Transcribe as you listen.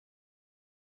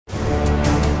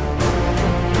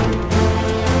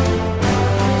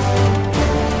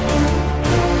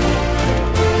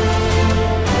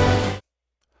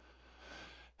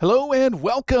Hello and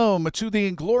welcome to the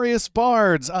Inglorious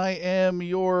Bards. I am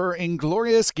your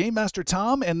Inglorious Game Master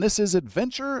Tom, and this is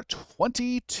Adventure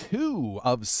 22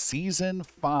 of Season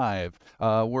 5.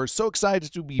 We're so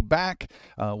excited to be back.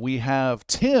 We have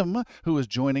Tim, who is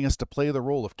joining us to play the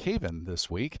role of Caven this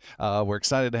week. We're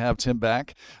excited to have Tim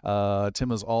back.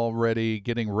 Tim is already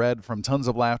getting red from tons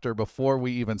of laughter before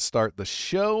we even start the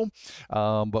show,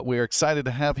 but we're excited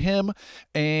to have him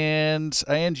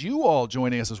and you all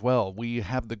joining us as well. We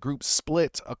have the group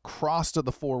split across to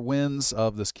the four winds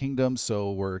of this kingdom,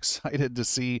 so we're excited to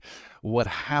see what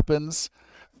happens.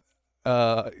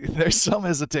 There's some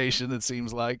hesitation, it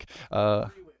seems like.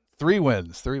 Three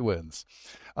wins.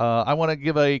 I want to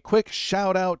give a quick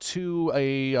shout out to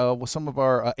some of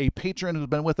our a patron who's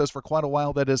been with us for quite a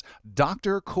while. That is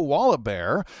Dr.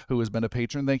 Caliviaire, who has been a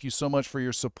patron. Thank you so much for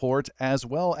your support, as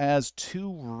well as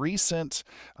two recent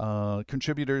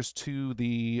contributors to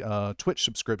the Twitch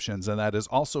subscriptions, and that is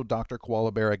also Dr.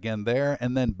 Caliviaire again there,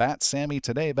 and then Bat Sammy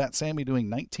today. Bat Sammy doing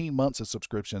 19 months of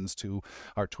subscriptions to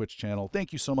our Twitch channel.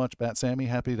 Thank you so much, Bat Sammy.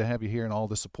 Happy to have you here and all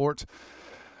the support.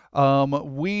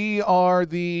 We are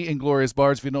the Inglorious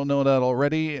Bards. If you don't know that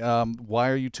already, why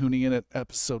are you tuning in at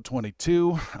episode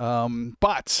 22?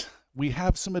 But we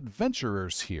have some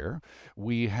adventurers here.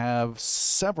 We have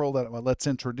several that let's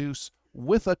introduce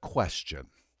with a question.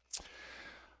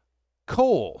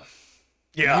 Cole,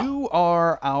 you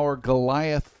are our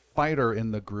Goliath fighter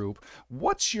in the group.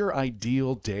 What's your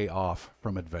ideal day off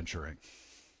from adventuring?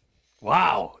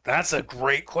 Wow, that's a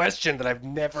great question that I've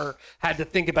never had to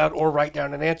think about or write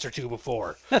down an answer to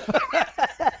before.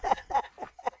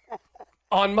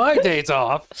 On my days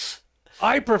off,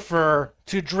 I prefer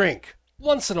to drink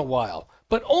once in a while,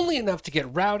 but only enough to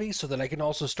get rowdy so that I can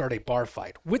also start a bar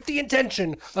fight with the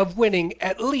intention of winning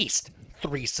at least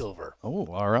 3 silver. Oh,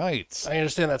 all right. I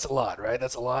understand that's a lot, right?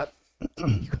 That's a lot.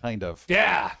 Kind of.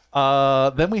 Yeah.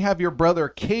 Then we have your brother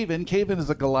Caven. Caven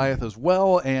is a Goliath as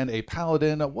well and a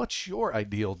paladin. What's your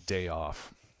ideal day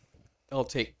off? I'll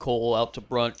take Cole out to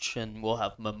brunch and we'll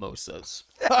have mimosas.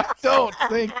 I don't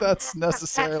think that's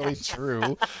necessarily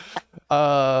true.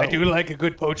 I do like a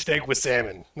good poached egg with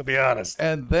salmon, to be honest.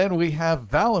 And then we have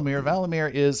Valimir. Valimir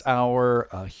is our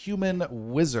human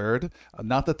wizard.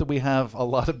 Not that we have a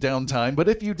lot of downtime, but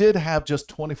if you did have just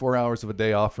 24 hours of a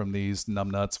day off from these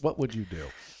numbnuts, what would you do?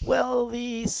 Well,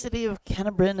 the city of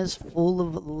Canabrin is full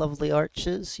of lovely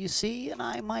arches, you see, and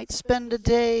I might spend a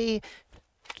day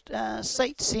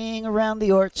sightseeing around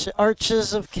the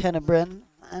arches of Canabrin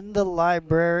and the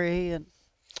library and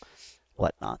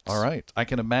whatnot. All right. I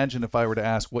can imagine if I were to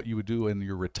ask what you would do in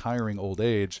your retiring old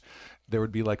age, there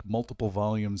would be like multiple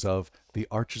volumes of The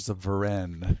Arches of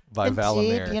Varennes by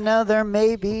Valimir. Indeed, you know, there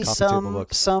may be some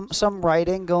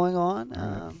writing going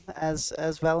on as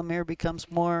Valimir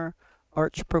becomes more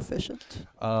arch proficient.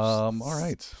 All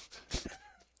right.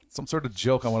 Some sort of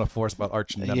joke I want to force about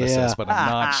arch nemesis, but I'm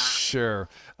not sure.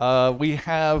 We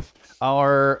have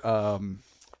our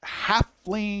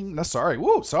halfling. No, sorry.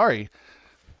 Whoa, sorry.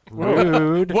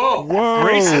 Rude. Whoa.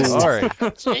 Racist. Sorry.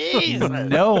 Jeez.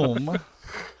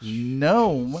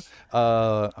 Gnome.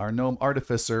 Our gnome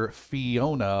artificer,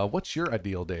 Fiona. What's your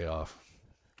ideal day off?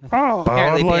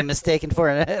 Apparently being mistaken for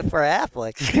a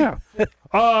halfling. Yeah.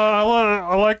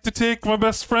 I like to take my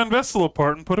best friend Vessel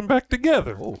apart and put him back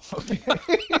together. Oh, okay.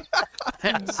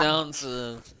 That sounds...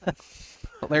 Well,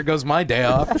 there goes my day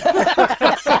off.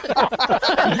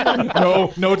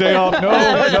 No day off.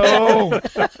 No.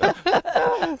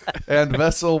 And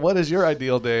Vessel, what is your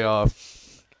ideal day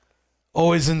off?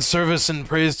 Always in service and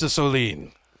praise to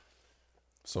Solene.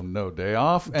 So no day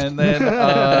off. And then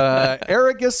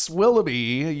Aragus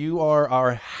Willoughby, you are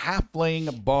our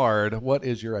halfling bard. What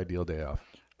is your ideal day off?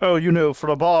 Oh, you know, for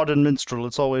a bard and minstrel,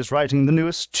 it's always writing the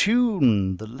newest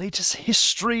tune. The latest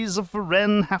histories of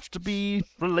Varennes have to be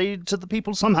relayed to the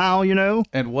people somehow, you know?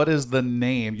 And what is the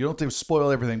name? You don't have to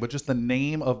spoil everything, but just the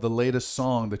name of the latest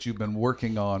song that you've been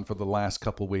working on for the last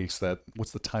couple weeks.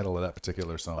 What's the title of that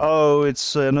particular song? Oh,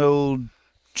 it's an old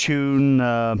tune,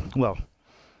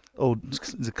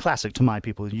 it's a classic to my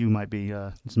people. This might be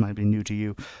new to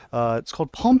you. It's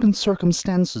called Pomp and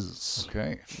Circumstances.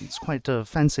 Okay. It's quite a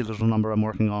fancy little number I'm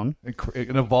working on.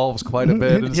 It evolves quite a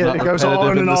bit. It's not it goes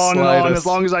on and on and on as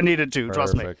long as I need it to,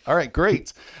 trust me. All right,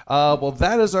 great. Well,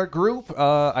 that is our group.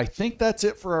 I think that's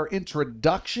it for our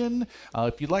introduction.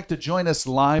 If you'd like to join us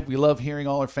live, we love hearing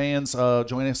all our fans.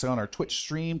 Join us on our Twitch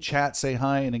stream, chat, say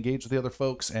hi, and engage with the other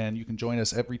folks. And you can join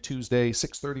us every Tuesday,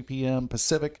 6:30 p.m.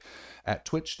 Pacific, at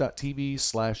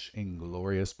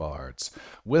twitch.tv/IngloriousBards.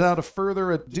 Without a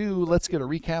further ado, let's get a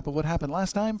recap of what happened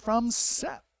last time from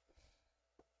Seth.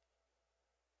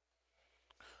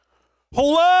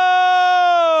 Hello!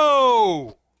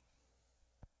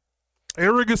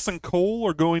 Aragus and Cole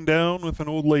are going down with an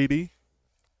old lady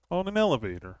on an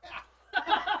elevator.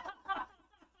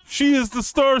 She is the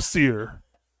Starseer.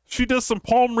 She does some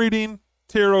palm reading,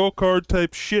 tarot card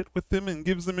type shit with them and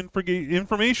gives them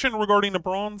information regarding a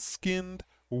bronze-skinned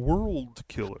world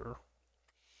killer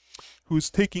who is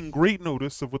taking great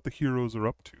notice of what the heroes are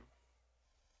up to.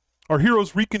 Our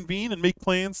heroes reconvene and make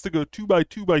plans to go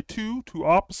 2x2x2 to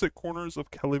opposite corners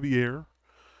of Caliviaire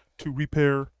to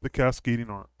repair the cascading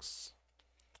arcs.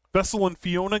 Vessel and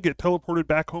Fiona get teleported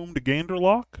back home to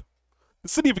Ganderlock. The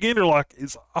city of Ganderlock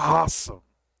is awesome.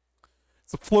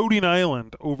 It's a floating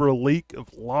island over a lake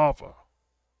of lava.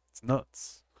 It's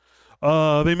nuts.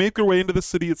 They make their way into the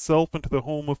city itself and to the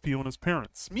home of Fiona's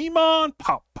parents, Mima and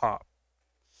Pop Pop.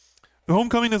 The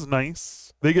homecoming is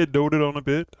nice. They get doted on a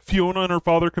bit. Fiona and her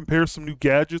father compare some new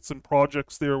gadgets and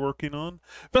projects they are working on.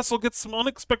 Vessel gets some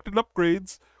unexpected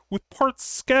upgrades with parts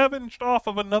scavenged off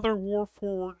of another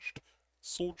war-forged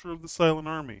soldier of the Silent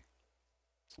Army.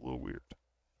 It's a little weird.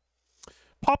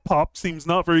 Pop Pop seems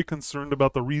not very concerned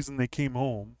about the reason they came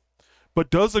home, but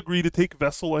does agree to take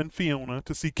Vessel and Fiona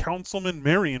to see Councilman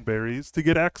Marionberries to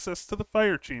get access to the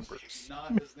fire chambers.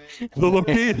 Not his name. The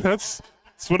location, that's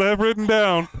what I've written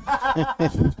down.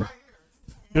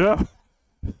 Yeah.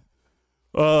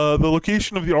 The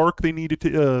location of the arc they need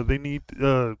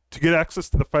to get access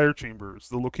to the fire chambers.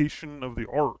 The location of the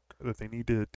arc that they need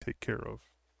to take care of.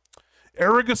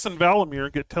 Aragus and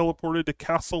Valimir get teleported to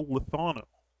Castle Lithano.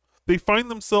 They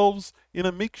find themselves in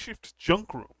a makeshift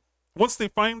junk room. Once they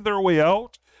find their way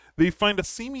out, they find a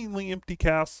seemingly empty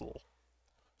castle.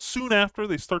 Soon after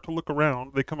they start to look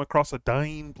around, they come across a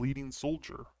dying, bleeding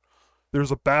soldier.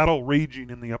 There's a battle raging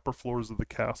in the upper floors of the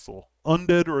castle.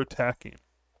 Undead are attacking.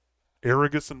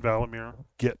 Aragus and Valimir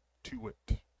get to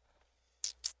it.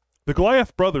 The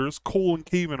Goliath brothers, Cole and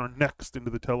Caven, are next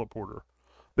into the teleporter.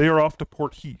 They are off to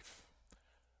Port Heath.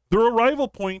 Their arrival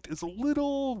point is a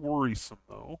little worrisome,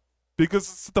 though, because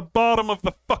it's at the bottom of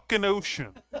the fucking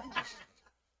ocean.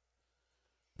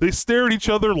 They stare at each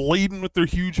other, laden with their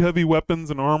huge heavy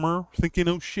weapons and armor, thinking,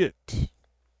 oh shit.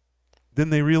 Then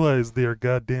they realize they are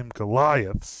goddamn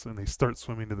Goliaths, and they start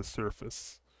swimming to the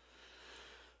surface.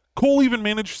 Cole even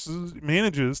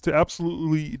manages to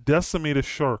absolutely decimate a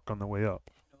shark on the way up.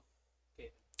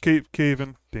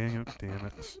 Caven, damn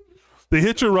it. They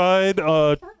hitch a ride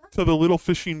to the little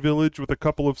fishing village with a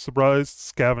couple of surprised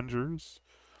scavengers.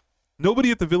 Nobody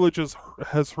at the village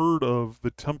has heard of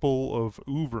the Temple of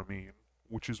Uvramine,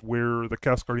 which is where their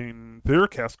cascading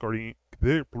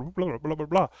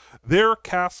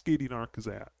arc is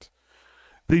at.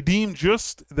 They deem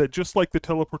just like the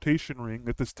teleportation ring,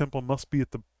 that this temple must be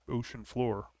at the ocean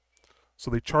floor. So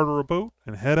they charter a boat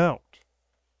and head out.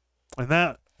 And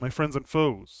that, my friends and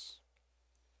foes,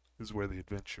 is where the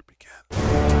adventure began.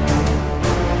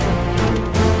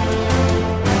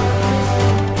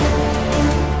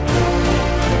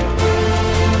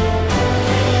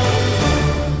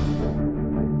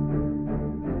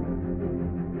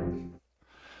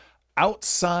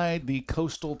 Outside the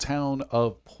coastal town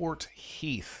of Port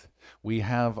Heath, we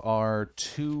have our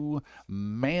two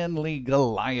manly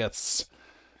Goliaths,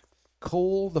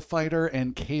 Cole the fighter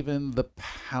and Caven the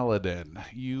paladin.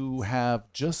 You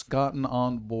have just gotten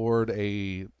on board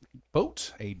a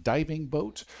boat, a diving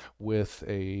boat, with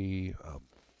a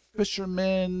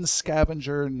fisherman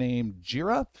scavenger named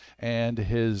Jira and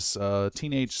his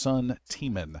teenage son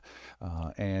Timon,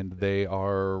 and they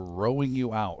are rowing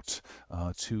you out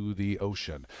to the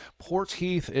ocean. Port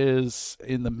Heath is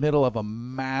in the middle of a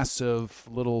massive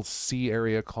little sea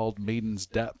area called Maiden's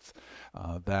Depth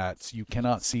that you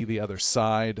cannot see the other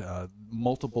side.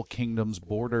 Multiple kingdoms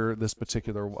border this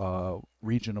particular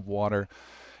region of water.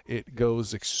 It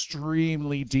goes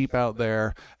extremely deep out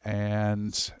there,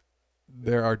 and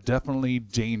there are definitely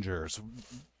dangers.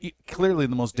 Clearly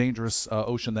the most dangerous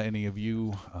ocean that any of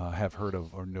you have heard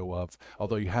of or know of,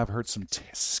 although you have heard some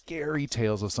scary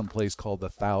tales of some place called the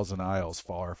Thousand Isles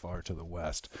far, far to the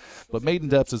west. But Maiden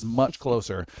Depths is much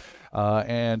closer,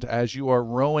 and as you are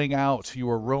rowing out, you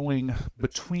are rowing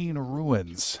between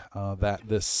ruins that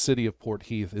this city of Port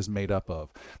Heath is made up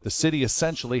of. The city,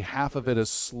 essentially, half of it has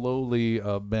slowly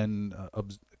been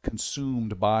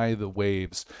consumed by the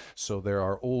waves. So there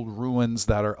are old ruins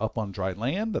that are up on dry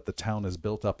land that the town is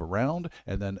built up around,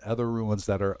 and then other ruins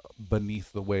that are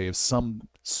beneath the waves. Some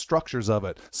structures of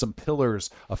it, some pillars,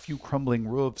 a few crumbling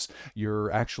roofs,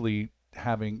 you're actually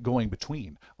going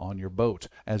between on your boat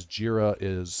as Jira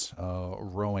is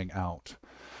rowing out.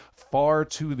 far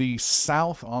to the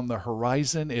south on the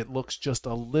horizon, it looks just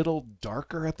a little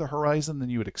darker at the horizon than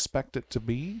you would expect it to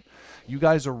be. You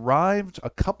guys arrived a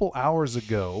couple hours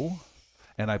ago,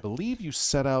 and I believe you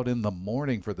set out in the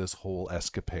morning for this whole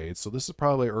escapade. So this is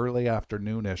probably early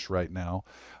afternoonish right now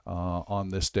on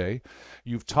this day.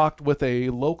 You've talked with a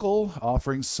local,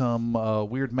 offering some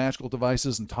weird magical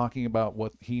devices and talking about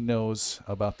what he knows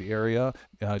about the area.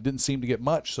 Didn't seem to get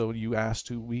much, so you asked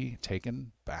to be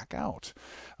taken back out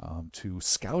to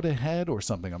scout ahead or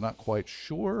something. I'm not quite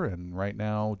sure. And right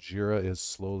now, Jira is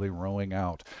slowly rowing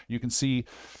out. You can see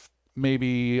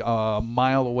maybe a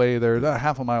mile away there,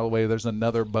 half a mile away, there's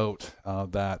another boat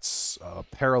that's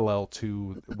parallel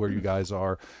to where you guys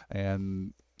are,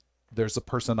 and there's a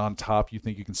person on top you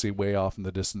think you can see way off in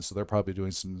the distance, so they're probably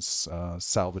doing some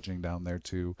salvaging down there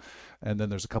too. And then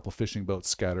there's a couple fishing boats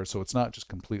scattered, so it's not just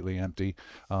completely empty,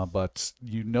 but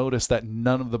you notice that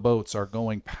none of the boats are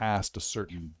going past a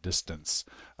certain distance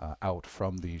out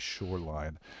from the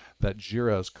shoreline that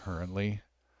Jira is currently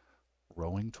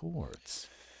rowing towards.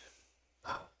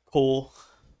 Cole,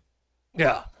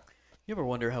 Yeah. you ever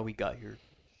wonder how we got here?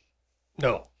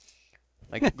 No.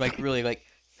 Like really, like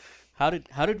how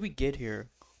did we get here?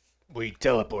 We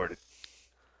teleported.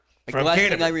 Like From the last thing I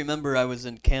Canterbury. remember, I was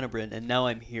in Canterbury, and now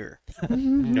I'm here.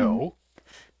 No.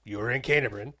 You were in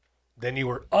Canterbury. Then you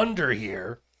were under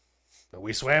here. But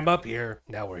we swam up here.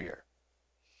 Now we're here.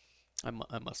 I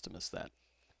must have missed that.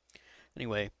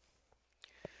 Anyway,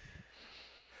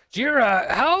 Jira,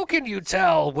 how can you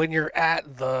tell when you're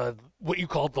at the what you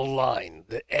call the line,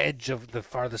 the edge of the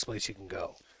farthest place you can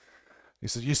go? He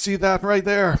says, "You see that right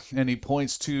there?" And he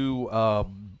points to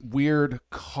weird,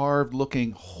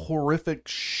 carved-looking, horrific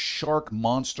shark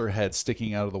monster head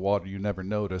sticking out of the water you never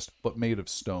noticed, but made of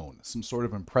stone. Some sort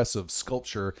of impressive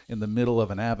sculpture in the middle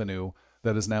of an avenue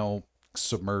that is now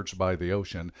submerged by the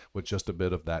ocean with just a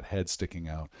bit of that head sticking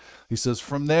out. He says,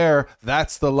 "From there,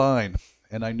 that's the line,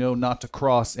 and I know not to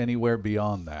cross anywhere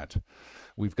beyond that.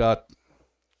 We've got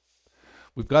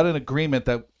an agreement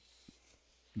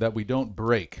that we don't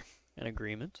break an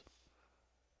agreement.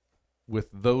 with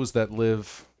those that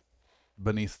live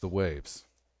beneath the waves."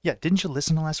 Yeah, didn't you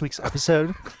listen to last week's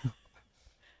episode?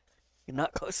 You're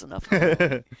not close enough.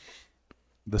 The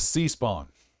sea spawn.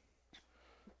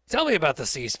 Tell me about the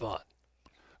sea spawn.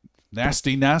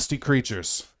 Nasty, nasty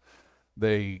creatures.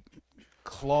 They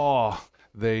claw.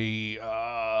 They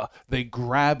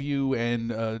grab you,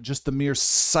 and just the mere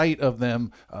sight of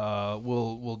them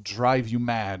will drive you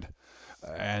mad,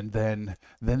 and then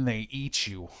they eat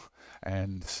you.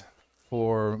 And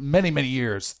for many, many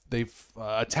years, they've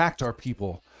attacked our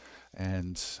people,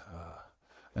 and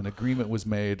an agreement was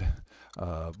made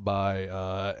by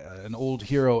an old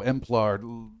hero,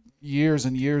 Emplar, years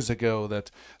and years ago,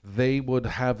 that they would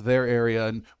have their area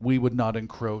and we would not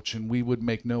encroach, and we would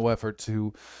make no effort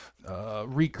to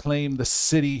reclaim the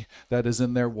city that is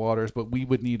in their waters, but we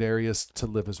would need areas to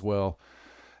live as well.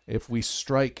 If we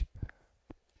strike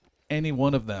any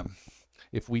one of them,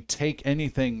 if we take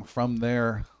anything from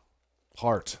their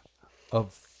part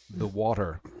of the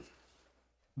water,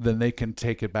 then they can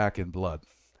take it back in blood.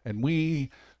 And we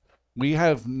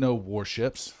have no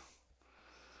warships.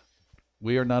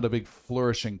 We are not a big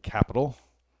flourishing capital.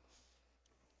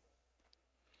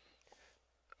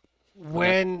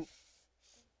 When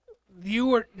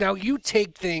you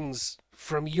take things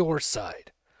from your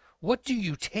side, what do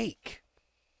you take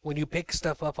when you pick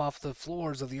stuff up off the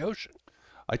floors of the ocean?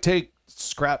 I take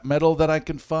scrap metal that I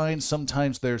can find.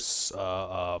 Sometimes there's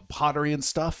pottery and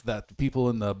stuff that the people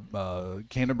in the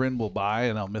Canterbury will buy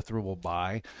and Almithra will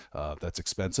buy. That's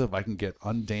expensive. I can get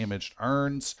undamaged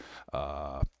urns.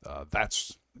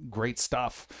 That's great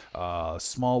stuff.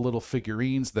 Small little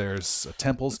figurines. There's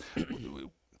temples.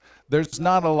 There's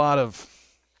not a lot of...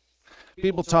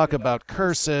 People talk about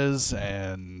curses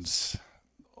and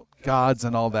gods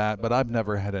and all that, but I've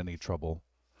never had any trouble,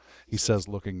 he says,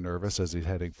 looking nervous as he's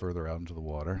heading further out into the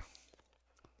water.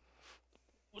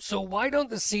 So why don't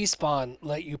the sea spawn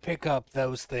let you pick up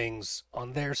those things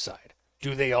on their side?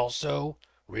 Do they also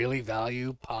really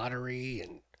value pottery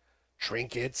and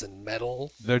trinkets and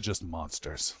metal? They're just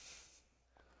monsters.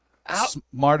 How-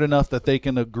 Smart enough that they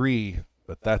can agree,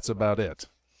 but that's about it.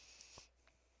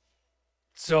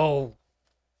 So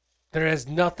there has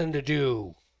nothing to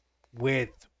do with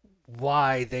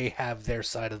why they have their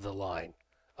side of the line,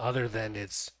 other than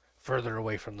it's further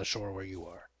away from the shore where you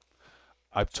are.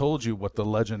 I've told you what the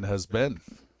legend has been.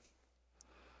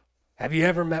 Have you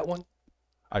ever met one?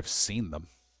 I've seen them.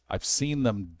 I've seen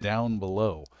them down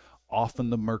below, off in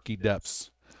the murky depths,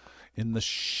 in the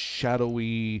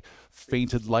shadowy,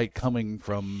 fainted light coming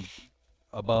from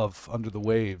above under the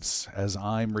waves as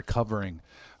I'm recovering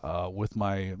with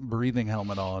my breathing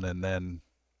helmet on, and then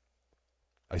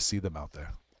I see them out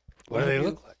there. What do they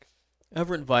look like?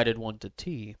 Ever invited one to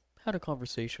tea? Had a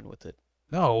conversation with it.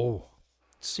 No.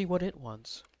 See what it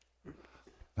wants.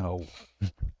 No.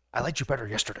 I liked you better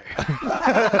yesterday.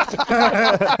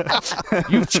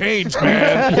 You've changed,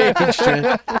 man.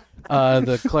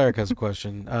 The cleric has a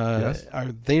question. Yes?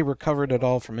 Are they recovered at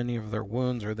all from any of their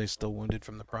wounds, or are they still wounded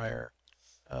from the prior?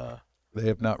 They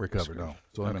have not recovered, no.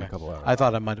 It's only been a Okay. couple hours. I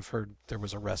thought I might have heard there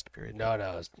was a rest period. No, it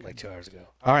was like 2 hours ago.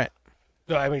 All right.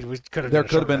 No, I mean, we could have. There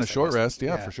could have been a short I guess. rest,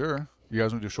 yeah, for sure. You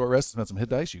guys want to do a short rest and spend some hit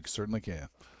dice? You certainly can.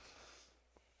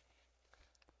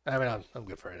 I mean, I'm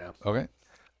good for right now. Okay.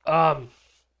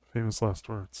 Famous last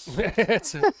words.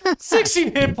 It's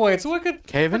 16 hit points. What could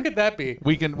that be?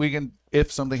 We can,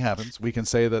 if something happens, we can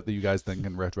say that you guys then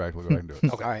can retroactively go ahead and do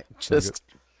it. Okay. All right. Just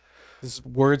this is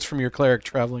words from your cleric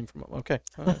traveling from. Okay.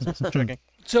 Just checking.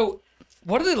 So,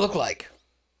 what do they look like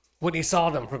when you saw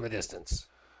them from a distance?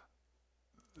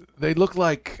 They look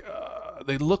like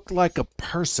a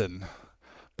person,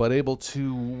 but able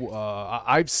to.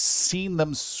 I've seen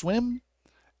them swim,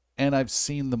 and I've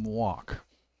seen them walk.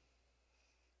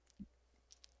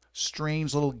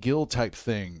 Strange little gill type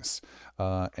things,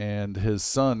 and his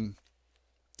son,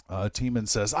 Teeman,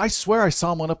 says, "I swear I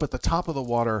saw one up at the top of the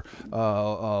water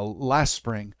last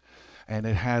spring, and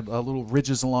it had little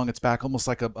ridges along its back, almost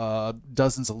like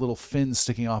dozens of little fins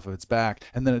sticking off of its back,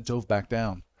 and then it dove back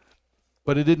down."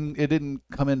 But it didn't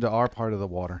come into our part of the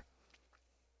water.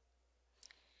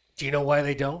 Do you know why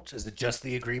they don't? Is it just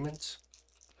the agreements?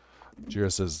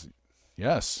 Jira says,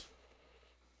 yes.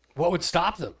 What would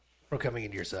stop them from coming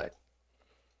into your side?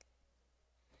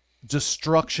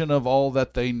 Destruction of all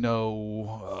that they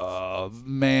know.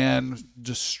 Man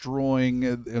destroying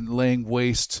and laying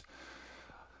waste.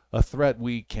 A threat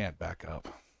we can't back up.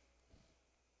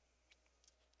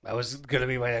 That was going to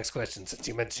be my next question, since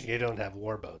you mentioned you don't have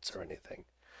war boats or anything.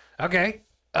 Okay.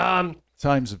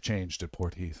 Times have changed at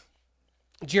Port Heath.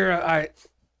 Jira,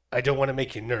 I don't want to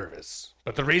make you nervous,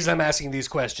 but the reason I'm asking these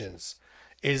questions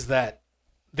is that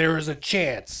there is a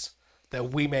chance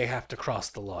that we may have to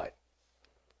cross the line.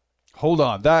 Hold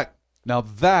on. That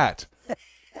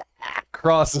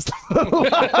crosses the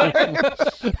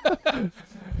line.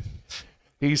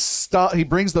 He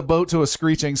brings the boat to a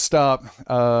screeching stop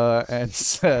and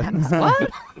says, What?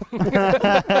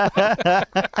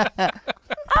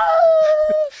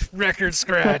 Record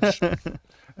scratch.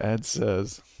 and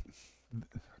says,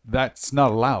 "That's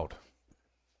not allowed.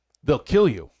 They'll kill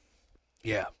you,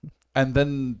 Yeah. and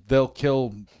then they'll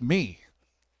kill me.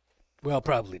 Well,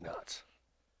 probably not.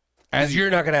 And Because you're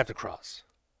not going to have to cross.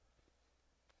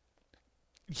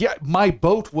 yeah, my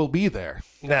boat will be there."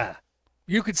 Nah.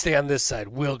 You could stay on this side.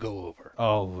 We'll go over.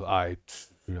 Oh,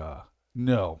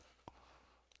 no.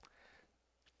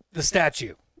 The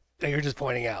statue that you're just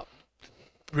pointing out.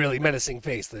 Really menacing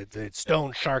face. The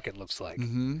stone shark, it looks like.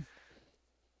 Mm-hmm.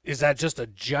 Is that just a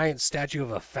giant statue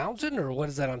of a fountain, or what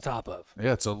is that on top of?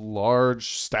 Yeah, it's a large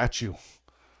statue.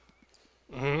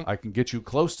 Mm-hmm. I can get you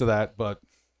close to that, but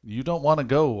you don't want to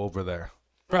go over there.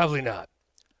 Probably not.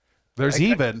 There's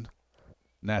even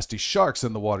nasty sharks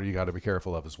in the water you got to be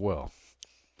careful of as well.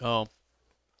 Oh,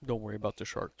 don't worry about the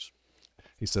sharks.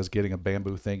 He says, getting a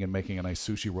bamboo thing and making a nice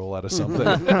sushi roll out of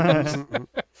something.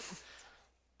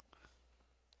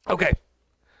 Okay.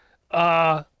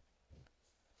 I'll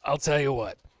tell you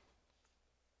what.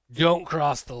 Don't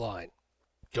cross the line.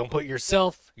 Don't put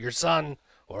yourself, your son,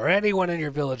 or anyone in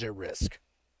your village at risk.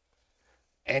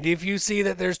 And if you see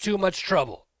that there's too much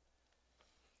trouble,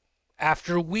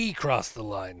 after we cross the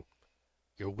line,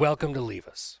 you're welcome to leave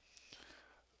us.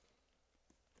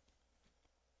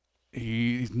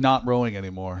 He's not rowing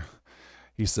anymore.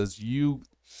 He says,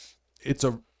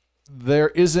 there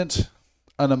isn't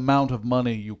an amount of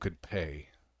money you could pay.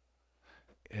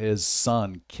 His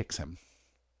son kicks him.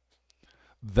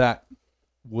 That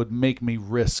would make me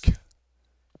risk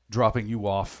dropping you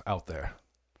off out there.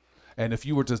 And if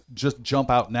you were to just jump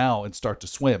out now and start to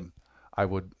swim, I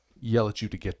would yell at you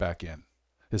to get back in.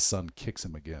 His son kicks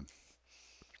him again.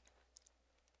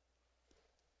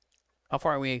 How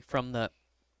far are we from the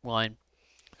line?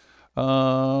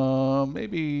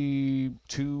 Maybe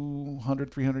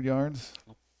 200, 300 yards.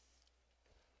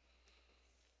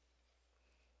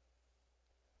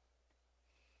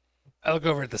 I look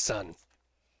over at the son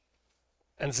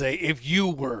and say, if you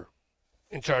were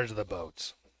in charge of the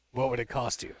boats, what would it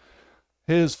cost you?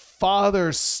 His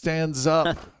father stands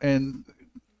up and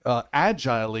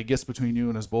agilely gets between you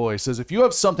and his boy. Says, if you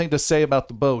have something to say about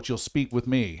the boat, you'll speak with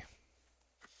me.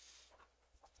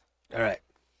 All right.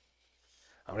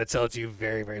 I'm going to tell it to you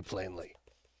very, very plainly.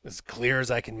 As clear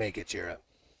as I can make it, Jira.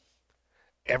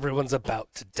 Everyone's about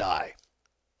to die.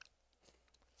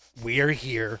 We are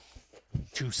here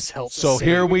to help So save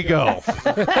here we go.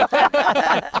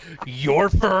 You're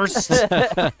first,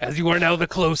 as you are now the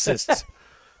closest.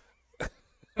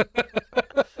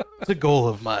 It's a goal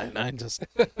of mine.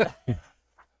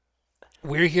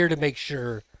 We're here to make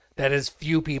sure that as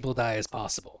few people die as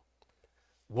possible.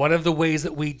 One of the ways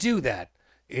that we do that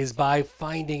is by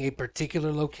finding a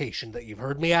particular location that you've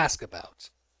heard me ask about.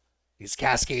 These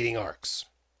cascading arcs.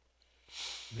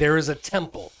 There is a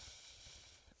temple.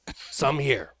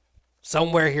 Somewhere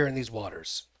here in these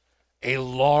waters. A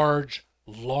large,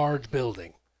 large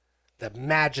building that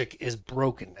magic is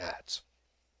broken at.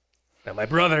 Now, my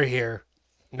brother here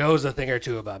knows a thing or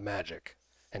two about magic,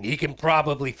 and he can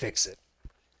probably fix it.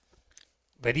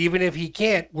 But even if he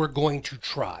can't, we're going to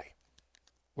try.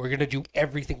 We're going to do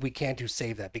everything we can to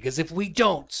save that, because if we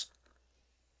don't,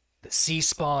 the Sea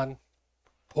Spawn,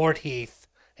 Port Heath,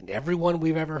 and everyone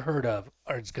we've ever heard of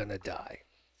is going to die.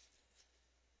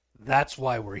 That's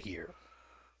why we're here.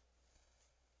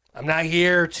 I'm not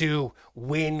here to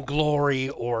win glory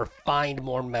or find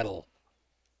more metal.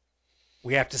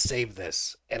 We have to save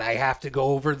this, and I have to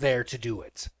go over there to do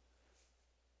it.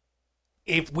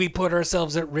 If we put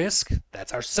ourselves at risk,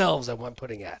 that's ourselves I'm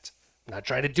putting at. I'm not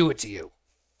trying to do it to you.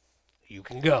 You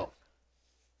can go.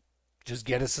 Just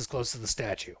get us as close to the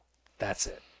statue. That's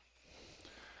it.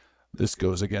 This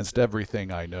goes against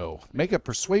everything I know. Make a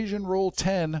persuasion roll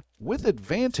 10 with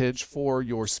advantage for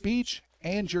your speech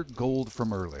and your gold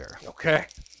from earlier. Okay.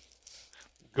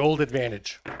 Gold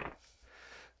advantage.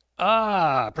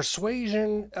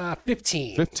 Persuasion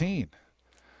 15. 15.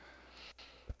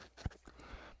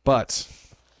 But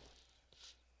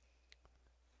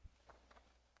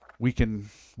we can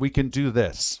do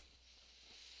this.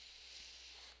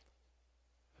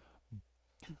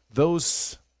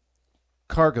 Those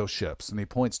cargo ships, and he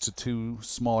points to two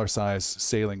smaller size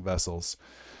sailing vessels,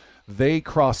 they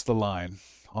cross the line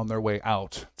on their way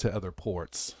out to other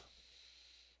ports.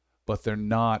 But they're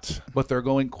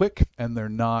going quick, and they're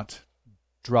not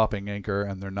dropping anchor,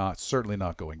 and they're certainly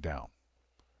not going down.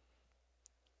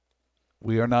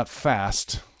 We are not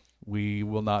fast. We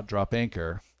will not drop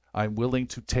anchor. I'm willing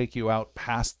to take you out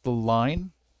past the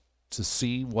line to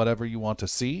see whatever you want to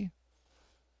see,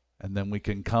 and then we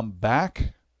can come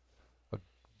back a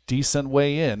decent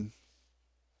way in,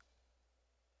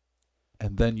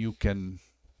 and then you can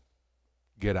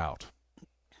get out,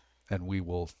 and we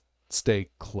will stay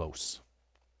close.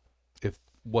 If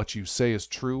what you say is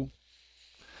true,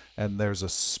 and there's a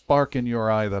spark in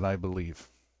your eye that I believe.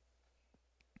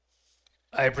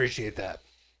 I appreciate that.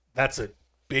 That's a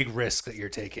big risk that you're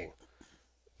taking.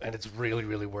 And it's really,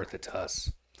 really worth it to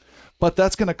us. But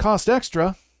that's going to cost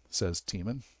extra, says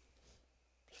Tiemann.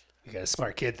 You got a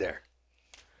smart kid there.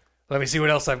 Let me see what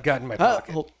else I've got in my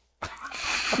pocket.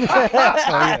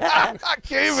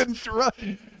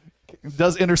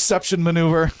 Does interception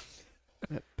maneuver.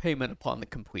 Payment upon the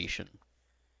completion.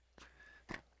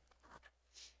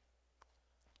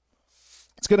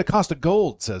 It's going to cost a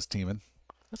gold, says Tiemann.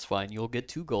 That's fine. You'll get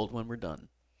 2 gold when we're done.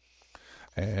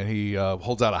 And he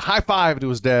holds out a high five to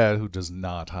his dad, who does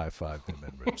not high five him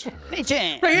in return. Hey,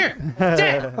 Jan. Right here.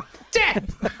 Dad. Dad.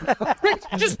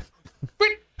 Just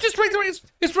right there.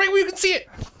 It's right where you can see it.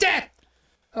 Dad.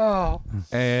 Oh.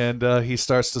 And he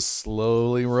starts to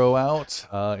slowly row out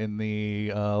in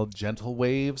the gentle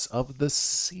waves of the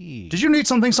sea. Did you need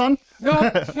something, son? No,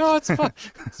 it's fine.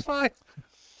 It's fine.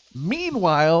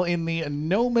 Meanwhile, in the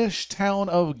gnomish town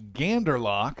of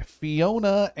Ganderlock,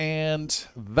 Fiona and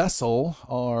Vessel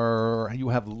you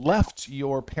have left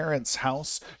your parents'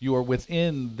 house. You are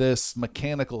within this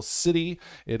mechanical city.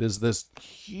 It is this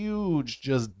huge,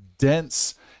 just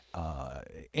dense,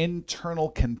 internal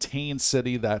contained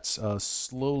city that's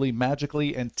slowly,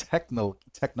 magically, and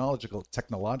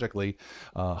technologically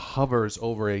hovers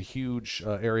over a huge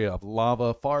area of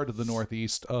lava far to the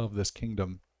northeast of this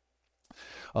kingdom.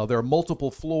 There are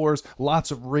multiple floors, lots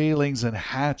of railings and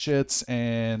hatchets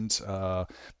and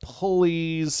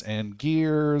pulleys and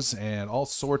gears and all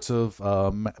sorts of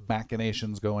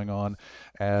machinations going on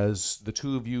as the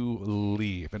two of you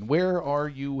leave. And where are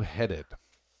you headed?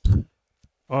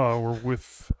 We're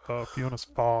with Fiona's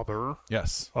father.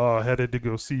 Yes. Headed to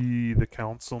go see the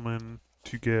councilman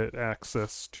to get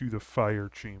access to the fire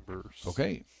chambers.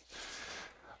 Okay.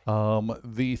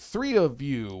 The three of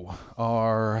you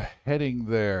are heading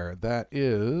there. That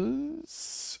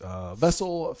is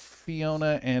Vessel,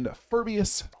 Fiona, and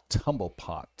Furbius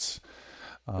Tumblepot.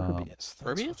 Furbius.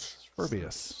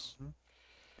 Furbius.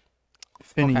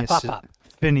 Phineas.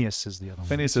 Phineas is the other one.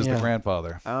 Phineas is the Yeah.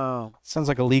 grandfather. Oh, Sounds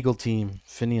like a legal team.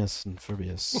 Phineas and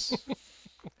Ferbius.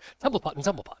 Tumblepot and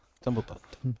Tumblepot. Tumblepot.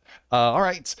 All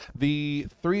right. The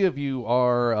three of you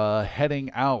are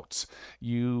heading out.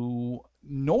 You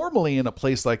normally in a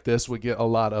place like this would get a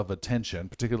lot of attention,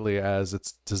 particularly as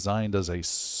it's designed as a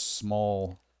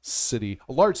small city,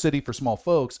 a large city for small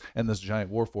folks, and this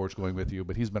giant warforged going with you,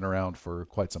 but he's been around for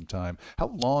quite some time. How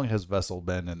long has Vessel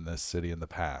been in this city in the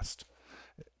past?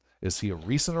 Is he a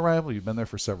recent arrival? You've been there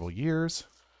for several years.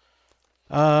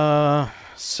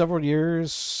 Several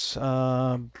years,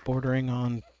 bordering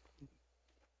on.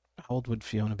 How old would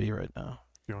Fiona be right now?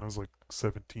 Fiona's like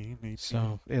 17, 18.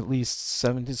 So at least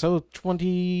 70. So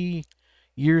 20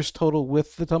 years total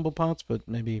with the Tumblepots, but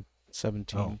maybe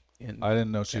 17. Oh, in I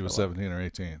didn't know she was 17 or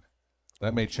 18.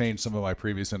 That may change some of my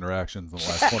previous interactions in the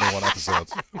last 21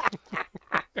 episodes.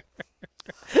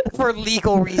 for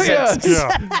legal reasons.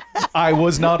 Yeah. I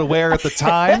was not aware at the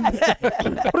time.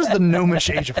 What is the gnomish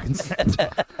age of consent?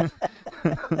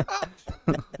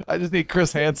 I just need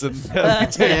Chris Hansen to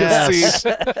take his seat.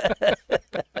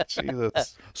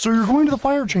 Jesus. So you're going to the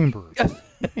fire chamber.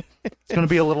 It's going to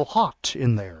be a little hot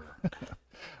in there.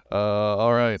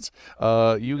 All right.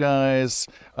 You guys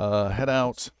head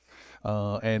out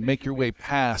and make your way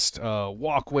past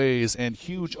walkways and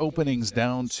huge openings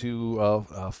down to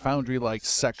foundry-like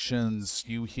sections.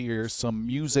 You hear some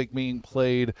music being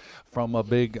played from a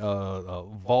big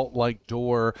vault-like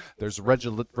door. There's a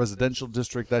residential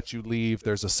district that you leave.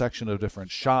 There's a section of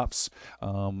different shops,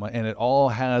 and it all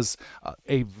has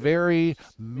a very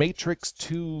Matrix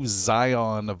 2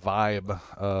 Zion vibe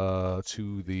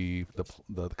to the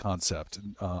concept.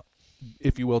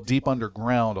 If you will, deep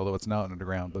underground, although it's not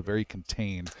underground, but very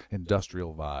contained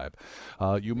industrial vibe.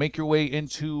 You make your way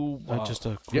into just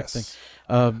a quick yes,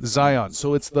 thing. Zion.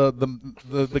 So it's the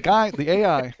guy, the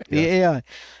AI. The AI.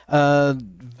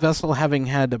 Vessel having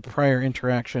had a prior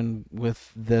interaction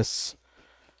with this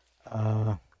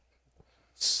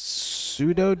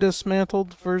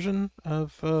pseudo-dismantled version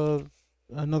of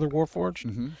another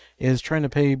Warforged, is trying to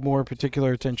pay more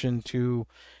particular attention to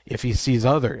if he sees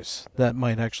others that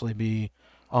might actually be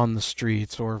on the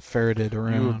streets or ferreted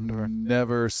around. You've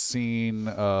never seen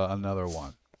another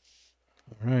one.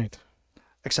 Right.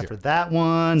 Except for that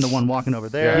one, the one walking over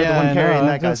there, Yeah, the one carrying no,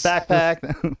 that guy's that's-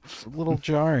 backpack. It's a little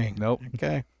jarring. Nope.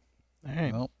 Okay. All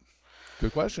right. Nope.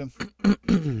 Good question.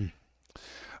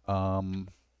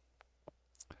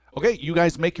 Okay, you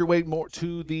guys make your way more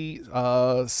to the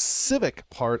civic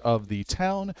part of the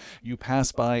town. You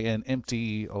pass by an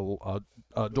empty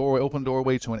open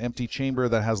doorway to an empty chamber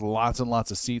that has lots and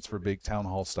lots of seats for big town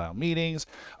hall style meetings.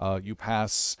 You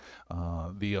pass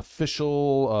the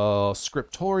official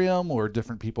scriptorium where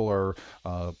different people are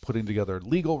putting together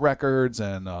legal records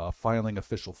and filing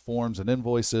official forms and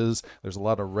invoices. There's a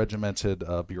lot of regimented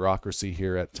bureaucracy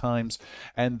here at times.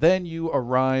 And then you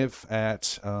arrive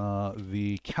at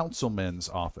the councilman's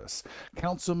office.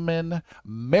 Councilman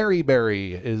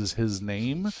Maryberry is his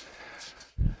name.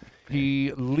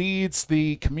 He leads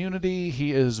the community.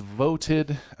 He is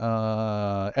voted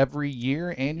every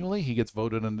year annually. He gets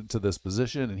voted into this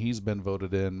position, and he's been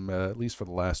voted in at least for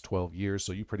the last 12 years.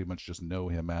 So you pretty much just know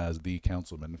him as the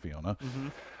councilman, Fiona.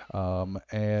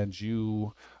 And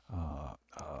you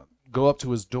go up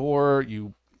to his door.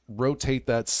 You rotate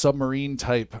that submarine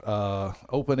type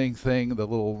opening thing, the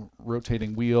little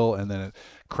rotating wheel, and then it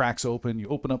cracks open. You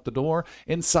open up the door.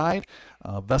 Inside,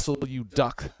 Vessel, you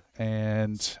duck.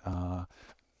 And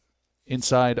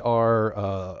inside are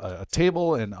a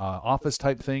table and office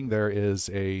type thing. There is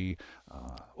a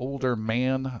older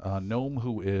man, gnome,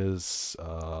 who is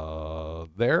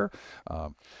there.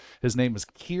 His name is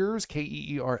Keers,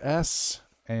 Keers,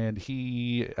 and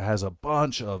he has a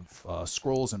bunch of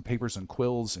scrolls and papers and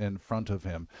quills in front of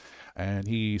him. And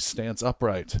he stands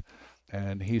upright.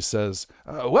 And he says,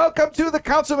 "Welcome to the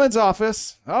councilman's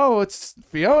office. Oh, it's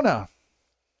Fiona.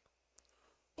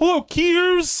 Hello,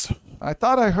 Keers. I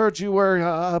thought I heard you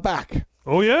were back.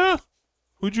 Oh, yeah?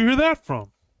 Who'd you hear that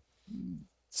from?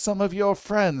 Some of your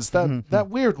friends, that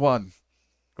weird one.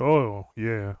 Oh,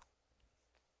 yeah.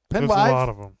 There's a Penwife? lot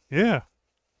of them. Yeah.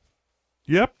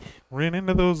 Yep. Ran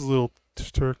into those little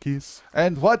turkeys.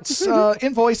 And what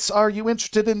invoice are you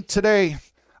interested in today?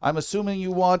 I'm assuming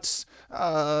you want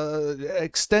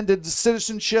extended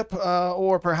citizenship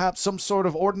or perhaps some sort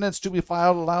of ordinance to be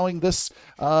filed allowing this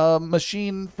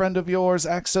machine friend of yours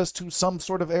access to some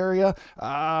sort of area.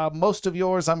 Most of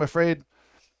yours, I'm afraid,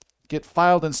 get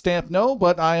filed and stamped no,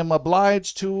 but I am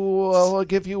obliged to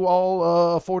give you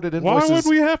all afforded invoices. Why would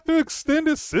we have to extend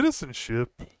his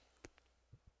citizenship?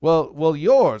 Well,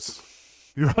 yours.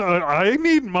 I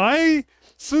need my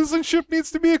Citizenship needs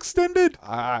to be extended.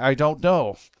 I don't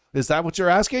know. Is that what you're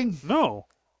asking? No,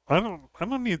 I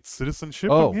don't need citizenship.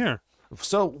 Oh. I'm here.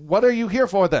 So what are you here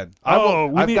for then?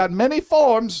 I've got many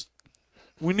forms.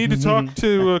 We need to talk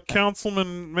to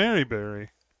Councilman Maryberry.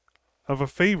 I have a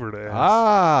favor to ask.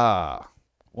 Ah,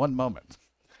 one moment.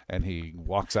 And he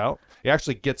walks out. He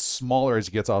actually gets smaller as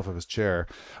he gets off of his chair,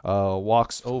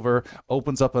 walks over,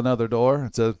 opens up another door,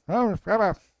 and says, "Oh,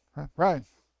 right."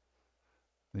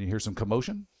 Then you hear some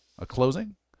commotion, a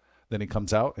closing. Then he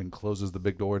comes out and closes the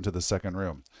big door into the second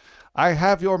room. I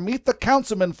have your Meet the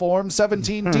Councilman Form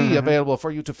 17D available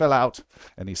for you to fill out.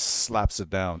 And he slaps it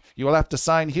down. You will have to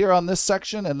sign here on this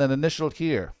section and then initial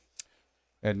here.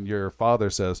 And your father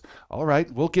says, all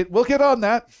right, we'll get on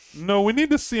that. No, we need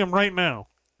to see him right now.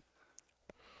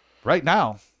 Right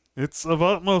now? It's of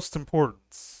utmost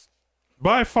importance.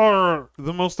 By far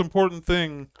the most important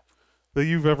thing that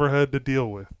you've ever had to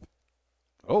deal with.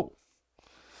 Oh.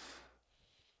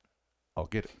 I'll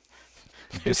get it.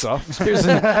 It's off. There's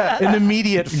an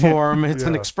immediate form. It's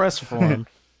an Yeah. express form.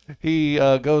 He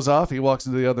goes off. He walks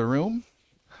into the other room.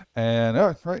 And,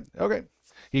 all right, okay.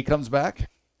 He comes back.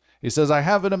 He says, I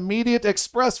have an immediate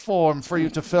express form for you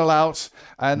to fill out,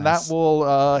 and that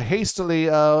will hastily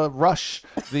rush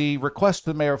the request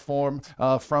to the mayor form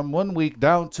from 1 week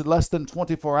down to less than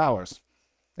 24 hours.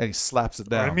 And he slaps it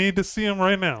down. I need to see him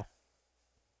right now.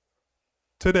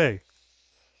 Today.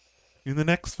 In the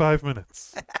next 5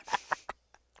 minutes.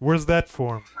 Where's that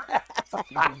form?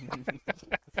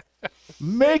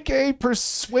 Make a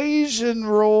persuasion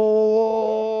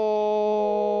roll.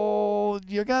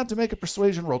 You're going to have to make a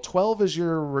persuasion roll. 12 is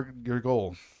your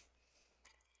goal.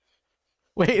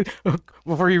 Wait,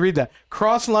 before you read that,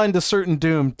 cross line to certain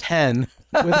doom, 10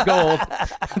 with gold,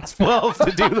 12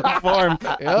 to do the form.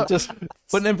 Yep. Just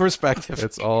putting in perspective.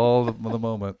 It's all the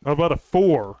moment. How about a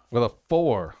 4? With a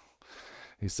 4,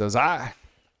 he says, I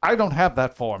don't have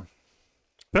that form.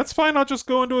 That's fine. I'll just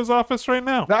go into his office right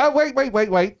now.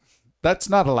 Wait. That's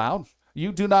not allowed.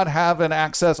 You do not have an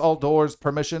access all doors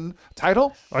permission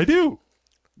title. I do.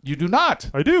 You do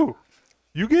not. I do.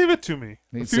 You gave it to me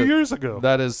a few years ago.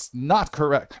 That is not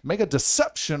correct. Make a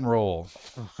deception roll.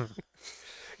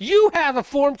 You have a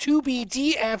Form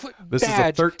 2B-DF This is a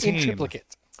badge 13. in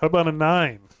triplicate. How about a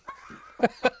 9?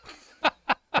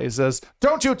 He says,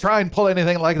 don't you try and pull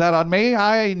anything like that on me.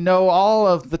 I know all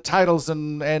of the titles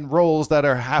and roles that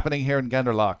are happening here in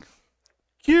Genderlock.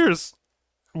 Gears,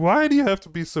 why do you have to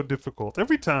be so difficult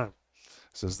every time?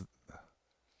 Says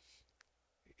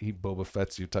he Boba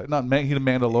Fett's you type. Not he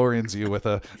Mandalorians you with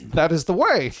a that is the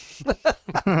way.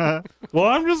 Well,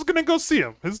 I'm just gonna go see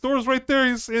him. His door's right there.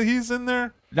 He's in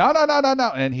there. No.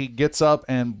 And he gets up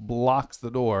and blocks the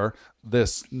door,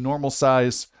 this normal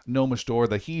size gnomish door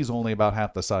that he's only about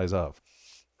half the size of.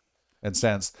 And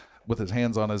stands with his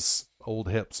hands on his old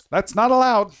hips. That's not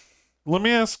allowed. Let me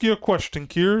ask you a question,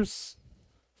 Kiers.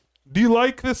 Do you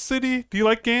like this city? Do you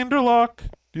like Ganderlock?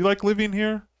 Do you like living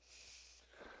here?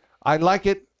 I like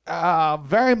it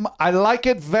I like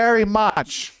it very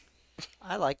much.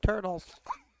 I like turtles.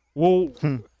 Well,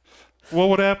 what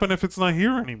would happen if it's not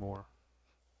here anymore?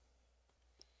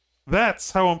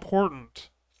 That's how important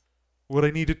what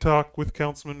I need to talk with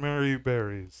Councilman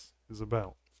Maryberry is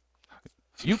about.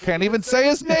 You can't even say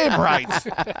his name right.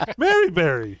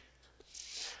 Maryberry.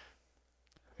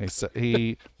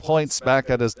 He points back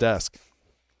at his desk.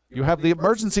 You have the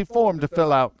emergency form to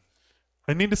fill out.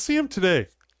 I need to see him today.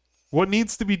 What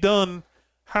needs to be done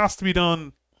has to be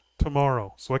done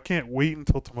tomorrow. So I can't wait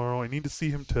until tomorrow. I need to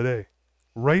see him today.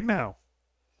 Right now.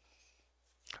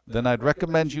 Then I'd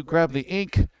recommend you grab the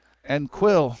ink and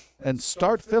quill and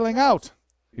start filling out.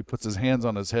 He puts his hands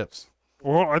on his hips.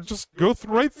 Or I just go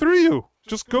right through you.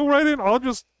 Just go right in. I'll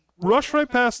just rush right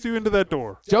past you into that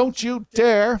door. Don't you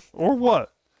dare. Or what?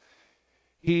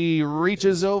 He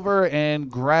reaches over and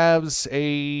grabs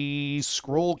a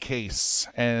scroll case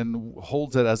and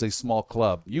holds it as a small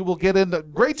club. You will get in a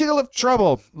great deal of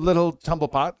trouble, little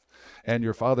tumblepot. And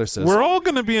your father says, We're all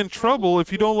going to be in trouble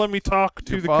if you don't let me talk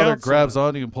to your the father council. grabs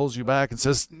on you and pulls you back and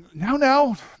says,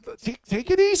 now,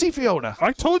 take it easy, Fiona.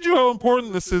 I told you how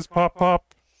important this is,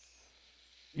 Pop.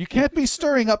 You can't be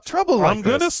stirring up trouble like I'm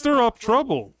going to this. stir up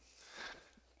trouble.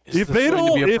 If this they going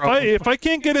to don't, be a problem? if I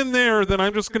can't get in there, then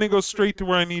I'm just going to go straight to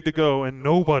where I need to go, and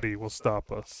nobody will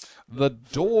stop us. The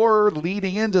door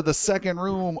leading into the second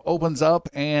room opens up,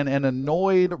 and an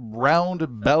annoyed,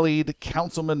 round-bellied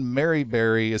Councilman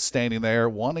Maryberry is standing there,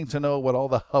 wanting to know what all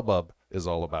the hubbub is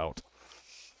all about.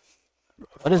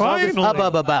 What is all this Finally.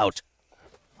 hubbub about?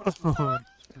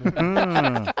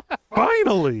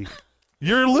 Finally,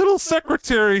 Your little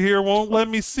secretary here won't let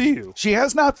me see you. She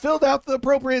has not filled out the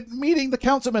appropriate meeting the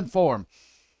councilman form.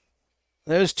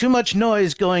 There's too much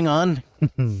noise going on.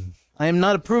 I am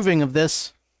not approving of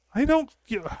this. I don't...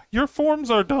 Your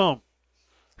forms are dumb.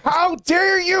 How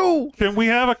dare you! Can we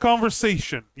have a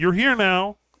conversation? You're here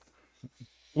now.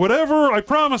 Whatever, I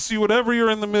promise you, whatever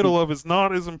you're in the middle of is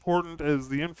not as important as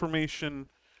the information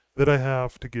that I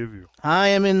have to give you. I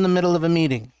am in the middle of a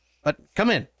meeting. But come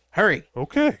in. Hurry.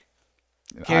 Okay.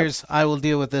 Cares, I will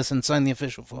deal with this and sign the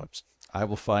official forms. I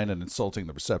will find an insulting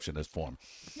the receptionist form.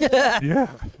 Yeah,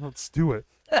 let's do it.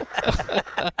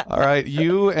 All right,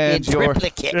 you and your...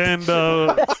 And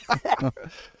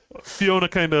Fiona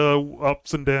kind of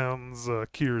ups and downs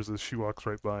Kiers as she walks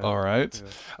right by. All right.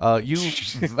 You,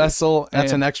 Vessel,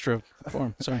 That's and... an extra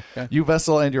form. Sorry. Okay. You,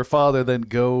 Vessel, and your father then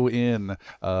go in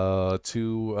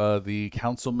to the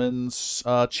councilman's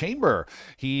chamber.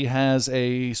 He has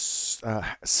a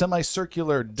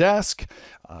semicircular desk.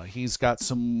 He's got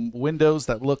some windows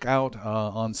that look out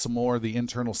on some more of the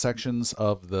internal sections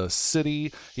of the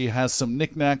city. He has some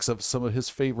knickknacks of some of his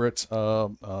favorite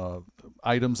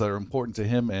items that are important to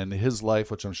him and his life,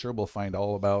 which I'm sure we'll find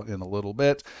all about in a little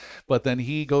bit. But then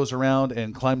he goes around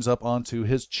and climbs up onto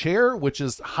his chair, which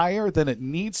is higher than it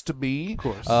needs to be.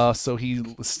 Of course. So he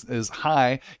is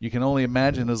high. You can only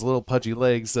imagine his little pudgy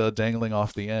legs dangling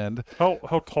off the end.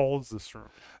 How tall is this room?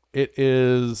 It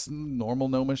is normal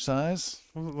gnomish size.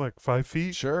 Was it like 5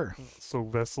 feet? Sure. So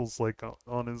Vessel's like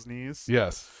on his knees?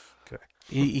 Yes. Okay.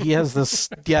 He has this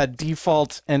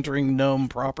default entering gnome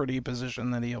property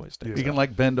position that he always takes. He can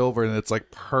like bend over and it's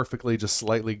like perfectly just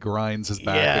slightly grinds his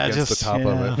back against the top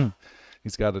of it.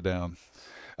 He's got it down.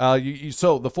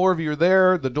 So the four of you are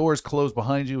there. The doors close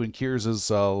behind you, and Kiers is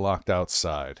locked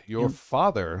outside. Your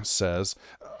father says,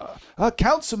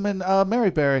 Councilman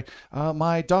Maryberry,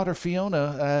 my daughter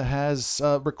Fiona has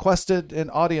requested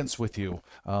an audience with you.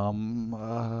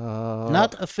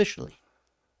 Not officially.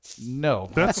 No.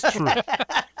 That's true.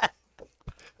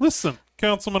 Listen,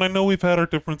 Councilman, I know we've had our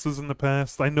differences in the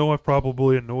past. I know I've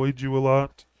probably annoyed you a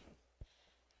lot.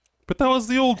 But that was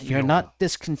the old You're Fiona. not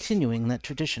discontinuing that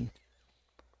tradition.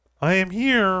 I am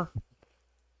here.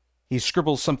 He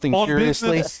scribbles something On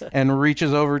furiously business. and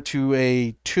reaches over to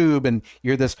a tube, and you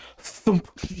hear this thump.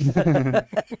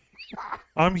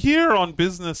 I'm here on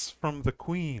business from the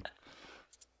Queen.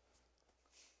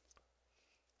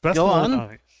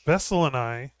 Vessel and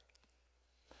I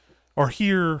are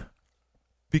here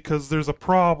because there's a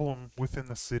problem within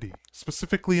the city,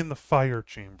 specifically in the fire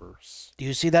chambers. Do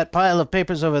you see that pile of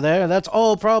papers over there? That's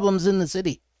all problems in the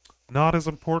city. Not as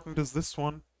important as this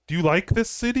one. Do you like this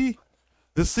city?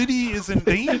 The city is in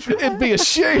danger. It'd be a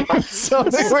shame if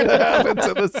something were to happen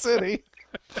to the city.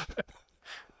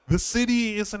 The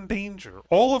city is in danger.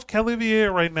 All of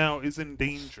Caliviaire right now is in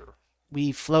danger.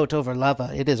 We float over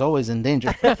lava. It is always in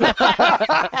danger.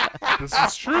 This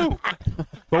is true.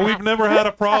 But we've never had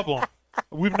a problem.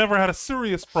 We've never had a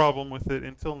serious problem with it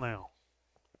until now.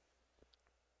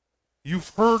 You've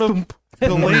heard of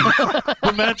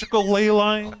the magical ley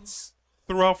lines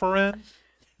throughout Faren?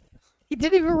 He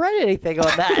didn't even write anything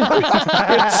on that.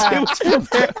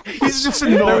 He's just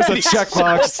There was a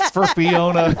checkbox for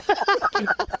Fiona.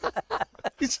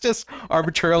 He's just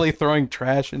arbitrarily throwing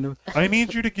trash into. I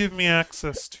need you to give me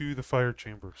access to the fire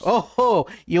chambers. Oh,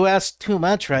 you ask too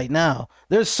much right now.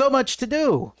 There's so much to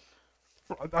do.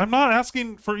 I'm not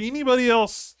asking for anybody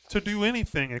else to do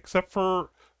anything except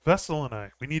for Vessel and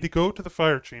I. We need to go to the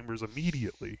fire chambers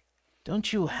immediately.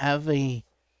 Don't you have a...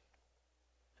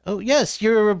 Oh, yes,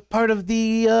 you're a part of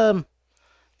the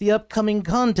upcoming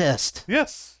contest.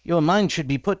 Yes. Your mind should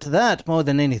be put to that more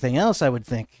than anything else, I would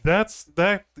think. That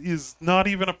is not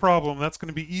even a problem. That's going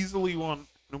to be easily won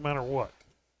no matter what.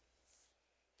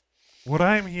 What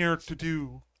I'm here to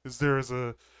do is there is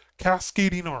a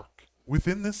cascading arc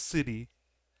within this city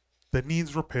that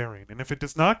needs repairing. And if it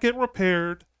does not get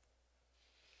repaired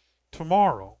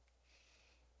tomorrow,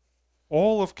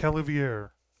 all of Caliviaire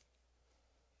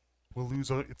will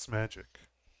lose its magic.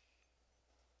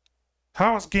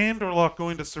 How is Ganderlock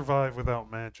going to survive without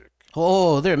magic?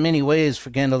 Oh, there are many ways for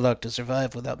Ganderlock to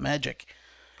survive without magic.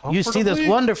 You see this Comfortably?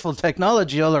 wonderful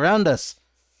technology all around us.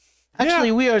 Actually,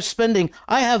 Yeah. we are spending...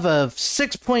 I have a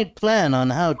 6-point plan on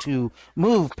how to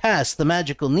move past the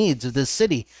magical needs of this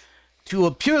city to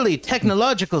a purely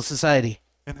technological society.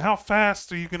 And how fast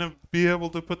are you going to be able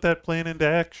to put that plan into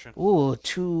action? Oh,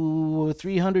 200 or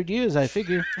 300 years, I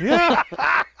figure. Yeah.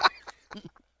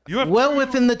 You have Well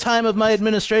within the time of my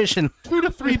administration. 2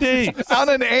 to 3 days. On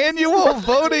an annual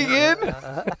voting in?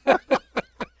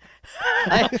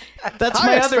 That's High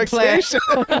my other plan. expectation.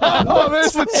 Oh,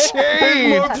 there's the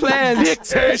chain. More plans.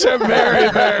 Dictation, Mary.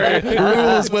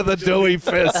 Rules with a doughy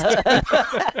fist.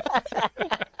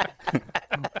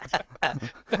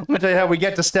 I'm gonna tell you how we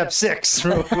get to step 6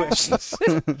 real quick.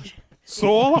 So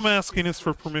all I'm asking is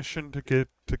for permission to get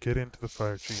into the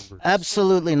fire chambers.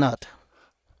 Absolutely not.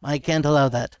 I can't allow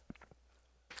that.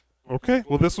 Okay.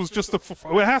 Well, this was just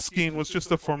asking was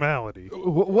just a formality.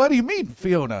 What do you mean,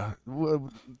 Fiona?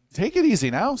 Take it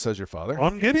easy now, says your father.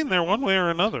 I'm getting there one way or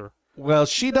another. Well,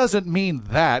 she doesn't mean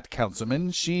that,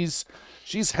 Councilman. She's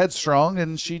headstrong,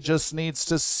 and she just needs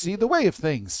to see the way of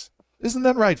things. Isn't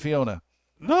that right, Fiona?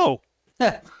 No.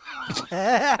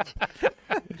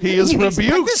 He is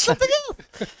rebuked.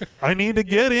 I need to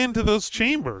get into those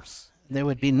chambers. There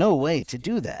would be no way to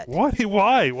do that. What?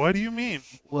 Why? What do you mean?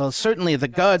 Well, certainly the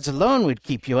guards alone would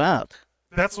keep you out.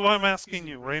 That's what I'm asking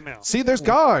you right now. See, there's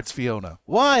guards, Fiona.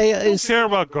 Why I don't is care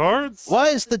about guards.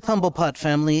 the Tumblepot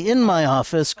family in my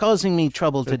office causing me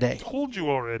trouble I today? told you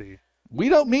already. We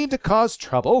don't mean to cause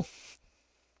trouble.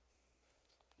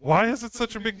 Why is it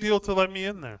such a big deal to let me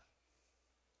in there?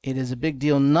 It is a big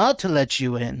deal not to let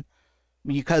you in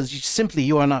because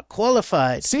you are not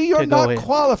qualified. See, you're to go not in.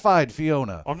 qualified,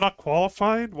 Fiona. I'm not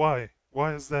qualified? Why?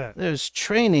 Why is that? There's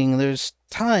training, there's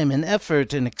time and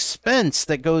effort and expense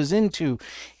that goes into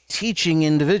teaching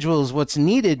individuals what's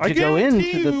needed to I go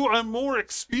guarantee into the. you I'm more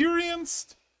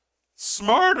experienced,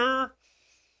 smarter,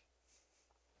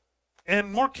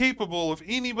 and more capable of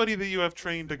anybody that you have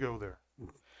trained to go there.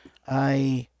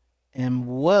 I am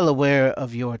well aware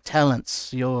of your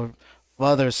talents. Your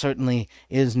father certainly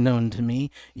is known to me.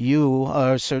 You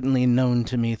are certainly known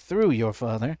to me through your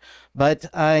father. But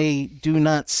I do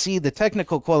not see the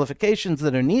technical qualifications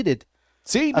that are needed.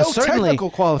 See, no Certainly.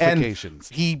 technical qualifications.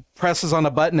 And he presses on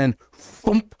a button and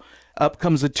thump, up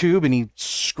comes a tube and he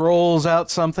scrolls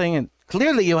out something and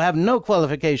Clearly, you have no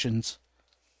qualifications.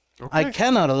 Okay, I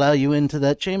cannot allow you into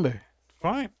that chamber.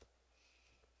 fine.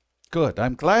 Good.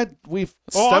 I'm glad we've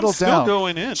Oh, I'm settled still down.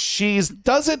 going in. She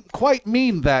doesn't quite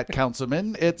mean that,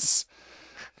 Councilman. It's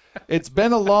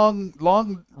been a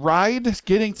long ride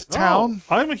getting to town.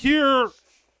 No, I'm here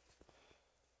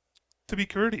to be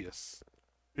courteous.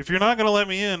 If you're not going to let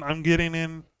me in, I'm getting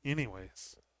in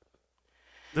anyways.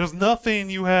 There's nothing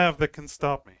you have that can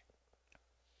stop me.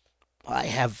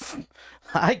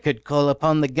 I could call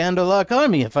upon the Ganderlock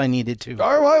army if I needed to.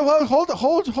 All right, well, hold,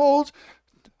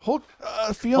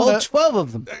 Fiona. Hold 12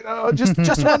 of them.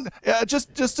 Just one.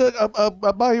 Just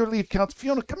by your leave, Count.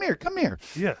 Fiona, come here.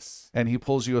 Yes. And he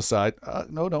pulls you aside.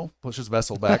 No, pushes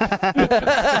Vessel back.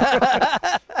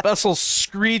 vessel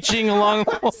screeching along.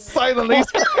 Silently.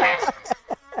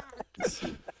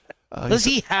 Does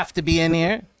he have to be in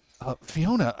here?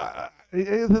 Fiona,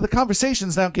 the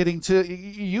conversation's now getting to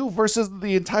you versus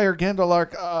the entire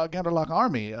Ganderlock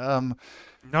army.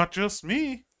 Not just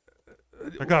me.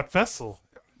 I got Vessel.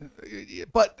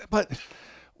 But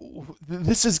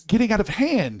this is getting out of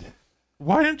hand.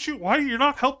 Why you're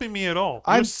not helping me at all?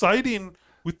 You're siding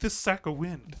with this sack of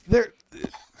wind. That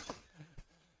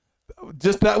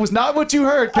was not what you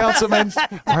heard, Councilman.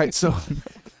 All right, so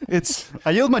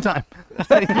I yield my time.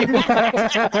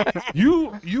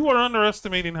 You are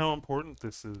underestimating how important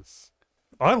this is.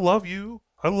 I love you.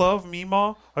 I love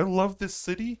Mima. I love this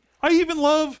city. I even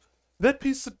love that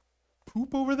piece of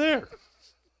poop over there.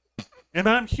 And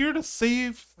I'm here to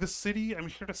save the city. I'm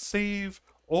here to save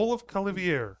all of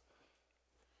Caliviaire.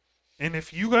 And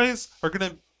if you guys are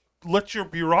going to let your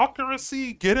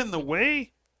bureaucracy get in the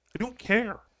way, I don't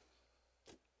care.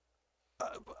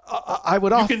 I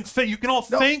would offer. You can all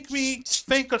thank me,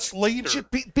 thank us later.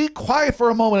 Be quiet for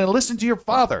a moment and listen to your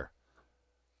father.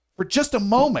 For just a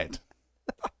moment.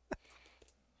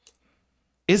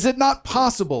 Is it not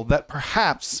possible that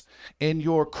perhaps in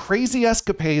your crazy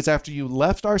escapades after you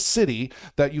left our city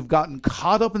that you've gotten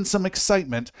caught up in some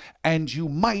excitement and you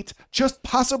might, just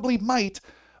possibly might,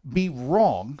 be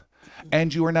wrong,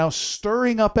 and you are now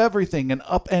stirring up everything and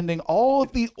upending all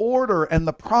of the order and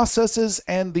the processes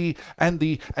and the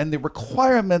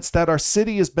requirements that our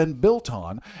city has been built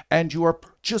on, and you are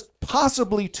just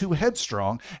possibly too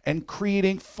headstrong and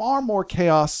creating far more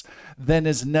chaos than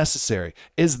is necessary?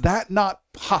 Is that not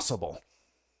possible?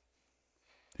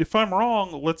 If I'm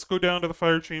wrong, let's go down to the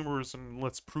fire chambers and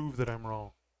let's prove that I'm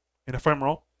wrong. And if I'm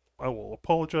wrong, I will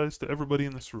apologize to everybody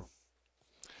in this room.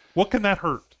 What can that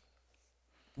hurt?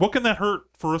 What can that hurt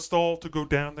for us all to go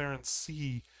down there and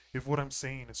see if what I'm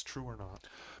saying is true or not?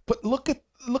 But look at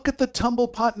the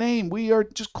Tumblepot name. We are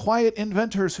just quiet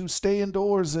inventors who stay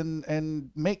indoors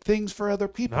and make things for other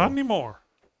people. Not anymore.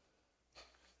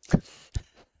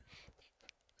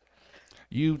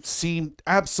 You seem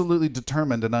absolutely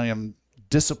determined, and I am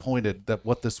disappointed that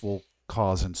what this will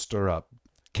cause and stir up.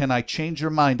 Can I change your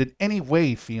mind in any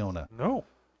way, Fiona? No.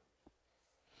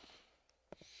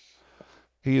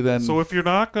 He then... So if you're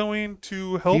not going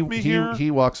to help me here...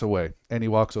 He walks away, and he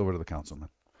walks over to the councilman.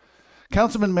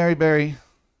 Councilman Maryberry.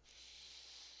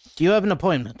 Do you have an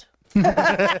appointment?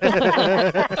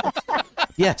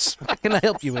 Yes. What can I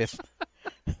help you with?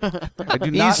 I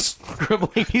do not... He's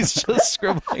scribbling. He's just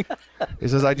scribbling. He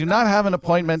says, I do not have an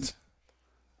appointment.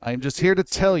 I am just here to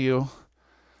tell you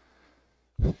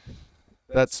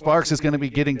that Sparks is going to be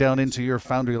getting down into your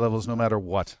foundry levels no matter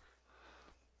what.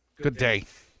 Good day.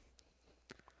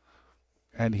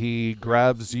 And he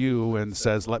grabs you and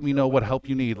says, let me know what help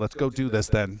you need. Let's go do this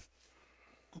then.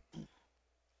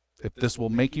 If this will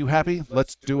make you happy,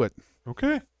 let's do it.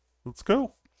 Okay, let's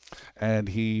go. And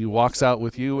he walks out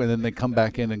with you, and then they come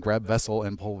back in and grab Vessel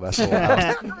and pull Vessel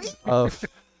out of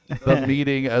the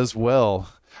meeting as well.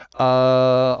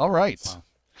 All right. Wow.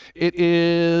 It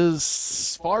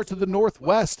is far to the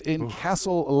northwest in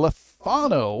Castle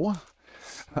Lefano.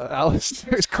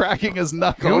 Alistair's cracking his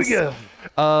knuckles. Here we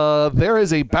go. There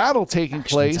is a battle taking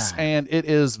place, and it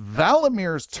is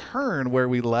Valamir's turn where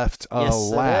we left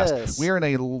last. It is. We are in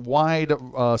a wide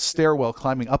stairwell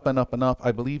climbing up and up and up.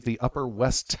 I believe the Upper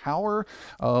West Tower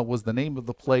was the name of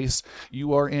the place.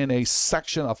 You are in a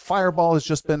section. A fireball has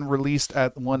just been released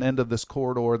at one end of this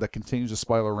corridor that continues to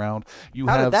spiral around.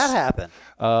 How did that happen?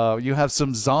 You have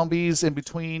some zombies in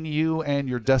between you and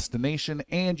your destination,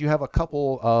 and you have a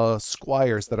couple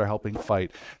squires that are helping fight.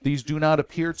 These do not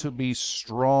appear to be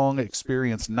strong,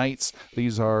 experienced knights.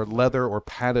 These are leather or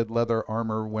padded leather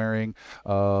armor wearing,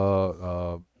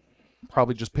 probably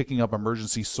just picking up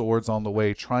emergency swords on the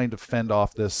way, trying to fend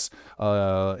off this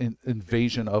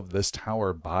invasion of this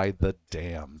tower by the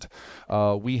damned.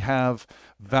 We have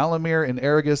Valimir and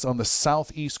Aragus on the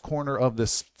southeast corner of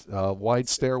this wide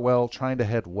stairwell, trying to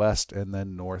head west and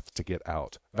then north to get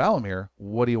out. Valimir,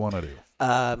 what do you want to do?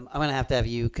 I'm going to have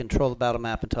you control the battle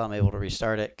map until I'm able to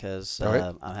restart it because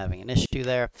right. I'm having an issue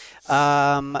there.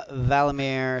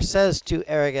 Valimir says to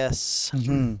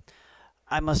Aragus,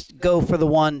 I must go for the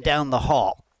one down the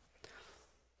hall.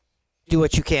 Do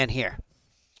what you can here.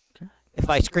 If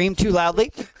I scream too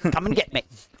loudly, come and get me.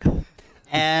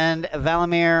 And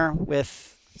Valimir,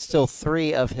 with still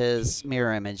 3 of his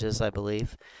mirror images, I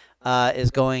believe,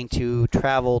 is going to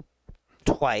travel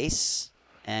twice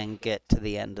and get to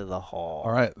the end of the hall.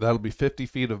 All right, that'll be 50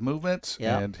 feet of movement,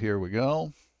 Yep. and here we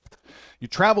go. You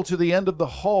travel to the end of the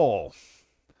hall.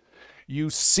 You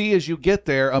see as you get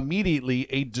there immediately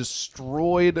a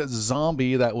destroyed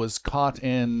zombie that was caught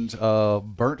and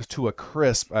burnt to a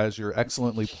crisp as your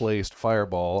excellently placed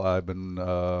fireball. I've been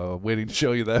waiting to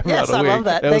show you that. Yes, about a I week. love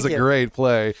that. It was Thank a you. great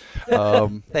play.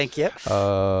 Thank you.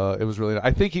 It was really.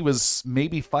 I think he was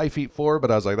maybe 5'4",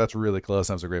 but I was like, that's really close.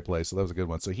 That was a great play. So that was a good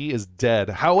one. So he is dead.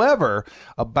 However,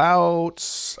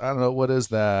 about, I don't know, what is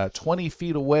that? 20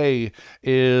 feet away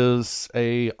is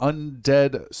a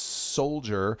undead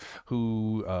soldier who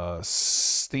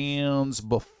stands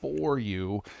before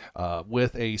you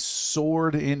with a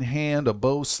sword in hand, a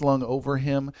bow slung over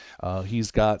him.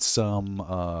 He's got some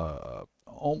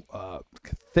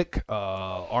thick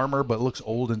armor, but looks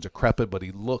old and decrepit, but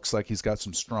he looks like he's got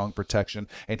some strong protection,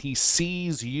 and he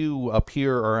sees you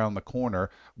appear around the corner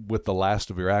with the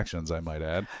last of your actions, I might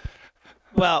add.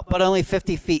 Well, but only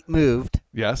 50 feet moved.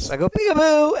 Yes. So I go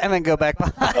peekaboo and then go back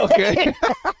behind. Okay.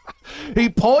 He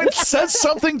points, says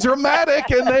something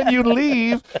dramatic, and then you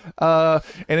leave. And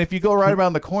if you go right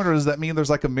around the corner, does that mean there's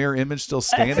like a mirror image still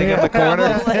standing in the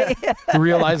corner? He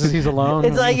realizes he's alone.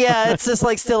 It's like, yeah, it's just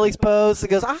like still exposed. It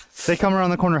goes, They come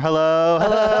around the corner. Hello,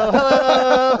 hello,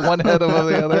 hello. One head above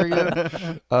the other.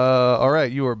 Yeah. All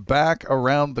right, you are back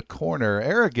around the corner.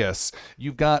 Aragus,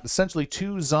 you've got essentially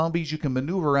 2 zombies you can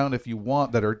maneuver around if you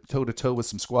want that are toe-to-toe with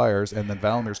some squires, and then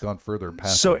Valamir's gone further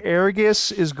past. So them.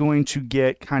 Aragus is going to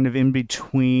get kind of in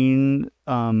between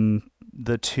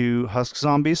the 2 husk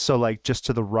zombies. So like just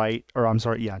to the right, or I'm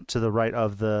sorry, yeah, to the right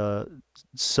of the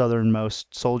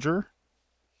southernmost soldier.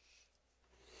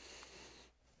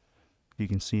 You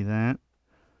can see that.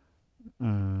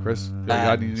 Chris,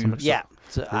 yeah.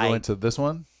 So We're going to this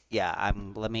one? Yeah,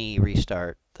 let me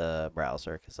restart the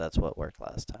browser because that's what worked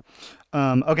last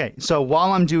time. Okay, so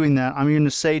while I'm doing that, I'm going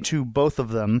to say to both of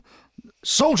them,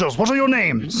 soldiers, what are your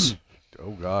names?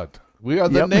 Oh, God. We are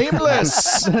the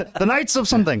nameless. The Knights of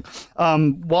something.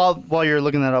 While you're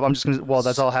looking that up, I'm just going to, while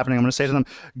that's all happening, I'm going to say to them,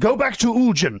 go back to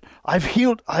Ujin.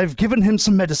 I've given him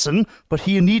some medicine, but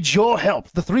he needs your help.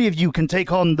 The 3 of you can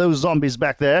take on those zombies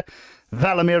back there.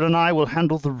 Valamir and I will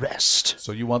handle the rest.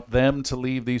 So you want them to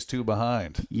leave these two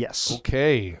behind? Yes.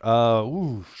 Okay.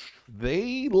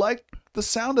 They like the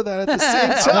sound of that at the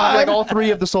same I want time. like all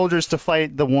 3 of the soldiers to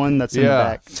fight the one that's in the Yeah.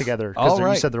 back together All because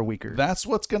right. you said they're weaker. That's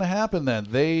what's going to happen then.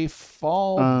 They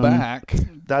fall Um, back.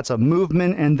 That's a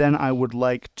movement, and then I would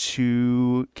like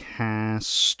to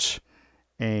cast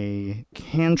a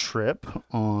cantrip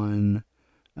on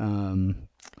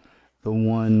the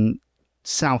one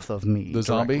south of me. The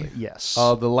zombie? directly. Yes.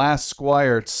 The last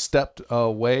squire stepped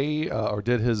away or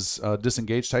did his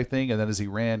disengage type thing, and then as he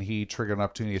ran, he triggered an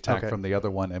opportunity attack Okay. from the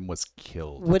other one and was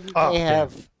killed. Wouldn't Oh, they damn.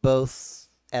 have both,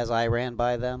 as I ran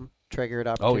by them, triggered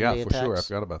Oh, opportunity yeah, for attacks? sure. I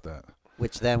forgot about that.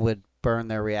 Which then would burn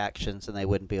their reactions and they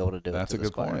wouldn't be able to do That's it a to the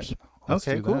good point. squires. Let's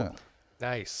Okay, do cool. that.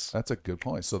 Nice. That's a good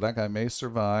point. So that guy may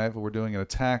survive. We're doing an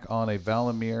attack on a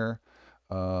Valamir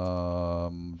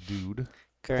dude.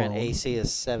 Current Phone. AC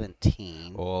is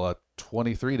 17. Well, a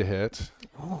 23 to hit,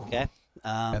 Okay.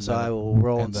 And So then I will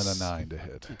roll and then a 9 to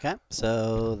hit. Okay.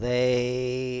 So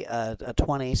they a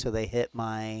 20, so they hit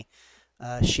my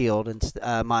shield and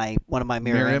one of my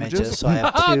mirror, Mirror images. images? So I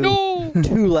have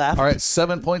two left. All right,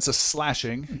 7 points of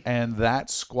slashing, and that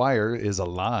squire is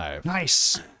alive.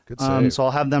 Nice. Good save. So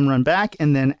I'll have them run back,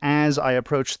 and then as I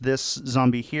approach this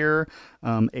zombie here,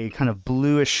 a kind of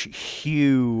bluish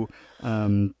hue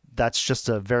that's just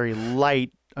a very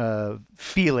light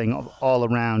feeling all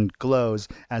around glows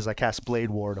as I cast Blade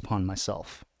Ward upon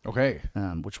myself, Okay.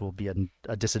 which will be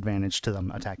a disadvantage to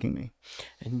them attacking me.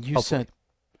 And you Hopefully. said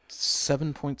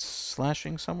 7 points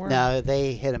slashing somewhere? No,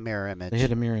 they hit a mirror image. They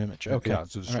hit a mirror image. Okay. Yeah,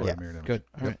 so destroy All right. a mirror image. Good.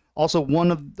 All right. Also,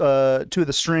 two of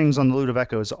the strings on the Lute of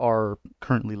Echoes are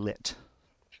currently lit,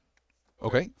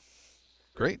 Okay.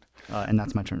 Great. and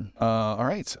that's my turn. All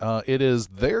right. It is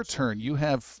their turn. You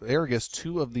have, Aragus,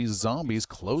 2 of these zombies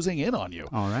closing in on you.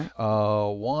 All right.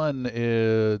 One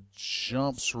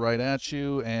jumps right at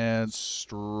you and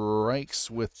strikes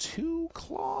with 2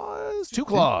 claws. 2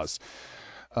 claws.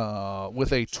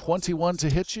 With a 21 to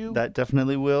hit you. That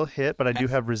definitely will hit, but I do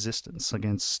have resistance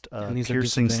against And these are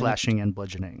piercing, disadvantaged? slashing, and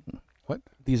bludgeoning.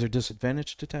 These are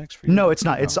disadvantaged attacks for you? No, it's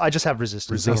not. It's I just have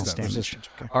resistance. against Resistance. damage. Resistance.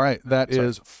 Okay. All right. That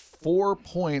is 4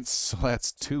 points. So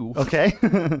that's 2. Okay.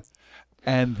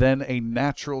 And then a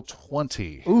natural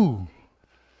 20. Ooh.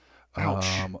 Ouch.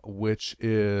 Which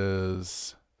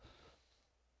is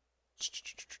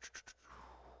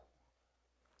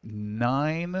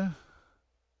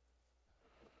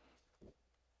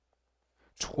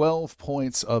 12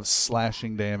 points of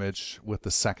slashing damage with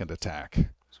the second attack.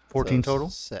 14 So total?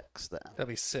 6 then. That'd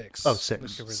be 6. Oh, 6.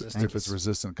 With your Six. resistance. If it's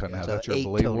resistant, couldn't have So that. Your 8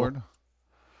 blade total. ward.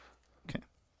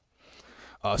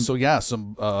 Okay. So yeah,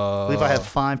 some. I believe I have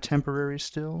 5 temporaries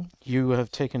still. You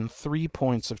have taken 3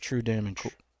 points of true damage.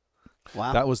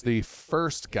 Wow. That was the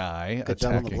first guy Good job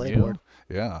on the attacking blade you. ward.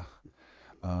 Yeah.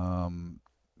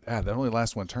 That only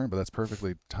lasts 1 turn, but that's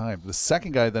perfectly timed. The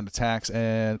second guy then attacks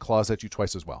and claws at you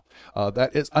twice as well.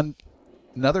 That is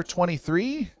another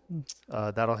 23.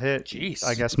 That'll hit. Jeez.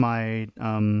 I guess my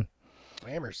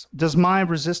Hammers. does my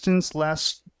resistance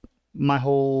last my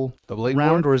whole The blade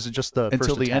round, ward? or is it just the Until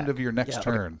first the attack? end of your next Yeah.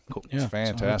 turn. Cool. It's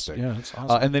fantastic. It's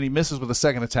awesome. And then he misses with a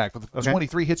second attack. But the Okay.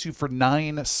 23 hits you for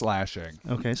 9 slashing.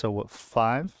 Okay, so what?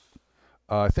 5?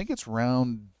 I think it's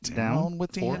round down Down?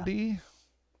 with Four? D&D.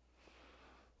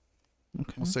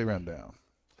 Okay. We'll say round down.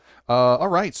 All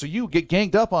right, so you get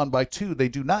ganged up on by 2. They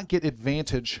do not get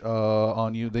advantage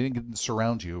on you. They didn't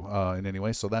surround you in any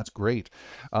way, so that's great.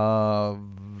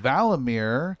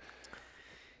 Valamir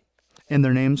And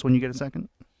their names when you get a second?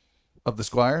 of the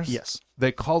Squires? Yes.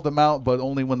 They called them out, but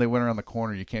only when they went around the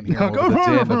corner. You can't hear them Go over the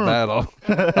din of run. battle.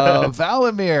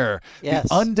 Valamir, Yes.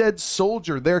 the undead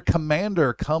soldier, their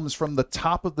commander, comes from the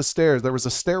top of the stairs. There was a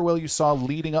stairwell you saw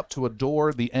leading up to a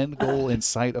door, the end goal in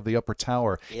sight of the upper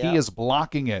tower. Yeah. He is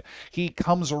blocking it. He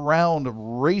comes around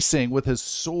racing with his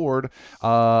sword,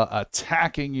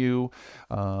 attacking you,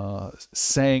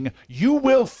 saying, "You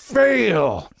will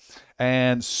fail!"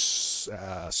 and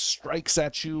strikes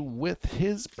at you with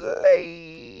his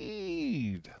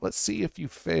blade. Let's see if you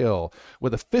fail.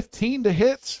 With a 15 to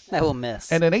hit That will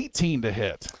miss. and an 18 to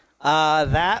hit.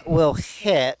 That will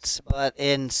hit, but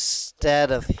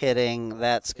instead of hitting,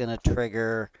 that's going to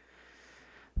trigger.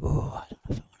 Ooh, I don't know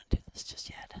if I want to do this just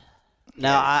yet.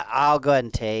 No, I'll go ahead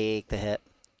and take the hit.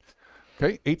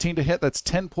 Okay, 18 to hit. That's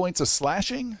 10 points of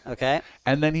slashing. Okay.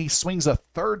 And then he swings a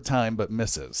third time but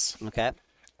misses. Okay.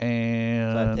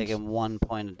 And So I've taken 1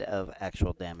 point of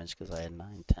actual damage because I had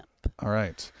 9 temp. all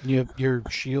right. Your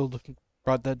shield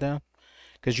brought that down?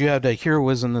 Because you have a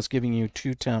heroism that's giving you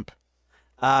 2 temp.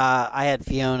 I had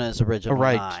Fiona's original Oh,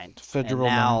 right. 9. Federal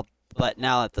and now But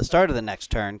now at the start of the next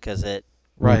turn, because it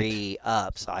Right.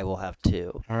 re-ups, I will have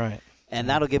 2. All right. And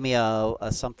that'll give me a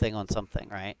something on something,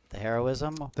 right? The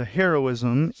heroism? The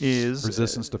heroism is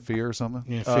Resistance to fear or something.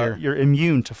 Yeah, fear. you're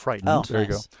immune to frightened. Oh, There you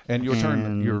go. nice. And your turn.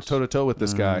 And- You're toe to toe with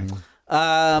this guy.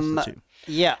 So 2.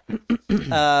 Yeah.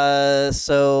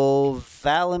 So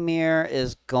Valimir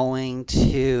is going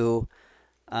to.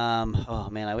 Oh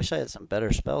man, I wish I had some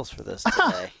better spells for this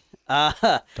today.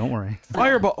 Don't worry.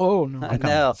 Fireball. Oh no.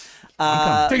 No.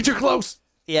 Danger close.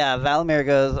 Yeah, Valimir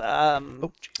goes.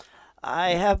 I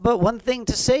have but one thing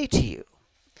to say to you.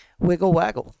 Wiggle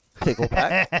waggle,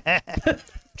 piggleback.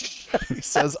 He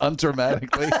says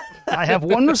undramatically. I have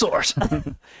one resort.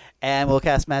 And we'll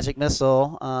cast Magic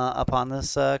Missile upon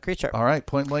this creature. All right,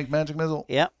 point blank magic missile.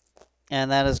 Yep. And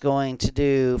that is going to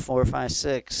do 4, 5,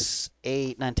 6,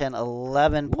 8, 9, 10,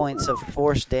 11 points of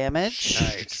force damage.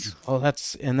 Nice. Oh,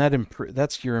 that's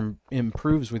your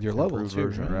improves with your level Improved too,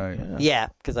 version, right. Yeah. Yeah,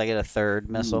 because I get a third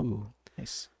missile. Ooh,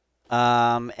 nice.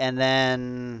 And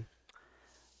then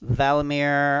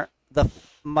Valimir,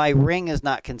 my ring is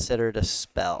not considered a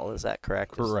spell. Is that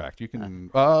correct? Correct. You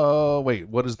can. Oh, wait.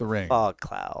 What is the ring? Fog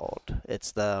cloud.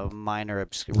 It's the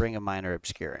ring of minor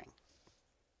obscuring.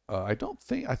 I don't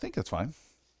think. I think that's fine.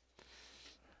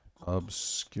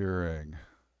 Obscuring.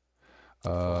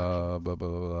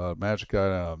 Magic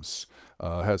items.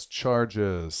 Has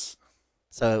charges.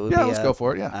 So it would Yeah, be let's go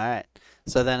for it. Yeah. All right.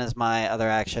 So then, as my other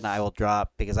action, I will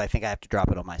drop because I think I have to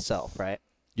drop it on myself, right?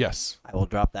 Yes. I will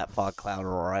drop that fog cloud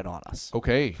right on us.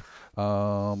 Okay.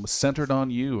 Centered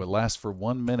on you. It lasts for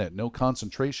 1 minute. No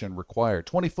concentration required.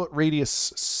 20-foot radius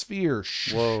sphere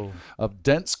of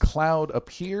dense cloud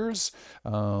appears.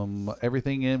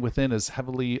 Everything within is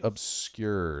heavily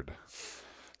obscured.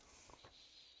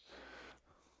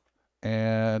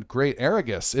 And great,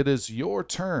 Aragus, it is your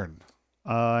turn.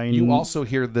 You also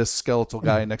hear this skeletal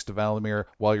guy next to Valimir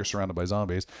while you're surrounded by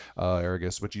zombies,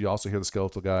 Aragus, but you also hear the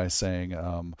skeletal guy saying,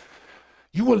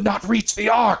 "You will not reach the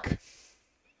Ark!"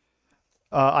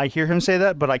 I hear him say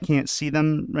that, but I can't see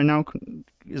them right now.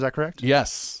 Is that correct?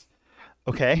 Yes.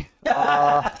 Okay.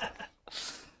 That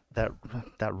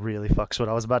really fucks what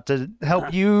I was about to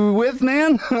help you with,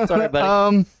 man. Sorry,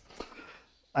 buddy.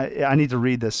 I need to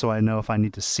read this so I know if I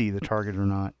need to see the target or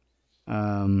not.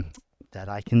 That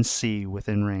I can see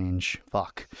within range.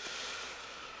 Fuck.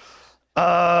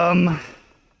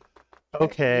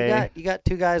 Okay. You got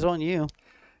 2 guys on you.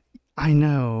 I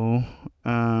know.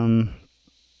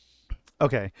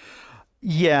 Okay.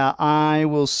 Yeah, I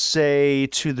will say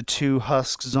to the 2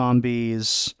 husk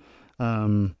zombies,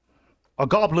 a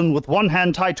goblin with one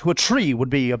hand tied to a tree would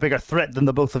be a bigger threat than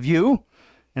the both of you.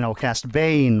 And I'll cast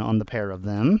Bane on the pair of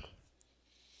them,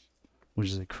 which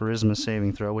is a charisma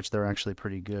saving throw, which they're actually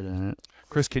pretty good at.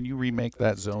 Chris, can you remake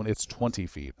that zone? It's 20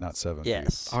 feet, not 7 feet.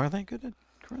 Yes. Are they good at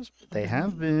charisma? They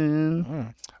have been.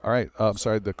 All right. All right.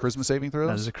 Sorry, the charisma saving throws?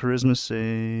 That is a charisma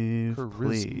save, Charisma.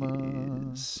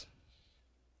 please.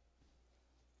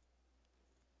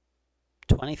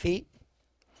 20 feet?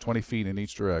 20 feet in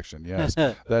each direction, yes.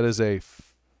 That is a...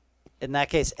 In that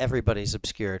case, everybody's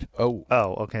obscured. Oh,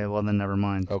 Oh, okay. Well, then never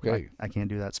mind. Okay. I can't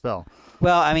do that spell.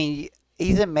 Well, I mean,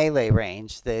 he's in melee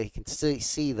range. They can still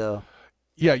see the.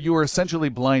 yeah, you are essentially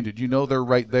blinded. You know they're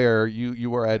right there.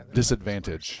 You are at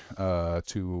disadvantage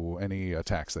to any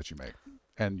attacks that you make.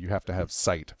 And you have to have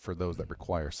sight for those that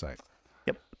require sight.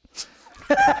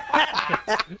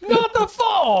 Not the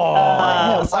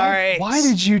fall. Sorry. Why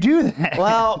did you do that?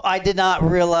 Well, I did not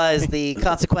realize the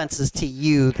consequences to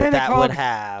you that would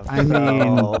have. I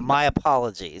mean- So, my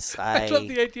apologies. I love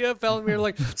the idea of Valimir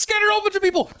like scatter a whole bunch of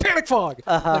people. Panic fog.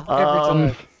 Uh-huh.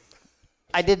 Every time.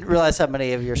 I didn't realize how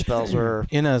many of your spells were.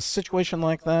 In a situation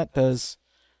like that, does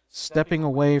stepping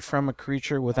away from a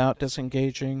creature without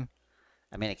disengaging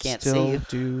I mean, it can't still see you.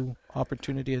 do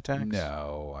opportunity attacks?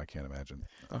 No, I can't imagine.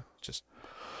 Oh, just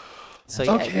So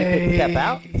yeah, you could step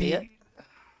out. See it?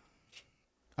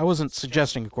 I wasn't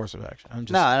suggesting a course of action. I'm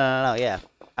just No. Yeah.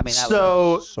 I mean, that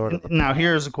So was sort of. now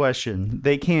here's a question.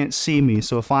 They can't see me,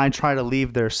 so if I try to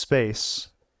leave their space,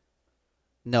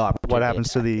 No opportunity. what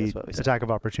happens to attack the is what we said. attack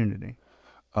of opportunity?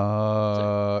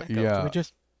 Can Yeah. we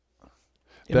just?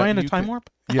 Am That I in a you time can- warp?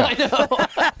 Yeah.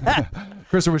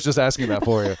 Christopher was just asking that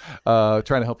for you,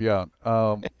 trying to help you out.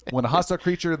 When a hostile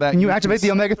creature that Can you activate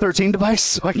the Omega 13 device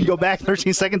so I can go back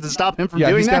 13 seconds and stop him from Yeah,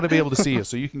 doing he's that? got to be able to see you,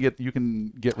 so you can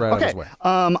get right out of Okay. his way.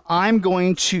 I'm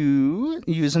going to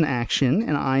use an action,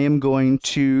 and I am going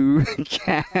to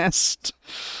cast.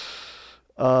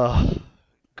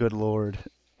 Good lord.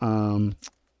 Do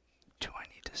I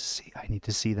need to see? I need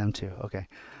to see them too. Okay.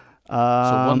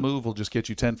 So one move will just get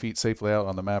you 10 feet safely out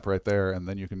on the map right there, and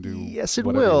then you can do Yes, it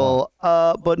whatever you want.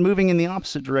 will. But moving in the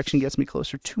opposite direction gets me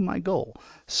closer to my goal.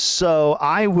 So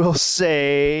I will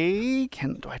say,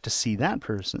 do I have to see that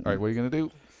person? All right, what are you going to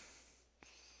do?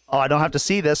 Oh, I don't have to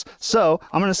see this. So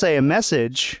I'm going to say a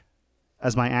message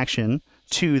as my action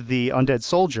to the undead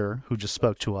soldier who just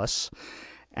spoke to us.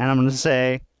 And I'm going to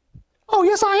say, "Oh,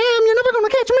 yes, I am. You're never going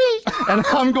to catch me." And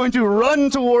I'm going to run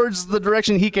towards the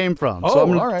direction he came from. So Oh, I'm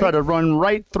going all to right. try to run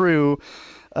right through,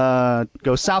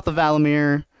 go south of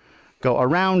Valamir, go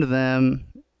around them,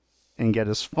 and get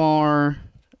as far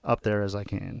up there as I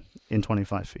can in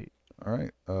 25 feet. All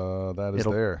right, that is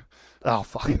It'll- there. Oh,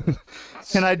 fuck.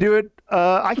 Can I do it?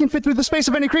 I can fit through the space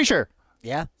of any creature.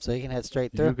 Yeah, so you can head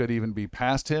straight You through. could even be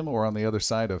past him or on the other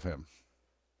side of him.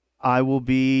 I will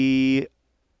be...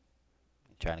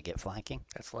 Trying to get flanking.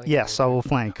 That's like Yes, I will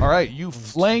flank. All right, you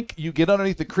flank, you get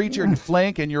underneath the creature and you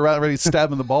flank, and you're ready to stab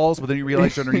him in the balls, but then you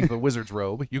realize you're underneath the wizard's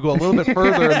robe. You go a little bit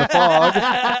further in the fog.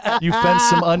 You fence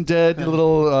some undead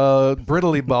little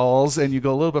brittly balls, and you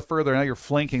go a little bit further. Now you're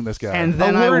flanking this guy. And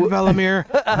then A I word, will... Valamir.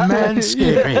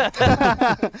 Manscaping.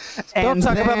 Don't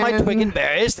talk about my twig and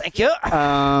berries. Thank you.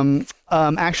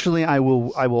 Actually, I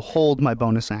will hold my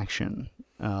bonus action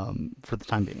for the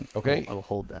time being. Okay. I will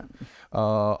hold that.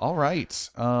 All right.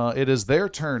 It is their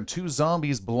turn. Two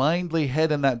zombies blindly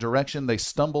head in that direction. They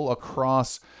stumble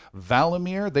across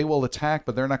Valamir. They will attack,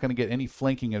 but they're not going to get any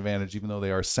flanking advantage, even though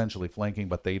they are essentially flanking,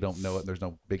 but they don't know it. There's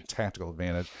no big tactical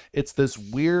advantage. It's this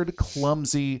weird,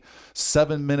 clumsy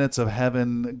 7 minutes of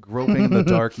heaven groping in the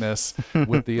darkness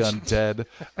with the undead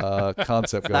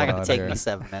concept Not going going on to take here. me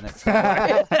 7 minutes.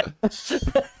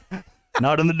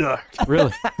 Not in the dark.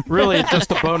 Really,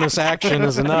 just a bonus action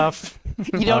is enough.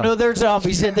 You don't know there's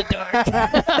zombies in the dark.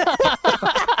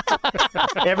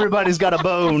 Everybody's got a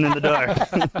bone in the dark.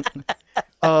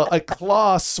 A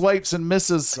claw swipes and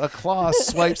misses. A claw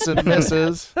swipes and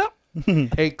misses.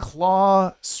 A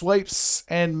claw swipes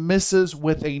and misses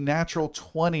with a natural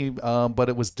 20, but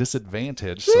it was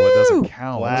disadvantaged, so it doesn't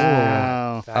count.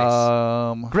 Wow.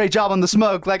 Nice. Great job on the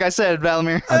smoke, like I said,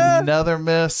 Valamir. Another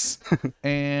miss,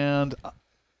 and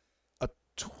a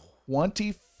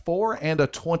 24 and a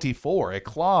 24. A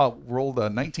claw rolled a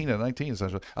 19 and a 19,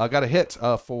 essentially. Got a hit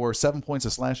for 7 points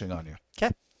of slashing on you.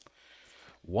 Okay.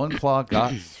 One claw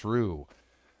got through.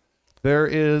 There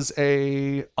is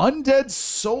a undead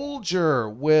soldier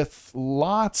with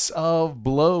lots of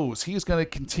blows. He's going to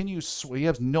continue. He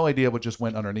has no idea what just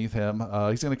went underneath him.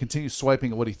 He's going to continue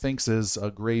swiping at what he thinks is a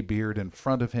gray beard in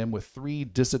front of him with 3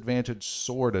 disadvantaged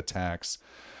sword attacks.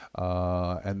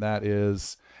 And that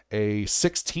is a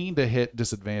 16 to hit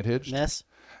disadvantaged. Miss.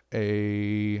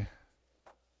 A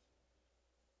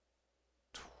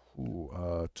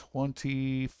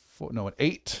 24, no, an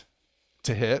 8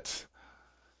 to hit.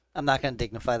 I'm not going to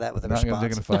dignify that with a Not going to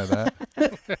response. dignify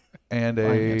that. And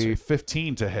a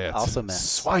 15 to hit. Also miss.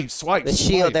 Swipe, swipe, The swipe.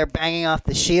 shield, they're banging off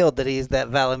the shield that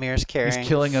Valamir's carrying. He's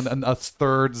killing a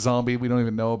third zombie we don't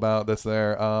even know about that's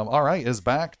there. All right, is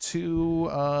back to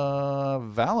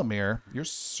Valamir. You're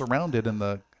surrounded in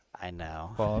the I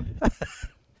know. fog.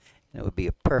 It would be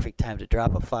a perfect time to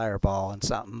drop a fireball on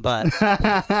something, but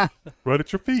Right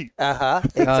at your feet.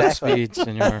 exactly. Godspeed,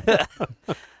 senor.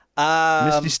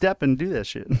 Misty step and do that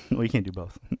shit. Well, you can't do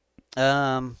both.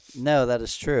 No, that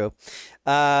is true.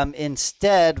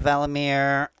 Instead,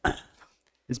 Valamir,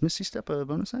 Is Misty step a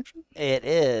bonus action? it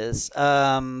is.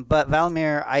 But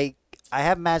Valamir, I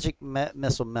have magic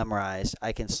missile memorized.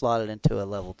 I can slot it into a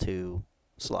level 2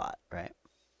 slot, right?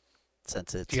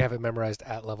 Since it's Do you have it memorized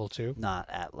at level 2? not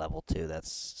at level 2.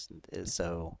 That's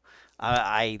so. That's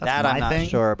I'm my not thing.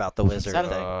 sure about the wizard that a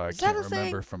thing. I Is that can't a thing?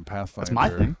 remember from Pathfinder. That's my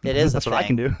thing. It is a That's what I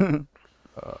can thing. do.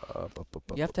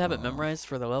 You have to have it memorized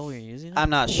for the level you're using. I'm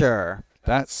not sure.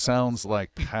 That sounds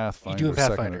like Pathfinder, do have 2nd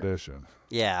Pathfinder. edition.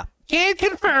 Yeah. Can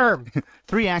confirm.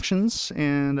 3 actions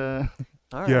and All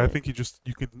Yeah, I right. think you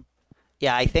can.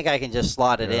 Yeah, I think I can just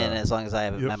slot it in Yeah. as long as I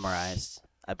have it Yep. memorized.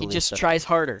 I He believe just so. tries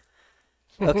harder.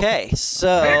 Okay,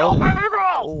 so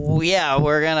yeah,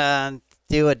 we're gonna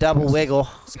do a double wiggle.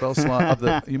 Spell slot of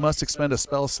the. You must expend a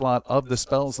spell slot of the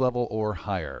spell's level or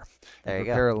higher. There you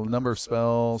Prepare go. a number of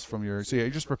spells from your. So yeah,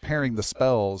 you're just preparing the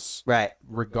spells Right,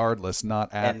 regardless,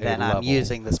 not at and then a level. I'm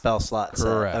using the spell slot. set.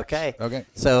 Correct. Okay. Okay.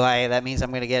 So that means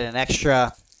I'm gonna get an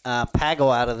extra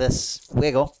paggle out of this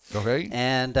wiggle, Okay.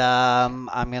 and I'm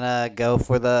gonna go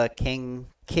for the king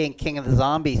of the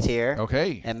zombies here,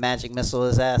 Okay. and magic missile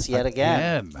his ass yet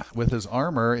again. With his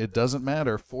armor, it doesn't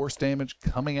matter. Force damage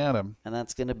coming at him. And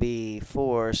that's going to be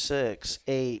 4, 6,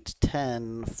 8,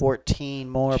 10, 14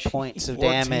 more points of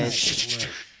 14. damage.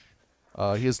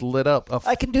 He is lit up.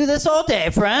 I can do this all day,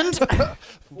 friend.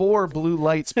 4 blue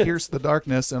lights pierce the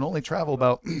darkness and only travel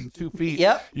about 2 feet.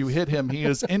 Yep. You hit him. He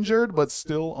is injured, but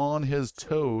still on his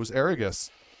toes. Aragus.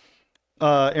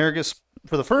 Aragus,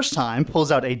 for the first time,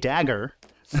 pulls out a dagger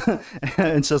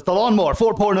and says, "The lawnmower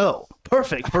 4.0,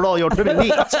 perfect for all your trimming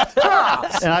needs."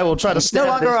 And I will try to stab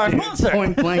longer this our dude sponsor.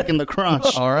 point blank in the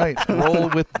crotch. All right. Roll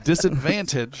with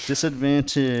disadvantage.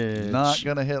 Disadvantage. Not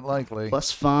going to hit likely.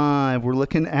 +5. We're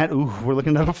looking at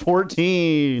a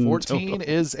 14. 14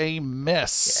 is a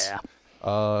miss.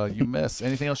 Yeah. You miss.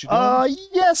 Anything else you do?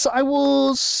 Yes, I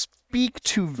will speak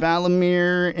to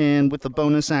Valimir, and with the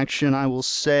bonus action, I will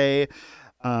say,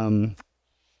 Valimir,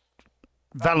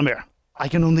 I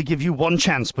can only give you one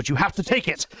chance, but you have to take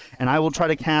it. And I will try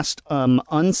to cast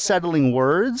Unsettling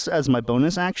Words as my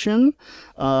bonus action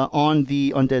on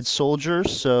the undead soldier.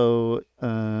 So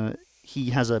he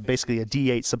has basically a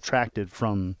D8 subtracted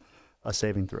from a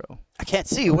saving throw. I can't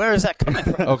see. Where is that coming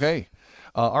from? Okay.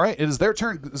 All right. It is their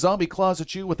turn. Zombie claws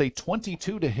at you with a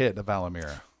 22 to hit,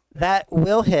 Valimir. That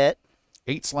will hit.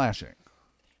 8 slashing.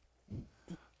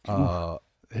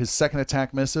 His second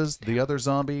attack misses. The other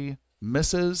zombie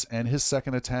misses, and his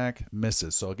second attack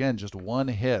misses. So again, just one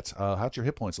hit. How's your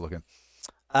hit points looking?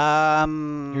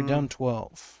 You're down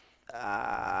 12.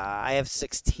 I have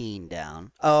 16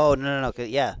 down. Oh, no.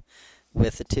 Yeah,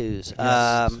 with the 2s.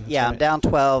 that's Yeah, I'm right. down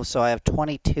 12, so I have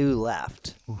 22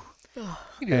 left.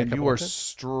 And you are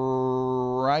slashed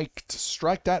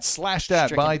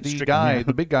at by the stricken, guy, yeah.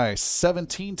 the big guy.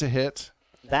 17 to hit.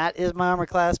 That is my armor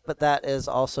class, but that is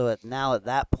also at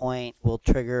that point will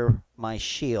trigger my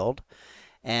shield.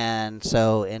 And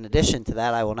so in addition to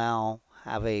that, I will now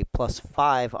have a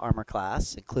 +5 armor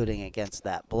class, including against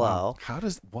that blow. How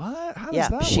does what? How does Yeah,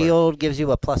 that work? shield gives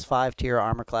you a +5 to your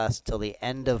armor class until the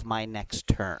end of my next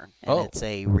turn. And Oh. it's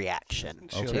a reaction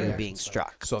Okay. to being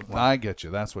struck. So I get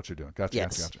you. That's what you're doing. Gotcha.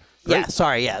 Yes. Gotcha. Yeah,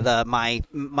 sorry, yeah,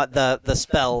 the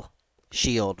spell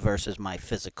shield versus my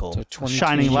physical. So 22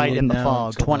 Shining light in the now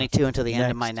fog. until 22 until the end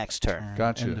of my next next turn.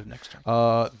 Gotcha. End of next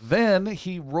turn. Then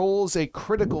he rolls a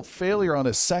critical failure on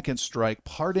his second strike,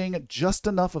 parting just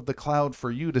enough of the cloud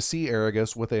for you to see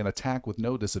Aragus with an attack with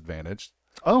no disadvantage.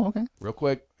 Oh, okay. Real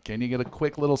quick, can you get a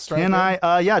quick little strike? Can there?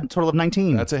 I? Yeah, total of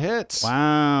 19. That's a hit.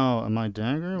 Wow, and my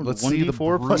dagger. Let's see the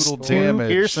 1d4 plus brutal 2 damage.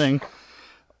 piercing.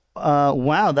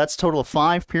 Wow, that's total of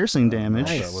 5 piercing damage.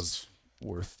 That was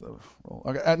worth the roll.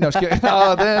 Okay, no, just kidding.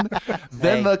 Then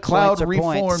Hey, the cloud points are points.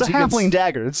 reforms. It's a He gets- halfling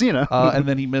dagger. It's and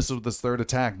then he misses with his third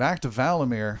attack. Back to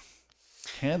Valimir.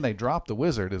 Can they drop the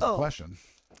wizard is the question.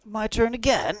 My turn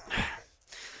again.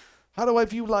 How do I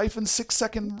view life in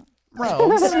 6-second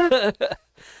rounds?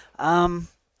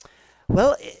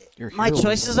 Well, Your my healing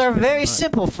choices are very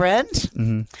simple, friend.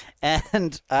 Mm-hmm.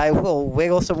 And I will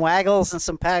wiggle some waggles and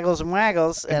some paggles and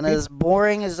waggles. And as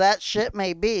boring as that shit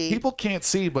may be, People can't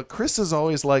see, but Chris is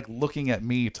always like looking at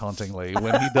me tauntingly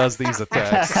when he does these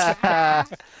attacks. I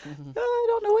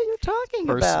don't know what you're talking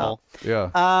Personal. Yeah.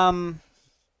 about.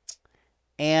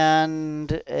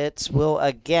 And it will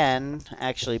again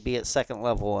actually be at second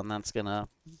level, and that's gonna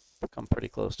come pretty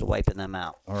close to wiping them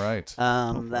out. All right.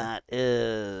 That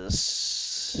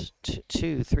is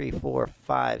 2, 3, 4,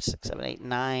 5, 6, 7, 8,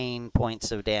 9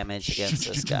 points of damage against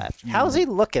this guy. How's he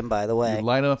looking, by the way? You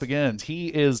line him up again. He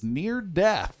is near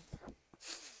death.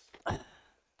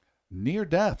 Near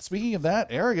death. Speaking of that,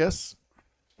 Aragus,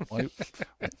 want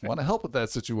to help with that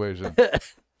situation.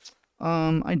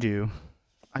 I do.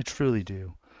 I truly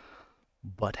do.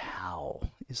 But how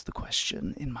is the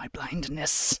question in my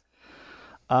blindness?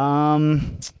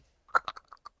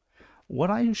 What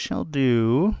I shall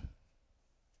do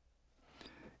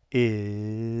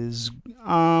is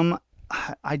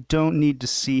I don't need to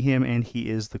see him, and he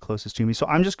is the closest to me. So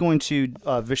I'm just going to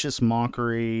vicious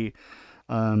mockery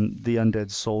the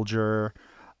undead soldier.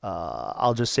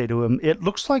 I'll just say to him, "It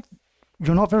looks like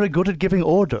you're not very good at giving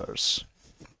orders.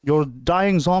 Your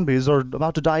dying zombies are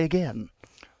about to die again."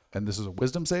 And this is a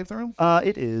wisdom save throw?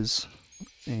 It is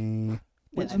a I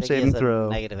wisdom think he saving has a throw.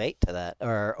 -8 to that,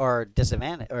 or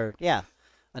disadvantage, or yeah,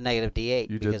 a -D8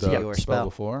 You did because the of your spell spell.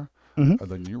 before? Mhm. And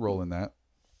then you roll in that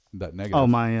negative. Oh,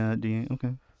 my D8.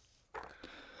 Okay.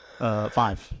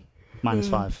 5.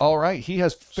 -5. All right. He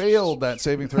has failed that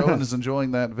saving throw and is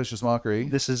enjoying that vicious mockery.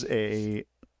 This is a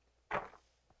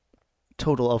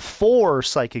total of 4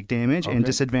 psychic damage and Okay.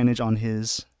 disadvantage on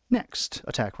his next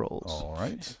attack rolls. All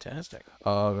right. Fantastic.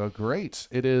 Great.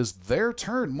 It is their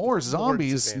turn. More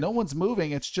zombies. advantage. No one's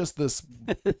moving. It's just this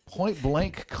point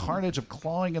blank carnage of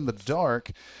clawing in the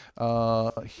dark.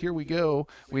 Here we go.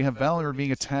 We have Valamir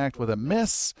being attacked with a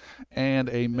miss and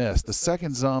a miss. The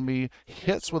second zombie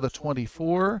hits with a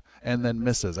 24 and then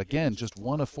misses. Again, just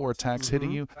 1 of 4 attacks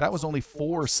hitting you. That was only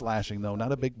 4 slashing, though,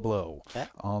 not a big blow Okay.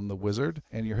 on the wizard.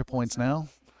 And your hit points now?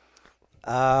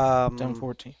 Down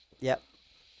 14. Yep.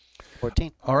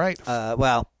 14. All right.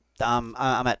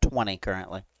 I'm at 20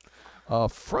 currently.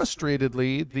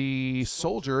 Frustratedly, the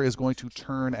soldier is going to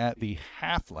turn at the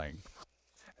halfling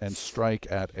and strike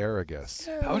at Aragus.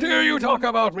 How dare you talk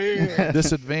about me?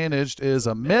 Disadvantaged is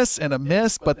a miss and a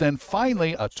miss, but then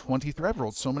finally a 23. I've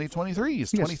rolled so many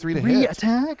 23s. 23 to 3 hit.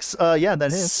 attacks? Yeah,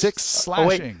 that hits. 6 Oh,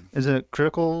 wait. slashing. Is it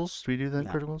criticals? Do we do that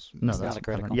No. criticals? No, It's that's not a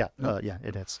critical. Yeah, yeah,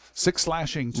 it hits. 6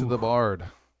 slashing to the bard.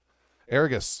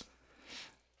 Aragus.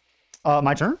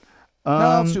 My turn?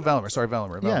 No, let's do Valamir. Sorry,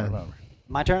 Valamir. yeah. Valamir.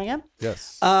 My turn again?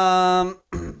 Yes.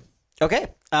 Okay.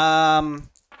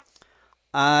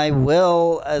 I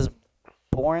will, as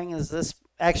boring as this.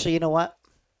 Actually, you know what?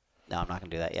 No, I'm not going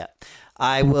to do that yet.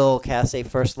 I will cast a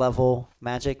first level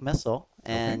magic missile.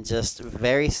 And just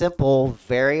very simple,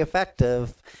 very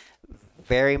effective,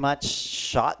 very much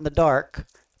shot in the dark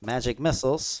magic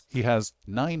missiles. He has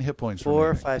 9 hit points 4,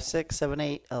 remaining. 5, 6, 7,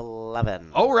 8,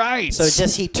 11. All right. So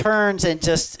just he turns and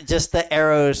just the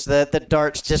arrows, the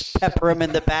darts just pepper him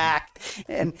in the back,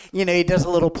 and he does a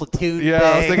little platoon. Yeah,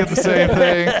 I was thing. thinking the same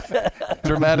thing.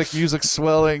 Dramatic music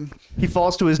swelling. He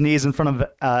falls to his knees in front of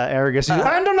Aragus. He's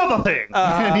and another thing!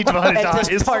 and each one and dies.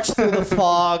 just parts through the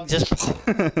fog. Just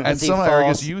And as he somehow,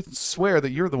 falls. Aragus, you swear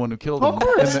that you're the one who killed him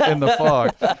in the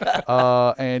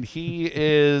fog. And he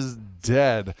is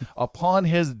dead. Upon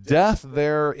his death,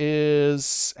 there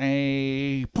is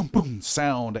a boom boom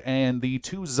sound, and the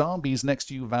 2 zombies next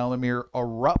to you, Valamir,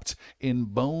 erupt in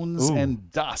bones and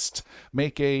dust.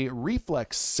 Make a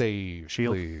reflex save,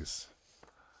 Shield. please.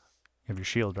 You have your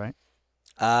shield, right?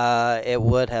 It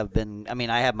would have been. I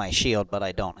mean, I have my shield, but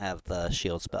I don't have the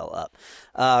shield spell up.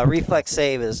 Reflex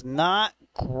save is not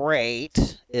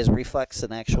great. Is reflex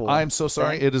an actual? I'm so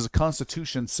sorry. thing? It is a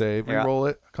Constitution save. Yeah. Reroll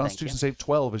it. Constitution you. save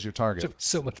 12 is your target.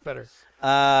 So much better.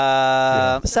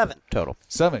 7 total.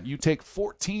 7. You take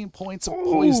 14 points of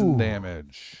poison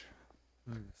damage.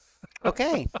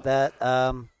 Okay, that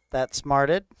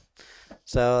smarted.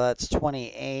 So that's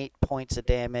 28 points of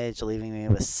damage, leaving me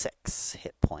with 6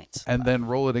 hit points. And then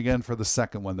roll it again for the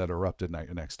second one that erupted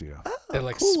next to you. They're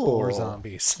like cool. spore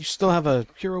zombies. You still have a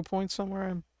hero point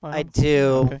somewhere? I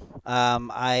do. Okay.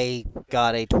 I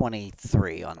got a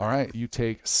 23 on that. All right, you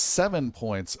take 7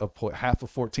 points of half of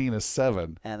 14 is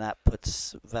 7, And that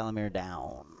puts Valamir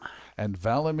down. and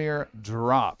Valamir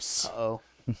drops. Uh-oh.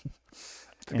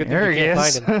 And thing you can't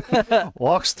Aragus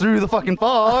walks through the fucking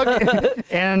fog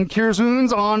and cures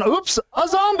wounds on, a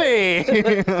zombie!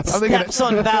 Steps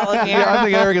on Valamir. Yeah, I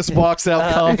think Aragus walks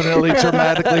out confidently,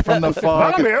 dramatically from the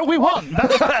fog. Valamir, we won!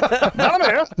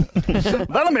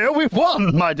 Valamir, we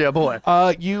won, my dear boy.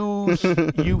 You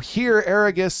hear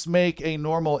Aragus make a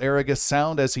normal Aragus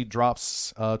sound as he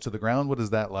drops to the ground. What is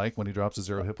that like when he drops to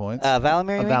 0 hit points?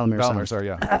 Valamir, you mean? Valamir, Valamir, sound. sorry,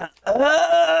 yeah.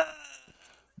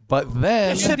 But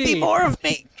then, Should be more of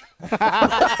me.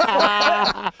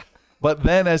 but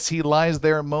then, as he lies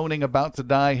there moaning, about to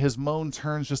die, his moan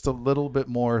turns just a little bit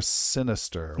more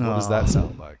sinister. What does that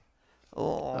sound like?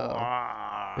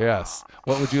 Yes.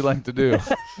 What would you like to do?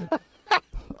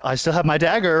 I still have my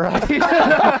dagger, right?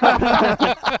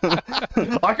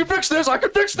 I can fix this.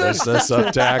 Is this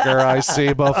a dagger I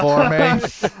see before me?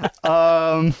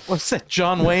 What's that,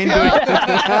 John Wayne doing?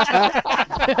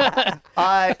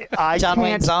 I John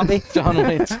Wayne can't. zombie. John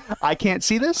Wayne. I can't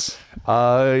see this.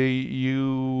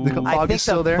 You. The I fog think is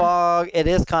still the there. fog. It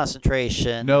is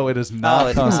concentration. No, it is not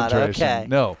it's not, concentration. okay.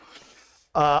 No.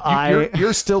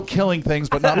 You're still killing things,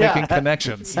 but not making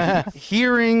connections.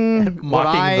 hearing what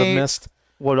Mocking the mist.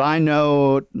 what I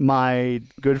know my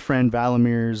good friend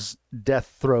Valamir's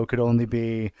death throw could only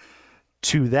be.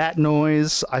 To that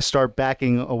noise, I start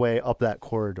backing away up that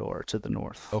corridor to the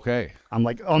north. Okay. I'm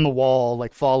like on the wall,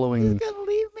 like following Gonna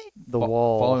leave me. the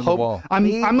wall. following the wall.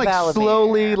 Leave I'm like Valamir.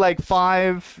 slowly like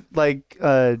 5 Leaving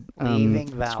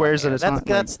Valamir. squares at a time.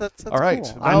 That's All right.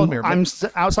 cool. Valamir. I'm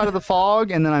outside of the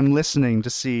fog, and then I'm listening to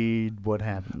see what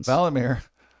happens. Valamir.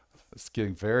 It's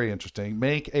getting very interesting.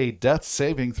 Make a death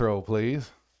saving throw, please.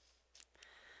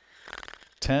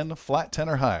 10, flat 10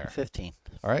 or higher. 15.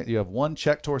 All right. You have 1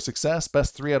 check toward success,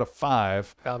 best 3 out of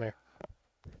 5. Valamir.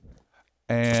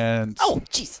 And Oh,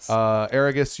 Jesus.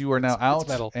 Aragus, you are now out,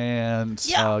 metal. and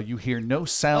Yeah. you hear no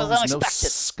sounds, no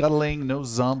unexpected. scuttling, no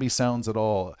zombie sounds at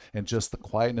all, and just the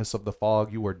quietness of the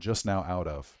fog you are just now out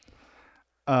of.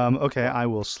 Okay, I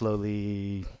will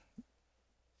slowly.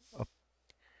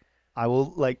 I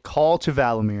will like call to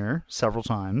Valimir several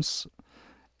times,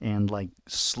 and like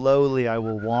slowly I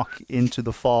will walk into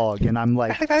the fog, and I'm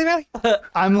like a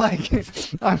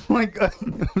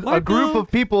group of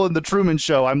people in the Truman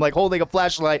Show. I'm like holding a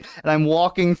flashlight, and I'm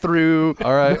walking through.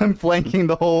 All right. I'm flanking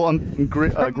the whole. I'm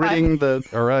gridding the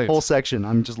All right. whole section.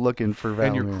 I'm just looking for Valimir.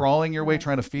 And you're crawling your way,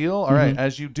 trying to feel. All right.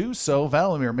 As you do so,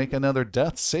 Valimir, make another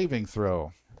death saving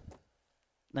throw.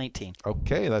 19.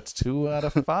 Okay, that's 2 out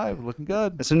of 5. Looking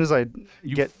good. As soon as I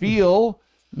You get feel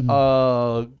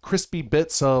crispy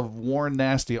bits of worn,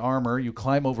 nasty armor. You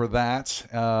climb over that,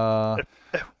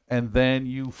 and then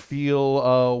you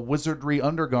feel wizardry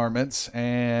undergarments,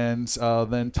 and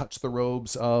then touch the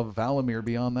robes of Valimir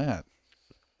beyond that.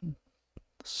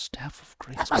 Staff of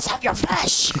Grace. Must have your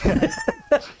flesh.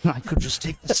 I could just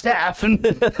take the staff and.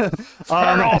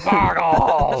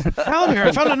 Valimir,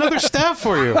 I found another staff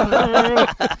for you.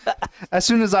 As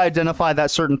soon as I identify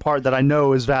that certain part that I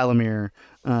know is Valimir,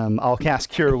 I'll cast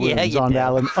Cure Wounds you on do.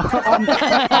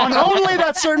 Valimir. on only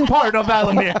that certain part of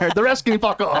Valimir. The rest can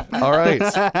fuck off. All right,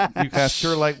 you cast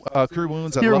Cure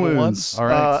Wounds at Cure level Wounds. 1. All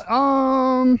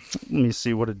right. Let me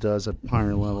see what it does at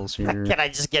higher levels here. Can I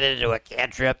just get it into a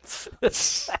cantrip?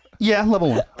 Yeah, level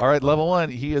 1. All right, level 1.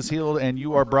 He is healed, and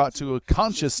you are brought to a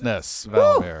consciousness,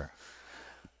 Valimir.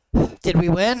 Did we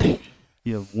win?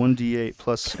 You have 1d8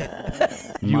 plus.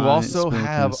 You my also spell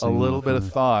have a casting little bit of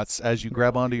modifier. thoughts as you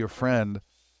grab onto your friend.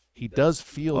 He does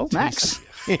feel Oh, Max.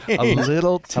 tasty. A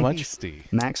little How much? tasty.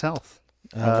 Max health.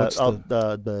 What's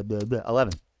the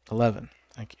 11. 11.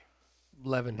 Thank you.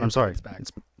 11. I'm sorry. Back.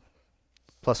 It's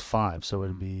plus 5, so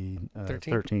it'd be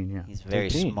 13? 13, yeah. He's very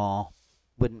 13. small.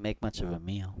 Wouldn't make much of a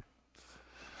meal.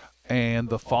 And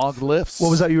the fog lifts. What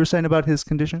was that you were saying about his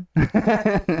condition?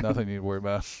 Nothing you need to worry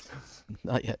about.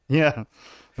 Not yet. Yeah.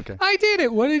 Okay. I did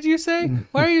it. What did you say?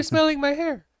 Why are you smelling my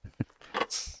hair?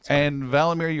 And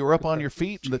Valimir, you're up on your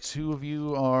feet. The two of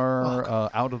you are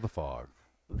out of the fog.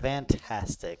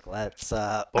 Fantastic. Let's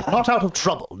But not out of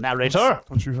trouble, narrator.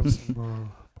 Don't you have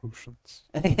some potions?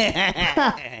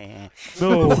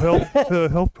 No,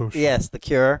 health potions. Yes, the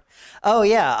cure. Oh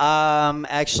yeah.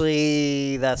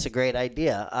 Actually, that's a great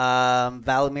idea.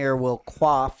 Valimir will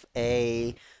quaff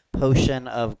a potion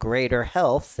of greater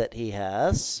health that he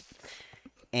has,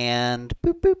 and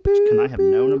boop, boop, boop, Can I have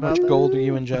known How about much that? gold are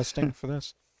you ingesting for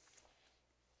this?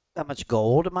 How much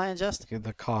gold am I ingesting?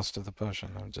 The cost of the potion.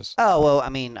 I'm just. Oh well, I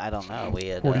mean, I don't know. We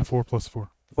had 44 plus 4.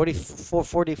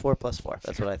 44 plus 4.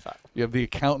 That's what I thought. You have the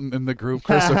accountant in the group,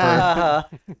 Christopher.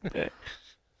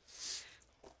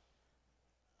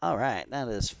 All right, that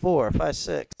is 4, 5,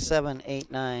 6, 7,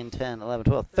 8, 9, 10, 11,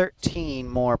 12, 13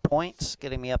 more points,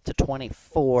 getting me up to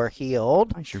 24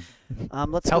 healed. Nice, you're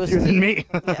Let's go healthier than see. me.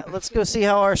 Yeah, let's go see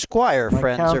how our squire My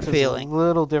friends count are is feeling. a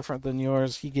little different than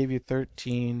yours. He gave you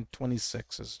 13.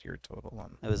 26 is your total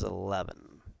one. It was 11.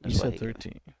 You is what said he gave me.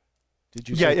 13. Did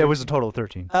you Yeah, say it was a total of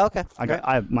 13. Oh, okay. I great. got.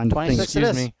 I have mine. 26 Things. it Excuse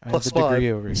is. me. I have Plus the degree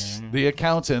 5. over here. The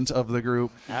accountant of the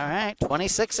group. All right,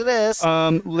 26 it is.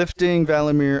 Lifting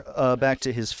Valimir back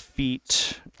to his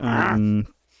feet. One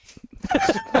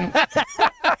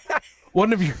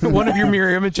of your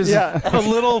mirror images is Yeah. a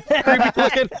little creepy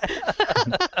looking.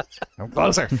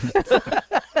 Closer.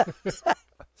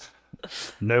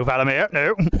 No, Valimir,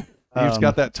 no. You've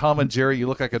got that Tom and Jerry. You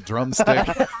look like a drumstick.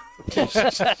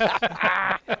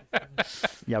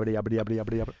 Yabba yabba yabba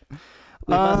yabba yabba.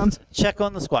 We must check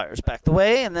on the squires back the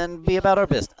way and then be about our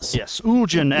business. Yes,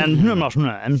 Ujin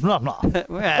and blah blah.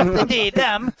 Indeed,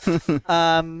 them.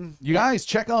 You guys,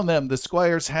 check on them. The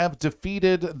squires have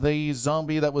defeated the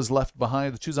zombie that was left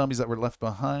behind, the two zombies that were left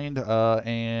behind,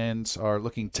 and are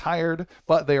looking tired,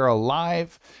 but they are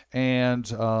alive and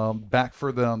back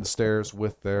further down the stairs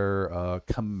with their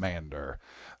commander.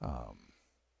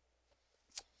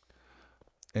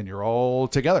 And you're all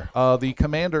together. The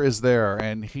commander is there,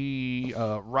 and he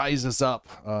rises up,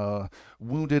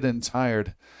 wounded and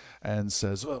tired, and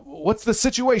says, "What's the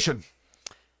situation?"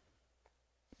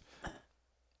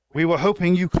 We were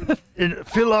hoping you could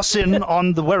fill us in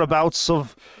on the whereabouts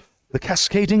of the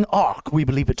cascading arc, we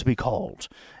believe it to be called.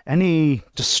 Any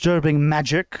disturbing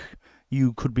magic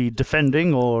you could be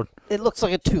defending, or It looks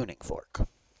like a tuning fork.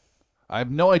 I have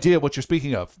no idea what you're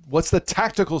speaking of. What's the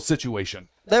tactical situation?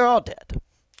 They're all dead.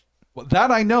 Well,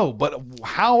 that I know, but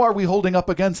how are we holding up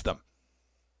against them?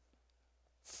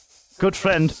 good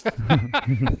friend?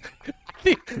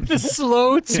 The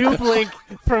slow two blink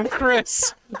from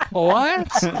Chris. What?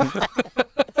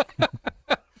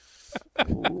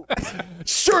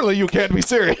 Surely you can't be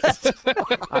serious.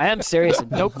 I am serious, and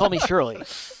don't call me Shirley.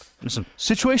 Listen,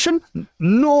 situation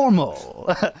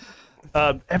normal.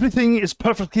 Everything is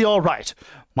perfectly all right.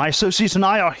 My associate and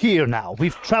I are here now.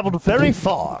 We've traveled very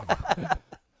far.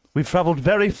 We've traveled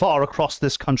very far across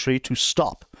this country to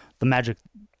stop the magic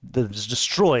that is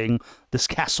destroying this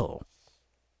castle.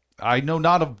 I know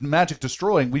not of magic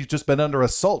destroying. We've just been under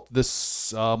assault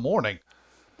this morning.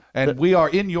 And we are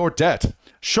in your debt.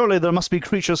 Surely there must be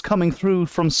creatures coming through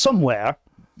from somewhere.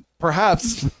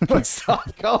 Perhaps.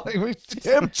 Stop calling me.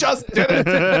 Tim just did it.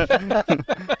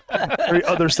 Every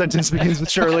other sentence begins with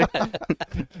Shirley.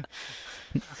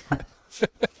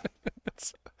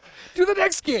 Do the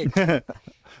next game.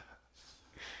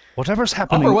 Whatever's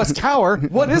happening. Upper West Tower?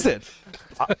 What is it?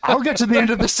 I'll get to the end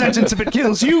of this sentence if it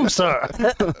kills you, sir.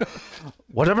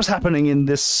 Whatever's happening in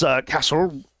this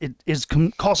castle, it is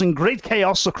causing great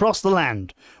chaos across the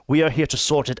land. We are here to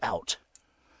sort it out.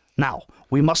 Now,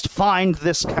 we must find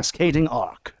this cascading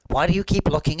arc. Why do you keep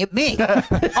looking at me?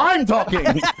 I'm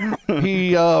talking!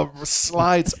 He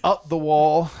slides up the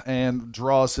wall and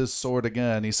draws his sword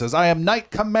again. He says, I am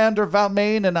Knight Commander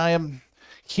Valmain, and I am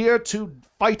here to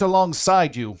fight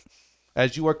alongside you,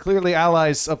 as you are clearly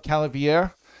allies of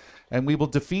Caliviaire, and we will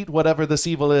defeat whatever this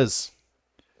evil is.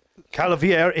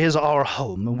 Caliviaire is our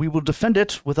home, and we will defend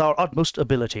it with our utmost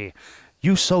ability.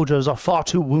 You soldiers are far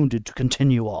too wounded to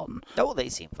continue on. Oh, they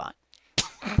seem fine.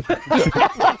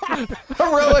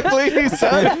 Heroically, he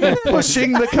said,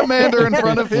 pushing the commander in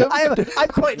front of him. I'm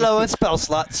quite low on spell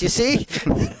slots, you see?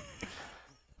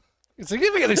 It's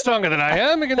significantly stronger than I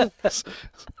am. You're gonna...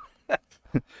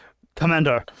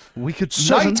 Commander, we could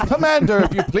Knight Commander,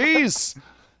 if you please.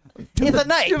 In the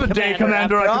night. You have a day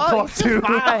commander I can talk to.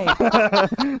 Fine.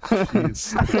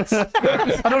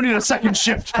 I don't need a second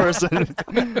shift person.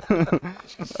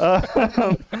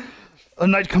 A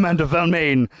Knight Commander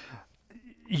Valmain,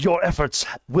 your efforts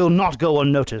will not go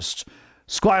unnoticed.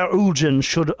 Squire Ulgin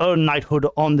should earn knighthood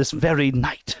on this very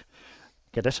night.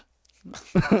 Get it?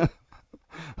 It's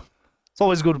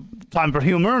always a good time for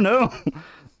humor, no?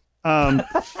 I've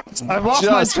lost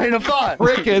my train of thought.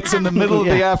 Crickets in the middle of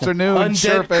the afternoon.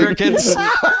 Undead chirping. crickets.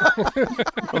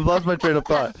 I've lost my train of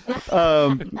thought.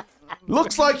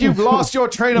 Looks like you've lost your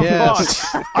train of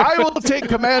thought. I will take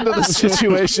command of the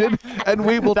situation, and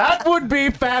we will. That would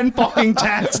be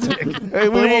fan-fucking-tastic. We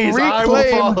will Please, I will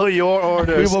reclaim. follow your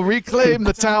orders. We will reclaim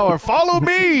the tower. Follow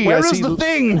me. Where as is the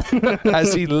thing?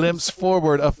 as he limps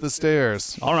forward up the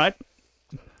stairs. All right.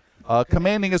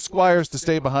 Commanding his squires to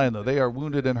stay behind, though. They are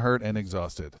wounded and hurt and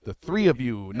exhausted. The three of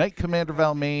you, Knight Commander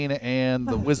Valmain and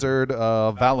the wizard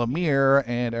Valamir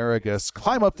and Aragus,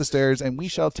 climb up the stairs, and we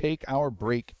shall take our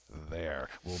break there.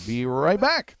 We'll be right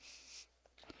back.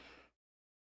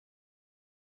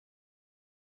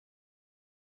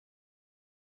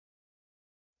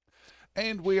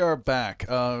 And we are back.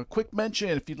 Quick mention,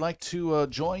 if you'd like to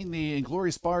join the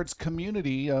Inglorious Bards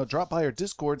community, drop by our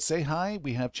Discord, say hi.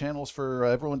 We have channels for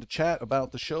everyone to chat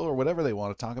about the show or whatever they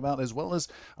want to talk about, as well as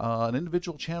an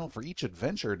individual channel for each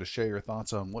adventure to share your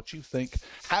thoughts on what you think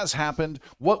has happened,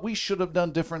 what we should have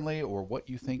done differently, or what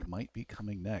you think might be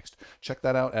coming next. Check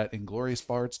that out at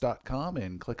ingloriousbards.com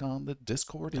and click on the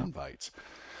Discord invite.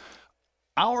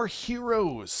 Our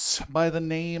heroes by the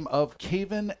name of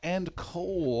Caven and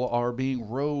Cole are being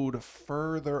rowed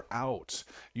further out.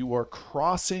 You are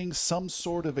crossing some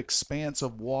sort of expanse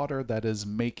of water that is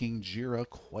making Jira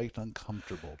quite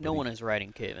uncomfortable. No one is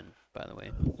riding Caven, by the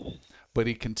way. But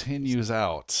he continues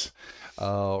out,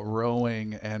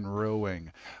 rowing and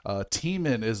rowing.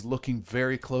 Teeman is looking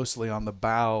very closely on the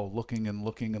bow, looking and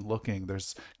looking and looking.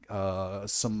 There's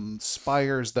some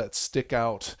spires that stick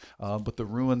out, but the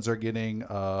ruins are getting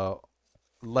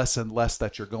less and less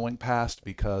that you're going past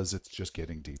because it's just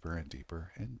getting deeper and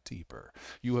deeper and deeper.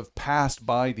 You have passed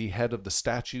by the head of the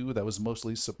statue that was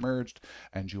mostly submerged,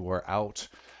 and you are out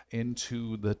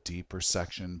into the deeper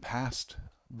section past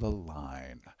the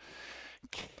line.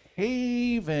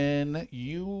 Caven,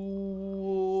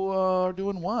 you are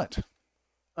doing what?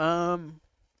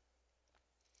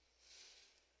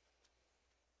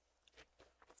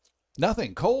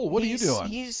 Nothing. Cole, what are you doing?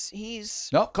 He's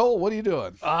No, Cole, what are you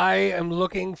doing? I am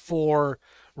looking for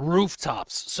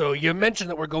rooftops. So you mentioned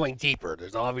that we're going deeper.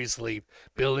 There's obviously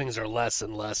buildings are less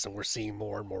and less, and we're seeing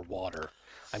more and more water.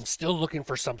 I'm still looking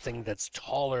for something that's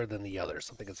taller than the other,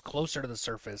 something that's closer to the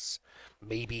surface,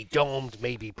 maybe domed,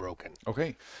 maybe broken.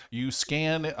 Okay. You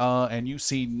scan and you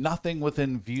see nothing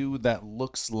within view that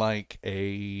looks like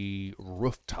a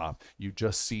rooftop. You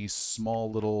just see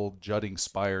small little jutting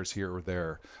spires here or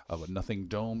there, but nothing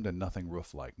domed and nothing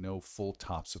roof-like. No full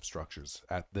tops of structures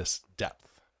at this depth.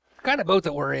 Kind of boat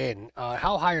that we're in,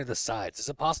 how high are the sides? Is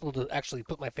it possible to actually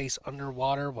put my face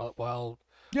underwater while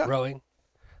Yeah. rowing?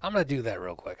 I'm going to do that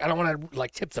real quick. I don't want to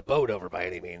like tip the boat over by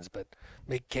any means, but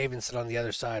make Caven sit on the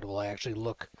other side while I actually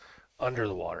look under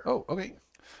the water. Oh, okay.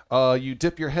 You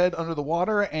dip your head under the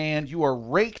water, and you are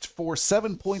raked for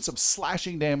 7 points of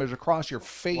slashing damage across your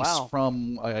face Wow.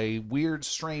 from a weird,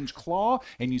 strange claw.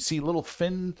 And you see little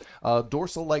fin,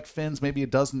 dorsal-like fins, maybe a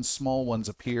dozen small ones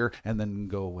appear and then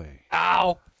go away.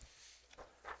 Ow!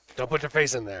 Don't put your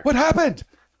face in there. What happened?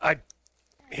 I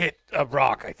hit a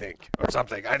rock, I think, or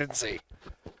something. I didn't see.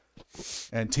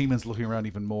 And Timon's looking around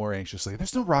even more anxiously.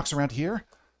 There's no rocks around here.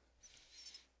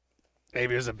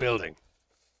 Maybe it was a building.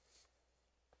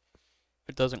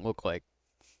 It doesn't look like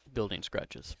building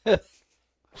scratches.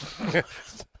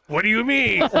 What do you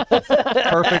mean?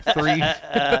 Perfect 3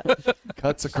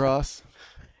 cuts across.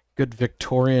 Good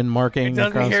Victorian marking. It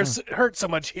doesn't across hurt so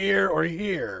much here or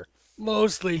here.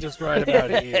 Mostly just right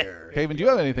about here. Haven, do you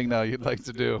have anything now you'd like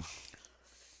to do?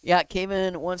 Yeah,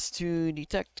 Caven wants to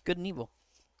detect good and evil.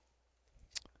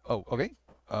 Oh, okay.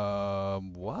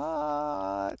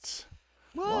 What?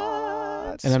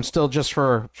 What? And I'm still just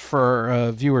for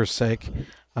viewers' sake.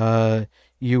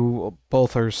 You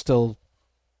both are still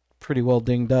pretty well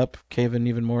dinged up. Caven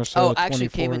even more so. Oh, actually,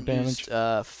 24 Caven damage. used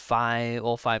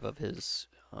all five of his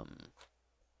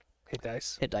Hit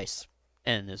dice. hit dice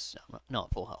and is not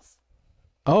full health.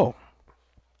 Oh,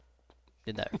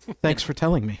 Did that? thanks for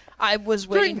telling me. I was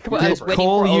waiting. Come I was Did waiting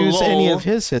Cole for a use any lull. of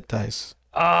his hit dice?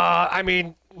 I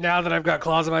mean, now that I've got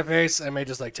claws on my face, I may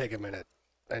just like take a minute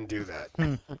and do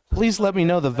that. Please let me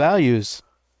know the values.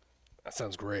 That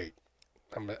sounds great.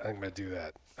 I'm gonna do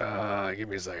that. Give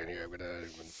me a second here. I'm gonna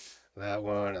that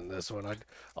one and this one.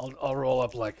 I'll roll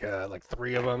up like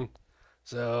 3 of them.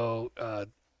 So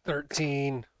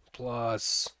 13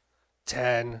 plus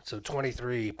 10, so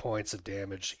 23 points of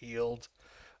damage healed.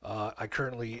 I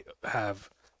currently have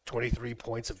 23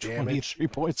 points of damage, 23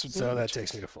 points of so that damage.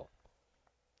 takes me to full.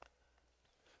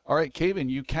 All right, Caven,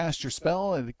 you cast your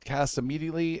spell and it casts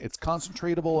immediately. It's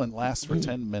concentratable and lasts for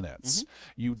 10 minutes.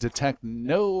 You detect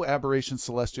no aberration,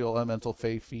 celestial, elemental,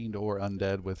 fey, fiend, or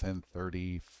undead within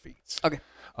 30 feet. Okay.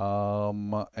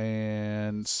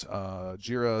 And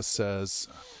Jira says,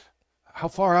 how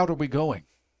far out are we going?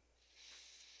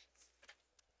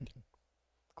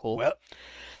 Cool. Well,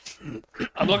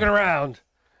 I'm looking around.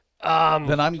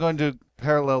 Then I'm going to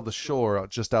parallel the shore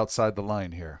just outside the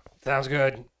line here. Sounds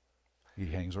good. He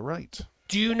hangs a right.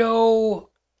 Do you know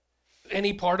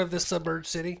any part of this submerged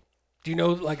city? Do you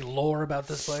know like lore about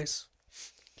this place?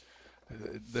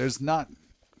 There's not.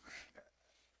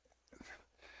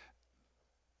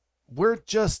 We're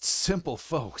just simple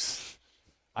folks.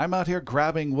 I'm out here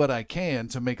grabbing what I can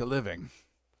to make a living.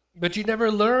 But you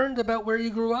never learned about where you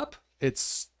grew up?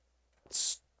 It's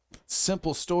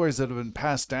simple stories that have been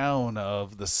passed down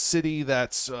of the city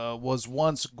that was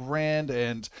once grand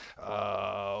and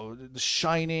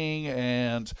shining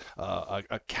and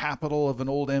a capital of an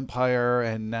old empire,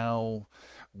 and now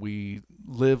we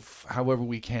live however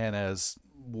we can as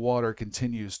water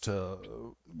continues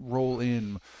to roll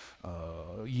in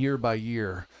year by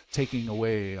year, taking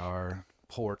away our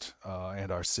port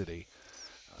and our city.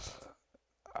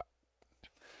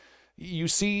 You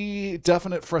see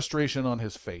definite frustration on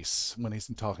his face when he's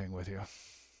talking with you.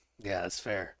 Yeah, that's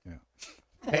fair.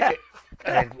 Yeah.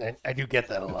 I do get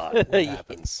that a lot. It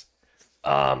happens.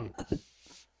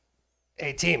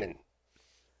 Hey, Teeman,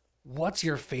 what's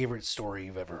your favorite story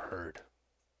you've ever heard?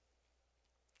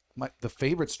 The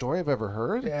favorite story I've ever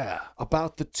heard? Yeah,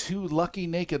 About the 2 lucky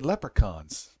naked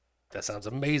leprechauns. that sounds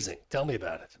amazing. Tell me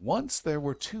about it. Once there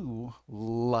were 2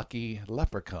 lucky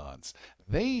leprechauns.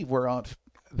 They were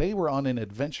on an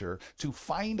adventure to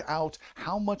find out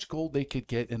how much gold they could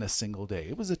get in a single day.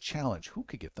 It was a challenge. Who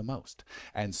could get the most?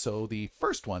 And so the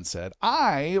first one said,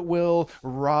 I will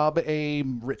rob a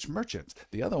rich merchant.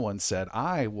 The other one said,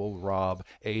 I will rob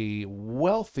a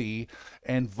wealthy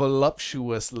and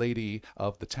voluptuous lady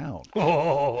of the town.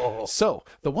 Oh, So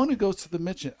the one who goes to the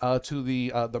merchant,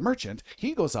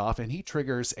 he goes off and he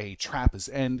triggers a trap.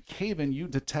 And Caven, you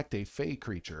detect a fey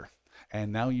creature.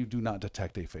 And now you do not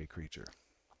detect a fey creature.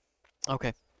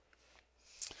 Okay.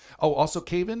 Oh, also,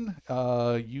 Caven,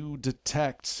 you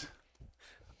detect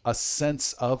a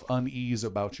sense of unease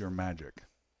about your magic.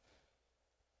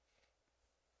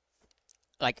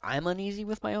 Like, I'm uneasy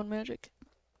with my own magic?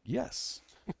 Yes.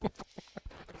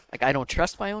 Like, I don't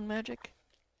trust my own magic?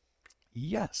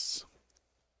 Yes.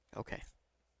 Okay.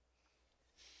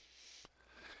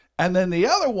 And then the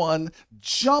other one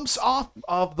jumps off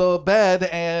of the bed,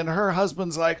 and her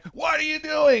husband's like, "What are you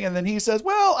doing?" And then he says,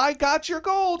 "Well, I got your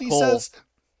gold." He Cole. says,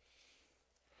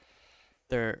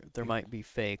 There might be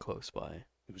Fae close by,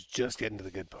 It was just getting to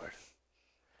the good part.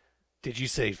 Did you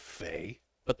say Faye?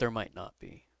 but there might not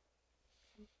be.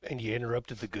 And you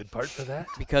interrupted the good part for that?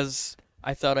 Because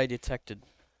I thought I detected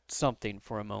something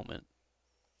for a moment,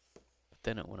 but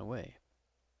then it went away.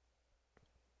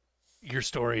 Your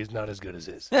story is not as good as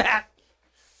his. I'm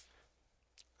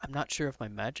not sure if my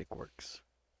magic works.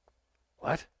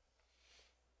 What?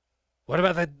 What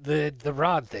about the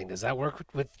rod thing? Does that work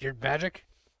with your magic?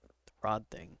 The rod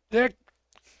thing. The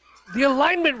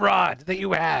alignment rod that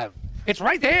you have. It's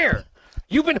right there.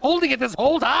 You've been holding it this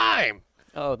whole time.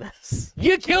 Oh, that's...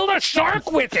 You killed a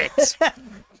shark with it.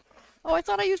 Oh, I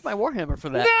thought I used my warhammer for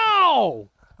that. No!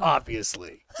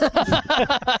 Obviously.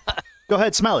 Go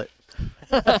ahead, smell it.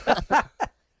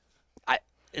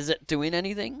 Is it doing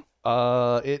anything?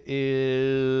 It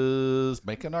is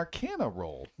make an Arcana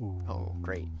roll. Oh,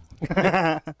 great.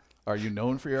 Are you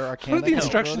known for your Arcana? What do the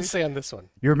instructions capabilities? say on this one?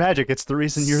 Your magic, it's the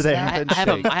reason you're there. Snap and I have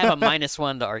shake. a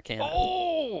 -1 to Arcana,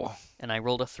 Oh! and I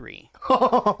rolled a 3.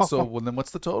 So well, then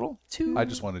what's the total? 2. I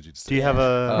just wanted you to say. Do you have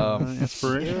a Um,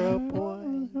 inspiration?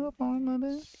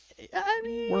 I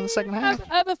mean, We're in the second half.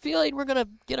 I have a feeling we're gonna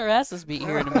get our asses beat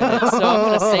here in a minute, so I'm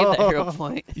gonna save that hero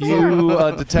point.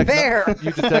 You detect Fair.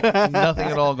 you detect nothing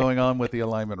at all going on with the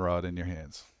alignment rod in your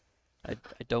hands. I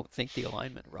don't think the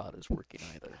alignment rod is working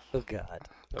either. Oh God.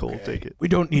 Cool, take it. We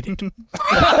don't need it.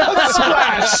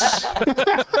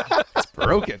 It's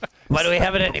broken. Why do we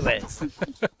have it anyways?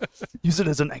 Use it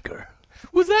as an anchor.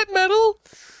 Was that metal?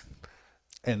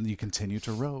 And you continue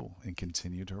to row and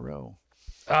continue to row.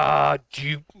 Do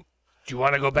you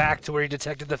want to go back to where you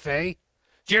detected the Fae?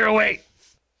 Jiro, wait.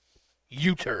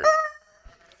 U-turn.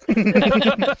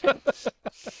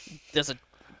 There's a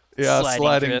Yeah,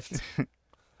 sliding. drift.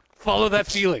 Follow that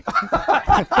feeling.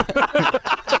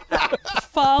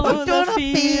 Follow the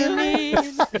feeling.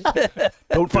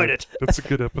 Don't fight it. That's a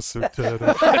good episode title.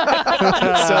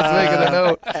 Sounds making a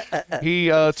note. He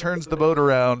turns the boat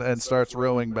around and starts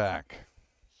rowing back.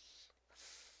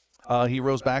 He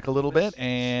rows back a little bit,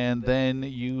 and then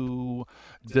you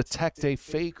detect a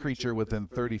Fey creature within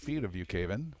 30 feet of you,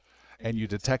 Caven. And you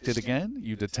detect it again,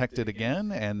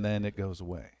 and then it goes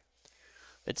away.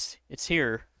 It's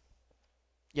here.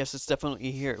 Yes, it's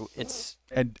definitely here. It's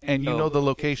And you know the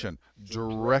location.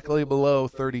 Directly below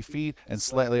 30 feet and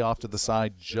slightly off to the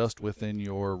side, just within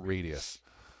your radius.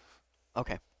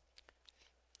 okay.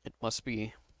 It must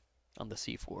be on the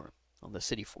sea floor, on the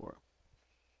city floor.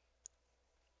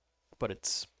 But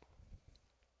it's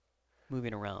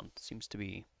moving around. Seems to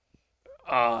be.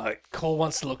 Cole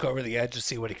wants to look over the edge to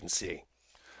see what he can see.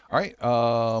 All right.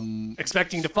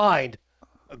 Expecting to find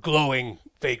a glowing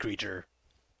Fae creature,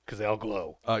 because they all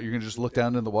glow. You're going to just look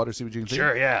down in the water, see what you can see?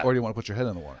 Sure, yeah. Or do you want to put your head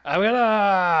in the water? I'm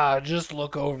gonna just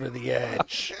look over the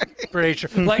edge. Pretty sure,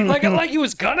 like he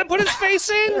was gonna put his face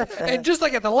in, and just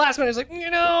like at the last minute, he's like,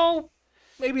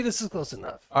 maybe this is close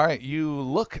enough. All right, you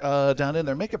look down in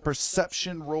there. Make a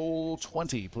perception roll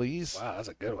 20, please. Wow, that's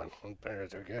a good one.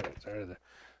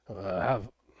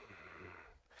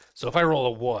 So if I roll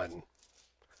a 1,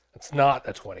 it's not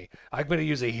a 20. I'm gonna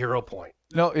use a hero point.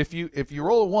 No, if you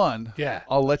roll a 1, Yeah.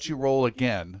 I'll let you roll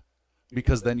again,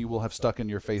 because then you will have stuck in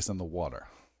your face in the water.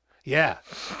 Yeah.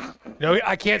 No,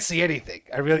 I can't see anything.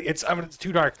 It's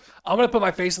too dark. I'm gonna put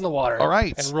my face in the water. All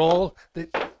right. And roll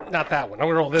not that one. I'm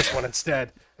gonna roll this one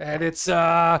instead. And it's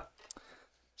a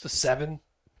 7.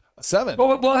 A 7.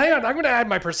 Well, hang on. I'm gonna add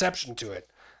my perception to it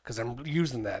because I'm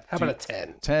using that. How about a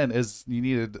 10? 10 is you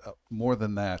needed more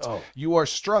than that. Oh. You are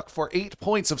struck for 8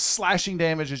 points of slashing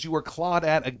damage as you are clawed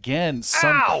at again.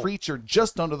 Some Ow! creature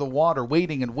just under the water,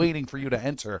 waiting for you to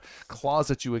enter,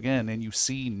 claws at you again, and you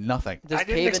see nothing. Does I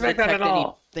didn't Paven expect that at detect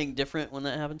all. anything different when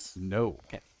that happens? No.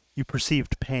 You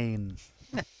perceived pain.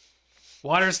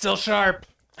 Water's still sharp.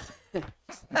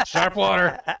 Sharp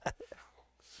water.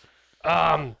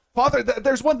 Father,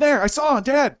 there's one there. I saw him,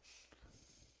 Dad.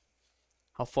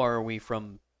 How far are we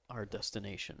from our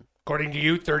destination, According to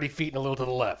you, 30 feet and a little to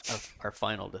the left. our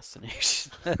final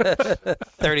destination?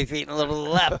 30 feet and a little to the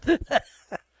left.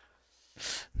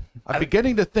 I'm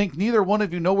beginning to think neither one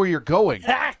of you know where you're going.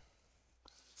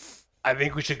 I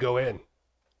think we should go in.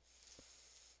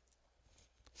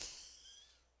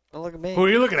 Don't look at me. Who are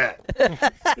you looking at?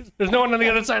 There's no one on the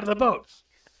other side of the boat.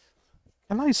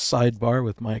 Can I sidebar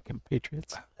with my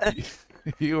compatriots?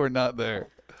 You are not there.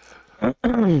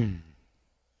 Caven,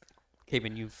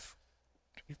 you've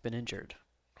been injured.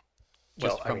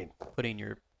 Well, Just I from mean, putting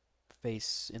your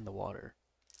face in the water.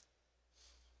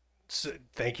 so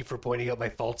thank you for pointing out my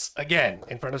faults again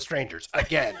in front of strangers.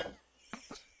 Again.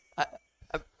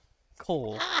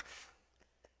 Cole.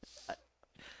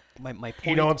 My point.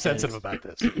 You know I'm sensitive is- about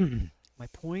this. My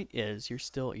point is, you're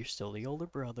still the older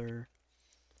brother.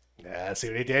 Yeah, see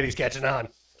what he did? He's catching on.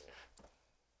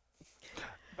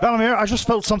 Valamir, I just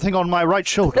felt something on my right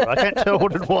shoulder. I can't tell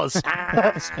what it was. Did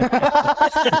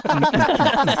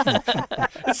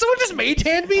someone just mage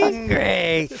hand me?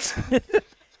 Great.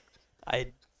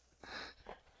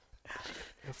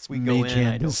 If we go Mage in, I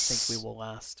hand don't is- think we will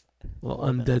last. Well, more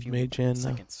than a undead few mage hand now.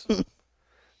 seconds.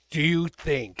 Do you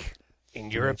think, in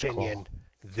your Mage opinion,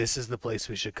 this is the place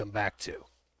we should come back to?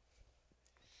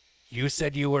 You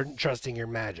said you weren't trusting your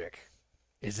magic.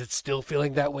 Is it still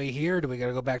feeling that way here, or do we got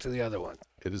to go back to the other one?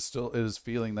 It is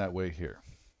feeling that way here.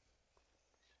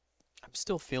 I'm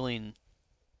still feeling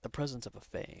the presence of a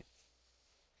fae.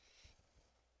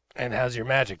 And how's your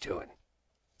magic doing?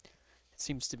 It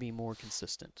seems to be more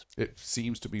consistent. It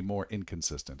seems to be more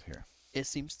inconsistent here. It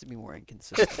seems to be more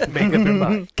inconsistent. Make up your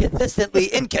mind. Consistently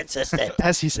inconsistent.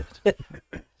 As he said.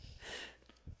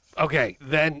 Okay,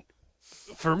 then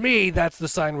for me, that's the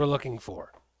sign we're looking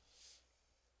for.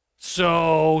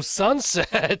 So,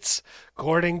 sunset,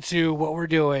 according to what we're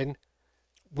doing,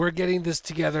 we're getting this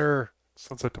together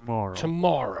Sunset tomorrow.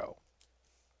 tomorrow.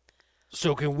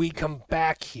 So, can we come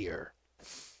back here?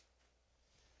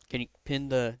 Can you pin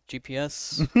the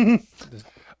GPS?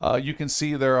 You can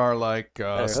see there are like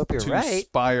Better hope you're two right.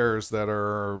 spires that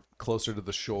are closer to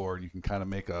the shore. You can kind of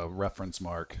make a reference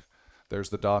mark. There's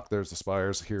the dock. There's the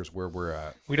spires. Here's where we're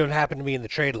at. We don't happen to be in the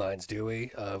trade lines, do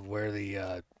we? Of where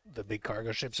the big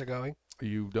cargo ships are going?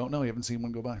 You don't know. You haven't seen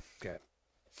one go by. Okay.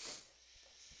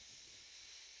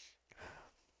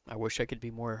 I wish I could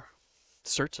be more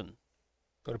certain.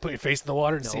 Want to put your face in the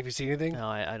water to see Nope. if you see anything? No,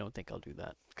 I don't think I'll do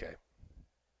that. Okay.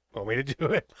 Want me to do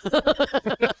it?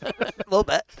 A little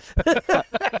bit.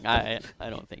 I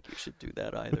don't think you should do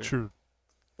that either. Put your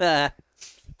Ah.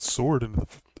 sword into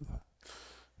the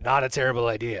Not a terrible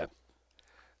idea.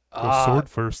 go sword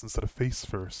first instead of face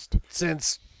first.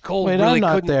 Since Cole Wait, really I'm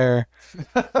not couldn't, there.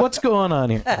 What's going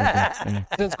on here? Okay.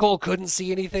 since Cole couldn't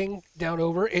see anything down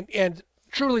over, and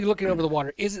truly looking over the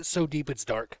water, is it so deep it's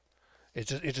dark? It's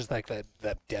just like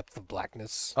that depth of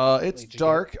blackness. It's Legion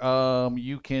dark.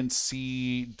 You can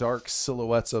see dark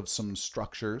silhouettes of some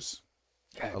structures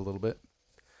Okay. a little bit.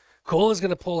 Cole is going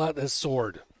to pull out this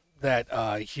sword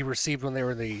that he received when they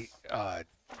were in the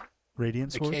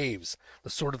Radiant sword? caves, the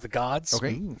sword of the gods.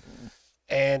 Okay.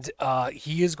 And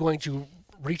he is going to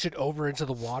reach it over into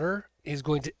the water. He's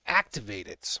going to activate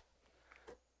it,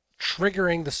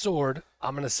 triggering the sword.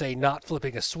 I'm going to say not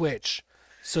flipping a switch,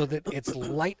 so that its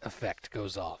light effect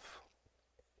goes off,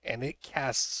 and it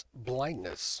casts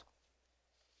blindness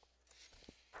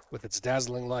with its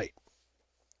dazzling light.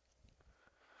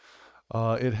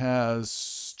 It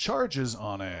has charges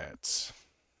on it.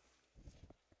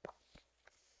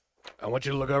 I want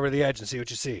you to look over the edge and see what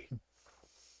you see.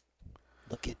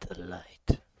 Look at the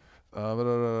light. All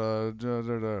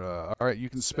right, you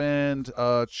can spend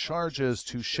charges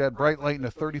to shed bright light in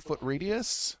a 30-foot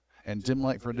radius and dim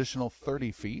light for additional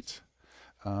 30 feet.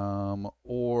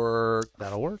 Or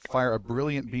That'll work. fire a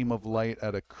brilliant beam of light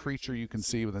at a creature you can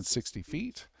see within 60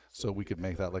 feet. So we could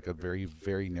make that like a very,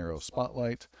 very narrow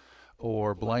spotlight.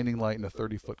 Or blinding light in a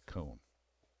 30-foot cone.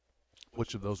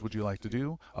 Which of those would you like to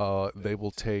do? They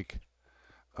will take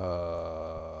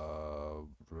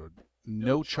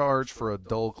no charge for a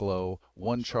dull glow,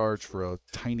 1 charge for a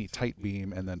tiny tight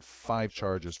beam, and then 5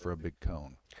 charges for a big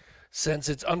cone. Since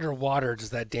it's underwater,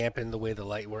 does that dampen the way the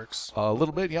light works? A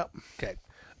little bit, yep. Okay.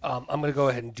 I'm going to go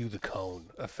ahead and do the cone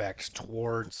effect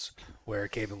towards where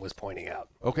Caven was pointing out.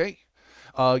 Okay.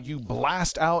 You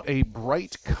blast out a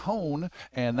bright cone,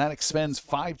 and that expends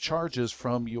 5 charges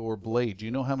from your blade. Do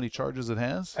you know how many charges it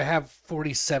has? I have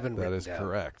 47 That written is down.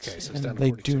 correct. Okay, so it's down And to they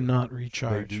 42. do not They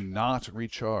recharge. do not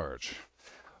recharge.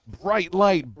 Bright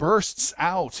light bursts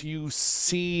out. You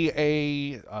see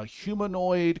a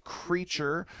humanoid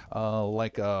creature,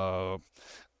 like a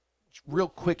real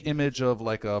quick image of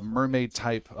like a mermaid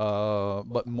type,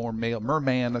 but more male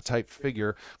merman type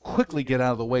figure, quickly get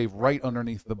out of the way right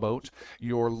underneath the boat.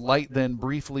 Your light then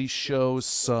briefly shows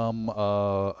some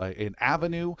an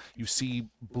avenue. You see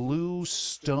blue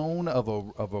stone of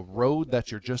a road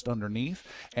that you're just underneath,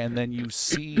 and then you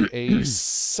see a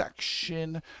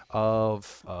section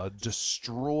of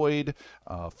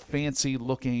fancy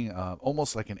looking,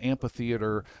 almost like an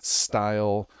amphitheater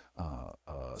style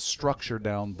structure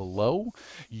down below.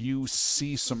 You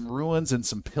see some ruins and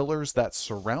some pillars that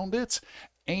surround it,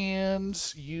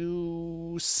 and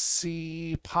you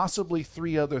see possibly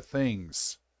 3 other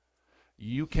things.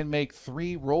 You can make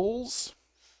 3 rolls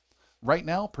right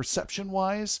now,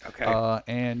 perception-wise. Okay.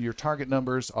 And your target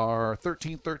numbers are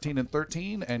 13, 13, and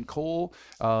 13. And Cole,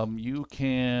 you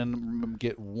can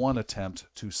get 1 attempt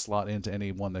to slot into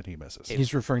any one that he misses.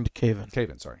 He's referring to Caven.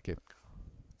 Caven.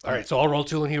 All right, so I'll roll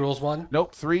 2 and he rolls 1.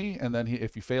 Nope, 3, and then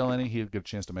if you fail any, he'll get a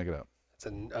chance to make it up. It's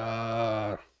an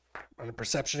on a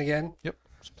perception again. Yep.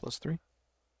 Plus 3.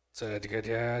 So that's good.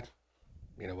 Yeah.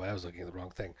 You know what? I was looking at the wrong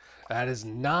thing. That is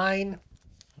 9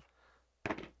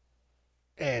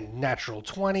 and natural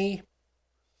 20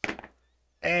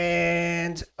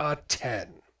 and a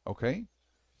 10. Okay.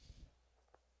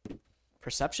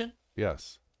 Perception?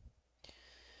 Yes.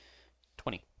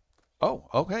 20. Oh,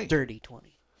 okay. Dirty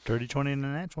 20. Dirty 20 and a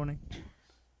nat 20.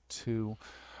 2.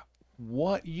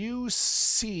 What you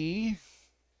see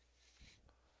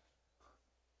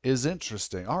is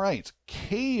interesting. All right,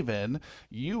 Caven,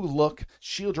 you look,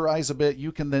 shield your eyes a bit.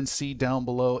 You can then see down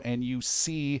below, and you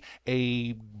see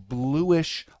a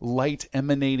bluish light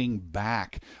emanating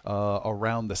back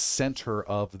around the center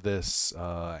of this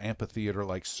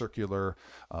amphitheater-like circular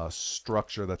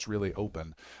structure that's really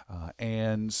open.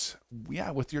 And yeah,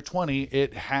 with your 20,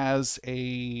 it has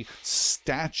a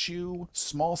statue,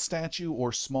 small statue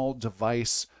or small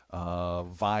device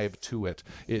vibe to it.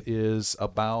 It is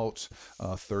about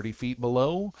 30 feet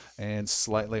below and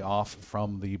slightly off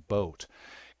from the boat.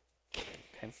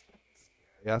 Okay.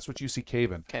 Yeah, that's what you see,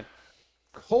 Caven. Okay.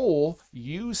 Cole,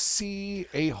 you see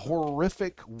a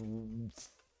horrific,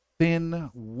 thin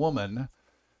woman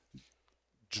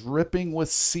dripping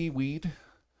with seaweed,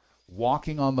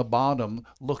 walking on the bottom,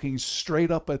 looking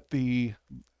straight up at the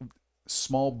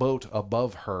small boat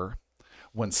above her,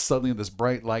 when suddenly this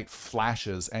bright light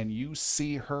flashes and you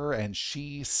see her and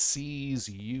she sees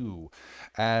you.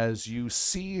 As you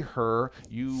see her,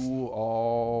 you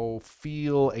all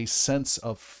feel a sense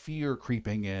of fear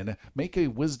creeping in. Make a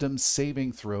wisdom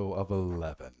saving throw of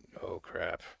 11. Oh,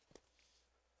 crap.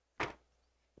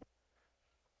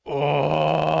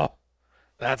 Oh,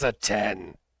 that's a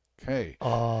 10. Okay.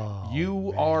 Oh,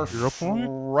 You are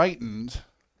frightened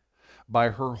by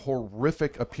her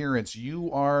horrific appearance.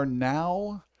 You are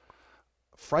now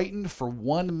frightened for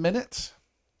 1 minute,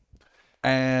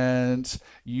 and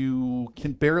you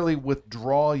can barely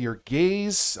withdraw your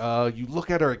gaze. You look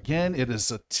at her again. It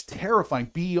is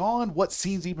terrifying beyond what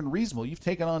seems even reasonable. You've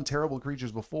taken on terrible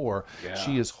creatures before. Yeah.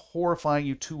 She is horrifying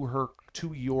you to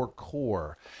your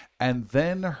core. And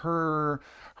then her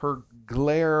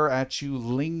glare at you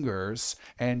lingers,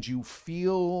 and you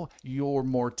feel your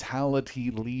mortality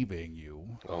leaving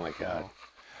you. Oh, my God.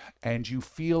 And you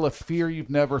feel a fear you've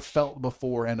never felt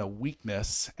before and a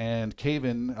weakness. And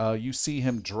Caven, you see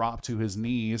him drop to his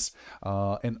knees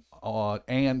and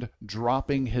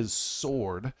dropping his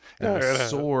sword. And the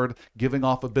sword, giving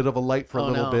off a bit of a light for a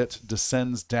little bit,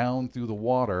 descends down through the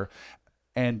water.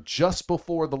 And just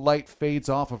before the light fades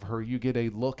off of her, you get a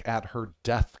look at her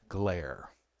death glare.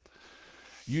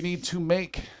 You need to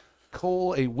make,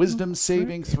 Cole, a wisdom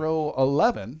saving throw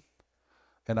 11,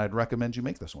 and I'd recommend you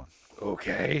make this one.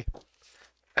 Okay.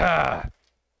 Da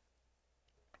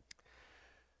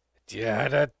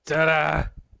da da da.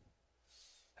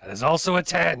 That is also a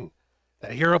 10.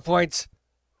 That hero point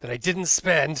that I didn't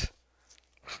spend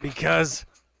because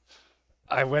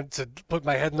I went to put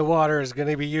my head in the water is going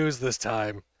to be used this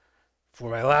time for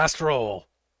my last roll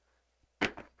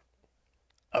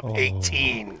of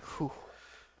 18.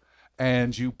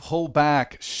 And you pull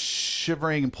back,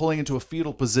 shivering and pulling into a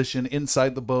fetal position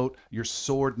inside the boat, your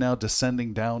sword now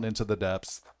descending down into the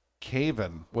depths.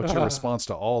 Caven, what's your response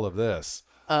to all of this?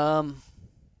 Jump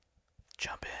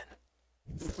in.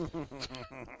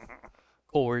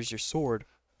 Cole, where's your sword?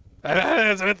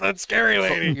 That's with that scary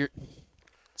lady. You're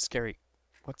scary.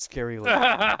 What's scary?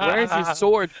 Where's your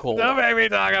sword, Cole? Don't make me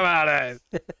talk about it.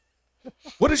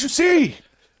 What did you see?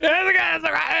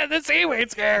 The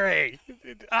seaweed's scary.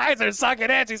 Eyes are sucking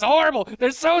in. She's horrible.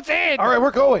 They're so thin. All right, we're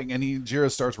going. And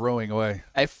Jira starts rowing away.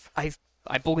 I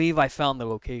believe I found the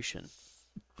location.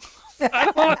 I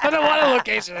don't want a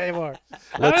location anymore.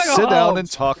 Let's sit down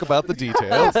and talk about the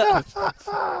details.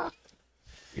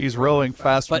 He's rowing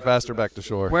faster and faster back to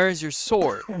shore. Where's your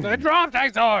sword? I dropped my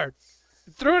sword.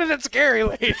 Threw it at that scary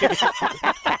lady.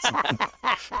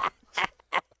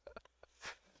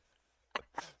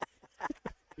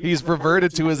 He's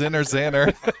reverted to his inner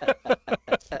Xander.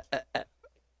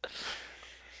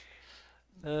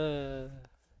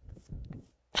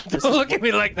 Don't look at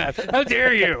me like that. How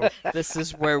dare you? This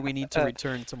is where we need to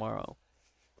return tomorrow.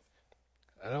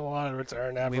 I don't want to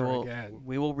return ever again.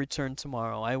 We will return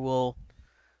tomorrow. I will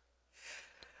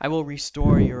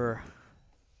restore your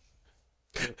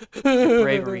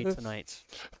bravery tonight.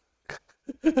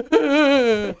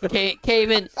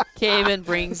 Caven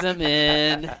brings them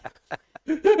in.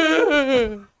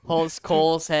 Holds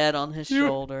Cole's head on his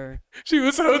shoulder. She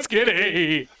was so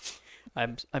skinny.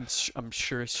 I'm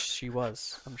sure she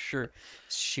was. I'm sure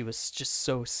she was just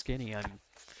so skinny. I'm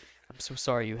so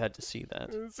sorry you had to see that.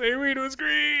 Seaweed was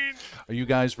green. You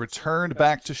guys returned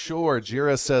back to shore.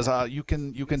 Jira says, "You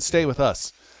can stay with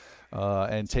us,"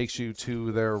 and takes you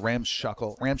to their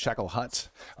ramshackle hut,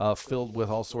 filled with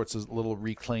all sorts of little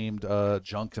reclaimed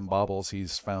junk and baubles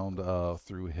he's found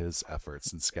through his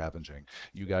efforts and scavenging.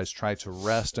 You guys try to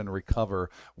rest and recover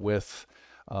with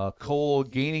Cole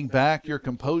gaining back your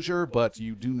composure, but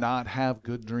you do not have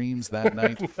good dreams that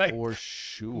night for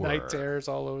sure. Night terrors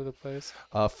all over the place.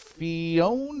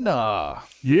 Fiona.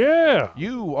 Yeah.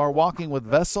 You are walking with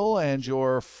Vessel and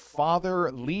your father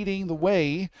leading the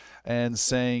way and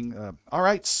saying, all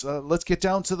right, let's get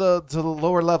down to the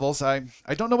lower levels. I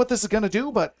don't know what this is going to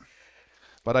do, but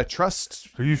I trust.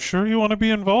 Are you sure you want to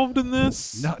be involved in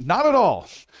this? No, not at all.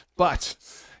 But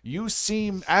you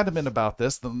seem adamant about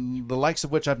this, the likes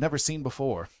of which I've never seen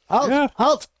before. Halt! Yeah.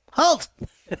 Halt! Halt!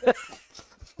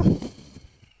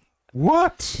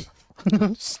 What?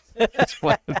 It's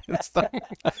fine. It's fine.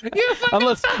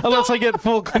 Unless I get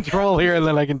full control here, and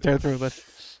then I can tear through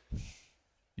this.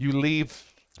 You leave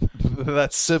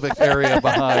that civic area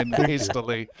behind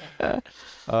hastily.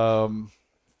 So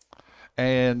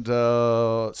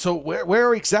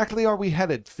where exactly are we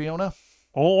headed, Fiona?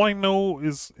 All I know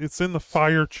is it's in the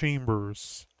fire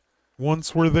chambers.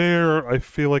 Once we're there, I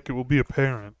feel like it will be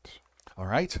apparent. All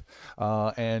right.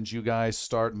 And you guys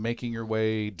start making your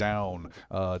way down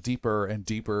deeper and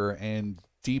deeper and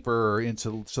deeper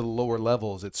into the lower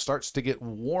levels. It starts to get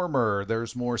warmer.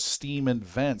 There's more steam and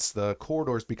vents. The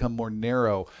corridors become more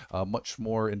narrow, much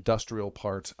more industrial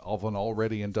part of an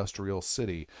already industrial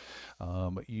city.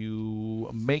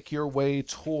 You make your way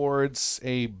towards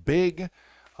a big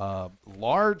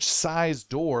large-sized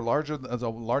door, large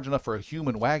enough for a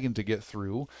human wagon to get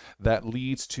through, that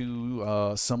leads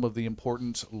to some of the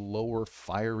important lower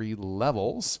fiery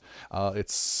levels. And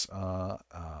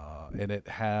it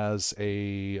has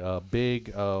a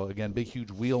big, huge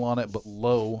wheel on it, but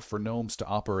low for gnomes to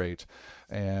operate.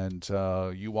 And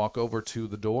you walk over to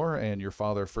the door, and your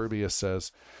father Furbius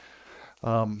says,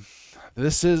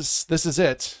 "This is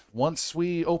it. Once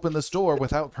we open this door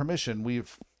without permission,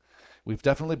 we've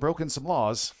definitely broken some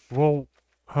laws." Well,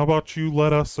 how about you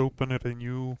let us open it and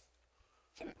you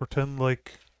pretend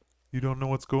like you don't know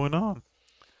what's going on?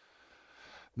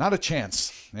 Not a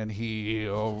chance. And he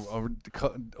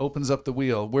opens up the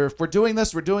wheel. If we're doing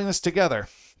this, we're doing this together.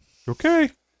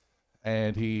 Okay.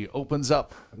 And he opens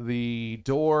up the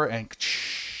door and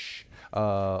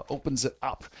opens it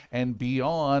up. And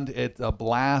beyond it, a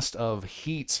blast of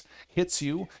heat hits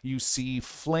you. You see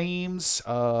flames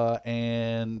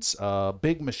and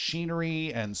big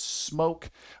machinery and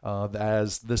smoke,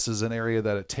 as this is an area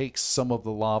that it takes some of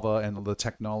the lava and the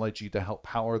technology to help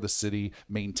power the city,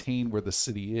 maintain where the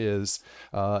city is.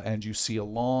 And you see a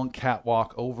long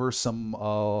catwalk over some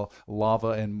lava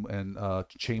and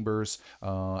chambers,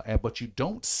 but you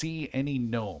don't see any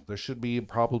gnome. There should be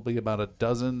probably about a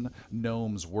dozen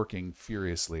gnomes working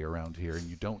furiously around here, and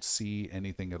you don't see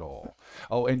anything at all.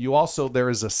 Oh, and there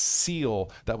is a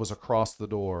seal that was across the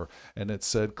door, and it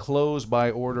said "Closed by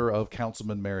order of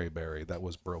Councilman Maryberry." That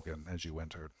was broken as you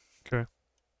entered. Okay.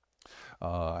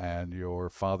 And your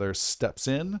father steps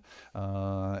in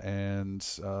and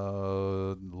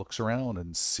looks around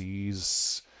and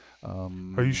sees.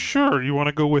 Are you sure you want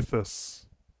to go with us?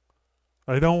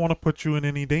 I don't want to put you in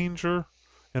any danger,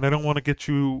 and I don't want to get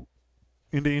you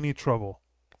into any trouble.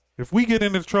 If we get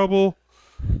into trouble,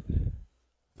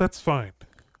 that's fine.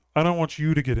 I don't want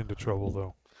you to get into trouble,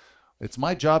 though. It's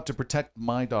my job to protect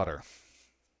my daughter.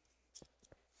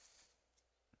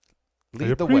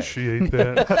 Lead the way. I appreciate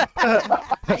that.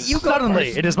 Suddenly,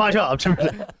 it is my job to.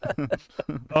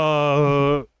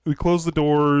 We close the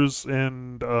doors,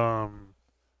 and I'm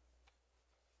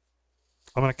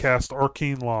gonna cast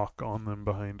Arcane Lock on them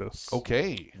behind us.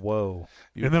 Okay. Whoa.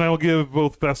 And then I will give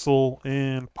both Vessel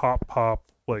and Pop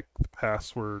the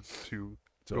password to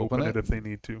open it if they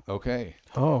need to. Okay.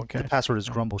 Oh, okay. The password is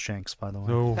Grumbleshanks, by the way.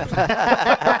 No.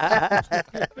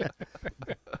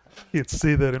 Can't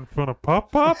say that in front of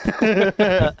Pop.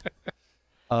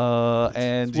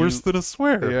 And It's worse than a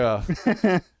swear. Yeah.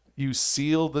 You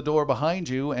seal the door behind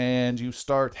you and you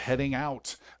start heading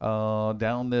out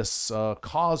down this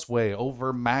causeway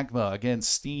over magma. Again,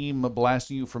 steam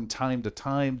blasting you from time to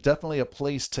time. Definitely a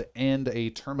place to end a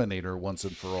Terminator once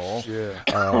and for all.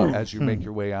 As you make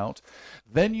your way out.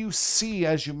 Then you see,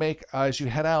 as you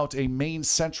head out, a main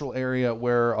central area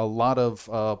where a lot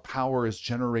of power is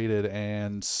generated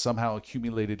and somehow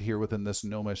accumulated here within this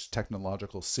gnomish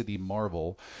technological city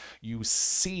marvel. You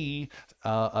see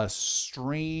a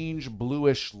strange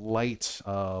bluish light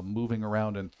moving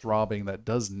around and throbbing that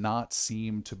does not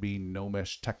seem to be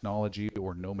gnomish technology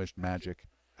or gnomish magic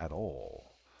at all.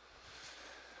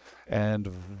 And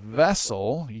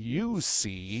Vessel, you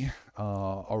see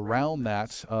around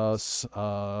that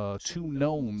two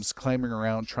gnomes climbing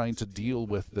around trying to deal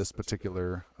with this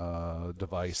particular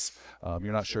device.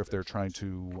 You're not sure if they're trying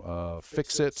to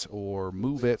fix it or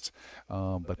move it,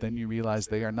 but then you realize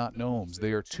they are not gnomes.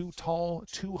 They are too tall,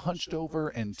 too hunched over,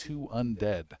 and too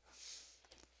undead.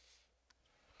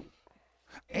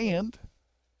 And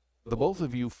the both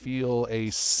of you feel a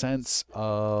sense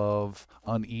of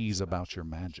unease about your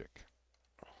magic.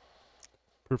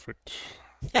 Perfect.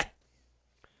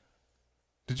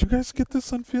 Did you guys get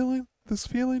this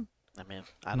feeling? I mean,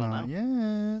 I don't know.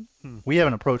 Yeah. We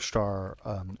haven't approached our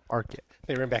arc yet.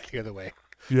 They ran back the other way.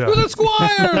 Yeah. We're the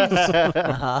squires!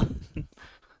 Uh-huh.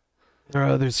 There are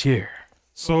others here.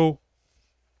 So,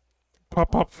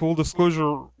 Pop, full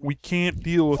disclosure, we can't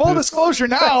deal with Full this. disclosure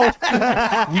now! We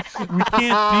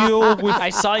can't deal with. I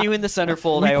saw you in the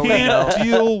centerfold. I We already know. can't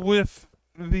deal with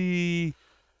the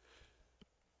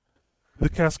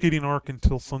cascading arc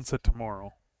until sunset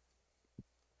tomorrow.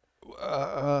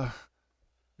 Why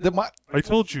I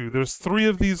told you, there's 3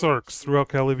 of these arcs throughout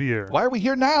Caliviaire. are we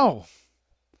here now?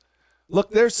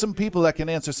 Look, there's some people that can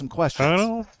answer some questions. I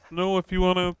don't know if you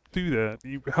want to do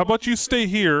that. How about you stay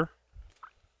here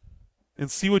and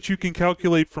see what you can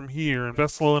calculate from here, and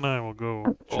Vessel and I will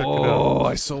go check it out.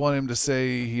 I so want him to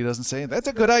say he doesn't say it. That's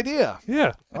a good idea.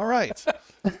 Yeah, All right.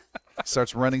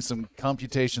 Starts running some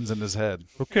computations in his head.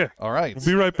 okay. All right. We'll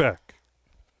be right back.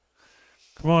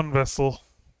 Come on, Vessel.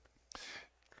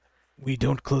 We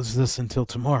don't close this until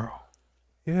tomorrow.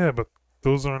 Yeah, but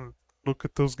those aren't... Look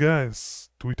at those guys.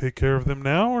 Do we take care of them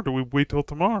now, or do we wait till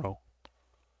tomorrow?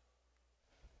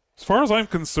 As far as I'm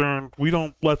concerned, we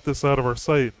don't let this out of our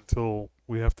sight until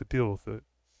we have to deal with it.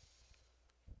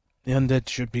 The undead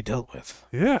should be dealt with.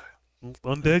 Yeah. Undead,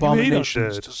 you hate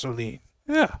Abominations undead. to Celine.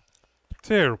 Yeah.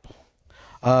 Terrible.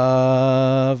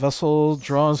 Vessel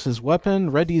draws his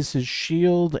weapon, readies his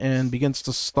shield, and begins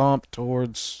to stomp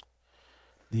towards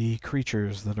the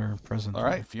creatures that are present. All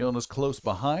right, Fiona's close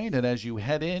behind, and as you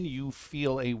head in, you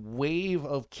feel a wave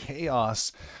of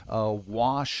chaos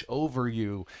wash over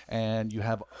you, and you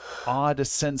have odd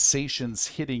sensations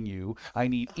hitting you. I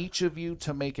need each of you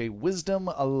to make a Wisdom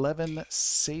 11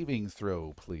 saving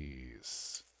throw,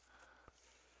 please.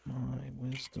 My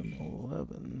wisdom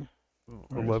 11. Oh,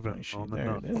 11 on the There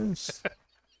nut. it is.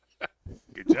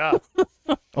 Good job.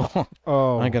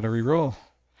 Oh, I gotta reroll.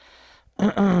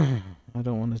 I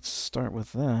don't want to start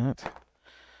with that.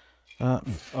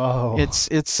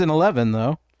 It's an 11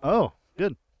 though. Oh,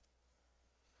 good.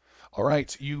 All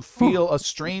right, you feel a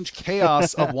strange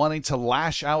chaos of wanting to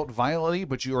lash out violently,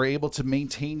 but you are able to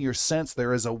maintain your sense.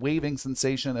 There is a waving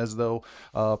sensation as though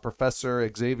Professor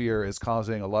Xavier is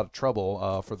causing a lot of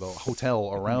trouble for the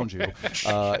hotel around you,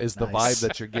 is the vibe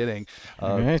that you're getting.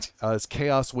 Right. As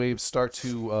chaos waves start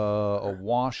to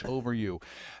wash over you.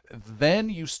 Then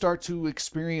you start to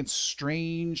experience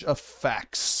strange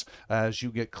effects as you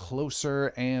get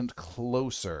closer and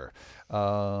closer.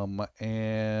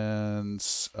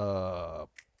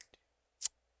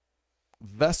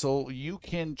 Vessel, you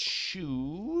can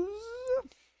choose.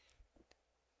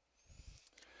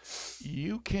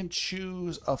 You can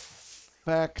choose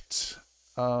effect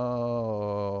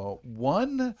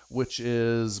 1, which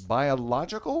is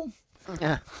biological.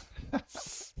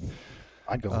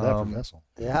 I'd go with that for Vessel.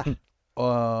 Yeah.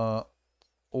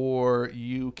 Or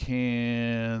you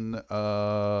can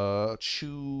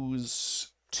choose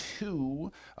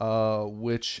 2,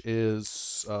 which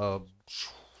is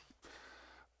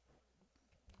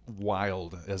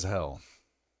wild as hell.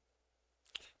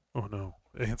 Oh no.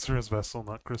 Answer is Vessel,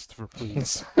 not Christopher,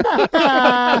 please.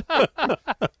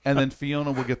 And then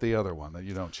Fiona will get the other one that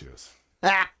you don't choose.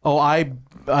 Oh, I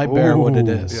bear what it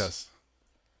is. Yes.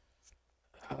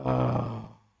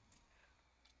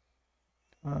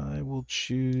 I will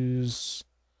choose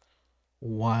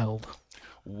wild.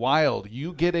 Wild.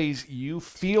 You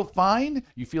feel fine.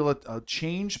 You feel a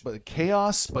change, but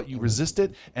chaos, but you resist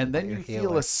it. And then you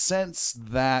feel a sense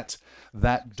that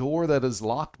that door that is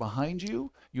locked behind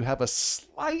you, you have a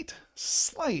slight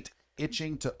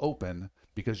itching to open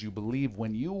because you believe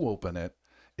when you open it,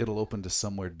 it'll open to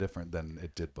somewhere different than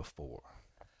it did before.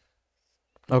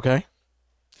 Okay.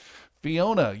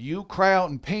 Fiona, you cry out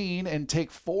in pain and take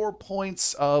 4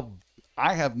 points of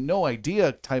I have no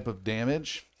idea type of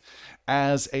damage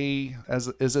as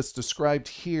it's described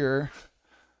here.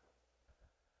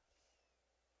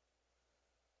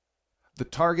 The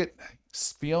target,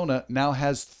 Fiona, now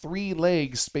has 3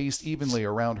 legs spaced evenly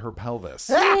around her pelvis.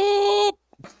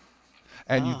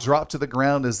 And you drop to the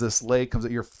ground as this leg comes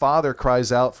out. Your father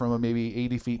cries out from maybe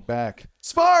 80 feet back,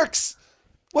 Sparks!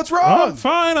 What's wrong?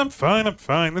 I'm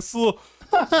fine. This is a little...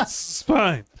 It's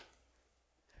fine.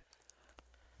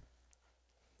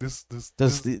 Does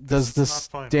this not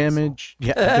fine, damage?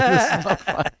 Yeah, this is not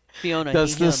fine. Fiona,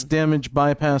 Does this damage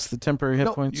bypass the temporary hit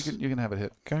No, points? you can have it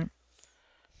hit. Okay.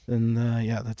 Then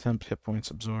the temp hit points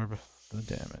absorb the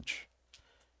damage.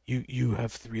 You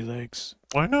have 3 legs.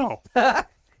 I know.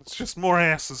 It's just more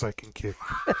asses I can kick.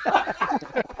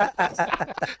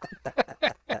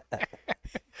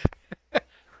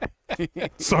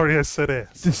 Sorry, I said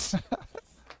ass.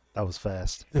 That was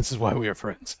fast. This is why we are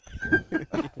friends.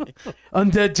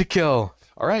 Undead to kill.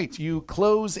 All right, you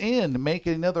close in. Make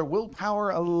another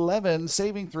willpower 11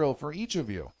 saving throw for each of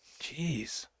you.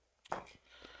 Jeez.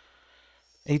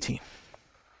 18.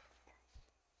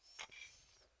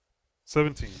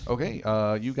 17. Okay,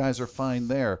 you guys are fine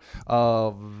there.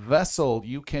 Vessel,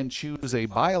 you can choose a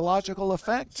biological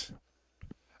effect,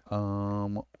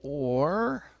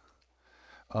 or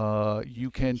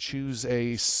you can choose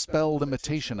a spell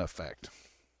limitation effect.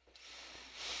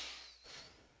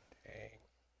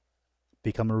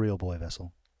 Become a real boy,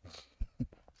 Vessel.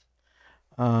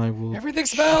 I will. Everything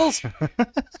smells.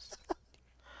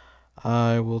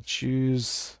 I will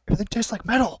choose Everything tastes like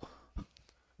metal.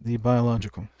 the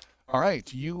biological. All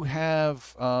right, you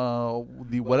have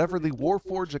whatever the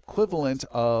Warforged equivalent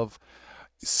of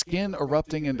skin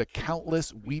erupting into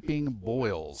countless weeping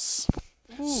boils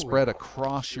spread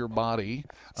across your body,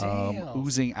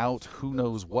 oozing out who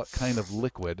knows what kind of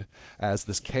liquid as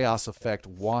this chaos effect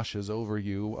washes over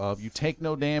you. You take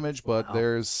no damage, but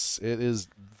it is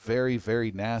very,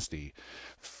 very nasty.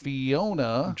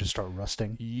 Fiona, Just start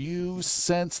rusting. you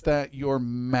sense that your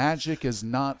magic is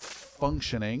not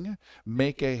functioning.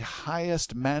 Make a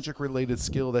highest magic-related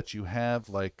skill that you have,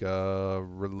 like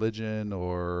religion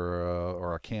or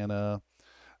arcana.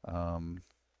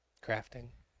 Crafting.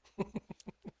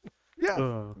 Yeah.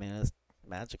 I mean, it's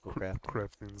magical craft.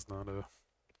 Crafting's not a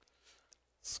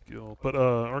skill. But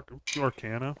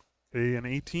Arcana, an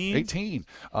 18? 18.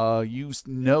 You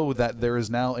know that there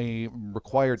is now a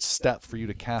required step for you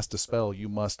to cast a spell. You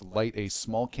must light a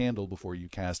small candle before you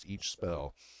cast each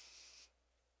spell.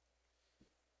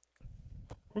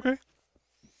 Okay.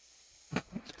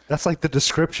 That's like the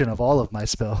description of all of my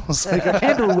spells. Like a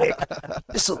candle wick.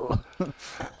 This'll.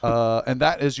 And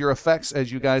that is your effects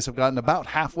as you guys have gotten about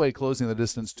halfway, closing the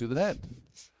distance to the net.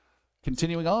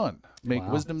 Continuing on. Make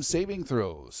Wow. wisdom saving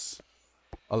throws.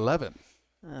 11.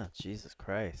 Oh, Jesus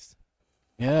Christ.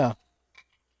 Yeah.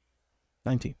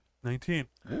 19. 19.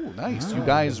 Ooh, nice. You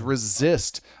guys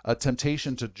resist a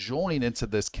temptation to join into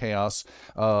this chaos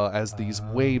as these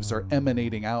waves are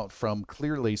emanating out from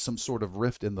clearly some sort of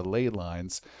rift in the ley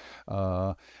lines.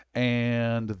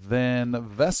 And then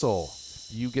Vessel,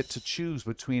 you get to choose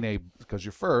between because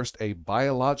you're first, a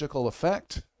biological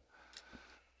effect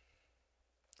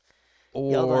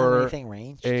Y'all don't have or anything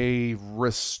ranged? a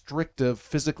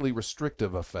physically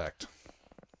restrictive effect.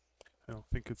 I don't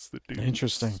think it's the dude.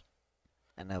 Interesting.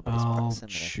 I know, but it's I'll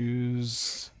proximity.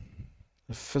 choose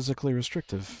the physically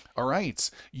restrictive. All right.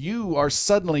 You are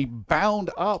suddenly bound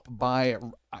up by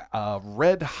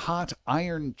red-hot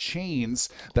iron chains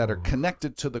that are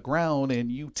connected to the ground,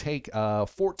 and you take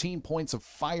 14 points of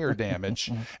fire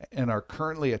damage and are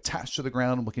currently attached to the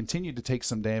ground and will continue to take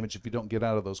some damage if you don't get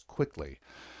out of those quickly.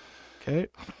 Okay.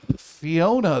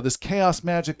 Fiona, this chaos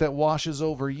magic that washes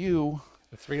over you,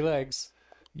 The 3 legs.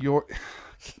 your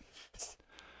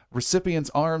recipient's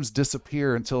arms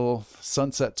disappear until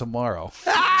sunset tomorrow.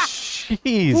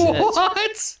 Jeez.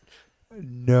 What?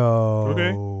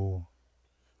 No.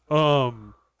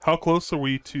 How close are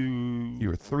we to...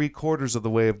 You're 3/4 of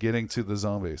the way of getting to the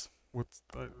zombies. What's...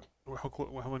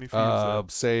 how many feet is that?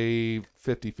 Say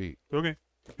 50 feet. Okay.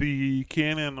 The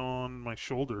cannon on my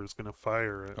shoulder is going to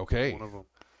fire at Okay. one of them.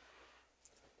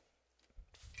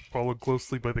 Followed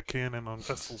closely by the cannon on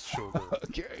Vessel's shoulder.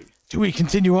 Okay. Do we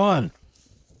continue on?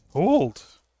 Hold.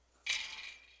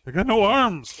 I got no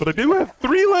arms, but I do have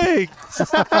 3 legs.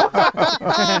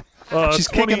 She's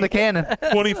kicking the cannon.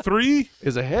 23.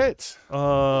 Is a hit.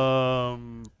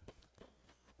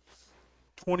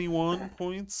 21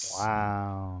 points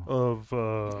Wow. of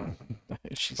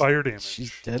She's, fire damage.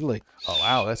 she's deadly. Oh,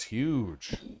 wow, that's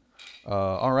huge.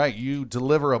 All right, you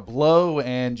deliver a blow,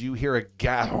 and you hear a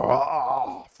gasp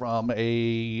from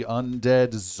a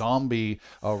undead zombie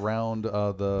around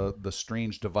the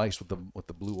strange device with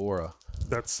the blue aura.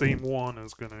 That same one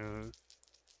is gonna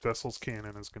Vessel's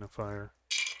cannon is gonna fire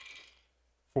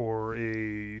for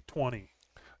a 20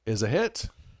 Is a hit.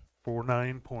 for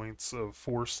 9 points of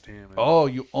force damage. Oh,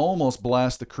 you almost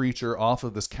blast the creature off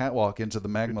of this catwalk into the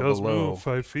it magma does below. move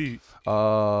 5 feet.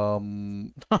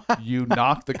 You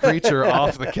knock the creature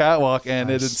off the catwalk,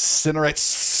 and it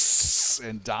incinerates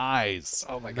and dies.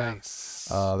 Oh my god. Nice.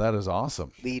 That is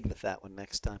awesome. Lead with that one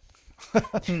next time.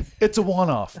 It's a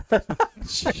one-off.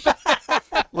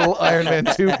 Little Iron Man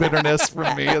 2 bitterness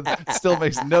from me. It still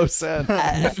makes no sense.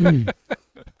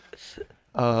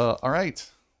 All right.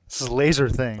 This is a laser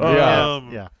thing.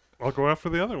 Yeah. I'll go after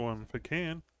the other one if I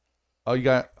can. Oh, you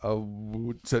got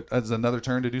as another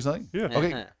turn to do something? Yeah.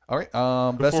 Okay. All right.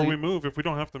 Before Vessel, we move, if we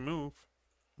don't have to move.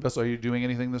 Vessel, are you doing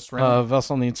anything this round?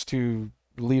 Vessel needs to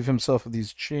relieve himself of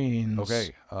these chains.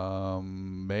 Okay.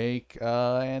 Make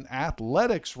an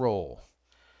athletics roll.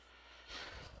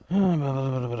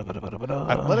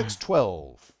 Athletics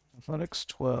 12. Athletics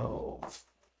 12.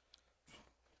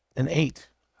 An 8.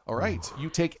 All right. You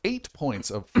take 8 points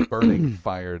of burning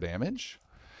fire damage.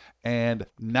 And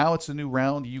now it's a new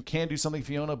round. You can do something,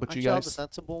 Fiona, but Aren't you y'all guys... the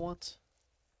sensible ones?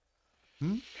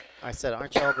 Hmm? I said,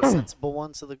 aren't y'all the sensible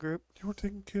ones of the group? You were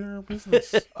taking care of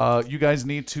business. You guys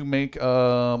need to make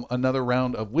another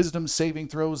round of wisdom saving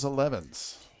throws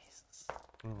 11s.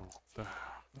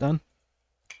 Done?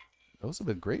 Those have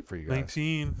been great for you guys.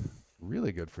 19.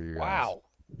 Really good for you guys. Wow.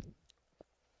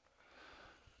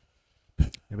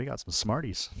 Yeah, we got some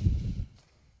smarties.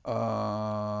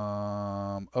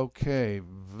 Okay.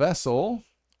 Vessel,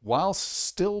 while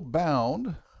still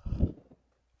bound,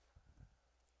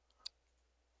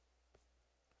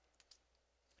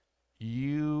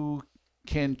 you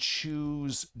can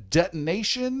choose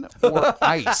detonation or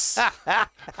ice.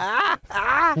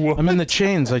 I'm in the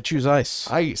chains. I choose ice.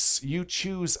 Ice. You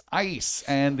choose ice,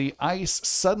 and the ice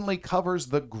suddenly covers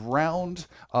the ground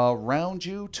around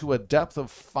you to a depth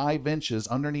of 5 inches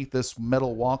underneath this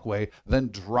metal walkway, then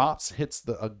drops, hits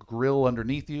a grill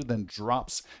underneath you, then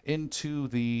drops into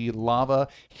the lava,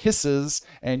 hisses,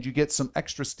 and you get some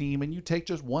extra steam, and you take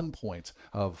just 1 point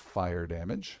of fire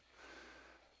damage.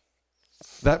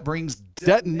 That brings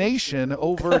detonation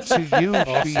over to you,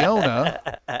 Fiona.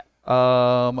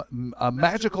 A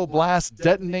magical blast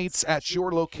detonates at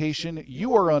your location.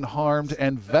 You are unharmed,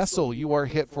 and Vessel, you are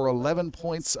hit for 11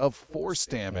 points of force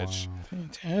damage.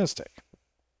 Fantastic.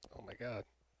 Oh my god.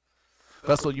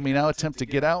 Vessel, you may now attempt to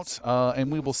get out,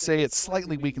 and we will say it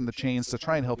slightly weakened the chains to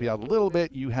try and help you out a little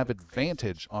bit. You have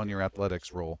advantage on your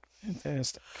athletics roll.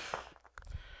 Fantastic.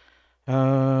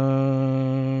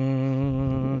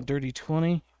 Dirty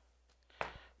 20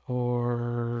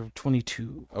 or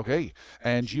 22. Okay,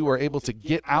 and you are able to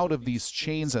get out of these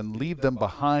chains and leave them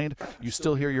behind. You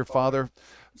still hear your father,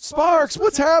 Sparks,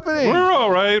 what's happening? We're all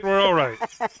right. We're all right.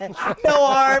 No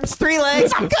arms, 3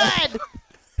 legs, I'm good!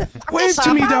 Wave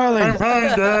to me, darling. I'm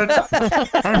fine, Dad.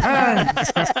 I'm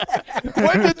fine.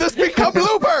 When did this become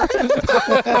Looper?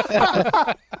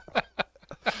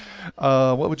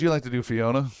 What would you like to do,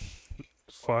 Fiona?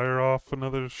 Fire off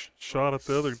another shot at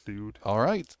the other dude. All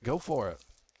right, go for it.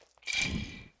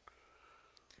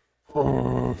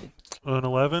 An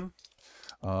 11.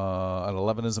 An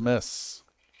 11 is a miss.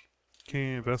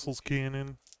 Vessel's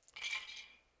cannon.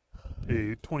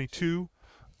 A 22.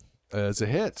 It's a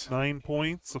hit. 9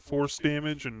 points of force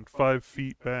damage and 5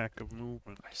 feet back of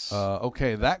movement.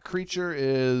 Okay, that creature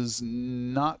is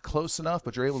not close enough,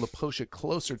 but you're able to push it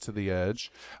closer to the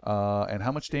edge. And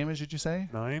how much damage did you say?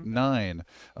 9. 9.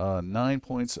 9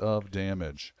 points of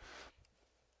damage.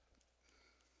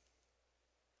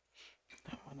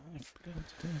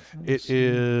 It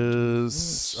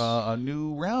is a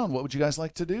new round. What would you guys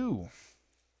like to do?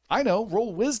 I know.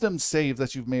 Roll wisdom save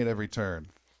that you've made every turn.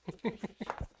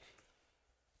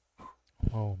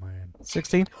 Oh, man.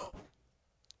 16.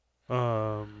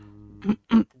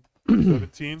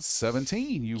 17.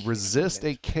 17. You resist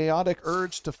a chaotic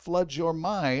urge to flood your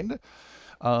mind.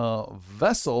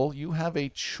 Vessel, you have a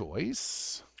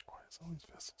choice. Why is always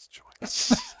Vessel's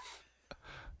choice?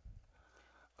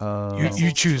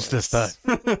 You choose this time.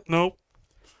 Nope.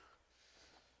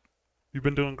 You've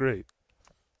been doing great.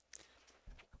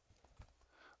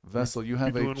 Vessel, you You're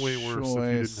have a doing way worse if you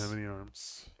didn't choice have any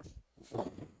arms.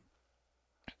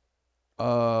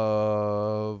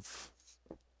 of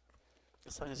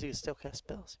As long as you can still cast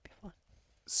spells, it'd be fun.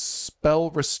 spell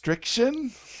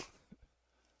restriction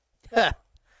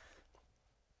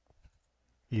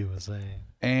USA.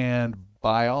 and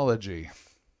biology.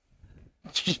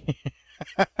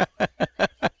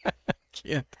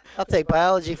 Can't. I'll take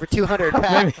biology for 200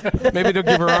 Pat. Maybe they'll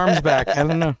give her arms back. I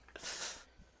don't know.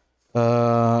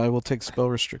 I will take spell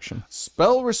restriction.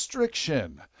 Spell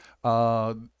restriction.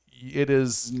 It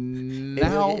is Maybe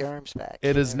you'll now. get your arms back.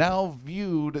 It is now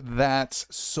viewed that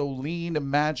Soline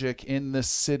magic in this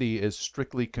city is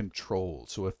strictly controlled.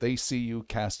 So if they see you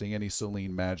casting any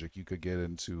Soline magic, you could get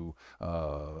into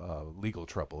legal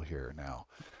trouble here now.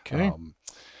 Okay.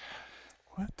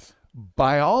 What?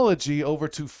 Biology over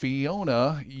to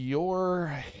Fiona. Your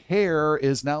hair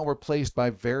is now replaced by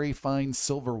very fine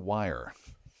silver wire.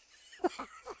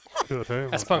 Good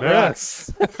heavens. That's punk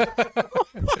Yes.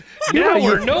 Now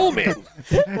we're gnoming.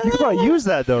 You could probably use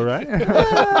that though, right?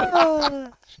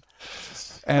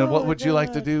 And what would you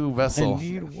like to do, Vessel? I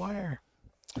need wire.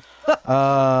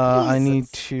 I need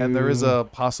to. And there is a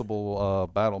possible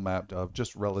battle map of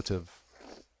just relative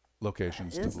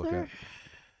locations Is to look there? at.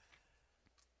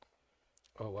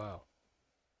 Oh, wow.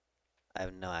 I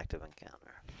have no active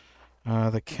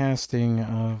encounter. The casting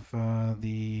of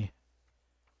the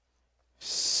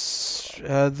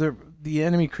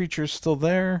enemy creature is still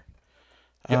there.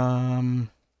 Yep.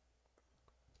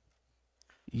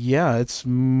 Yeah, it's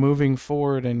moving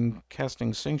forward and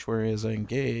casting sanctuary as I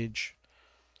engage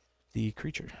the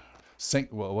creature.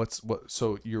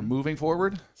 So you're moving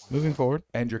forward Moving forward.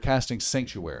 and you're casting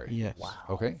sanctuary. Yes.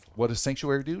 Okay. What does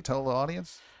sanctuary do? Tell the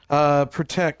audience.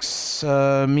 Protects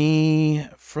me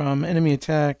from enemy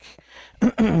attack.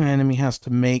 Enemy has to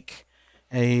make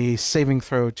a saving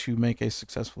throw to make a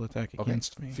successful attack Okay.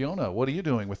 against me. Fiona, what are you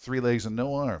doing with 3 legs and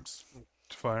no arms?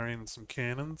 Firing some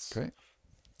cannons. Okay.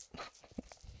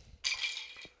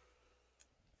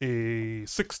 A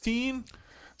 16.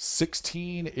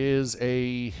 16 is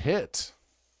a hit.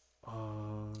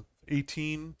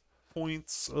 18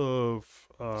 points of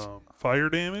fire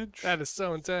damage. That is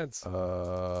so intense.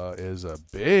 Is a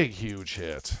big, huge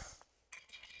hit.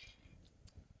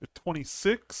 A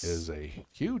 26. Is a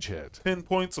huge hit. 10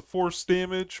 points of force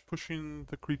damage, pushing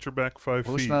the creature back 5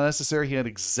 Well, it's feet. not necessary. He had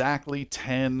exactly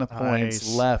 10 points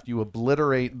Nice. left. You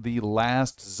obliterate the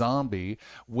last zombie,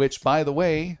 which, by the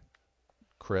way,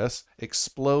 Chris,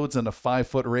 explodes in a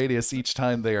 5-foot radius each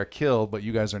time they are killed, but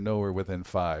you guys are nowhere within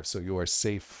 5, so you are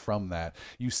safe from that.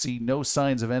 You see no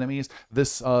signs of enemies.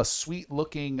 This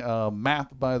sweet-looking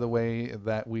map, by the way,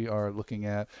 that we are looking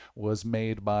at was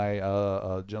made by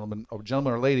a gentleman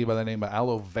or lady by the name of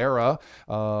Aloe Vera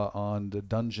on the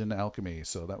Dungeon Alchemy,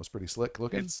 so that was pretty slick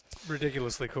looking. It's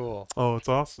ridiculously cool. Oh, it's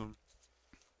awesome.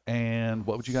 And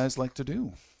what would you guys like to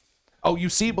do? Oh, you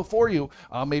see before you,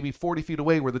 maybe 40 feet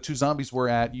away where the 2 zombies were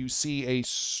at, you see a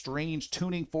strange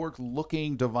tuning fork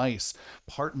looking device,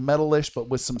 part metalish but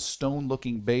with some stone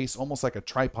looking base, almost like a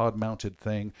tripod mounted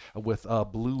thing with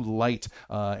blue light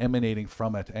emanating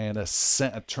from it, and a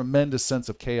tremendous sense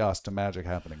of chaos to magic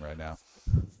happening right now.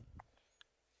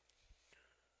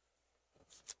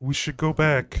 We should go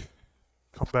back.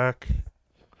 Come back.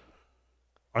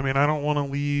 I mean, I don't want to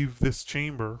leave this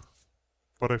chamber,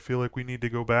 but I feel like we need to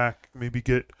go back. Maybe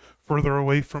get further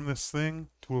away from this thing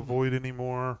to avoid any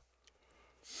more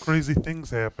crazy things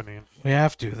happening. We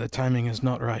have to. The timing is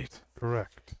not right.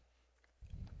 Correct.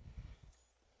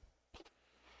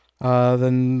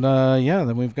 Then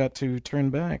we've got to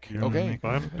turn back. Okay.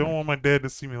 I don't want my dad to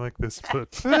see me like this,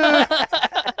 but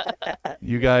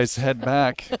You guys head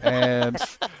back, and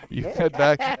you head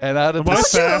back, and out of am I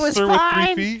this... you, it was faster with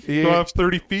fine. 3 feet? Yeah. Do I have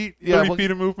 30 feet? 30 Yeah,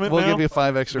 feet of movement We'll now? give you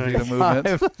 5 extra feet of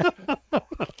Nice. movement.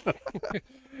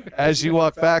 As you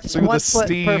walk back through the 1 foot per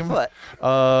steam, foot.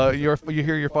 you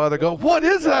hear your father go, "What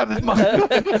is that?"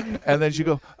 And then you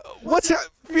go,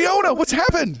 "Fiona, what's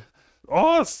happened?"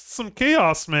 Oh, it's some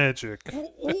chaos magic.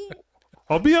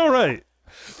 I'll be all right.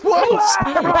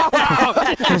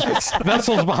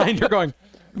 Vessel's behind you going,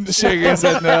 Shaking his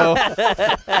head, no.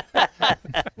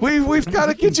 We've got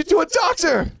to get you to a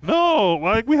doctor. No,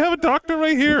 like we have a doctor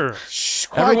right here. Shh,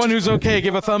 everyone who's okay,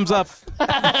 give a thumbs up.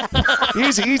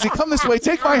 easy. Come this way.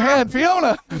 Take my hand,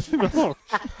 Fiona.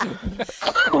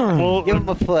 Well, Give him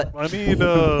a foot. I need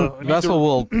Vessel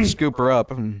will scoop her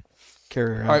up and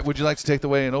carry her out. All right. Would you like to take the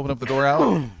way and open up the door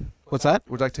out? What's that?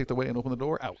 Would you like to take the way and open the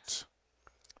door out?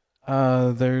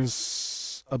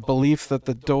 There's a belief that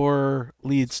the door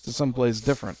leads to someplace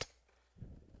different.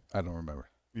 I don't remember.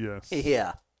 Yes.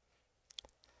 Yeah.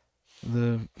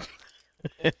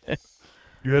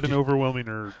 You had an overwhelming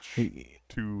urge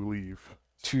to leave.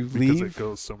 To Because leave? it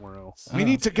goes somewhere else. We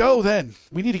need to go then.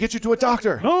 We need to get you to a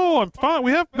doctor. No, I'm fine.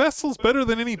 We have vessels better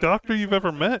than any doctor you've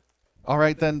ever met. All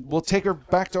right, then we'll take her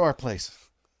back to our place.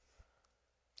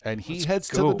 And he heads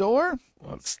to the door.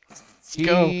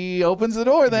 He opens the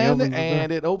door then,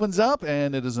 and it opens up,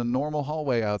 and it is a normal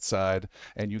hallway outside.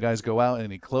 And you guys go out,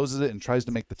 and he closes it and tries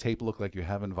to make the tape look like you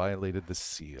haven't violated the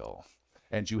seal.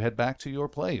 And you head back to your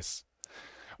place,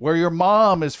 where your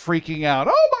mom is freaking out.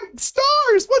 Oh, my stars!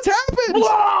 What's happened?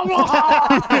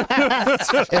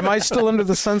 Am I still under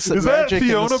the sunset Is that magic?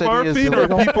 Fiona and the city is barfing or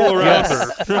illegal? people around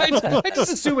her? I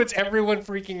just assume it's everyone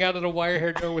freaking out at a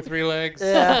wire-haired girl with 3 legs.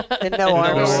 Yeah, and no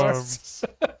arms. No arms.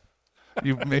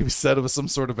 You maybe said it was some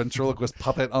sort of ventriloquist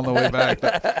puppet on the way back.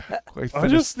 Quite I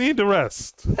finished. just need to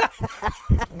rest.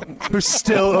 Who's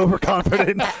still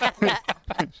overconfident?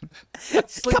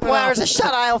 Couple hours of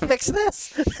shut eye, I'll fix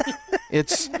this.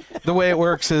 It's the way it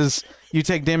works is you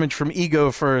take damage from ego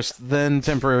first, then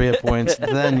temporary hit points,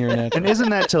 then you're natural. And isn't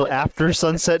that till after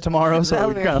sunset tomorrow? So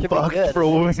we're Valamir kind should of be fucked good. for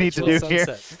what we need to do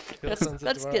here.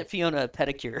 Let's get Fiona a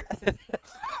pedicure.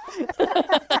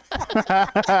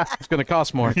 It's going to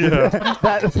cost more. Yeah.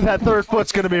 that third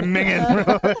foot's gonna be minging.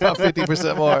 About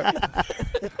 50% more.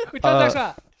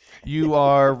 You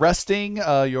are resting.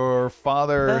 Your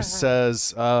father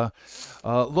says,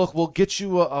 look, we'll get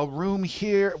you a room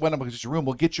here. When I'm going to get your room,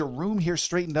 we'll get your room here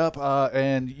straightened up,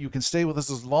 and you can stay with us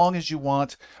as long as you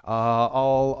want.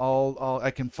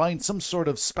 I can find some sort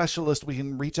of specialist. We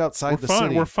can reach outside We're the fine.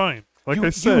 city. We're fine. Like I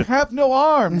You said, have no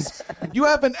arms. You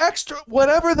have an extra,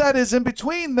 whatever that is in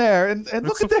between there. And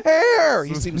look at the hair.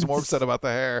 He seems more upset about the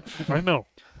hair. I know.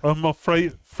 I'm a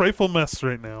frightful mess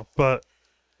right now, but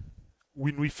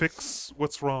when we fix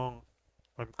what's wrong,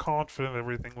 I'm confident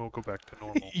everything will go back to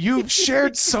normal. You've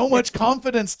shared so much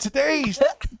confidence today,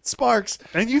 Sparks.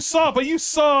 And you saw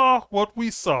what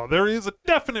we saw. There is a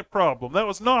definite problem. That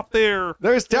was not there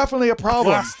There's definitely a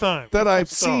problem last time. that I've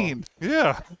So, seen.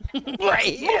 Yeah. Right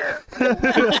here.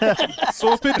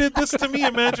 So if it did this to me,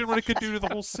 imagine what it could do to the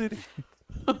whole city.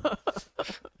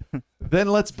 Then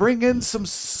let's bring in some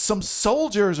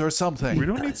soldiers or something. We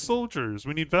don't need soldiers.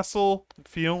 We need Vessel and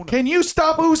Fiona. Can you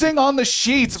stop oozing on the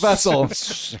sheets, Vessel?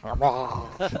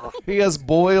 He has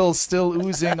boils still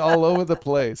oozing all over the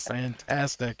place.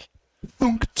 Fantastic.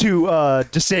 Thunk, two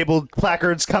disabled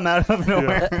placards come out of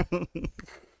nowhere.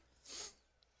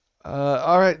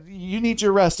 All right, you need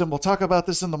your rest, and we'll talk about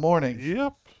this in the morning.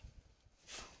 Yep.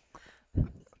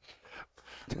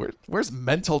 Where's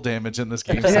mental damage in this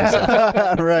game?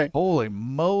 Right. Holy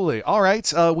moly. All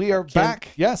right, we are back.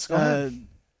 Yes, go ahead.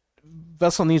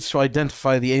 Vessel needs to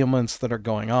identify the ailments that are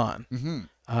going on.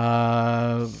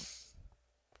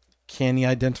 Can he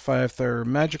identify if they're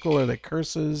magical or they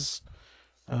curses?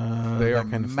 They that are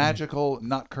kind of thing. magical,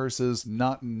 not curses,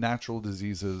 not natural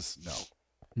diseases. No.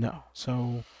 No.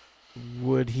 So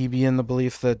would he be in the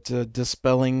belief that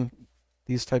dispelling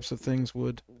these types of things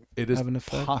would It is have an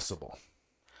effect? possible.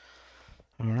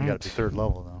 All You right. gotta be third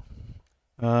level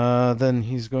though. Then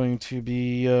he's going to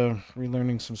be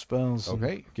relearning some spells. and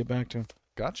Okay. Get back to him.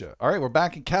 Gotcha. All right, we're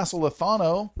back in Castle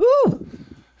Lethano. Woo!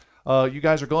 You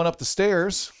guys are going up the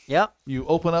stairs. Yep. You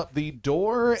open up the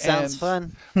door Sounds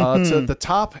and fun. to the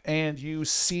top, and you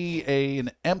see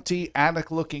an empty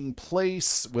attic-looking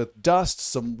place with dust,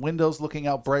 some windows looking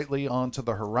out brightly onto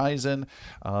the horizon,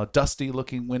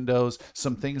 dusty-looking windows,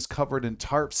 some things covered in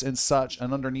tarps and such,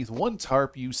 and underneath one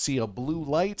tarp you see a blue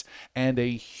light, and a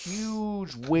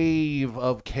huge wave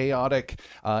of chaotic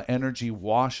energy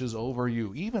washes over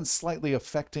you, even slightly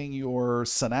affecting your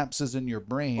synapses in your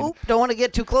brain. Oop, don't want to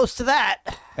get too close to that.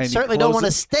 And he Certainly don't want to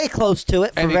closes- stay close to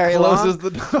it for And he very closes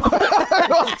long. the door.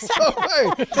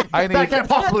 So, I That need can't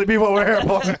possibly be what we're here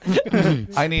for.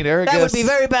 I need Aragus. That would be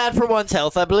very bad for one's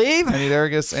health, I believe. I need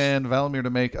Aragus and Valamir to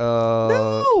make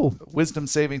wisdom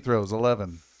saving throws.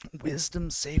 11. Wisdom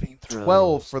saving throw.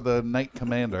 12 for the Knight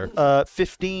Commander.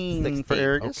 15 for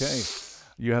Aragus.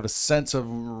 Okay. You have a sense of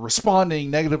responding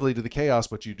negatively to the chaos,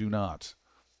 but you do not.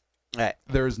 All right.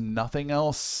 There's nothing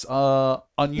else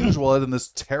unusual other than this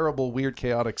terrible, weird,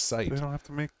 chaotic sight. They don't have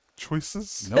to make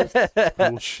choices. Nope.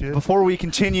 Bullshit. Before we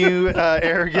continue,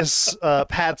 Aragus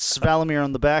pats Valamir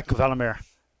on the back. Valamir,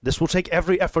 this will take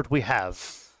every effort we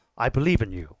have. I believe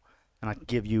in you. And I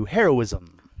give you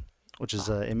heroism, which is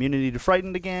immunity to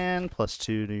frightened again,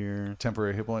 +2 to your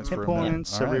Temporary hit points hit for a minute.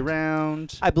 points All every right.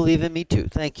 round. I believe in me too.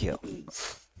 Thank you.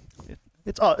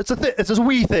 It's a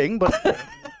wee thing, but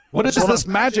What is this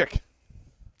magic?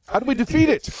 How do we defeat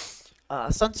it?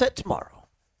 Sunset tomorrow.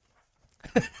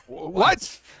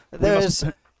 What? There's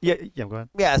Yeah, go ahead.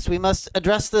 Yes, we must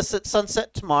address this at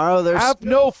sunset tomorrow. There's Have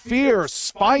no fear.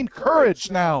 Find courage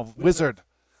now, wizard.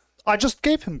 I just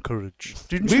gave him courage.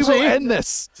 Didn't We you will see? end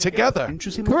this together. Didn't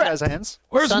you see my guy's hands?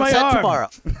 Where's my sunset arm?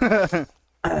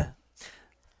 tomorrow.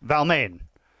 Valmain.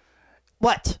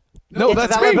 What? No, It's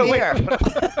that's me.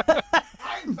 Caliviaire.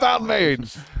 I'm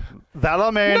Valmain.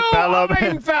 Valmain.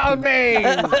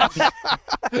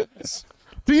 Valmain.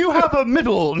 Do you have a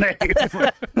middle name?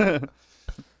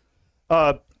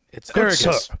 It's Good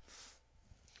sir. Aragus.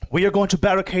 We are going to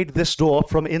barricade this door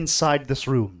from inside this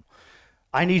room.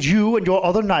 I need you and your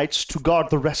other knights to guard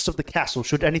the rest of the castle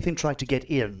should anything try to get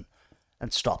in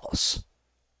and stop us.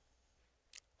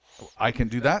 I can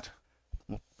do that.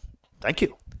 Thank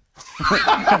you.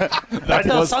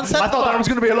 Until sunset I thought that was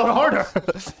going to be a lot harder.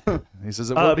 He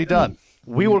says it will be done.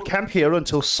 We will camp here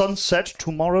until sunset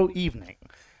tomorrow evening.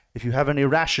 If you have any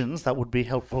rations, that would be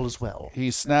helpful as well. He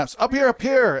snaps, up here,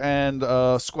 and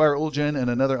Squire Ulgin and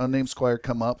another unnamed squire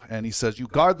come up, and he says, you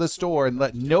guard this door and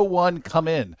let no one come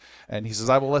in. And he says,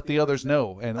 I will let the others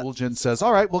know. And Ulgin says,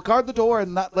 all right, we'll guard the door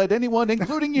and not let anyone,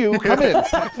 including you, come in.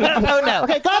 No.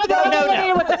 Okay, guard the door.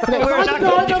 No.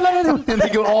 And they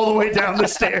go all the way down the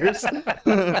stairs.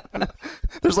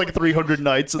 There's like 300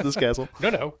 knights in this castle.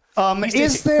 No.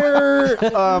 Is there...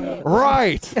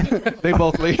 Right. They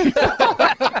both leave.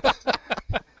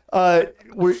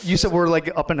 You said we're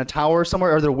like up in a tower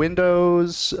somewhere. Are there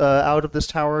windows out of this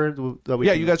tower? That we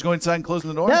Yeah, can- you guys go inside and closing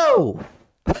the door? No.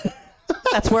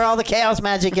 That's where all the chaos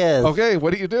magic is. Okay,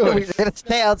 what are you doing? We're gonna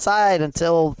stay outside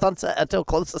until sunset, until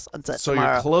close to sunset So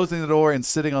tomorrow. you're closing the door and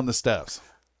sitting on the steps.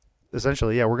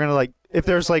 Essentially, yeah. We're gonna like if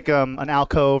there's like an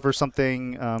alcove or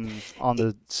something on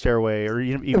the stairway or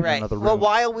even right. another room. Well,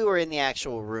 while we were in the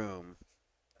actual room,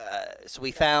 so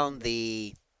we found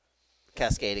the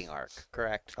cascading arc.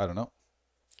 Correct. I don't know.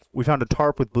 We found a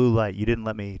tarp with blue light. You didn't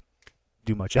let me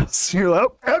do much else. You're like,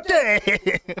 oh,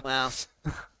 okay. Well,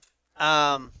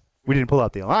 We didn't pull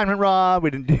out the alignment rod.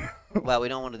 We didn't do. well, we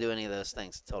don't want to do any of those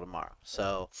things until tomorrow.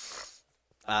 So,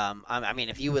 I mean,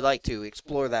 if you would like to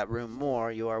explore that room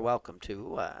more, you are welcome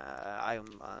to. I'm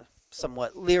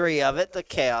somewhat leery of it. The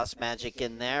chaos magic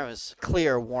in there is a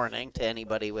clear warning to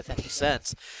anybody with any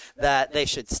sense that they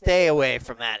should stay away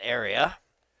from that area.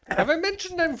 Have I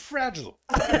mentioned I'm fragile?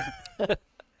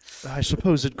 I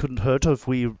suppose it couldn't hurt if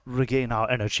we regain our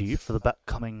energy for the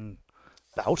coming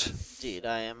bout. Indeed,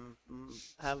 I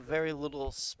have very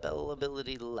little spell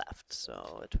ability left,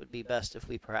 so it would be best if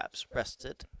we perhaps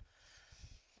rested,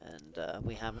 and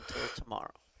we have until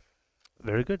tomorrow.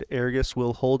 Very good. Aragus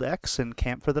will hold X and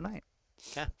camp for the night.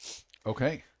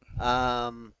 Okay.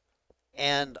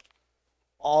 And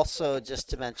also, just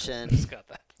to mention, Got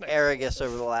that. Aragus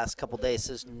over the last couple days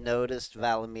has noticed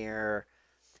Valimir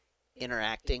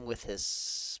interacting with his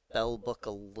spell book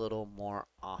a little more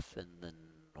often than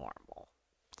normal.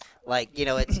 Like,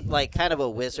 it's like kind of a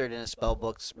wizard and a spell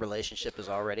book's relationship is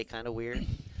already kind of weird.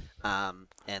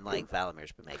 And like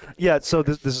Valamir's been making. Yeah. So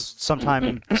this is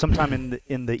sometime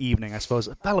in the evening, I suppose.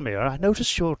 Valimir, I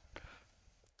noticed you're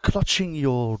clutching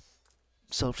your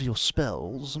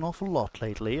spells an awful lot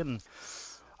lately, and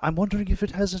I'm wondering if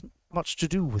it has much to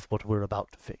do with what we're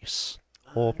about to face,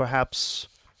 or perhaps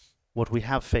what we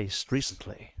have faced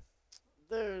recently.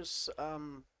 There's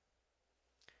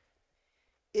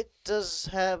it does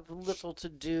have little to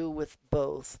do with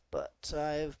both, but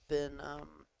I've been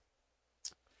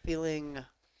feeling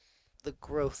the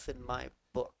growth in my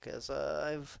book as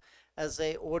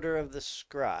a order of the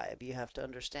scribe. You have to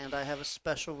understand I have a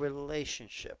special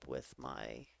relationship with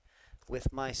my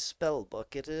spell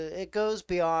book. It goes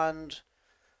beyond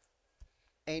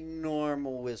a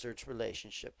normal wizard's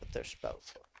relationship with their spell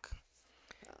book.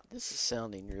 This is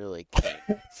sounding really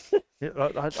cute. Yeah,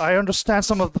 I understand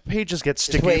some of the pages get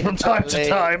sticky wait from time to until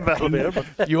time, Valimir,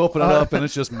 but You open it up and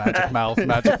it's just magic mouth,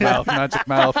 magic mouth, magic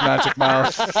mouth, magic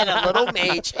mouth. And a little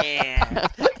mage hand.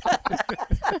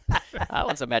 That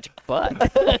one's a magic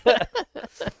butt.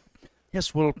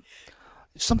 yes, well,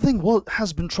 something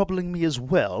has been troubling me as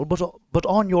well, but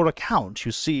on your account,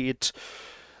 you see, it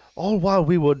all while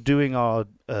we were doing our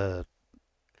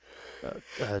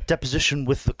deposition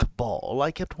with the Cabal,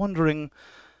 I kept wondering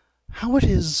how it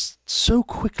is so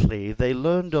quickly they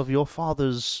learned of your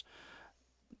father's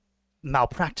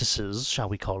malpractices, shall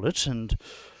we call it, and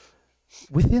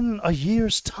within a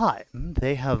year's time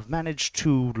they have managed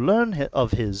to learn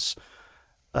of his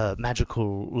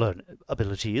magical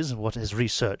abilities and what his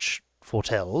research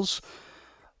foretells.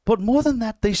 But more than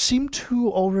that, they seem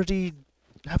to already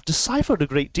have deciphered a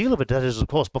great deal of it. That is, of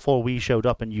course, before we showed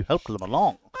up and you helped them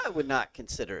along. I would not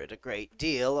consider it a great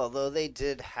deal, although they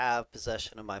did have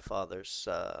possession of my father's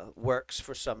works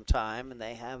for some time, and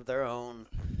they have their own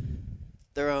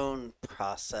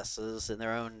processes and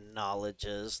their own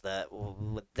knowledges that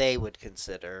they would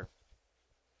consider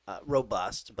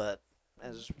robust, but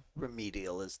as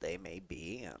remedial as they may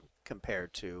be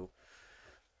compared to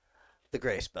the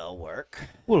Grayspell work.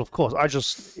 Well, of course,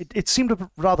 it seemed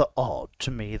rather odd to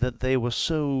me that they were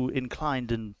so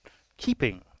inclined in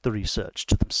keeping the research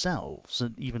to themselves,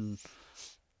 and even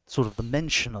sort of the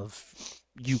mention of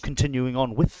you continuing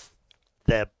on with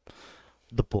the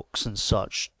books and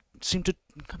such seemed to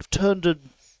kind of turn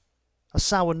a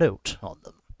sour note on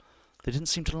them. They didn't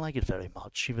seem to like it very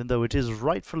much, even though it is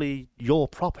rightfully your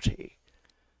property,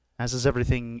 as is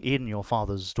everything in your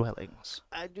father's dwellings.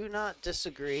 I do not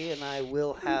disagree, and I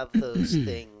will have those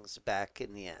things back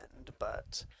in the end,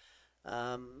 but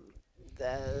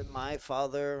my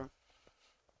father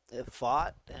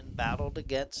fought and battled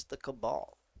against the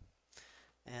Cabal,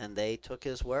 and they took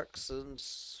his works and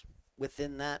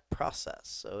within that process,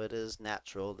 so it is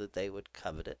natural that they would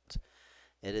covet it.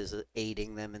 It is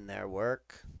aiding them in their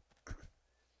work,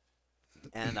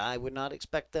 and I would not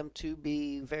expect them to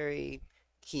be very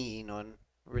keen on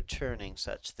returning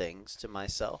such things to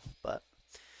myself, but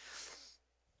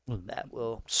that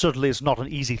will... Certainly it's not an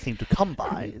easy thing to come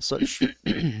by, such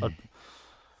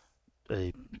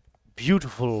a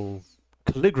beautiful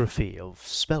calligraphy of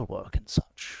spellwork and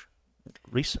such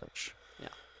research.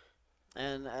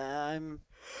 And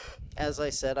as I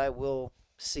said, I will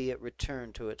see it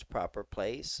return to its proper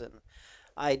place, and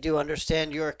I do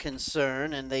understand your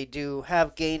concern, and they do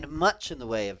have gained much in the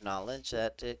way of knowledge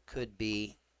that it could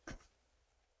be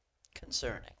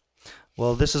concerning.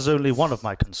 Well, this is only one of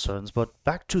my concerns, but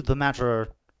back to the matter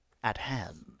at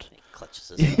hand. He clutches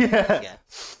his hand again.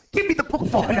 Give me the book,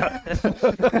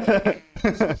 boy!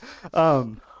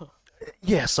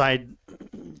 Yes, I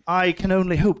can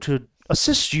only hope to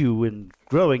assist you in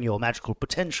growing your magical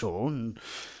potential, and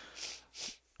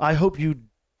I hope you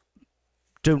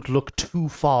don't look too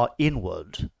far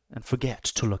inward and forget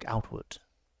to look outward.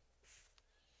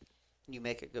 You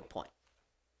make a good point.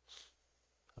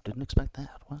 I didn't expect that.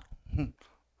 Well,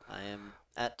 I am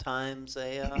at times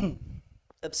a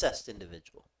obsessed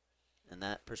individual, and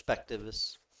that perspective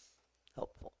is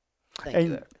helpful. Thank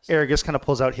you, Aragus. Aragus kind of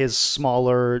pulls out his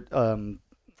smaller,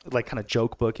 like kind of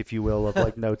joke book, if you will, of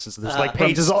like notes, and so there's like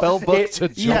pages spell book to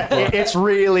joke book. It's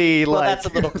really Well, like that's a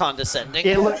little condescending.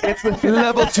 it's the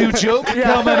Level 2 joke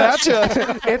coming at you.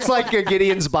 It's like a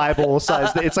Gideon's Bible size.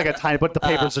 It's like a tiny, but the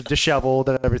papers are disheveled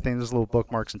and everything. There's little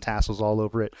bookmarks and tassels all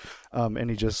over it. And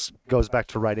he just goes back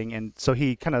to writing. And so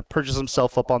he kind of perches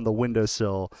himself up on the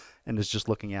windowsill and is just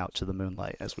looking out to the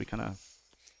moonlight as we kind of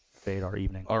fade our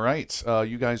evening. All right.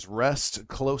 You guys rest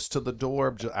close to the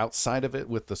door, outside of it,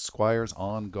 with the squires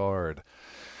on guard.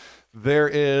 There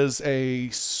is a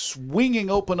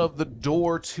swinging open of the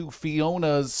door to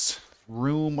Fiona's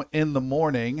room in the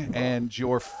morning, and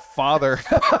your father...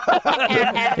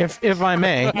 If I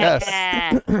may, Yes.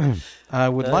 I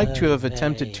would like to have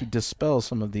attempted to dispel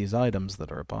some of these items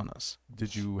that are upon us.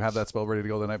 Did you have that spell ready to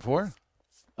go the night before?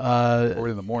 Or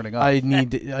in the morning up? I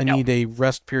need a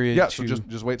rest period. Yeah, to... so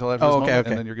just wait till after this moment, okay.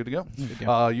 and then you're good to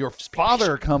go. Your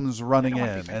father comes running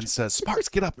in and says, "Sparks,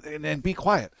 get up and be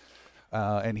quiet."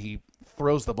 And he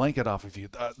throws the blanket off of you.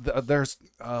 There's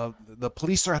the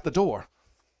police are at the door.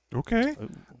 Okay.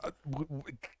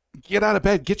 Get out of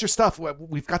bed. Get your stuff.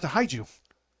 We've got to hide you.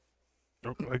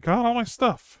 I got all my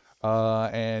stuff.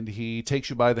 And he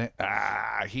takes you by the...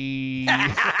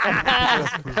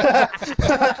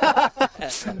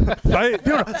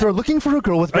 They're looking for a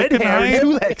girl with red hair and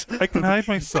 2 legs. I can hide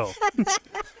myself.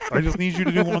 I just need you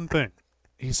to do one thing.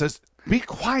 He says, "Be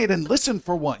quiet and listen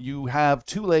for one." You have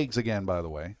 2 legs again, by the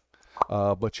way.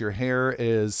 But your hair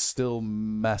is still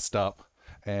messed up,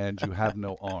 and you have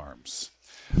no arms.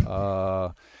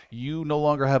 You no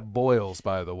longer have boils,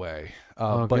 by the way.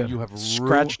 But good. you have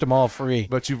Scratched them all free.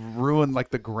 But you've ruined like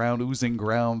the ground, oozing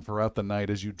ground throughout the night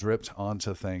as you dripped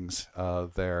onto things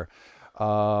there.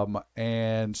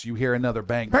 And you hear another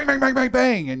bang, bang, bang, bang, bang,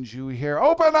 bang, and you hear,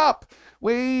 "Open up!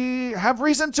 We have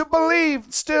reason to believe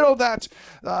still that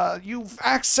you've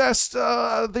accessed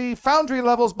the foundry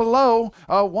levels below,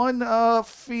 one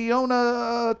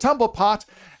Fiona Tumblepot,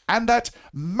 and that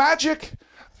magic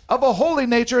of a holy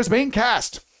nature is being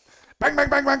cast." Bang, bang,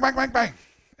 bang, bang, bang, bang, bang.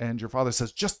 And your father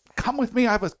says, "Just come with me.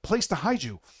 I have a place to hide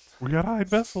you." We got to hide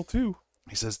Vessel, too.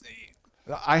 He says,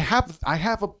 I have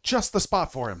just the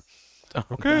spot for him.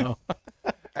 Okay.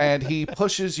 And he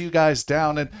pushes you guys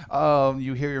down, and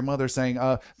you hear your mother saying,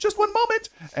 "Just one moment."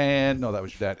 And no, that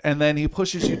was your dad. And then he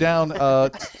pushes you down,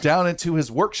 down into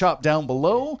his workshop down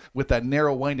below with that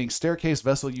narrow, winding staircase.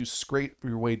 Vessel, you scrape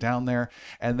your way down there,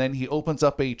 and then he opens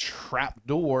up a trap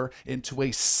door into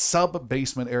a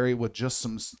sub-basement area with just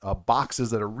some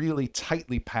boxes that are really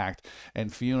tightly packed.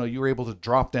 And Fiona, you were able to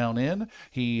drop down in.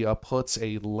 He puts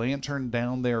a lantern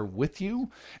down there with you,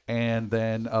 and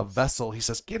then a Vessel, he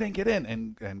says, get in,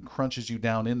 and crunches you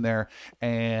down in there,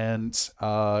 and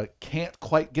can't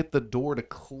quite get the door to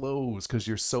close because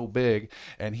you're so big.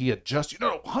 And he adjusts,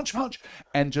 punch,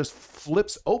 and just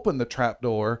flips open the trap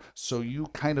door, so you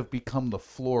kind of become the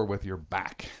floor with your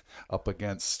back up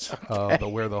against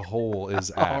where the hole is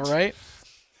at. All right.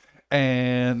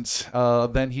 And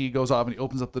then he goes off and he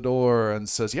opens up the door and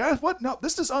says, "Yeah, what? No,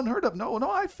 this is unheard of. No,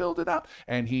 I filled it out."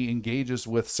 And he engages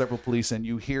with several police, and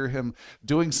you hear him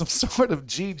doing some sort of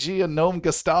GG and Gnome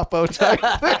Gestapo type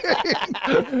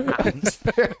thing.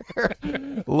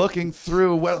 Looking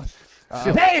through, Where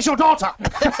is your daughter?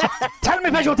 Tell me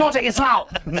where your daughter is now.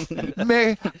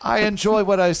 may I enjoy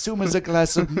what I assume is a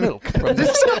glass of milk from This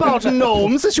is about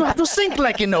gnomes that you have to think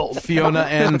like a gnome. Fiona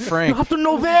and You Frank. have to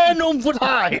know where a gnome would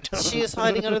hide. She is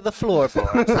hiding under the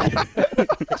floorboard.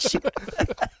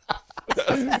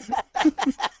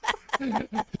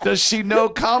 Does she know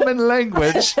common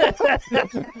language?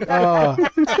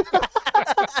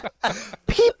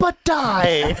 People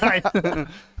die.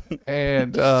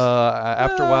 And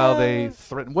after a while, they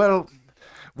threaten, "Well,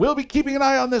 we'll be keeping an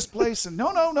eye on this place." And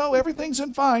no, everything's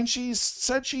in fine. She's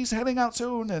said she's heading out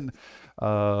soon, and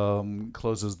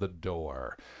closes the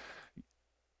door.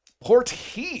 Port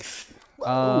Heath.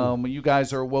 You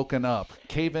guys are woken up.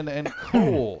 Caven and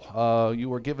Cole, you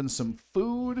were given some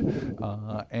food,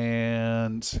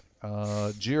 and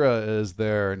Jira is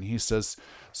there, and he says,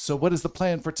 "So what is the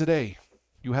plan for today?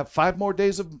 You have 5 more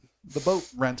days of the boat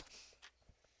rent."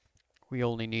 We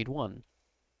only need one.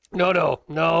 No. We're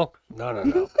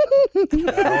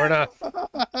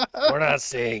not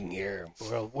staying here.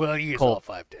 We'll use Cole. all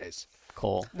 5 days.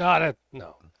 Cole. No.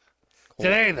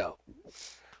 Today, though,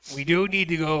 we do need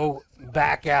to go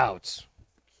back out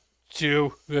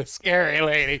to the scary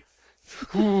lady.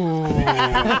 Ooh.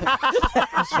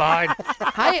 It's fine.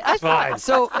 I Fine.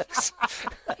 So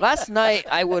last night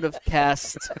I would have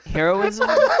cast heroism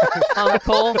on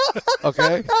Cole.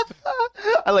 Okay.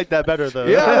 I like that better though.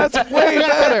 Yeah, that's way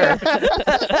better.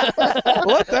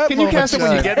 Let that Can you moment cast it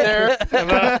when you shine. get there?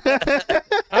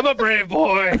 I'm a brave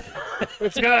boy.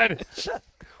 It's good.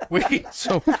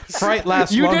 Fright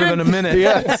lasts You longer didn't- than a minute.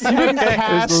 Yes. You didn't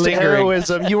cast lingering.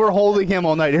 heroism. You were holding him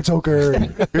all night. It's okay.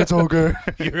 It's okay.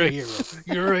 You're a hero.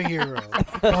 You're a hero.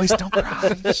 Boys, don't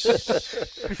cry.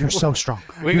 You're so strong.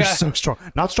 We You're got- so strong.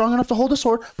 Not strong enough to hold a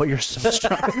sword, but you're so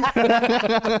strong.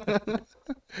 I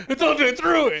told you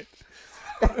through it.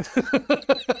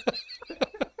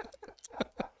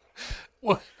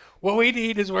 What we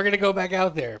need is we're going to go back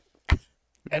out there.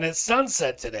 And at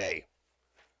sunset today,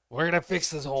 we're going to fix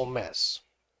this whole mess.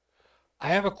 I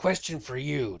have a question for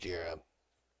you, Dira.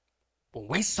 When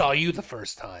we saw you the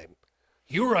first time,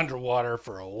 you were underwater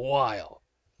for a while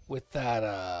with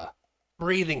that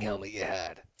breathing helmet you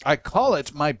had. I call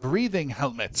it my breathing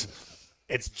helmet.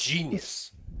 It's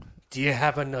genius. Do you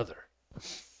have another?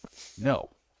 No,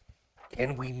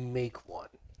 Can we make one?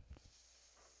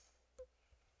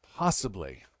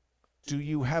 possibly. Do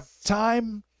you have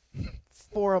time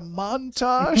for a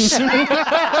montage?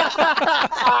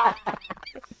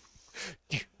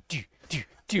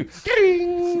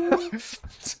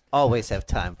 Always have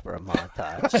time for a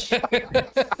montage.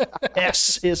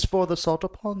 S is for the salt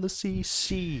upon the sea.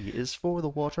 C is for the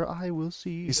water I will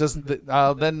see. He says,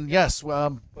 then yes,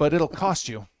 but it'll cost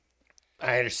you.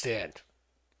 I understand.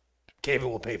 Caven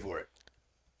will pay for it.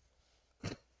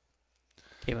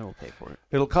 Cayman will pay for it.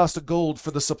 It'll cost a gold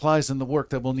for the supplies and the work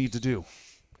that we'll need to do.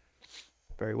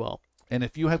 Very well. And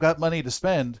if you have got money to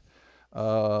spend,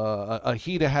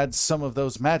 Ahita had some of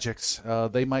those magics.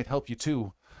 They might help you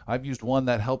too. I've used one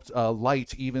that helped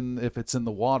light even if it's in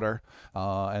the water.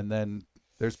 And then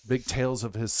there's big tales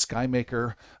of his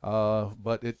Skymaker,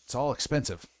 but it's all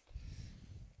expensive.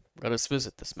 Let us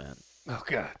visit this man Oh,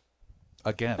 God.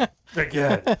 Again.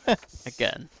 Again.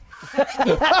 again.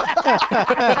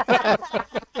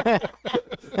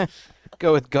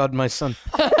 Go with God, my son.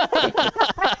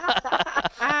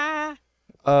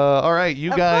 All right,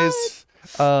 you guys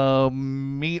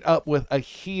meet up with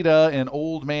Ahita, an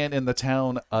old man in the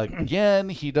town again.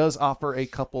 He does offer a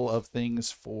couple of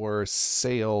things for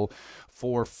sale.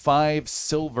 For 5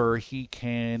 silver, he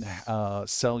can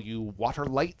sell you water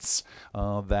lights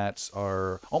that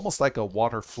are almost like a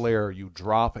water flare. You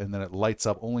drop and then it lights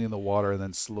up only in the water and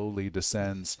then slowly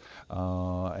descends.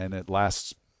 And it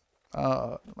lasts,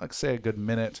 like say, a good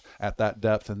minute at that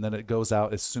depth. And then it goes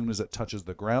out as soon as it touches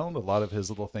the ground. A lot of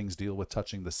his little things deal with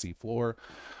touching the seafloor.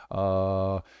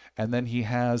 And then he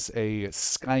has a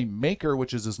Sky Maker,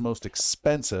 which is his most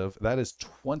expensive. That is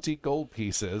 20 gold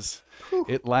pieces.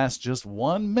 It lasts just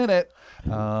 1 minute,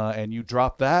 and you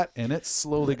drop that, and it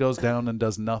slowly goes down and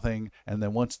does nothing. And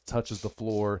then once it touches the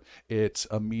floor, it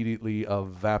immediately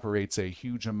evaporates a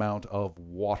huge amount of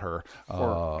water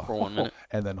For 1 minute.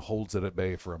 and then holds it at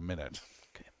bay for a minute.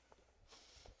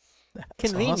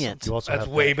 Convenient. You also That's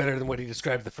have way better than what he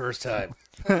described the first time.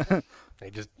 He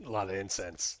just a lot of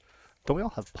incense. Don't we all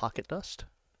have pocket dust?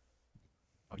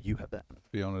 Oh, you have that.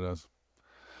 Fiona does.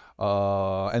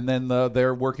 And then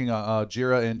they're working on,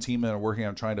 Jira and Tima are working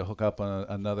on trying to hook up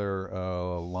another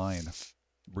line,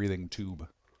 breathing tube.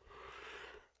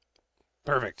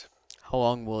 Perfect. How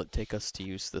long will it take us to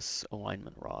use this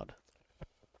alignment rod?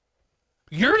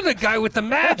 You're the guy with the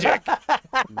magic.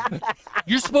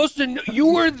 You're supposed to. You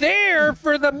were there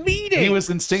for the meeting. He was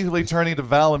instinctively turning to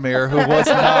Valimir, who was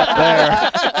not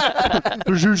there.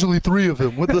 There's usually 3 of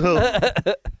them. What the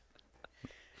hell?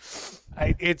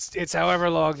 It's however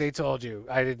long they told you.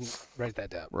 I didn't write that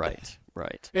down. Right.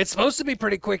 It's supposed to be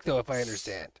pretty quick, though, if I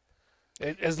understand.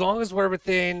 As long as we're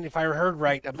within, if I heard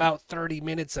right, about 30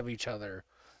 minutes of each other,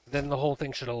 then the whole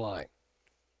thing should align.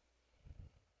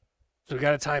 So we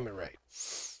got to time it right.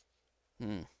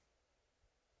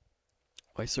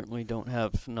 I certainly don't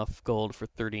have enough gold for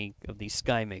 30 of these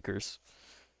Sky Makers.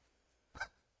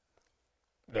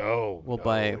 No, We'll no,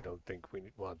 buy- I don't think we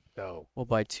need. Well, no. We'll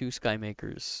buy 2 Sky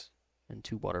Makers and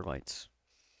 2 water lights.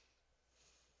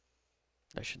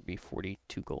 That should be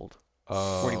 42 gold.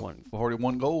 41.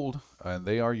 41 gold, and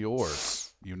they are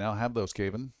yours. You now have those,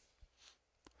 Caven.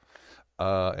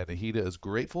 And Ahita is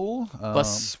grateful.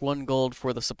 Plus 1 gold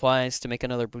for the supplies to make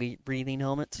another breathing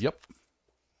helmet. Yep.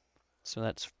 So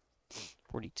that's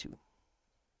 42.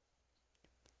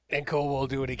 And Cole will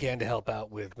do what he can to help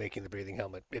out with making the breathing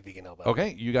helmet, if he can help out.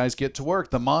 Okay, you guys get to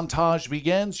work. The montage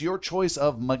begins. Your choice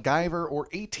of MacGyver or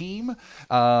A-Team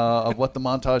of what the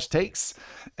montage takes.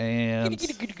 And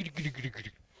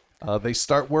they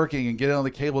start working and getting on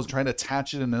the cables, trying to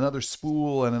attach it in another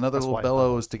spool and another little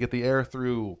bellows to get the air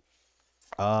through.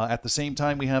 At the same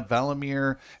time, we have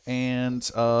Valimir and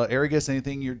Aragus.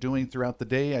 Anything you're doing throughout the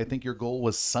day? I think your goal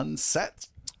was sunset.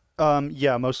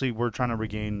 Yeah, mostly we're trying to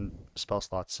regain spell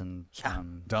slots and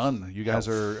Done. You guys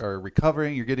are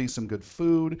recovering. You're getting some good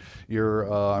food. You're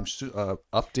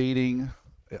updating.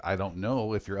 I don't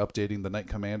know if you're updating the Knight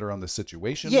Commander on the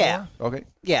situation. Yeah. more. Okay.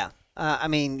 Yeah. I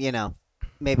mean,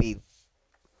 maybe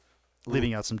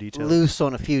leaving out some details. loose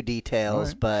on a few details,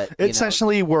 Right. but you know,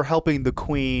 Essentially, we're helping the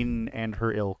queen and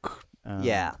her ilk.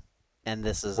 yeah. And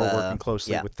this is We're working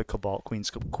closely yeah. with the Cabal.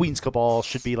 Queen's Cabal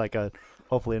should be like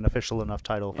hopefully an official enough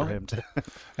title for him to.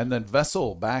 And then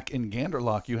Vessel, back in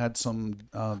Ganderlock, you had some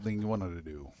thing you wanted to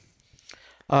do.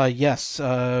 Yes.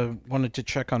 Wanted to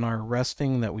check on our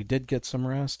resting, that we did get some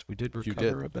rest. We did You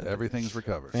recover did. a bit. Everything's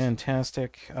recovered.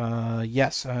 Fantastic.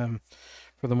 Yes.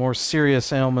 For the more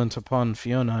serious ailment upon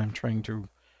Fiona, I'm trying to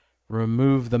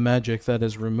remove the magic that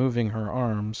is removing her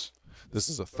arms. This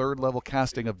is a 3rd level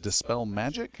casting of Dispel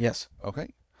Magic. Yes.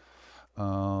 Okay.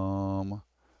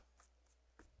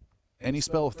 Any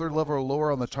spell of 3rd level or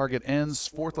lower on the target ends.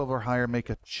 4th level or higher, make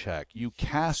a check. You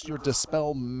cast your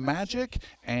Dispel Magic,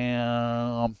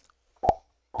 and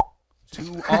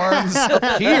 2 arms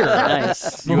appear.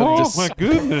 Nice. You have Oh my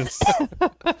goodness!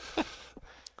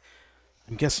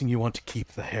 I'm guessing you want to keep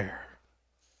the hair.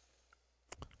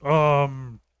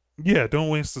 Yeah, don't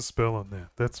waste a spell on that.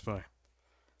 That's fine.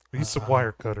 We use some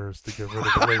wire cutters to get rid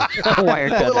of the weight. Wire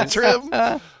little cutters. trim.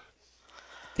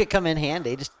 could come in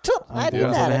handy. Just I I did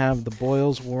was that. gonna have the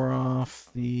boils wore off.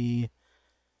 The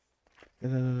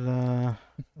that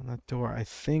door. I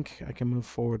think I can move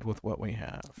forward with what we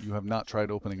have. You have not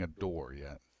tried opening a door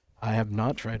yet. I have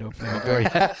not tried opening the door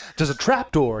yet. Does a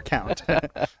trapdoor count?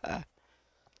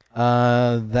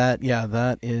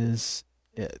 That is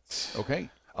it. Okay.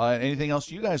 Anything else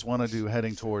you guys want to do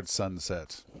heading towards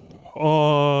sunset?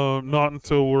 Not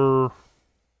until we're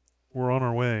on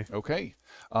our way. Okay.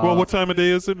 Well, what time of day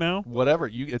is it now? Whatever.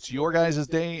 It's your guys'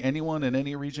 day. Anyone in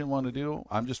any region want to do?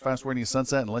 I'm just fast forwarding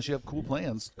sunset. Unless you have cool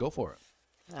plans, go for it.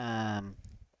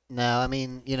 No, I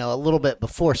mean, a little bit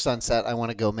before sunset, I want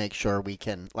to go make sure we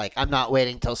can, I'm not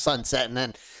waiting till sunset and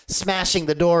then smashing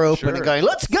the door open Sure. and going,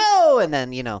 let's go! And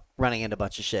then, running into a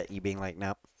bunch of shit. You being like,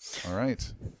 nope. All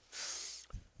right.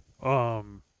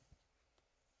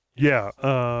 Yeah.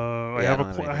 I have I don't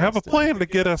have I have a anything plan to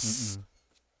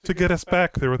get us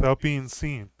back there without being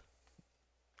seen.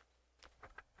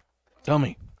 Tell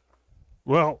me.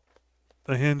 Well,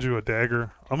 I hand you a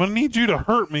dagger. I'm gonna need you to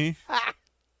hurt me,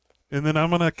 and then I'm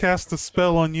gonna cast a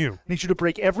spell on you. Need you to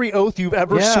break every oath you've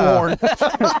ever Yeah. sworn.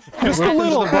 Just a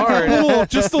little,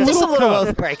 just a little Just a little cut.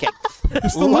 oath breaking.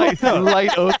 Just a little cut.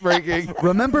 Light oath breaking.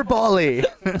 Remember Bali.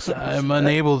 I'm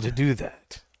unable to do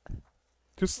that.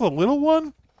 Just a little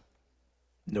one.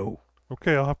 No.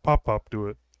 Okay, I'll have Pop do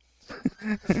it.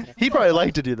 He'd probably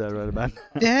like to do that right about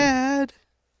now. Dad,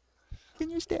 can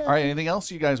you stand? All right. Anything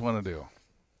else you guys want to do?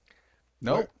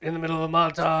 Nope. In the middle of a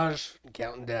montage,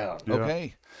 counting down. Yeah.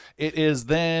 Okay. It is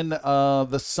then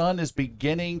the sun is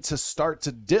beginning to start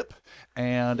to dip,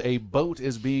 and a boat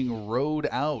is being rowed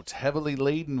out, heavily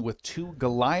laden with 2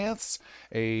 Goliaths,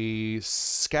 a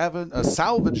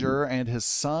salvager and his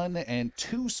son, and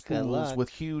 2 spools luck. with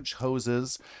huge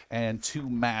hoses and 2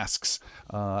 masks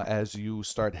as you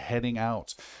start heading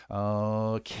out.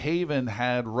 Caven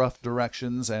had rough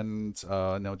directions, and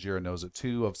now Jira knows it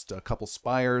too, of a couple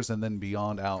spires and then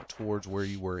beyond out towards where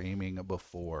you were aiming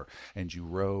before. And you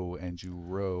row and you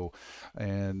row.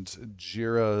 And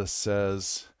Jira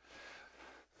says,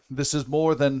 "This is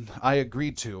more than I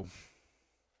agreed to,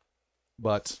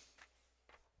 but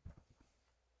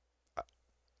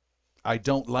I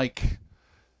don't like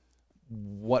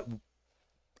what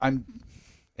I'm."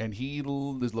 And he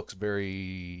looks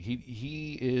very.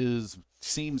 He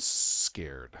seems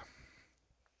scared,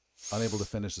 unable to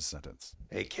finish the sentence.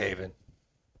 Hey, Caven,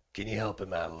 can you help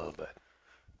him out a little bit?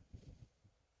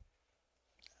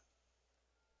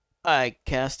 I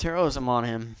cast heroism on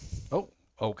him. Oh,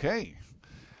 okay.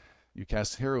 You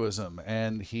cast heroism,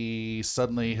 and he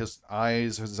suddenly, his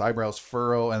eyebrows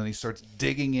furrow, and then he starts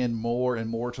digging in more and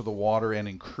more to the water and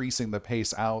increasing the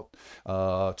pace out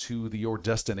to your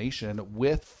destination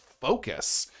with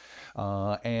focus.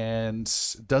 And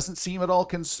doesn't seem at all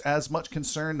as much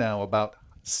concerned now about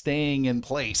staying in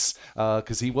place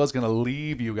because he was going to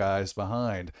leave you guys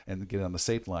behind and get on the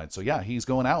safe line. So yeah, he's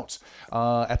going out.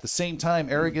 At the same time,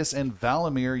 Aragus and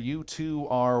Valamir, you two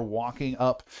are walking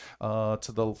up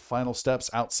to the final steps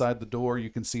outside the door.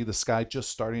 You can see the sky just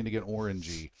starting to get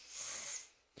orangey.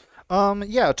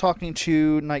 Yeah, talking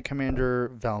to Knight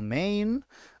Commander Valmain.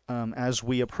 As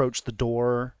we approach the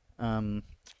door,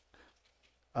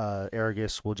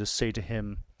 Aragus will just say to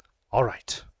him, "All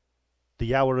right.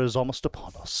 The hour is almost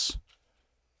upon us.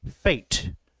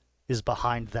 Fate is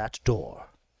behind that door."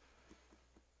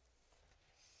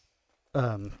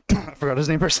 I forgot his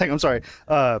name for a second. I'm sorry.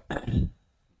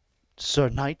 Sir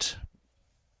Knight,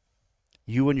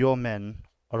 you and your men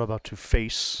are about to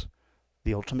face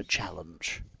the ultimate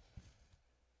challenge.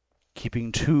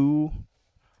 Keeping 2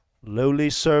 lowly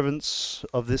servants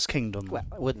of this kingdom. Well,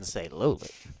 I wouldn't say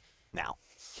lowly. Now.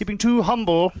 Keeping 2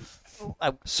 humble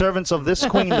servants of this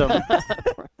queendom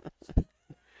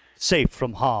safe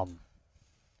from harm,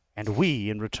 and we,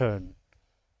 in return,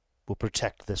 will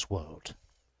protect this world.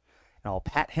 And I'll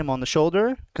pat him on the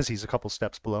shoulder, because he's a couple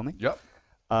steps below me. Yep.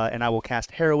 And I will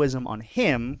cast heroism on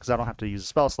him, because I don't have to use a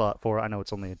spell slot for it. I know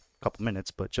it's only a couple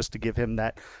minutes, but just to give him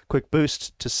that quick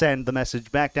boost to send the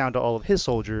message back down to all of his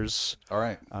soldiers. All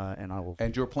right. And I will...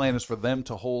 And your plan is for them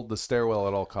to hold the stairwell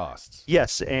at all costs.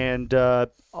 Yes, and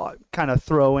I'll kind of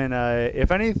throw in a,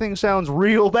 if anything sounds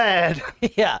real bad,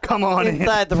 Yeah. come on in.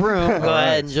 Inside the room, go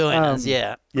ahead and join us.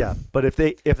 Yeah. Yeah, but if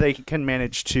they can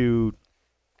manage to,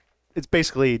 it's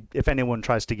basically if anyone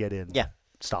tries to get in, Yeah.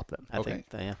 stop them. I Okay. think,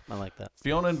 yeah, I like that.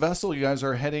 Fiona and Vessel, you guys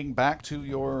are heading back to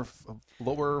your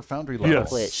lower foundry level. Yes.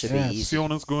 Hopefully it should be easy.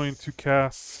 Fiona's going to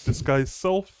cast Disguise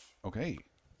Self Okay.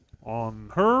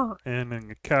 on her and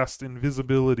then cast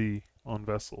Invisibility on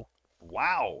Vessel.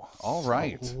 Wow. All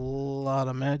right. A lot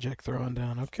of magic throwing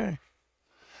down. Okay.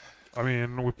 I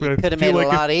mean, I Could have feel made it like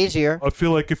a lot easier. I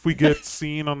feel like if we get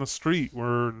seen on the street,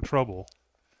 we're in trouble.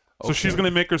 So she's Okay.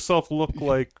 going to make herself look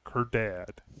like her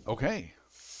dad. Okay.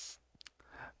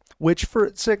 Which,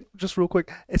 just real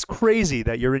quick, it's crazy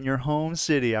that you're in your home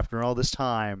city after all this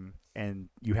time and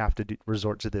you have to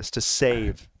resort to this to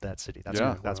save that city. That's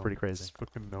Yeah. that's pretty crazy.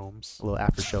 Fucking gnomes. A little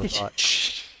after show thought.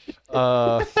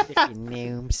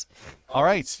 Names. All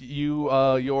right. You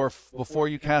before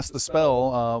you cast the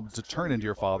spell to turn into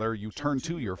your father, you turn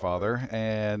to your father,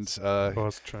 and I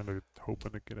was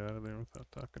hoping to get out of there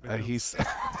without talking to him.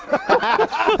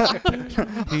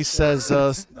 he says,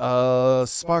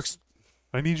 "Sparks,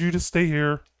 I need you to stay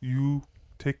here. You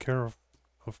take care of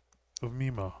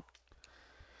Mima.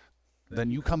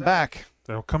 Then you come back.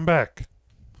 I'll come back.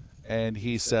 And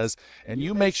he says, and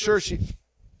you make sure she...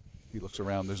 He looks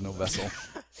around. There's no vessel.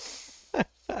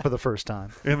 For the first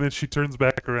time. And then she turns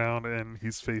back around, and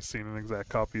he's facing an exact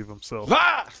copy of himself.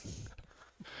 Ah!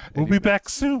 We'll be back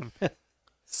soon.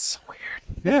 So weird.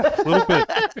 Yeah, a little bit.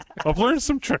 I've learned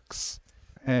some tricks.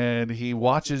 And he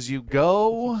watches you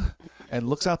go and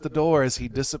looks out the door as he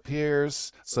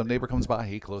disappears. Some neighbor comes by.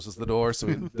 He closes the door so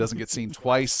he doesn't get seen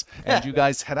twice. And you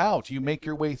guys head out. You make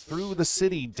your way through the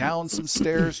city, down some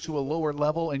stairs to a lower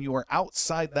level, and you are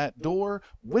outside that door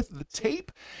with the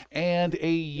tape and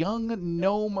a young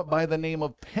gnome by the name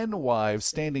of Penwive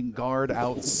standing guard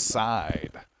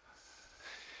outside.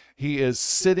 He is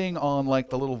sitting on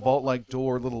like the little vault-like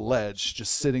door, little ledge,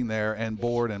 just sitting there and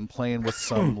bored and playing with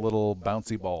some little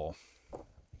bouncy ball.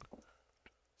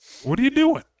 What are you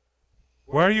doing?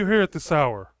 Why are you here at this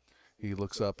hour? He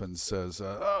looks up and says,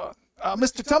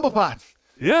 Mr. Tumblepot,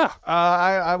 Yeah.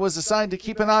 I was assigned to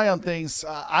keep an eye on things.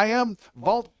 I am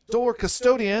vault door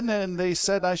custodian, and they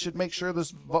said I should make sure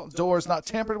this vault door is not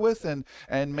tampered with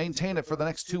and maintain it for the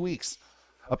next 2 weeks.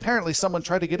 Apparently, someone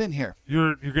tried to get in here.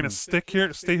 You're gonna stay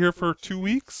here for 2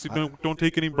 weeks? You don't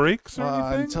take any breaks or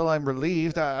anything? Until I'm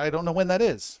relieved. I don't know when that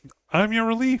is. I'm your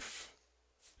relief.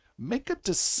 Make a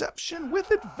deception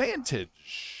with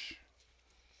advantage.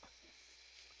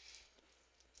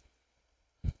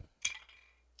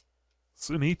 It's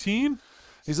an 18?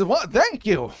 He said, "What? Thank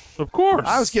you. Of course.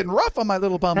 I was getting rough on my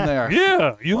little bum there."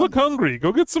 Yeah, you look hungry.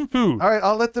 Go get some food. All right,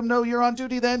 I'll let them know you're on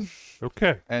duty then.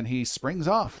 Okay. And he springs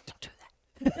off.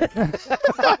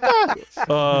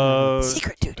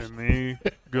 Secret duty.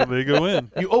 And they go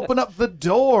in. You open up the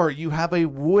door. You have a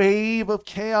wave of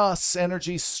chaos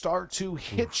energy start to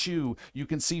hit you. You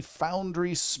can see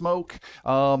foundry smoke,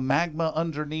 magma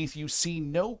underneath. You see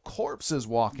no corpses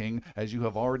walking as you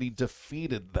have already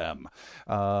defeated them.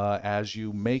 As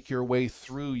you make your way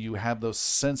through, you have those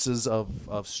senses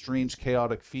of strange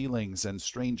chaotic feelings and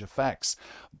strange effects.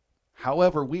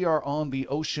 However, we are on the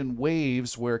ocean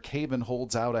waves where Caven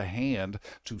holds out a hand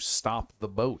to stop the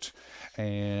boat.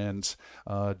 And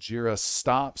Jira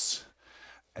stops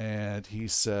and he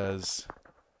says,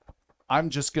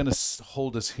 "I'm just going to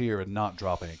hold us here and not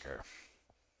drop anchor."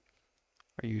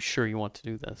 Are you sure you want to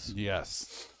do this?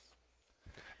 Yes.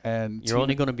 And You're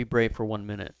only going to be brave for 1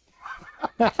 minute.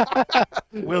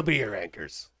 We'll be your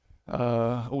anchors.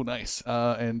 nice.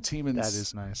 And Teeman That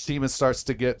is nice. Teeman starts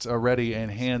to get ready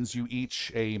and hands you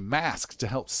each a mask to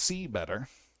help see better.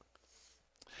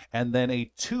 And then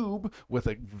a tube with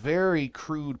a very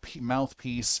crude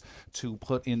mouthpiece to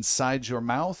put inside your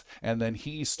mouth. And then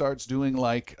he starts doing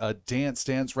like a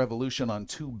dance revolution on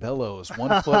two bellows,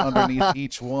 1 foot underneath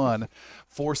each one,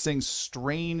 forcing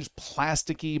strange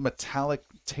plasticky metallic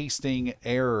tasting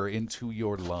air into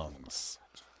your lungs.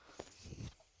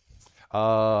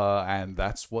 And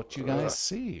that's what you guys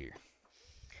see.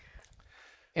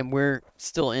 And we're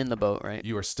still in the boat, right?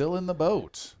 You are still in the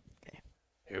boat.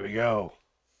 Here we go.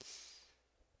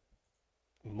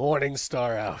 Morning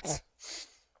star out.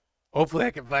 Hopefully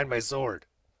I can find my sword.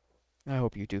 I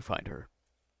hope you do find her.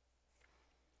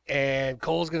 And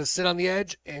Cole's going to sit on the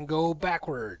edge and go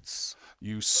backwards.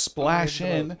 You splash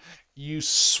in. You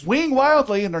swing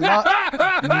wildly and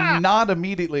are not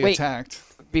immediately Wait. attacked.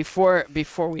 Before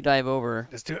we dive over,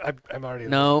 I'm already...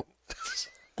 no.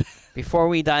 Before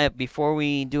we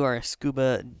do our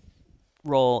scuba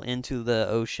roll into the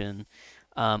ocean,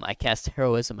 I cast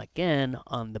heroism again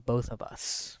on the both of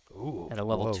us. Ooh. At a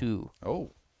level 2.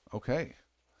 Oh, okay.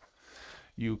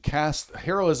 You cast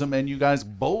heroism and you guys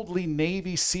boldly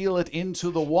Navy seal it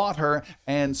into the water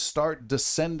and start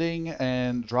descending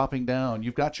and dropping down.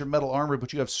 You've got your metal armor,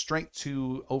 but you have strength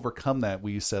to overcome that,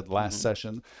 we said last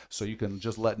session. So you can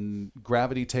just let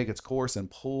gravity take its course and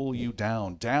pull you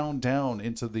down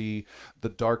into the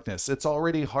darkness. It's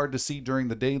already hard to see during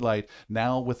the daylight.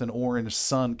 Now with an orange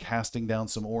sun casting down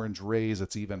some orange rays,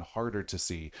 it's even harder to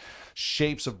see.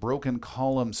 Shapes of broken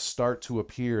columns start to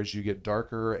appear as you get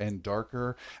darker and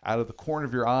darker. Out of the corner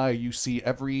of your eye, you see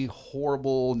every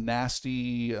horrible,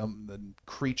 nasty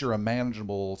creature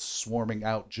imaginable swarming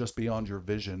out just beyond your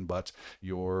vision, but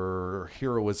your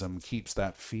heroism keeps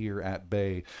that fear at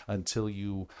bay until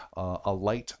you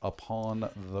alight upon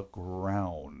the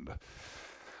ground.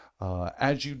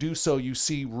 As you do so, you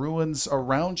see ruins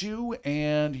around you,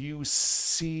 and you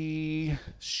see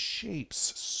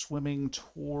shapes swimming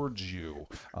towards you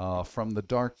from the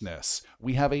darkness.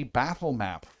 We have a battle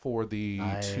map for the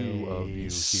two of you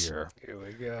here. Here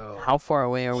we go. How far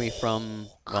away are we from?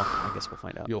 Well, I guess we'll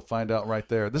find out. You'll find out right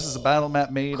there. This is a battle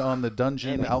map made on the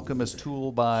Dungeon Alchemist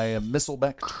tool by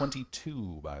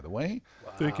Misselbeck22, by the way.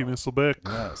 Thank you, Mr. Beck.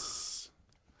 Yes.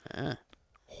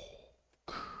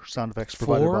 Sound effects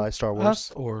provided by Star Wars.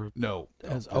 Us or No.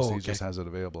 As- He okay. just has it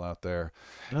available out there.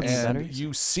 That's And batteries?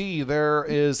 you see there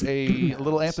is a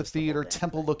little amphitheater,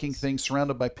 temple-looking thing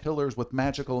surrounded by pillars with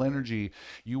magical energy.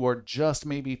 You are just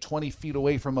maybe 20 feet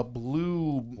away from a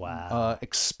blue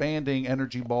expanding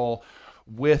energy ball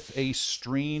with a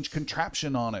strange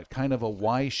contraption on it, kind of a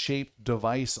Y-shaped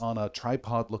device on a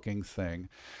tripod-looking thing.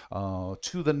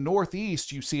 To the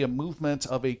northeast, you see a movement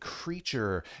of a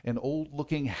creature, an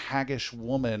old-looking haggish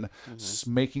woman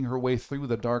making her way through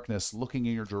the darkness, looking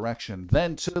in your direction.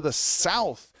 Then to the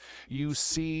south, you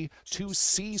see two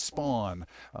sea spawn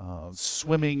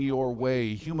swimming your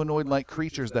way, humanoid-like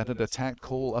creatures that had attacked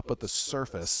Cole up at the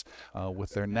surface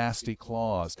with their nasty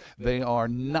claws. They are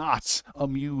not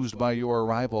amused by your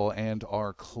arrival and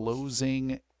are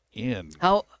closing in.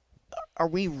 How are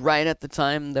we right at the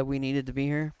time that we needed to be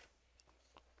here?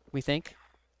 We think.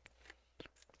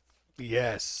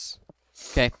 Yes.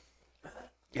 Okay.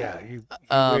 Yeah, you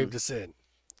waved us in.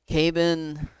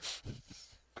 Caben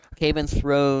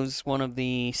throws one of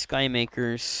the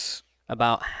Skymakers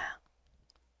about.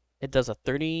 It does a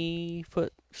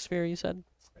 30-foot sphere. You said.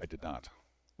 I did not.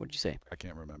 What'd you say? I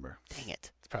can't remember. Dang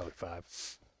it. It's probably 5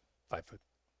 foot.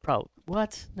 Probably.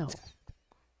 What? No.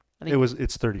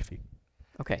 It's 30 feet.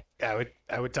 Okay. Yeah,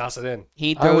 I would toss it in.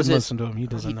 He I would throws it. listen to him. He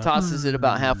doesn't He know. tosses it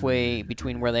about halfway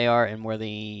between where they are and where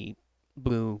the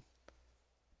blue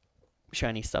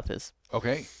shiny stuff is.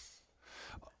 Okay.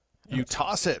 You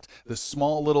toss it. The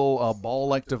small little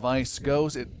ball-like device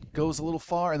goes. It goes a little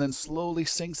far and then slowly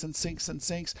sinks and sinks and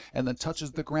sinks and then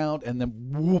touches the ground and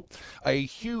then whoop, a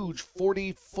huge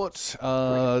 40-foot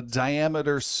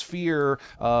diameter sphere.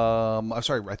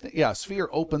 Sphere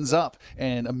opens up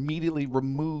and immediately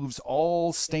removes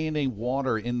all standing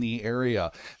water in the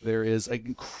area. There is an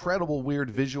incredible weird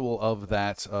visual of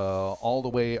that all the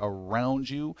way around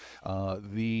you.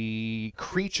 The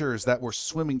creatures that were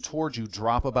swimming towards you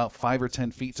drop about 5 or 10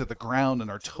 feet to the ground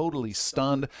and are totally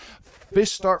stunned.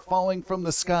 Fish start falling from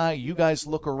the sky. You guys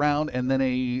look around, and then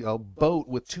a boat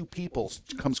with two people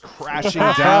comes crashing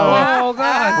down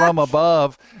from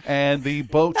above, and the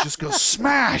boat just goes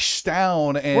smash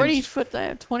down. And 40-foot,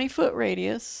 20-foot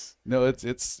radius. no,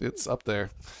 it's up there.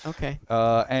 Okay.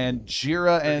 And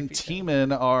Jira and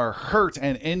Teeman are hurt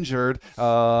and injured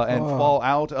and fall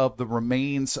out of the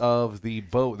remains of the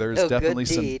boat. There's Oh, good definitely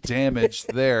some deed. damage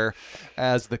there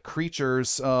as the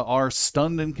creatures are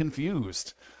stunned and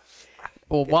confused.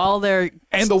 Well, while they're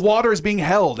And the water is being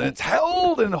held, and it's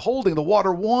held and holding. The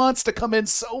water wants to come in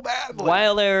so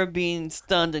badly. being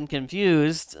stunned and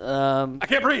confused, I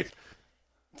can't breathe.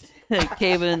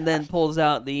 Caven then pulls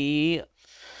out the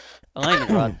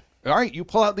alignment rod. All right, you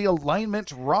pull out the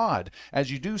alignment rod.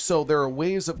 As you do so, there are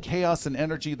waves of chaos and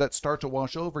energy that start to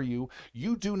wash over you.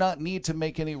 You do not need to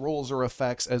make any rolls or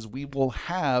effects, as we will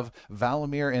have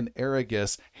Valimir and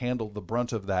Aragus handle the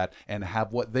brunt of that and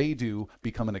have what they do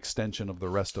become an extension of the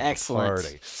rest of Excellent. the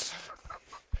party.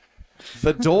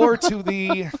 The door to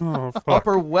the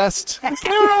upper west.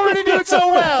 You're already doing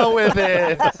so well with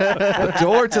it. The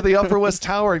door to the Upper West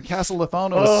Tower in Castle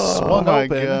Lithano is swung my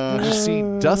open. God. You see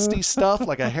dusty stuff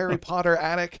like a Harry Potter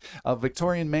attic, a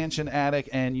Victorian mansion attic,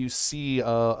 and you see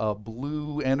a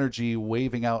blue energy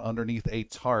waving out underneath a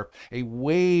tarp. A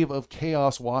wave of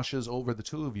chaos washes over the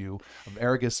two of you, of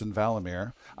Aragus and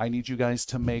Valimir. I need you guys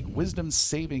to make wisdom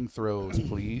saving throws,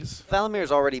 please.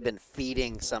 Valamir's already been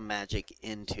feeding some magic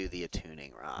into the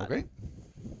attuning rod. Okay.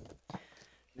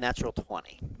 Natural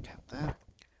 20. Count that.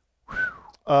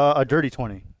 A dirty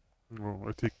 20. Oh,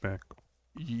 I take back.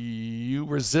 You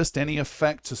resist any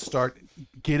effect to start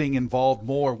getting involved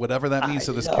more, whatever that means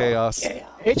to this chaos.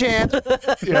 Hey, Jan.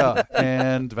 Yeah,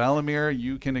 and Valimir,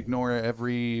 you can ignore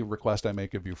every request I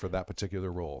make of you for that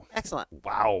particular role. Excellent.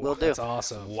 Wow. Will do. That's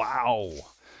awesome. Wow.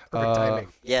 Perfect timing.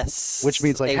 Yes. Which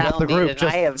means, like, They half well the group needed.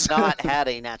 just- I have not had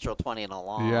a natural 20 in a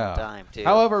long Yeah. time, too.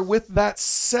 However, with that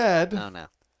said, Oh, no.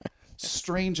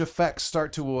 strange effects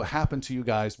start to happen to you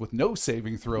guys with no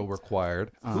saving throw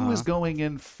required. Who is going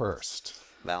in first?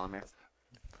 Valimir.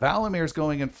 Valamir's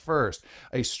going in first.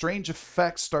 A strange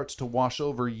effect starts to wash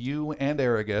over you and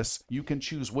Aragus. You can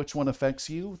choose which one affects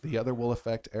you. The other will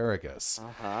affect Aragus.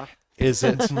 Uh-huh. Is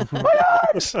it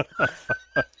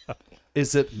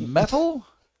Is it metal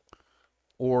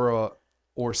or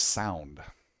sound?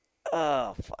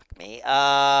 Oh, fuck me.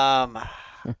 I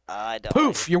don't.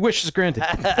 Poof! Your wish is granted.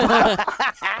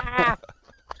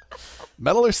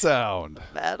 Metal or sound?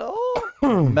 Metal?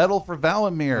 Metal for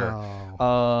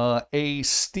Valimir. A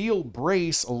steel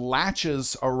brace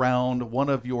latches around one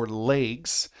of your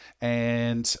legs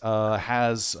and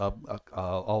has a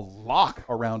lock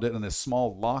around it and a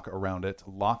small lock around it,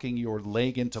 locking your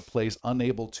leg into place,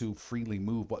 unable to freely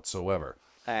move whatsoever.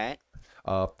 All right.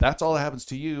 That's all that happens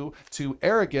to you. To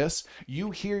Aragus,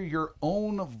 you hear your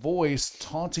own voice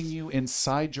taunting you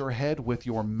inside your head with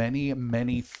your many,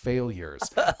 many failures.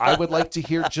 I would like to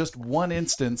hear just one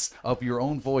instance of your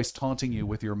own voice taunting you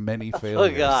with your many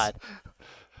failures. Oh, God.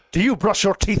 Do you brush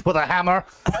your teeth with a hammer?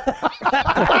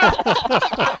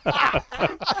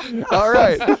 All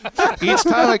right. Each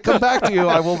time I come back to you,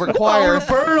 I will require...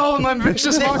 burn all of my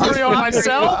vicious mockery on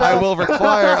myself. I will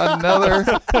require another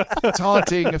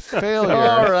taunting failure.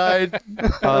 All right.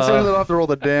 As soon as I don't have to roll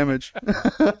the damage.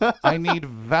 I need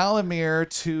Valimir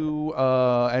to,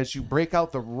 as you break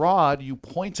out the rod, you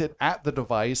point it at the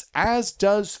device, as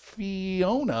does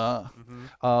Fiona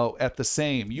at the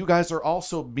same. You guys are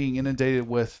also being inundated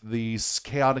with these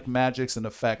chaotic magics and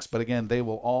effects, but again, they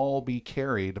will all be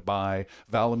carried by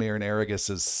Valimir and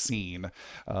Aragus's scene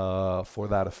for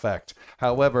that effect.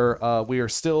 However, we are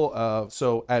still,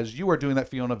 so as you are doing that,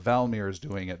 Fiona, Valimir is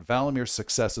doing it. Valamir's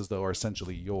successes, though, are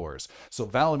essentially yours. So,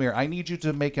 Valimir, I need you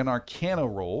to make an Arcana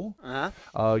roll.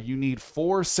 You need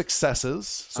 4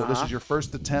 successes. So this is your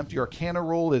first attempt. Your Arcana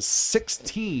roll is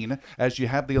 16 as you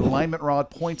have the alignment rod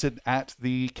pointed at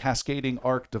the cascading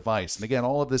arc device. And again,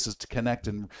 all of this is to connect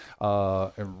and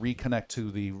reconnect to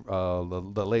the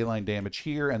ley line damage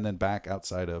here and then back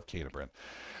outside of Canterbury.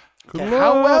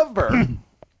 However,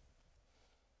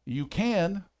 you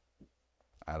can,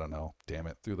 I don't know, damn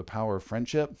it, through the power of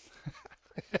friendship,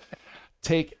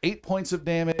 take 8 points of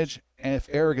damage, and if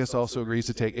Aragus also agrees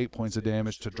to take 8 points of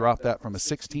damage, to drop that from a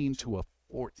 16 to a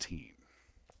 14.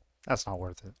 That's not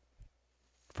worth it.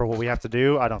 For what we have to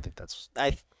do, I don't think that's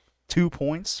 2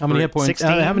 points. How many hit points?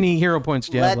 How many hero points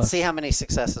do you have Let's left? see how many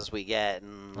successes we get,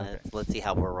 and let's see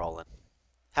how we're rolling.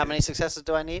 How many successes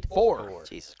do I need? 4.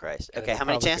 Jesus Christ. And Okay, it'll how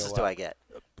many probably chances go do up. I get?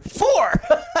 4!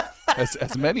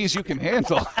 As many as you can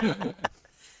handle.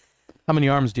 How many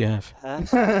arms do you have?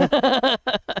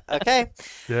 Okay.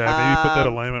 Yeah, maybe put that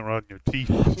alignment rod in your teeth.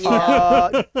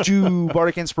 Do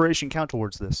Bardic Inspiration count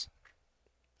towards this?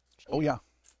 Oh, yeah.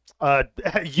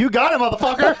 You got it,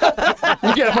 motherfucker.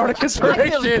 You get a Bardic I feel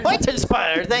Inspiration. quite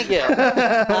inspired. Thank you.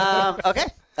 Okay.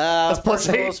 That's plus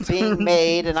first roll's 8. being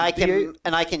made, and I can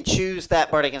choose that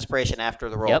Bardic Inspiration after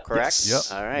the roll. Yep. Correct. Yep.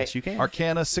 All right. Yes, you can.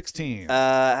 Arcana 16.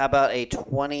 How about a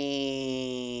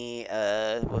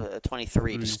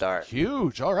 23 to start?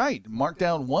 Huge. All right. Mark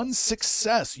down 1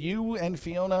 success. You and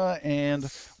Fiona and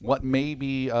what may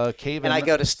be Caven. And I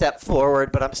go to step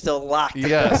forward, but I'm still locked.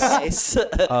 Yes. In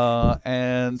place.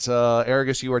 And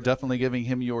Aragus, you are definitely giving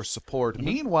him your support.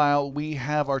 Meanwhile, we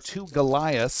have our 2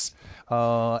 Goliaths,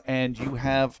 and you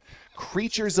have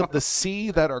creatures of the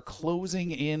sea that are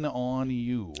closing in on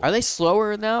you. Are they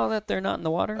slower now that they're not in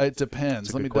the water? It depends.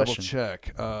 That's a Let me good double question.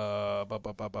 check. And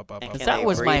Because can that they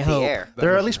was my breathe the hope. air?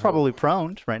 They're at least probably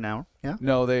prone right now. Yeah.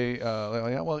 No, they.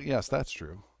 Yeah, well, yes, that's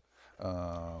true.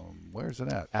 Where's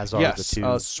it at? As are yes, the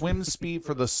 2. swim speed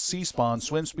for the sea spawn.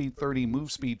 Swim speed 30,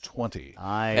 move speed 20.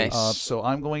 Nice. So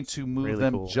I'm going to move Really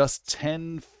them cool. just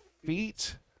 10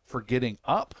 feet for getting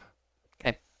up.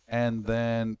 Okay. And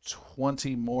then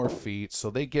 20 more feet, so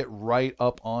they get right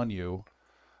up on you.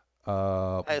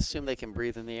 I assume they can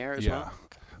breathe in the air as Yeah.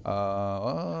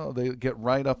 well. They get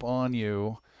right up on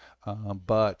you,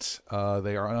 but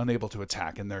they are unable to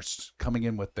attack, and they're coming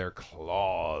in with their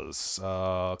claws.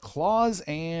 Claws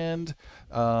and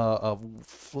a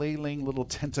flailing little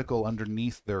tentacle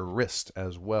underneath their wrist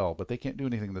as well, but they can't do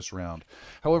anything this round.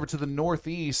 However, to the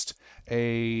northeast,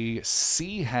 a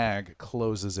sea hag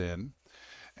closes in,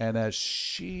 and as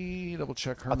she... double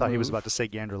check her I thought he was move. about to say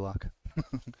Ganderlock.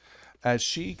 As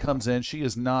she comes in, she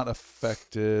is not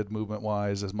affected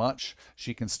movement-wise as much.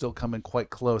 She can still come in quite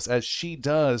close. As she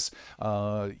does,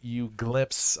 you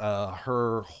glimpse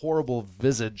her horrible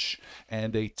visage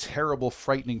and a terrible,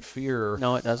 frightening fear.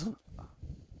 No, it doesn't.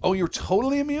 Oh, you're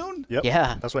totally immune? Yep.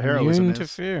 Yeah. That's what heroism Immune to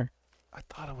is. fear. I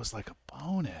thought it was like a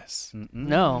bonus.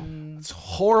 No. It's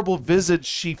horrible visage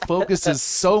she focuses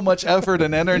so much effort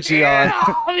and energy on.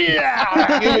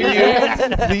 Giving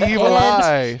you the evil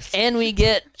eye. And we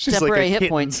get She's like temporary a hit kitten.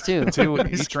 points too. 2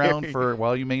 each round for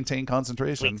while you maintain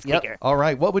concentration. Yep. All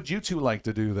right, what would you 2 like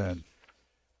to do then?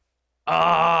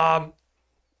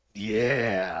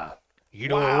 Yeah. You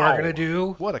know what we're gonna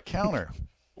do? What a counter.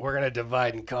 We're gonna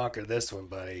divide and conquer this one,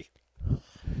 buddy.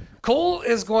 Cole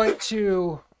is going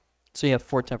to. So you have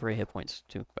 4 temporary hit points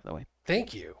too, by the way.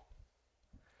 Thank you.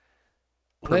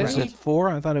 Was Lenny, it 4?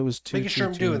 I thought it was 2. making sure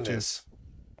I'm doing 2. this.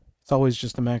 It's always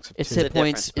just a max of It's 2. hit a different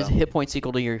points. spell. Is hit points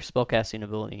equal to your spellcasting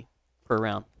ability per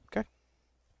round?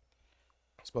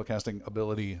 Spellcasting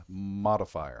ability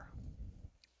modifier.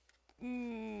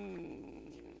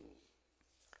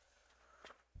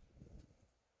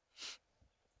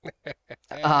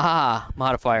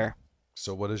 Modifier.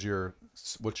 So what's your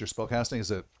spellcasting?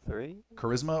 Is it 3.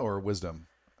 charisma or wisdom?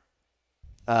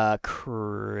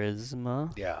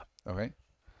 Charisma. Yeah. Okay.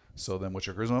 So then what's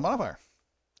your charisma modifier?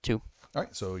 2. All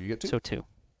right, so you get 2. So 2.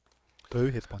 2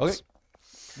 hit points. Okay.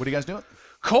 What are you guys doing?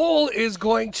 Cole is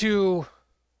going to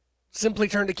simply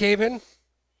turn to Caven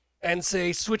and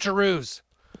say switcheroos.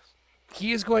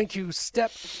 He is going to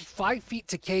step 5 feet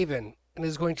to Caven and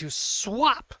is going to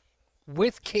swap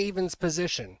with Caven's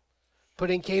position,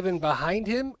 putting Caven behind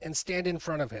him and stand in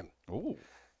front of him, Ooh.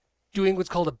 doing what's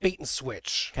called a bait and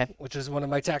switch, Okay. which is one of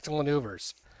my tactical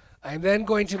maneuvers. I am then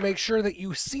going to make sure that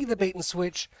you see the bait and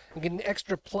switch and get an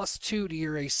extra +2 to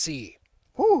your AC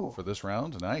For this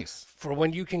round, nice. for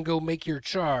when you can go make your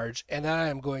charge, and then I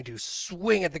am going to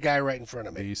swing at the guy right in front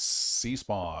of me. The sea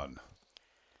spawn.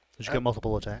 Did you get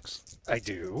multiple attacks? I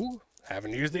do.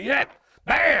 Haven't used it yet.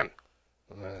 Bam!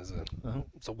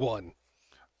 It's a 1.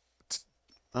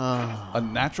 A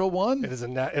natural one? It is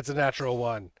it's a natural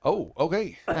 1. Oh,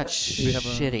 okay. That's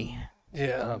shitty.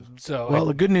 Yeah. So Well,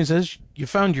 the good news is you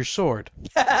found your sword.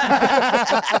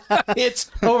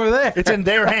 It's over there. It's in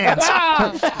their hands.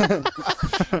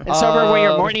 It's over where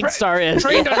your morning star is.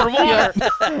 trained underwater.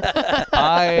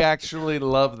 I actually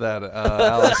love that,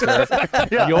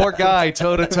 Alistair. Your guy,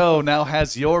 toe-to-toe, now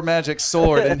has your magic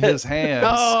sword in his hands.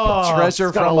 Treasure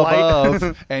it's got from a light.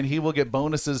 above, and he will get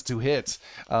bonuses to hit.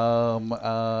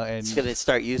 And He's going to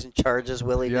start using charges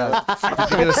willy-nilly. yeah.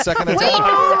 Did you get a second attack?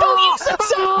 Don't use that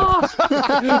saw!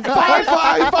 Five.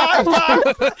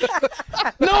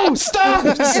 No, stop!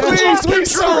 Please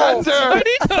surrender!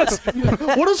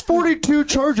 What does 42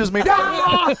 charges make?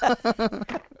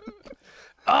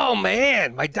 Oh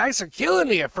man, my dice are killing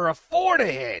me for a 4 to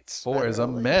hit. 4 is a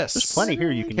miss. There's plenty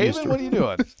here you can use. Caven, what are you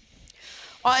doing?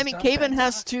 Well, I mean, Caven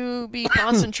has to be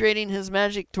concentrating his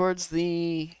magic towards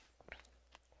the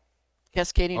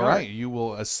cascading All art. right, you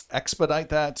will expedite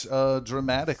that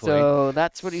dramatically. So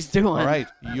that's what he's doing. All right,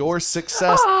 your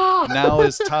success now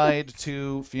is tied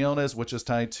to Fiona's, which is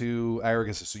tied to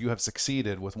Aragus's. So you have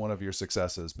succeeded with one of your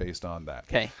successes based on that.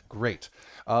 Okay. Great.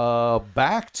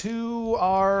 Back to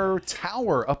our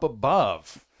tower up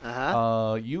above.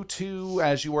 You two,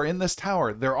 as you are in this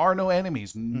tower, there are no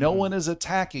enemies. No one is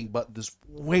attacking, but there's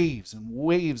waves and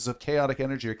waves of chaotic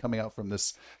energy are coming out from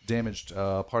this damaged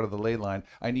part of the ley line.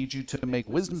 I need you to make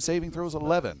wisdom saving throws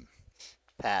 11,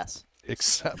 Pass.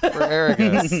 except for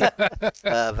Aragus.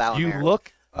 Valamir. You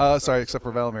look, sorry, except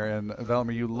for Valamir. And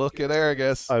Valamir, you look at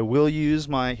Aragus. I will use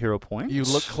my hero point. You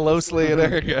look closely at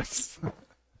Aragus.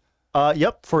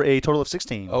 Yep, for a total of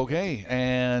 16. Okay,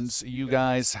 and you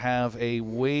guys have a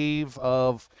wave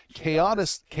of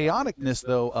chaoticness,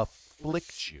 though,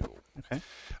 afflict you. Okay.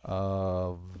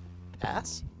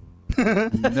 Pass. No.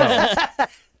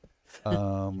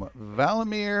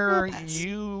 Valamir,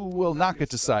 you will not get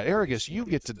to decide. Aragus, you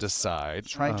get to decide.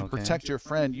 Trying to Okay. protect your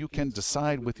friend, you can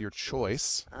decide with your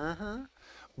choice. Uh-huh.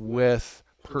 With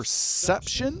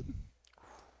perception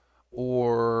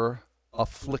or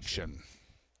affliction.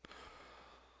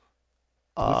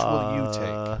 Which will you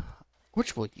take?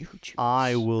 Which will you choose?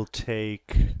 I will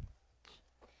take.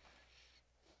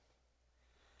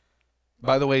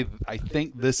 By the way, I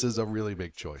think this is a really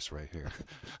big choice right here.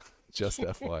 Just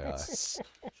FYI.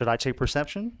 Should I take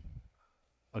perception?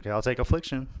 Okay, I'll take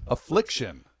affliction.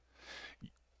 Affliction.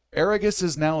 Aragus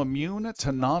is now immune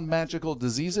to non-magical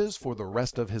diseases for the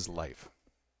rest of his life.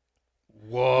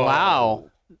 Whoa. Wow.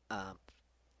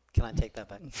 Can I take that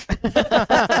back?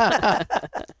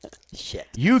 Shit.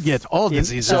 You get all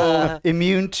diseases. So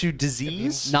immune to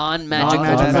disease. Non-magical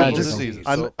Non-magical disease.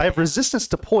 diseases. I have resistance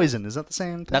to poison. Is that the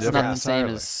same? That's Different not the same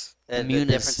entirely. as The immune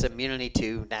difference is immunity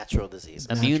to natural disease.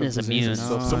 immune is immune.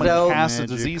 So if someone No casts a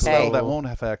magical. disease spell, Hey. that won't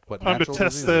affect what Time to natural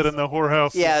test diseases. that in the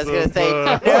whorehouse. Yeah, I was going to say,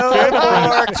 no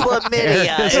more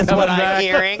chlamydia is what I'm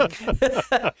hearing.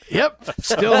 Yep,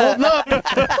 still holding up.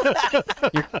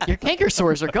 Your canker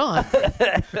sores are gone.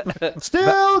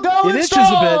 Still going It itches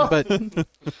a bit, but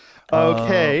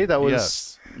Okay, that was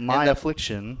yes. my And the-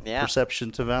 affliction. Yeah.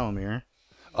 Perception to Valamir.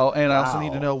 Oh, and I also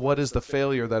need to know what is the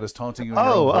failure that is taunting you in your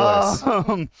own voice.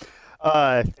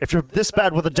 If you're this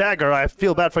bad with a dagger, I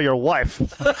feel bad for your wife.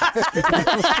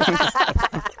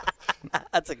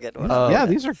 That's a good one. Yeah,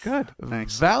 these are good.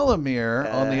 Thanks.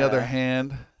 Valamir, on the other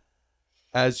hand,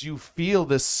 as you feel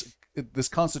this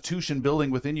constitution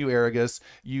building within you, Aragus,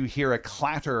 you hear a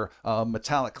clatter,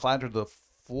 metallic clatter to the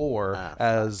floor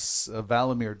as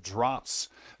Valamir drops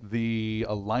the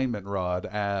alignment rod.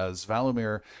 As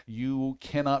Valamir, you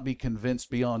cannot be convinced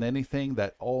beyond anything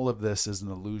that all of this is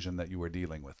an illusion that you are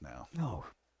dealing with now. No.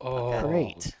 Oh,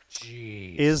 Great.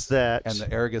 Jeez. Is that And the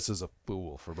Aragus is a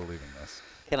fool for believing this.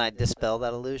 Can I dispel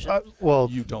that illusion? well?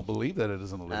 You don't believe that it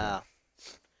is an illusion.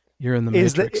 You're in the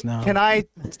Is Matrix that, now. Can I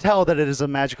tell that it is a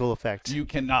magical effect? You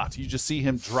cannot. You just see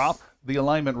him drop the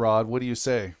alignment rod. What do you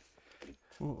say?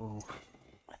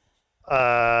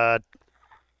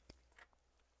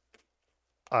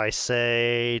 I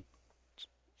say,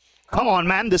 come on,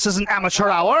 man, this is an amateur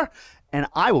hour, and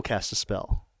I will cast a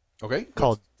spell Okay.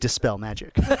 called Dispel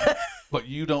Magic. But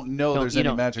you don't know there's you any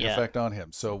don't- magic yeah. effect on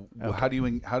him. So Okay. how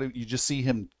do you just see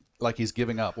him like he's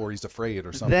giving up or he's afraid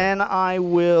or something? Then I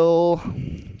will.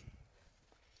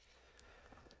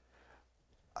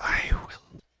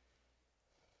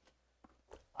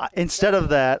 Instead of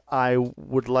that, I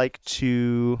would like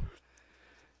to.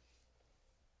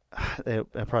 It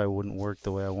probably wouldn't work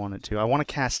the way I want it to. I want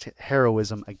to cast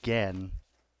Heroism again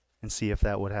and see if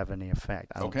that would have any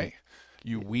effect. I don't Okay. think-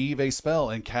 You weave a spell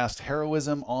and cast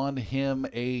heroism on him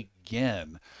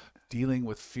again, dealing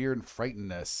with fear and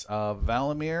frightenedness.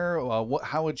 Valamir,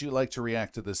 how would you like to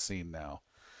react to this scene now?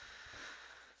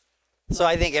 So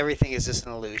I think everything is just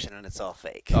an illusion and it's all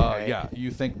fake. right? Yeah,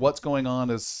 you think what's going on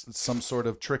is some sort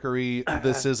of trickery.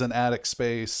 This is an attic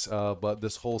space, but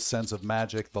this whole sense of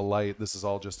magic, the light, this is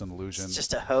all just an illusion. It's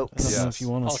just a I hoax. don't know Yes. if you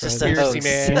want Oh, to try just a this. hoax.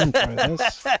 Conspiracy, You can try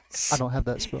this. I don't have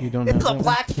that spell. You don't It's have a that?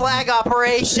 black flag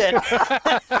operation.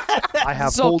 I have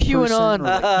It's all hold person QAnon. or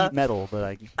like heat metal,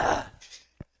 but I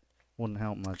wouldn't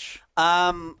help much.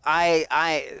 I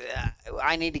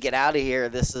need to get out of here.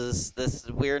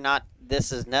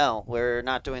 We're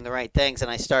not doing the right things, and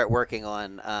I start working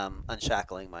on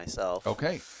unshackling myself.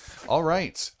 Okay. All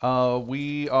right.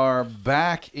 We are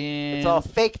back in. It's all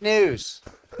fake news.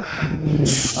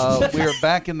 We are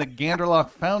back in the Ganderlock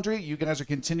Foundry. You guys are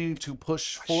continuing to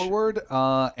push forward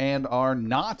and are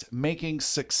not making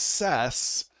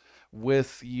success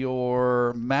with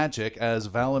your magic, as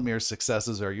Valamir's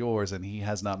successes are yours, and he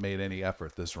has not made any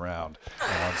effort this round.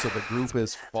 So the group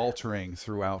is faltering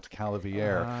throughout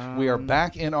Caliviaire. We are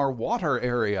back in our water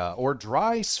area, or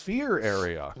dry sphere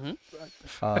area.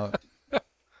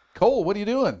 Cole, what are you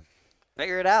doing?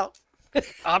 Figure it out.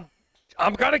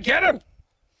 I'm gonna get him.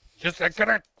 I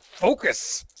gotta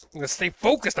focus. I'm gonna stay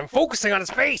focused. I'm focusing on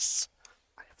his face.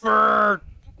 For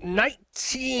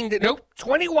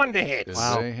 21 to hit. Is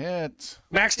a hit.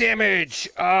 Max damage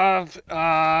of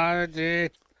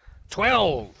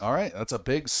 12. All right, that's a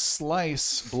big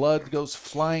slice. Blood goes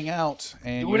flying out,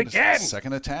 and Do it you get a again.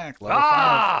 second attack. Level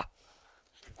Ah!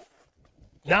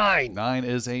 9. 5. 9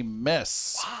 is a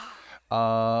miss.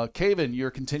 Caven,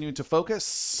 you're continuing to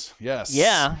focus. Yes.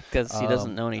 Yeah, because he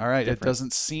doesn't know any. All right, different. it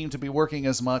doesn't seem to be working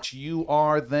as much. You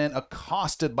are then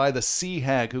accosted by the sea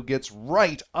hag, who gets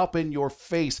right up in your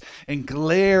face and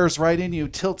glares right in you,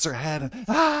 tilts her head, and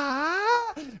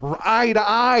eye to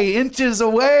eye, inches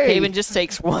away. Haven just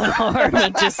takes one arm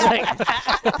and just like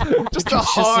just a her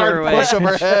hard away. push of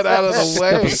her head out of the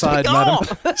Step way. aside,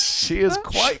 madam. She is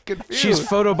quite confused. She's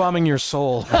photobombing your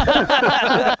soul.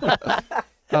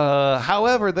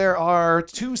 However, there are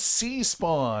two sea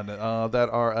spawn that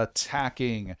are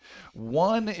attacking.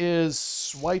 One is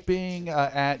swiping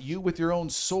at you with your own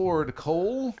sword,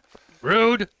 Cole.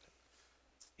 Rude.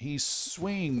 He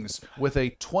swings with a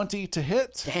 20 to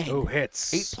hit, Oh,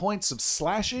 hits. 8 points of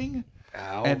slashing,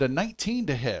 Ow. and a 19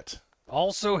 to hit.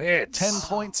 Also hits. 10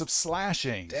 points of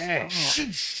slashing. Dang.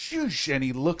 Shoosh, shoosh, and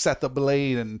he looks at the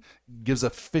blade and gives a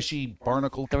fishy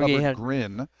barnacle-covered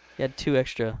grin. he had 2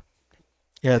 extra.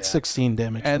 Yeah, it's 16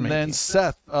 damage. And for then me.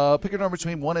 Seth, pick a number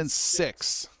between 1 and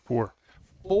 6. 4.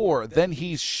 4. Then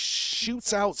he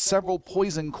shoots out several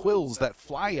poison quills that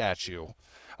fly at you.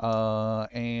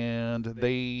 And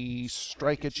they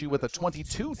strike at you with a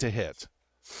 22 to hit.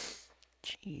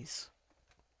 Jeez.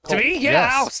 To me? Yeah,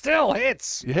 Yes. ow, still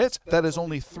hits. You hit. That is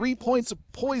only 3 points of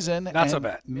poison. Not so and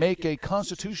bad. Make a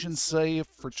Constitution save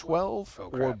for 12 Oh, or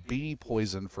crap. be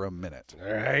poisoned for a minute.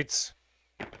 All right.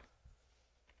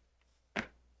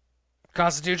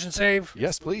 Constitution save.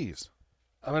 Yes, please.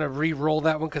 I'm going to re-roll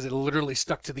that one because it literally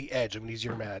stuck to the edge. I'm going to use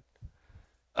your mat.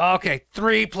 Okay,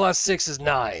 3 plus 6 is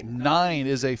 9. 9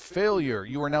 is a failure.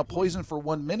 You are now poisoned for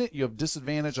 1 minute. You have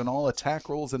disadvantage on all attack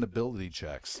rolls and ability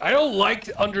checks. I don't like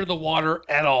under the water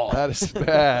at all. That is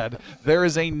bad. There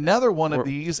is another one of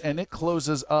these, and it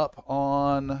closes up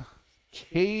on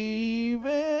Caven.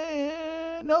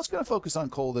 No, it's going to focus on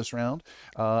Cole this round,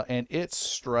 and it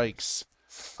strikes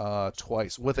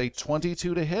twice with a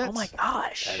 22 to hit. Oh my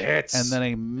gosh. That hits. And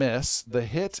then a miss. The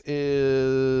hit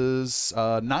is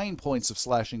 9 points of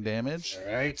slashing damage.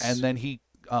 All right. And then he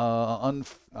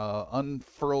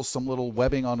unfurls some little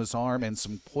webbing on his arm, and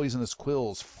some poisonous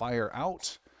quills fire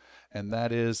out. And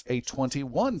that is a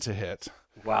 21 to hit.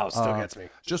 Wow, still gets me.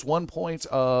 Just 1 point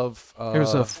of...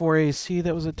 There's a 4 AC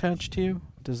that was attached to you.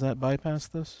 Does that bypass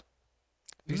this?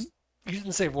 You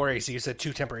didn't say 4 AC, you said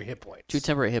 2 temporary hit points. 2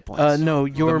 temporary hit points. No,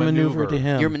 your maneuver maneuver. to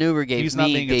him. Your maneuver gave He's not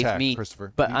me, being gave attacked, me,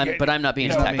 Christopher. but I'm not being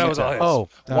No, attacked. that was all his. Oh,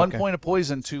 1 okay. point of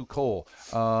poison to Cole.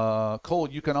 Cole,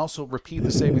 you can also repeat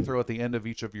the saving throw at the end of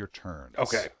each of your turns.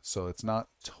 Okay. So it's not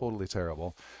totally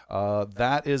terrible.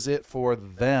 That is it for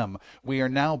them. We are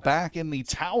now back in the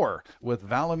tower with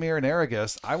Valimir and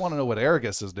Aragus. I want to know what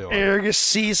Aragus is doing. Argus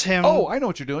sees him. Oh, I know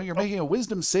what you're doing. You're making a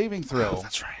wisdom saving throw.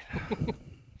 That's right.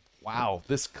 Wow,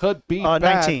 this could be bad.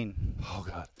 19. Oh,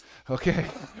 God. Okay.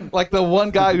 Like the one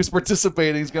guy who's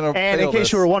participating is going to And fail in case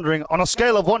this. you were wondering, on a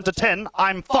scale of 1 to 10,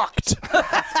 I'm fucked.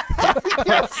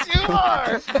 Yes, you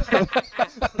are.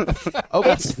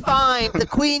 Okay. It's fine. The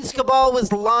Queen's Cabal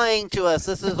was lying to us.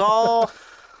 This is all.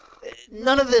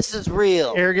 None of this is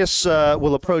real. Argus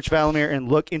will approach Valimir and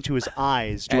look into his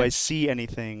eyes. Do I see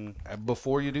anything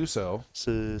Before you do so,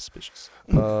 suspicious?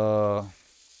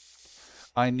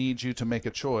 I need you to make a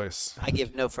choice. I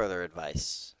give no further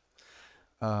advice.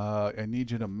 I need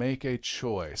you to make a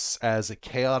choice. As the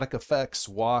chaotic effects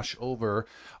wash over,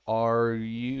 are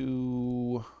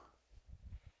you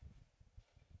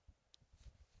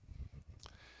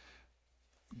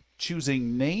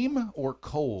choosing name or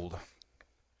cold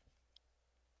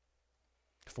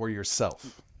for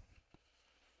yourself?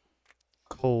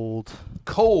 Cold.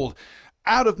 Cold.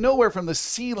 Out of nowhere from the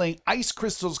ceiling, ice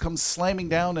crystals come slamming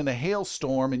down in a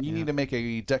hailstorm, and you need to make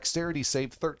a dexterity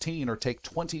save 13 or take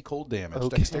 20 cold damage.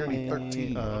 Okay. Dexterity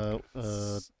 13.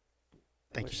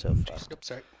 Thank you. So fucked. Oops,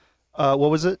 sorry.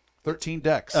 What was it? 13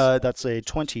 dex. That's a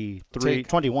 23, Take-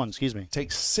 21, excuse me.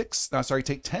 Take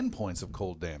 10 points of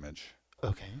cold damage.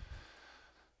 Okay.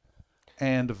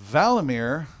 And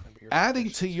Valimir, adding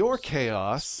to your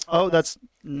chaos, Oh, that's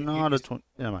not a 20.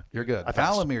 Never mind. you're good. I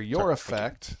passed. Valimir, your Sorry.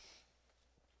 effect.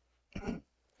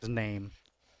 His name.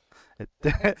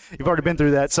 You've already been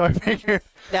through that, so I figure.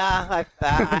 Nah,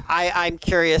 I'm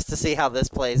curious to see how this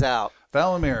plays out.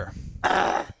 Valimir,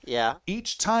 Yeah.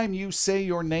 each time you say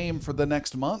your name for the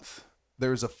next month,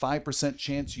 there's a 5%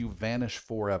 chance you vanish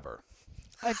forever.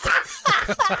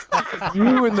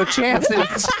 You and the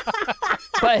chances.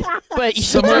 But he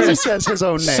Somewhere- doesn't. says his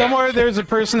own name. Somewhere there's a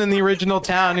person in the original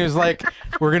town who's like,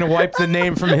 we're going to wipe the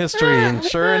name from history. And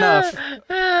sure enough,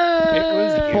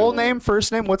 Full name,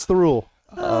 first name, what's the rule?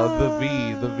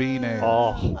 The V name.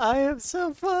 Oh. I am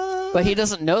so fun. But he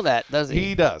doesn't know that, does he?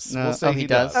 He does. No. We'll say Oh, he he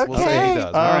does. does? We'll say he does.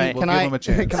 All right, we'll can give I, him a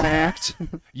chance. Can I act?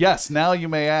 Yes, now you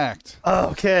may act.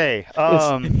 Okay.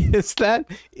 is that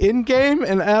in game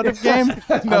and out of game?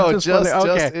 No, I'm just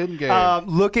wondering- okay. in game.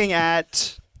 Looking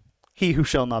at he who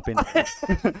shall not be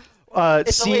named.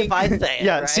 It's only if I say it,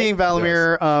 Yeah, right? seeing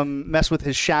Valimir mess with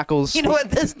his shackles, You know what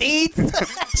this needs?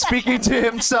 speaking to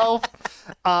himself,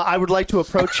 I would like to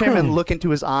approach him and look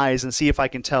into his eyes and see if I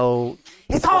can tell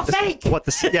It's all fake. what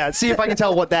the see if I can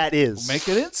tell what that is. Make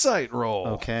an insight roll.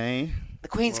 Okay. The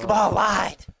Queen's Cabal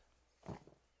lied.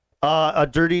 A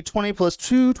dirty 20 plus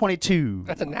 2, 22.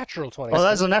 That's a natural 20. Oh,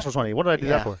 that's a natural 20. What did I do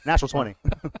that for? Natural 20.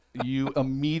 You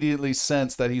immediately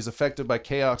sense that he's affected by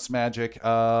chaos magic,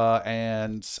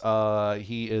 and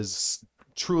he is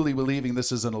truly believing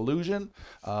this is an illusion,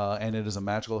 and it is a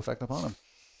magical effect upon him.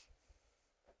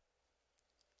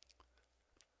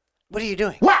 What are you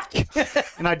doing? Whack!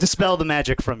 And I dispel the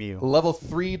magic from you. Level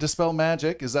 3 Dispel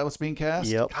Magic, is that what's being cast?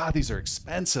 Yep. God, these are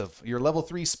expensive. Your level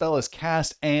 3 spell is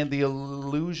cast, and the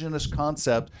illusionist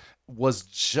concept was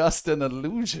just an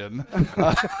illusion.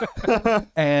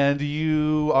 And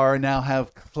you are now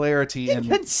have clarity and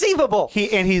Inconceivable.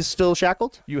 He's still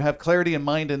shackled? you have clarity in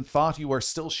mind and thought. You are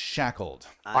still shackled.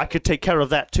 I could take care of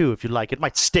that too if you like. It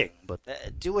might sting, but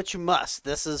Do what you must.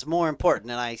 This is more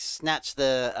important. And I snatch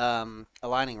the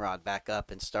aligning rod back up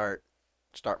and start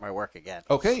start my work again.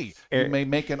 Okay, you may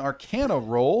make an Arcana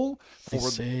roll for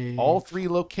save. all 3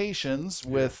 locations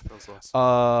with That was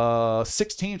awesome.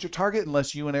 16 is your target,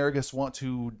 unless you and Aragus want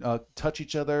to touch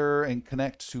each other and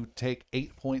connect to take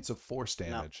 8 points of force No,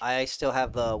 damage. I still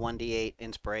have the 1d8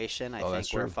 inspiration. I Oh, think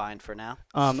that's we're true. fine for now.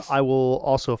 I will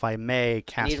also, if I may, You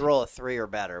cast. need to roll a 3 or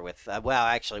better with. Well,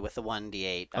 actually, with the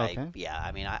 1d8. Okay.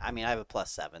 I mean, I have a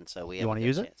 +7, so we. You have wanna a good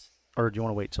use it? chance. Or do you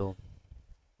want to wait till?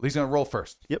 He's going to roll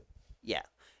first. Yeah,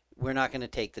 we're not going to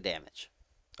take the damage.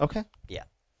 Okay. Yeah.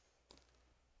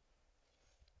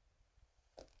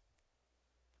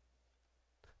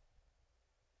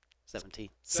 $17.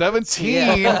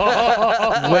 17.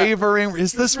 Wavering.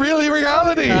 Is this really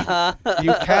reality?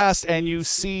 You cast and you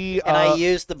see. And I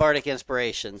used the bardic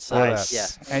inspiration, so Nice. yeah.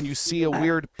 And you see a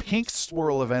weird pink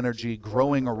swirl of energy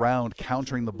growing around,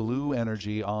 countering the blue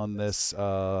energy on this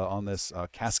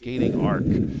cascading arc.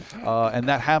 And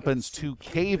that happens to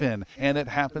Caven, and it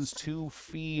happens to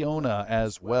Fiona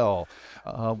as well.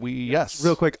 Yes.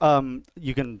 Real quick,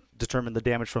 you can determine the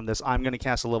damage from this. I'm going to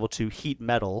cast a level 2 heat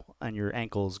metal, and your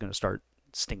ankle is going to start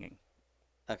stinging.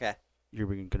 Okay. You're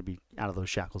going to be out of those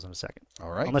shackles in a second. All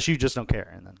right. Unless you just don't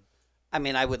care, and then I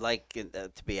mean, I would like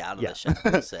to be out of Yeah. the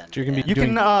shackles. And, So you're gonna be you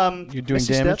doing, can. you're doing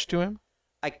Misty Step. damage to him.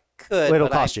 I could, Well, it'll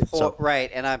but cost you, so-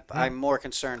 right, and I'm more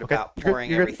concerned Okay. about You're good,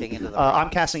 pouring you're good. everything into the. I'm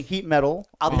rock. casting heat metal.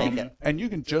 I'll take it. And you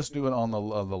can just do it on the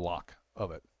lock of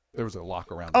it. There was a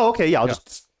lock around it. Oh, okay. Yeah, I'll Yeah.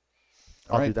 just.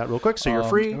 All I'll do right. that real quick. So you're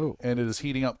free. Oh. And it is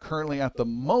heating up currently at the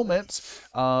moment.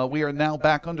 We are now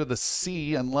back under the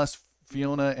sea, unless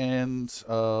Fiona and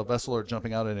Vessel are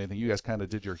jumping out at anything. You guys kind of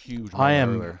did your huge I run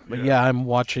am. earlier. But yeah, I'm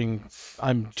watching.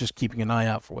 I'm just keeping an eye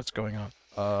out for what's going on.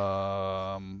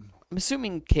 I'm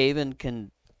assuming Caven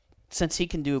can, since he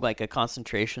can do like a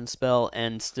concentration spell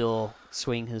and still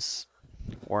swing his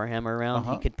warhammer around,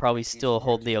 Uh-huh. he could probably still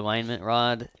hold the alignment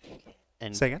rod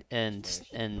and Say again?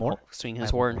 and More? swing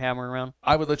his warhammer around.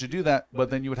 I would let you do that, but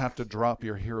then you would have to drop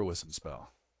your heroism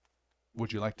spell.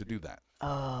 Would you like to do that?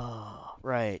 Oh,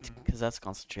 right, because that's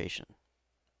concentration.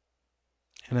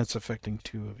 And it's affecting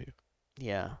 2 of you.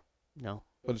 Yeah, no,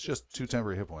 But it's just 2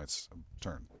 temporary hit points a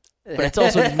turn. but it's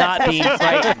also not being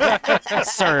frightened,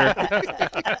 sir.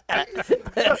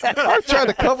 I've tried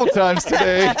a couple times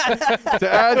today to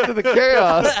add to the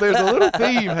chaos. There's a little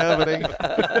theme happening.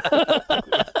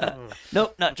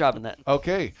 Nope, not dropping that.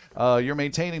 Okay, you're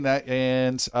maintaining that,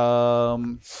 and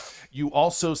you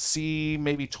also see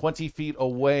maybe 20 feet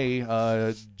away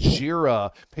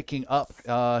Jira picking up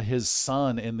his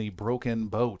son in the broken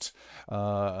boat,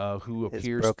 who His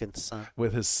appears broken son.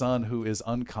 with his son who is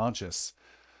unconscious.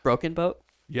 Broken boat.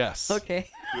 Yes. Okay.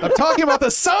 I'm talking about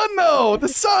the son, though. The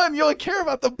son. You only care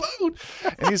about the boat.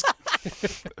 And he's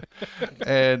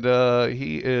and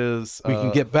he is. We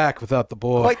can get back without the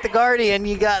boy. Quite the guardian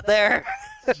you got there.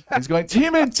 He's going,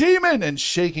 Teeman, and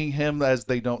shaking him as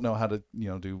they don't know how to,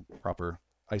 do proper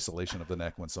isolation of the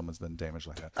neck when someone's been damaged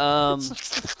like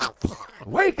that.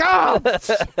 Wake up!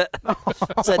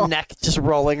 It's a neck just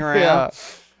rolling around.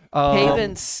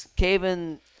 Yeah.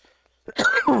 Caven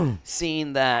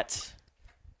seeing that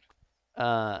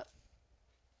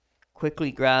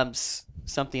quickly grabs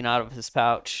something out of his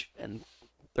pouch and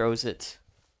throws it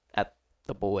at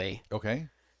the boy, Okay.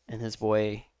 and his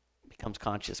boy becomes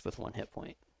conscious with 1 hit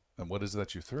point. And what is it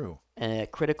that you threw? And a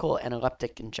critical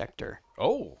analeptic injector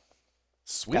Oh,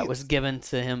 sweet. that was given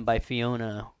to him by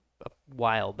Fiona a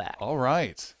while back. All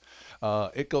right.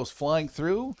 It goes flying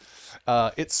through.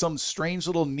 It's some strange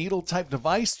little needle type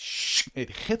device. It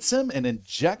hits him and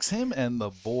injects him, and the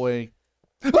boy.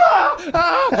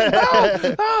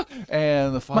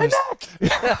 And the father.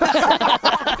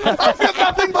 I feel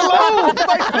nothing below.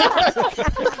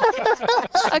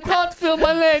 I can't feel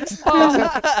my legs,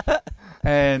 Pa.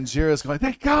 And Jira's going,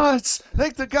 thank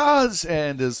the gods,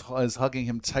 and is hugging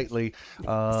him tightly. It's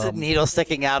a needle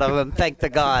sticking out of him. Thank the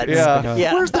gods. Yeah.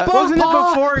 Yeah. Where's the boat? Wasn't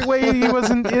it before he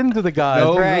wasn't into the gods?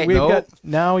 No, Right. We've no. got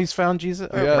now he's found Jesus.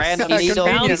 Yes. Random He's needle.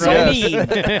 found so Yes.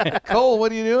 mean. Cole,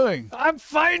 what are you doing? I'm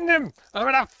fighting him. I'm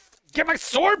gonna get my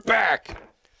sword back.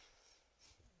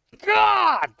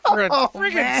 God, for a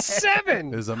friggin'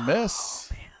 7. Is a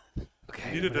miss.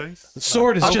 Need a dice. The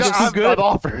sword is just too good.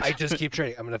 I just keep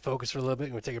trading. I'm gonna focus for a little bit.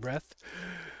 I'm gonna take a breath.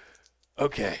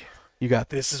 Okay, You got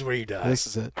this. this is where you die. This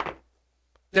is it.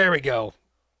 There we go.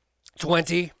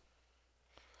 20.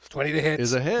 20 to hit.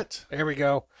 Is a hit. There we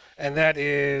go. And that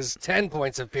is 10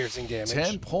 points of piercing damage.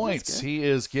 10 points. He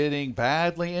is getting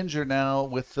badly injured now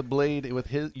with the blade,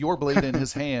 with your blade in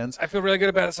his hands. I feel really good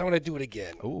about it, so I'm gonna do it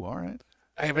again. Oh, all right.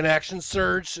 I have an action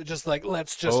surge, so just like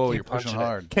let's just Oh, keep you're pushing punching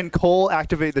hard. Can Cole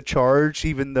activate the charge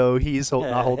even though he's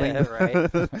not holding? Right.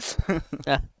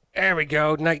 There we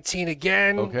go. 19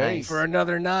 again. Okay. For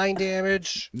another 9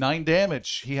 damage. 9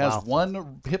 damage. He has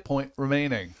 1 hit point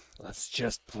remaining. Let's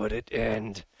just put it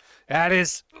in. That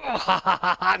is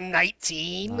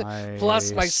 19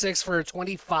 plus my 6 for a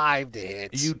 25 to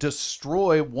hit. You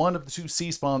destroy one of the 2 sea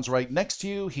spawns right next to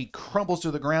you. He crumbles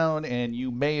to the ground, and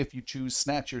you may, if you choose,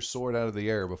 snatch your sword out of the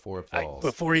air before it falls.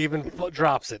 Before he even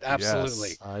drops it.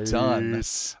 Absolutely.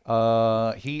 Yes.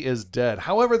 Done. He is dead.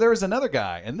 However, there is another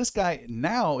guy, and this guy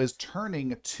now is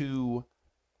turning to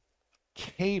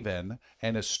Caven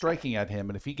and is striking at him.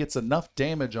 And if he gets enough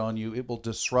damage on you, it will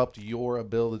disrupt your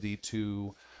ability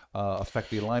to affect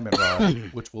the alignment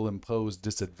rod, which will impose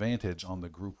disadvantage on the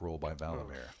group roll by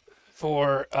Valimir.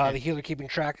 For the healer keeping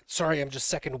track, sorry, I'm just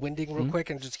second winding real quick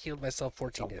and just healed myself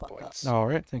 14 hit points. All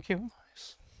right, thank you.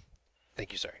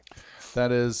 Thank you, sorry.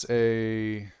 That is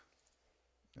it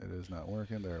is not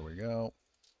working. There we go.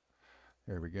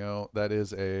 There we go. That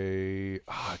is a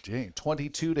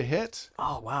 22 to hit.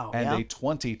 Oh, wow. And a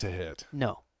 20 to hit.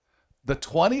 No. The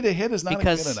 20 to hit is not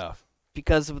good enough.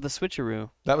 Because of the switcheroo.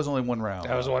 That was only 1 round.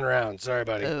 That was 1 round. Sorry,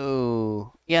 buddy.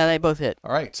 Oh. Yeah, they both hit.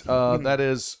 All right. That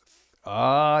is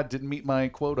didn't meet my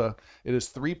quota. It is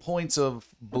 3 points of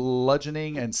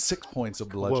bludgeoning and 6 points of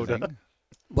bludgeoning.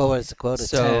 What was the quota?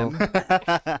 So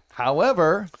 10.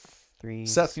 However, 3,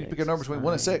 Seth, can you pick a number between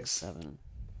 1 and 6? 7.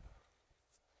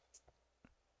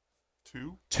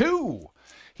 2. 2.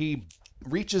 He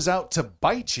reaches out to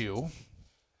bite you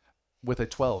with a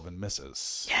 12 and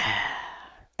misses. Yeah.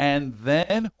 And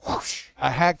then whoosh, a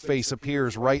hag face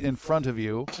appears right in front of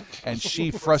you, and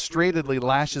she frustratedly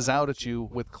lashes out at you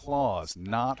with claws.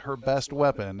 Not her best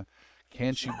weapon.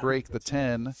 Can she break the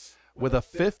 10 with a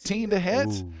 15 to hit?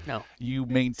 Ooh. No. You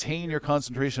maintain your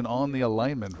concentration on the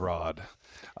alignment rod,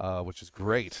 which is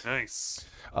great. Nice.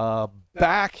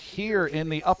 Back here in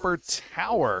the upper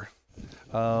tower,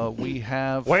 we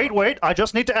have... Wait. I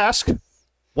just need to ask.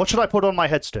 What should I put on my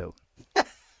headstone?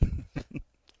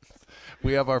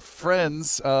 We have our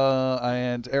friends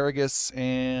and Aragus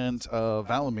and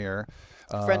Valimir.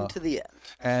 Friend to the end.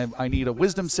 And I need a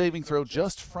wisdom saving throw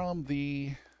just from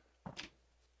the...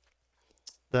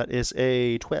 That is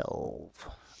a 12.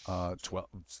 12.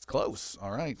 It's close.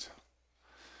 All right.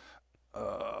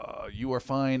 You are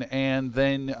fine. And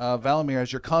then, Valimir,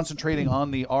 as you're concentrating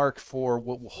on the arc for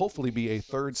what will hopefully be a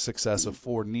 3rd success of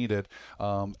 4 needed,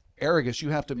 Aragus, you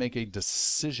have to make a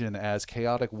decision as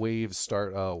chaotic waves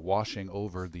start washing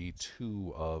over the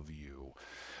 2 of you.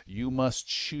 You must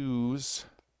choose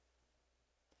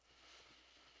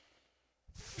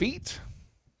feet.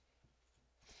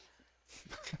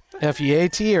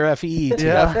 F-E-A-T or F-E-E-T?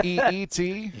 Yeah.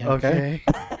 F-E-E-T. Okay.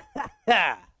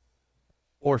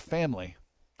 Or family.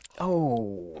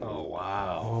 Oh,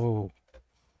 wow. Oh.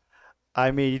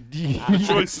 I mean, The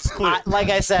choice is clear. Like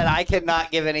I said, I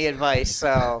cannot give any advice,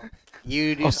 so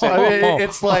you do so. Oh. I mean,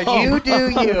 it's like you do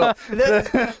you.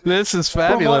 This is from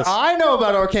fabulous. what I know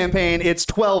about our campaign, it's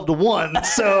 12-1.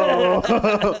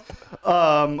 So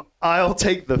I'll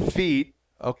take the feet.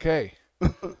 Okay.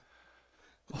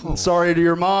 Sorry to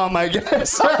your mom, I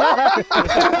guess. I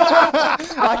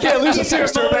can't lose a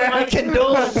sister, man. My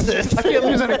condolences. I can't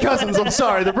lose any cousins. I'm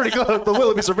sorry. They're pretty close. The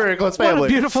Willoughbys are very close What a family.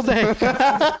 beautiful day.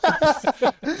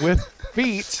 With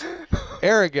feet,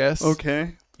 Aragus.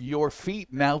 Okay. Your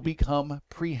feet now become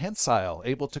prehensile,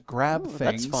 able to grab things.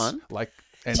 that's fun. Like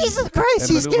and, Jesus Christ, and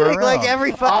he's maneuver getting like around.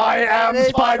 every I am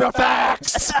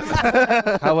Spider-Fax.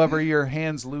 However, your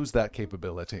hands lose that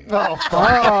capability. Oh,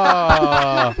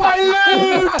 Oh, my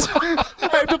loot! I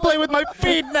have to play with my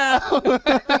feet now.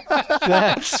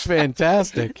 that's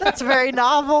fantastic. That's very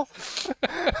novel.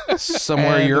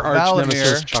 Somewhere And your arch Valimir.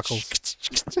 nemesis chuckles.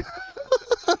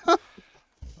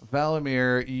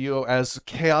 Valimir, you as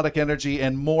chaotic energy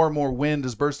and more wind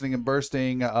is bursting and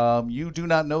bursting. You do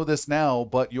not know this now,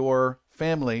 but your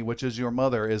family, which is your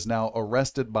mother, is now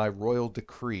arrested by royal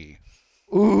decree.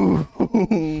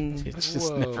 It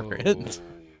just never ends.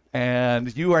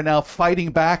 And you are now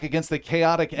fighting back against the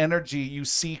chaotic energy. You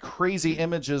see crazy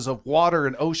images of water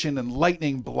and ocean and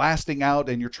lightning blasting out,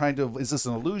 and you're trying to, is this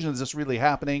an illusion? Is this really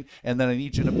happening? And then I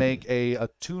need you to make a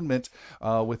attunement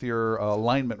with your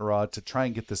alignment rod to try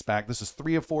and get this back. This is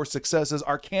 3 of 4 successes.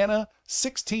 Arcana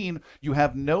 16. You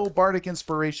have no bardic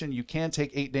inspiration. You can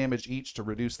take 8 damage each to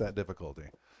reduce that difficulty.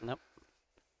 Nope.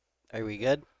 Are we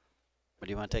good? Or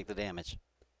do you want to take the damage?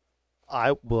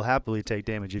 I will happily take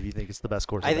damage if you think it's the best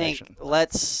course of I think action.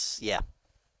 yeah.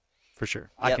 For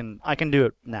sure. Yep. I can do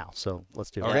it now, so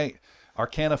let's do it. All right.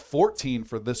 Arcana 14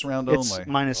 for this round It's only.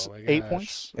 minus Oh my 8 gosh.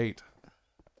 points. 8.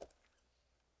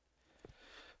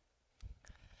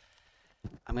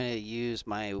 I'm going to use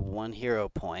my 1 hero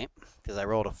point because I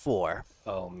rolled a 4.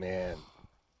 Oh, man.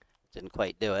 Didn't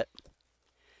quite do it.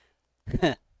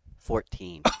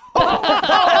 14.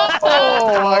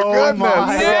 Oh my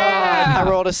goodness! I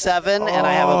rolled a 7, and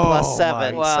I have a plus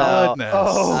 7. Wow.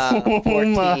 Goodness.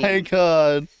 14. my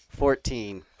god.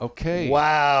 14. Okay.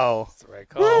 Wow. That's the right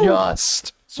call.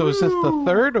 Just. So is this the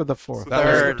third or the fourth? That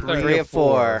was Third. three 3 of of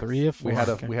 4. 3 of 4.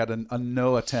 We had a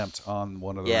no attempt on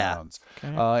one of the Yeah. rounds.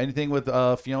 Okay. Anything with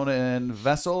Fiona and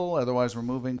Vessel? Otherwise, we're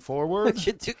moving forward.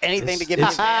 Could do anything to give me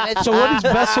advantage. So what is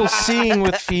Vessel seeing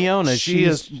with Fiona? She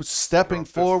is stepping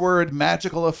forward,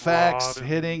 magical effects, Rod and-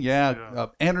 hitting, yeah.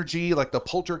 energy like the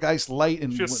poltergeist light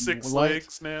and She has 6 light.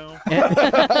 legs now.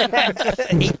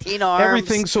 18 arms.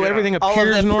 everything. So Yeah. everything All of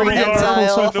appears them normal.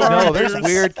 prehensile. No, there's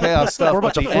weird chaos stuff. We're a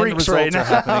bunch but of the end freaks results right are now.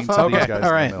 happening to these Okay, guys.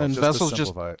 all right. No, Then to Vessel's just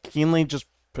simplify it. keenly just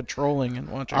patrolling and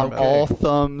watching. I'm about all it.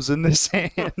 thumbs in this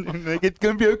hand. Like, it's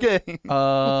gonna be okay.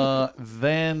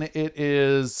 Then it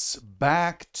is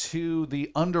back to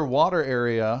the underwater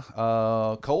area.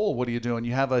 Cole, what are you doing?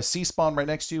 You have a sea spawn right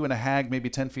next to you and a hag maybe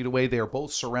 10 feet away. They are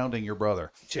both surrounding your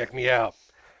brother. Check me out.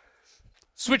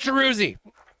 Switcheroozy.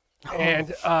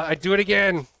 And I do it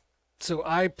again. So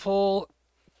I pull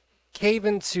Cave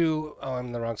into... Oh, I'm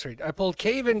in the wrong street. I pulled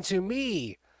Cave into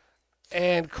me.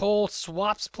 And Cole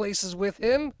swaps places with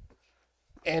him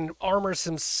and armors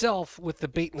himself with the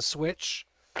bait and switch,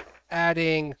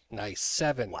 adding nice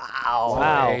 7. Wow.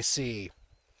 Wow. AC.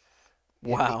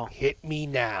 Wow. Hit me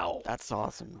now. That's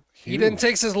awesome. He then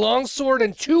takes his long sword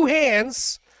in 2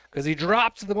 hands because he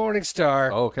dropped the Morning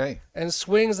Star Okay. and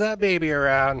swings that baby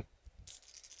around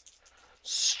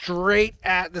straight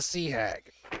at the sea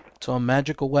hag. So a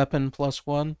magical weapon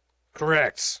 +1.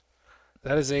 Correct.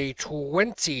 That is a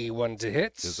 21 to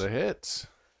hit. Is a hit.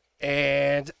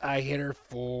 And I hit her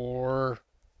for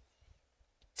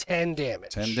 10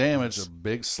 damage. 10 damage, a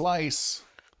big slice.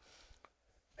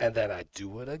 And then I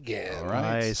do it again. All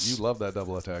right. Nice. You love that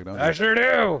double attack, don't I you? sure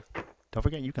do. Don't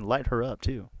forget, you can light her up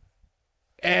too.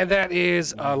 And that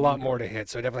is a lot more to hit.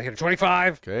 So I definitely hit her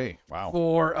 25 Okay. Wow.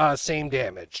 for same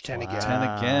damage. 10 again. 10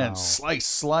 again. Wow. Slice,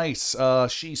 slice.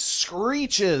 She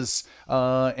screeches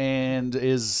and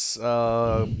is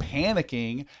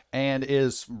panicking and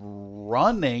is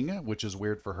running, which is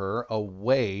weird for her,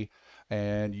 away.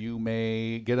 And you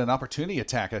may get an opportunity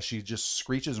attack as she just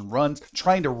screeches and runs,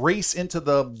 trying to race into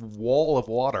the wall of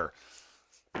water.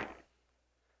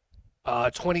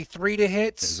 23 to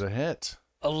hit, Is a hit.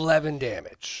 11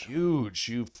 damage. Huge.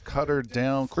 You've cut her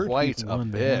down quite a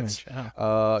 31 bit.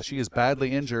 damage, She is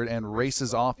badly injured and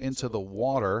races off into the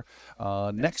water.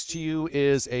 Next to you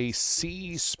is a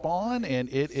sea spawn, and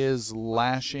it is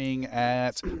lashing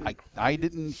at. I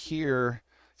didn't hear.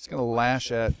 It's going to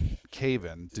lash at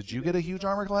Caven. Did you get a huge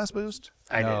armor class boost?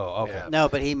 I no. did, Okay. yeah. No,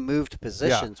 but he moved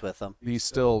positions with them. He's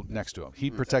still next to him. He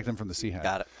protected him from the sea hag.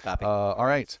 Got it. Copy. All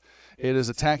right. It is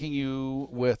attacking you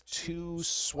with 2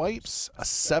 swipes, a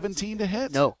 17 to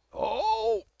hit. No.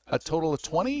 Oh, a total of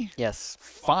 20. Yes.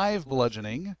 5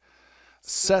 bludgeoning.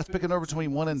 Seth picking over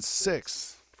between 1 and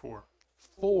 6. 4.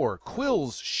 4.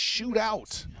 Quills shoot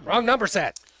out Wrong number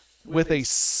set. with a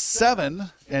 7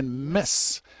 and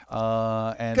miss.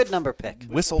 And Good number pick.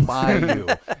 whistle by you.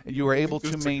 You are able to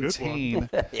It's a good one. maintain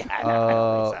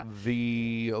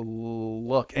the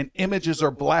look, and images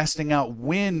are blasting out.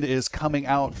 Wind is coming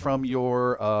out from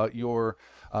your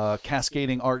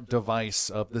cascading art device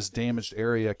of this damaged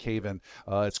area, Caven.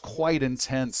 It's quite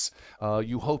intense.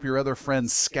 You hope your other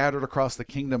friends scattered across the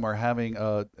kingdom are having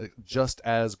just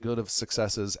as good of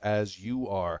successes as you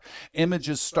are.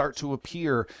 Images start to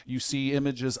appear. You see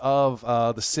images of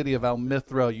the city of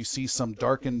Almithra. You see some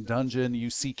darkened dungeon. You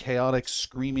see chaotic,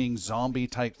 screaming zombie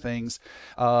type things.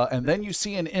 And then you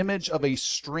see an image of a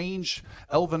strange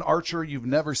elven archer you've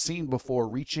never seen before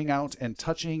reaching out and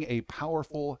touching a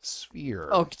powerful sphere.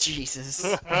 Oh, Jesus.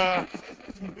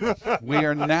 We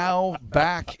are now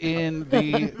back in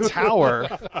the tower,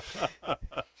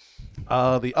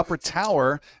 the upper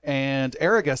tower. And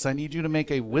Aragus, I need you to make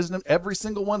a wisdom. Every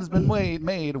single one has been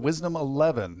made. Wisdom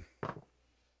 11.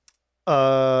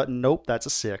 Nope, that's a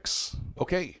 6.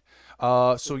 Okay.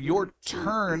 So your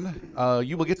turn,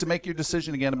 you will get to make your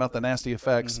decision again about the nasty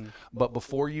effects. But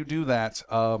before you do that,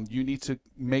 you need to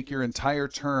make your entire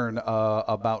turn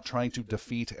about trying to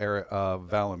defeat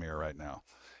Valamir right now.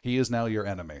 He is now your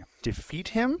enemy. Defeat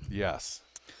him? Yes.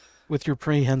 With your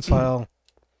prehensile.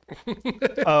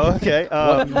 Oh, okay.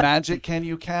 What magic can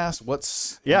you cast?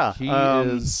 Yeah, He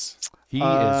is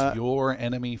your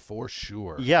enemy for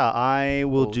sure. Yeah, I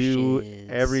will Oh, do shiz.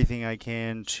 everything I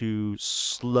can to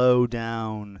slow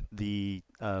down the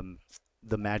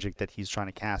magic that he's trying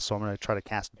to cast. So I'm going to try to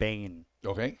cast Bane.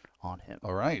 Okay. on him.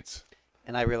 All right.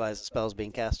 And I realize the spell's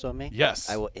being cast on me. Yes.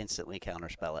 I will instantly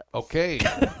counterspell it. Okay.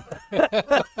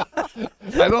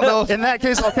 I don't know. In that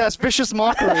case, I'll cast Vicious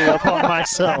Mockery upon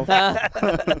myself.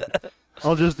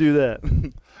 I'll just do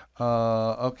that.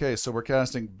 Okay, so we're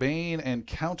casting Bane and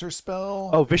Counterspell.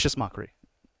 Oh, Vicious Mockery.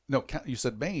 No, you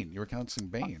said Bane. You were casting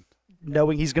Bane.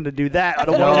 Knowing he's going to do that, I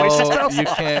don't want to waste a spell.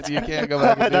 you can't go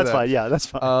back and do That's that. fine. Yeah, that's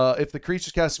fine. If the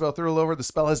creature's cast a spell through or over, the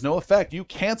spell has no effect. You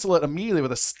cancel it immediately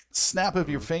with a snap of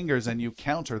your fingers, and you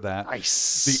counter that.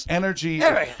 Nice. The energy.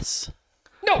 Arius.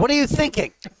 No. What are you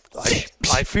thinking?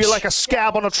 I feel like a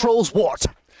scab on a troll's wart.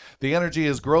 The energy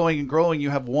is growing and growing.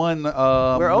 You have one.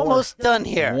 We're almost done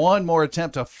here. One more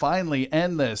attempt to finally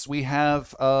end this. We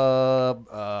have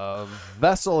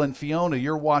Vessel and Fiona.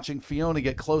 You're watching Fiona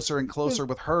get closer and closer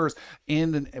with hers.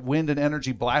 Wind and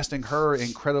energy blasting her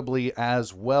incredibly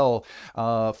as well.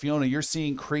 Fiona, you're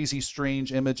seeing crazy,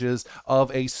 strange images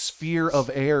of a sphere of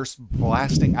air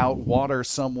blasting out water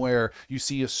somewhere. You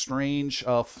see a strange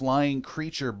flying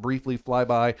creature briefly fly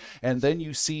by, and then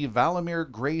you see Valimir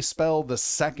Greyspell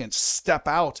II step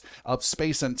out of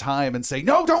space and time and say,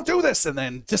 "No, don't do this," and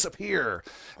then disappear.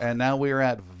 And now we're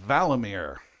at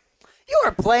Valimir. You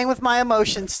are playing with my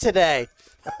emotions today.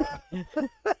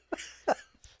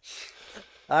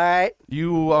 All right.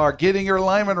 You are getting your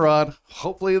alignment rod.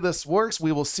 Hopefully this works.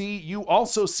 We will see. You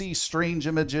also see strange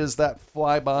images that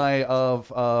fly by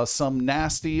of some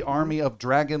nasty army of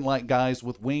dragon-like guys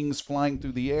with wings flying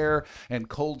through the air and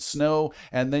cold snow.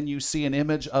 And then you see an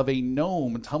image of a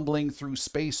gnome tumbling through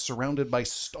space surrounded by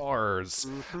stars.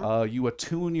 You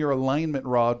attune your alignment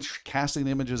rod, casting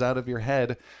images out of your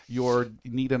head. You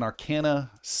need an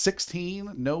Arcana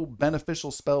 16. No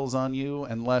beneficial spells on you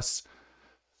unless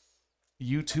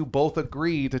you two both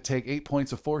agree to take 8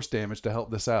 points of force damage to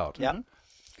help this out. Yep.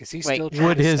 Is he Wait, still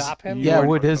trying to stop him?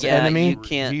 would his Yeah, enemy? you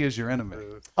can't. He is your enemy.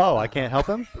 Oh, I can't help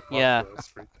him? Yeah.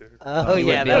 Oh, You yeah, wouldn't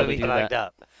be that able would to be do fucked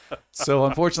that. up. So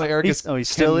unfortunately, Ericus he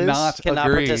still is? Cannot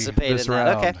agree participate this in that.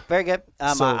 round. Okay, very good.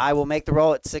 So- I will make the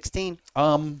roll at 16.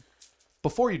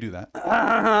 Before you do that,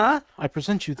 I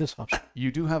present you this option.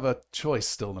 you do have a choice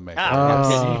still to make.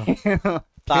 Oh.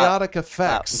 Chaotic we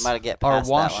effects might get are past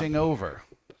that washing over.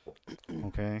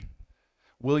 Okay.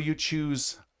 Will you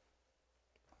choose?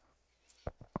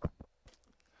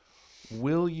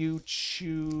 Will you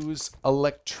choose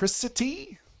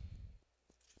electricity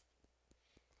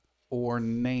or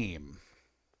name?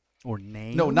 Or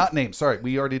name? No, not name. Sorry,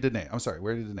 we already did name. I'm sorry, we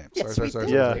already did name. Yes, sorry. we did.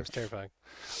 Yeah. Name's terrifying.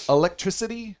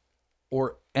 Electricity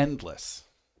or endless?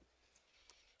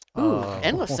 Ooh,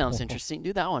 endless sounds interesting.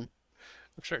 Do that one.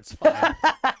 I'm sure it's fine.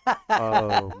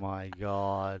 Oh, my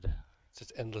God. It's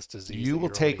just endless disease. You that will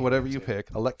you're take already whatever you into.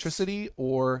 pick. Electricity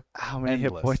or How many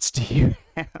endless. hit points do you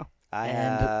have? I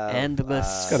And have,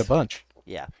 endless. It's got a bunch.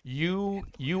 Yeah. You,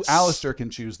 Alistair, can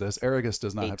choose this. Aragus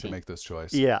does not have to 18. make this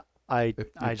choice. Yeah, I If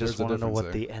I just there's a want to know difference what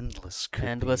there. the endless could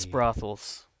Endless be.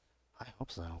 brothels. I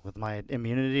hope so. With my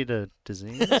immunity to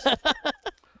disease,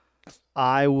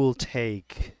 I will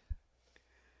take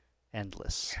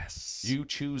endless. You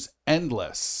choose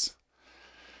endless.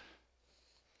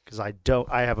 Because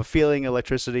I have a feeling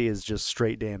electricity is just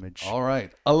straight damage. All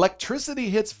right. Electricity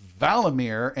hits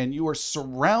Valimir, and you are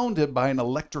surrounded by an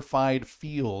electrified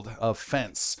field of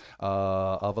fence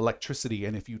of electricity.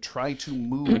 And if you try to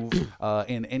move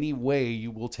in any way, you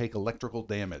will take electrical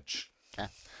damage.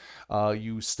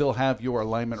 You still have your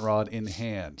alignment rod in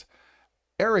hand.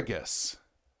 Aragus,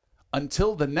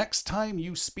 until the next time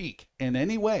you speak in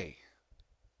any way,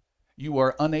 you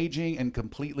are unaging and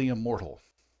completely immortal.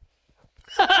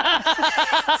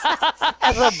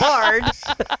 As a bard,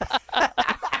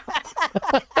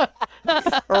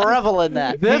 revel in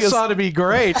that. This ought to be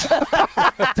great.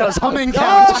 Does humming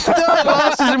count?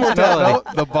 Lost his immortality.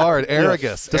 No, the bard,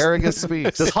 Aragus. Aragus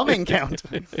speaks. Does humming count?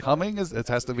 Humming it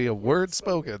has to be a word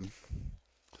spoken.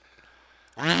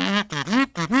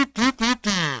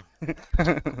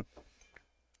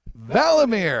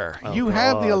 Valimir, you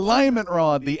have the God. alignment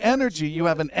rod, the energy. You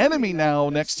have an enemy now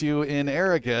next to you in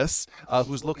Aragus,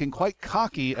 who's looking quite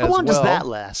cocky as How long well. does that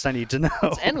last? I need to know.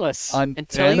 It's endless. Un-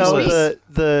 Until you No, speak.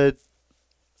 the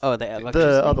Oh, the the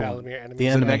electricity. other one, Valimir enemies. The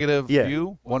It's a enemy. negative Yeah.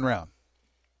 view, 1 round.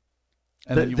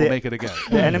 And The- then you will the- make it again.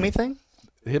 the enemy thing.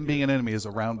 Him being an enemy is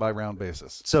a round by round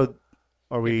basis. So,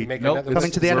 are we? Make Nope, another-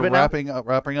 Coming to the end of we're it now?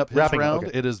 wrapping up his Wrapping up, round.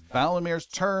 okay. It is Valamir's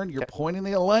turn. You're pointing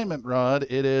the alignment rod.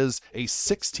 It is a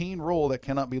 16 roll that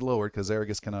cannot be lowered because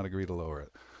Aragus cannot agree to lower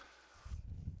it.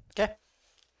 Okay.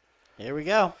 Here we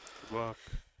go. Luck.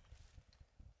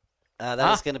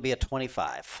 That is going to be a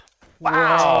 25.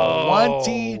 Wow.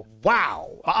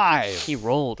 25. He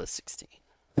rolled a 16.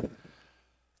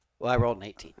 Well, I rolled an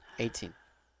 18. 18.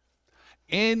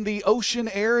 In the ocean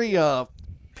area,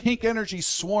 pink energy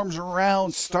swarms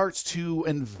around, starts to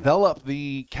envelop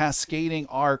the cascading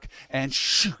arc, and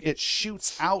it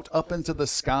shoots out up into the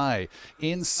sky.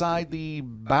 Inside the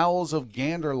bowels of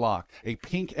Ganderlock, a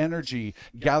pink energy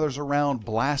gathers around,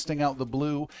 blasting out the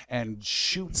blue, and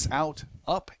shoots out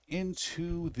up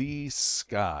into the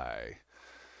sky.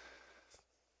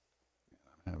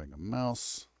 I'm having a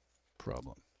mouse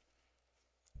problem.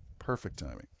 Perfect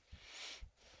timing.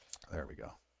 There we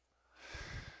go.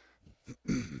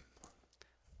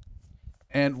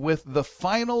 And with the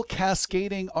final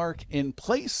cascading arc in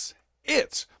place,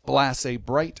 it blasts a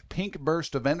bright pink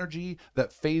burst of energy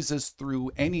that phases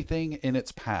through anything in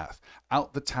its path.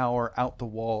 Out the tower, out the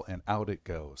wall, and out it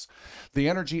goes. The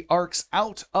energy arcs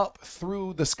out up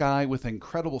through the sky with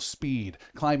incredible speed,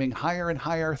 climbing higher and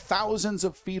higher, thousands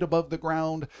of feet above the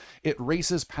ground. It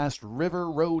races past river,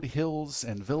 road, hills,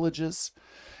 and villages.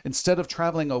 Instead of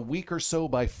traveling a week or so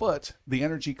by foot, the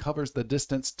energy covers the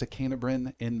distance to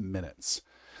Canterbury in minutes.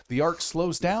 The arc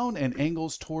slows down and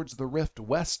angles towards the rift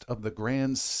west of the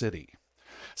Grand City.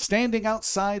 Standing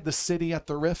outside the city at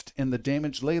the rift in the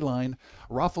damaged ley line,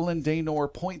 Rothelin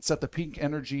Daynor points at the pink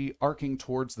energy arcing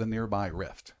towards the nearby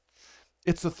rift.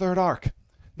 It's the third arc.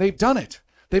 They've done it.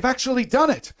 They've actually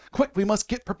done it. Quick, we must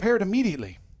get prepared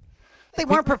immediately. They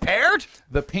weren't prepared?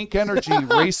 The pink energy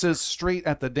races straight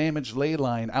at the damaged ley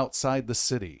line outside the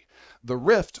city. The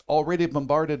rift, already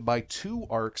bombarded by 2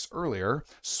 arcs earlier,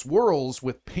 swirls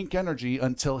with pink energy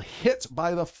until hit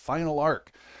by the final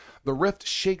arc. The rift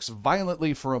shakes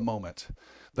violently for a moment.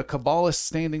 The Kabbalists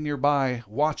standing nearby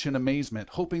watch in amazement,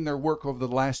 hoping their work over the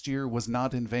last year was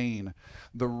not in vain.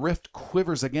 The rift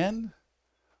quivers again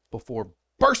before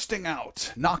bursting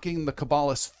out, knocking the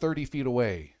Kabbalists 30 feet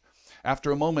away.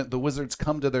 After a moment, the wizards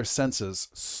come to their senses,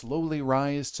 slowly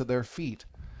rise to their feet,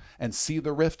 and see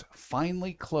the rift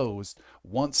finally closed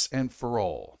once and for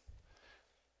all.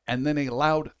 And then a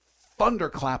loud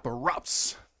thunderclap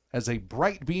erupts as a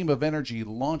bright beam of energy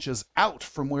launches out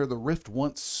from where the rift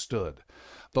once stood.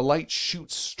 The light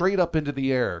shoots straight up into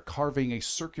the air, carving a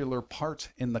circular part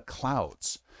in the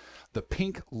clouds. The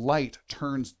pink light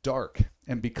turns dark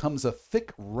and becomes a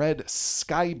thick red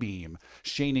sky beam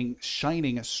shining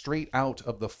straight out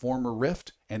of the former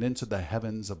rift and into the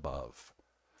heavens above.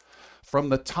 From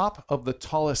the top of the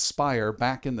tallest spire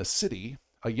back in the city,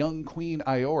 a young Queen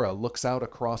Iora looks out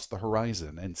across the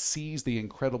horizon and sees the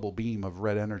incredible beam of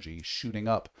red energy shooting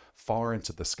up far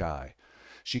into the sky.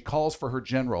 She calls for her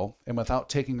general, and without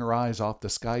taking her eyes off the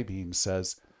sky beam,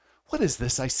 says, "What is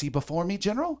this I see before me,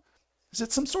 General? Is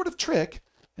it some sort of trick?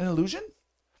 An illusion?"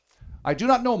 "I do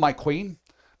not know, my queen.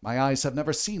 My eyes have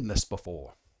never seen this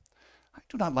before. I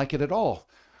do not like it at all.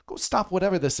 Go stop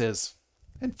whatever this is,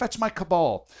 and fetch my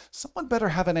cabal. Someone better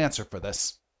have an answer for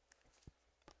this."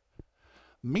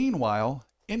 Meanwhile,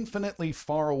 infinitely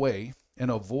far away, in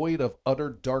a void of utter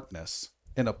darkness,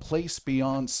 in a place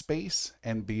beyond space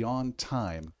and beyond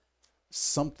time,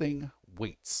 something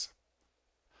waits.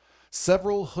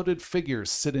 Several hooded figures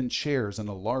sit in chairs in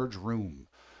a large room.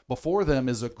 Before them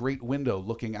is a great window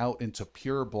looking out into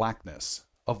pure blackness,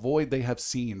 a void they have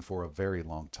seen for a very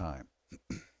long time.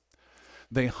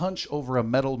 They hunch over a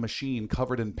metal machine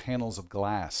covered in panels of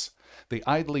glass. They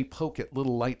idly poke at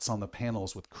little lights on the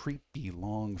panels with creepy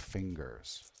long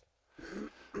fingers.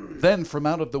 Then from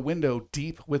out of the window,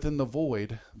 deep within the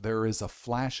void, there is a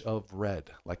flash of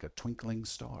red, like a twinkling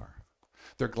star.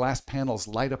 Their glass panels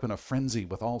light up in a frenzy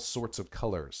with all sorts of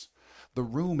colors. The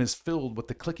room is filled with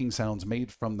the clicking sounds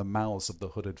made from the mouths of the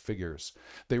hooded figures.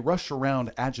 They rush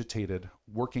around agitated,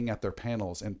 working at their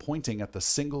panels and pointing at the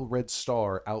single red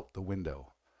star out the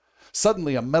window.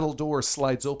 Suddenly, a metal door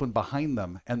slides open behind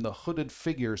them, and the hooded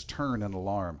figures turn in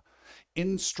alarm.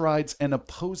 In strides an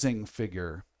imposing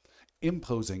figure.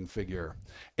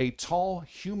 A tall,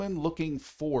 human-looking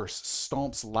force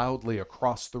stomps loudly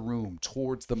across the room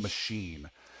towards the machine.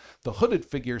 The hooded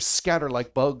figures scatter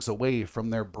like bugs away from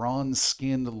their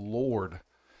bronze-skinned lord.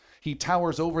 He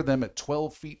towers over them at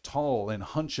 12 feet tall and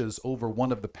hunches over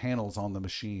one of the panels on the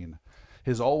machine.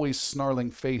 His always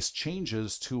snarling face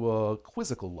changes to a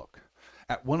quizzical look.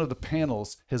 At one of the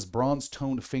panels, his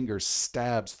bronze-toned finger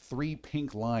stabs 3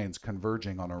 pink lines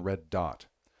converging on a red dot.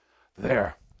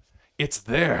 "There. It's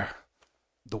there.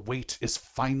 The wait is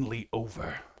finally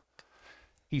over."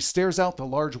 He stares out the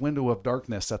large window of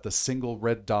darkness at the single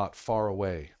red dot far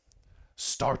away.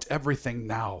 "Start everything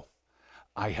now.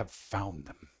 I have found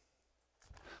them."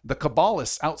 The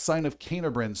Kabbalists outside of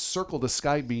Canterbury circle the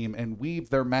skybeam and weave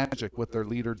their magic with their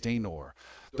leader Daynor.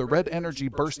 The red energy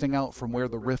bursting out from where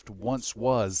the rift once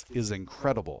was is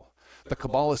incredible. The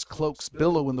Kabbalist cloaks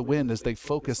billow in the wind as they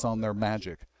focus on their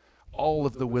magic. All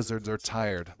of the wizards are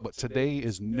tired, but today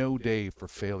is no day for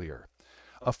failure.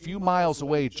 A few miles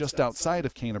away, just outside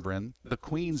of Canterbury, the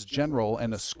Queen's general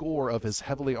and a score of his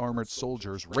heavily armored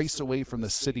soldiers race away from the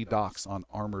city docks on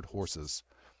armored horses.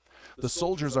 The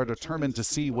soldiers are determined to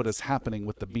see what is happening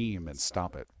with the beam and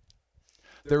stop it.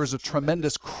 There is a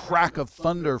tremendous crack of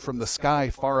thunder from the sky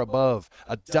far above,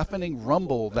 a deafening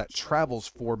rumble that travels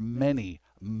for many,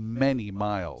 many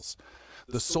miles.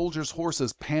 The soldiers'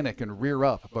 horses panic and rear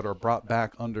up, but are brought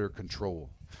back under control.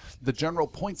 The general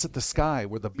points at the sky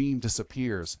where the beam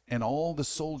disappears, and all the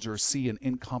soldiers see an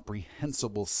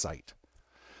incomprehensible sight.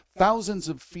 Thousands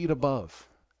of feet above,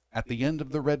 at the end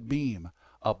of the red beam,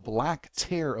 a black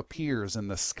tear appears in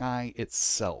the sky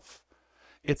itself.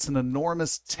 It's an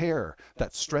enormous tear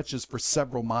that stretches for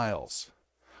several miles.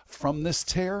 From this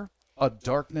tear, a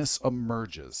darkness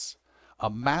emerges. A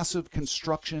massive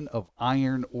construction of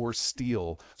iron or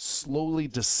steel slowly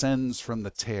descends from the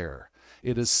tear.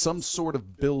 It is some sort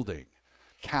of building,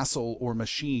 castle, or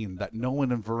machine that no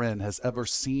one in Varennes has ever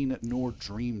seen nor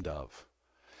dreamed of.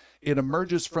 It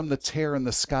emerges from the tear in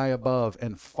the sky above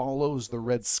and follows the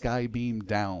red sky beam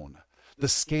down. The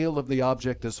scale of the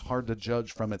object is hard to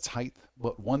judge from its height,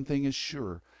 but one thing is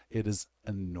sure, it is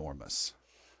enormous.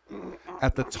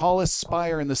 At the tallest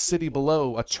spire in the city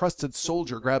below, a trusted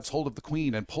soldier grabs hold of the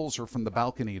Queen and pulls her from the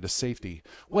balcony to safety.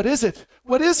 "What is it?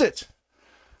 What is it?"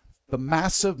 The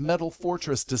massive metal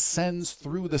fortress descends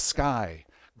through the sky.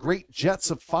 Great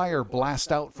jets of fire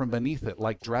blast out from beneath it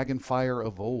like dragon fire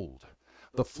of old.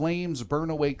 The flames burn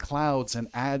away clouds and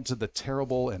add to the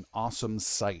terrible and awesome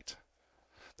sight.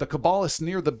 The Kabbalists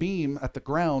near the beam at the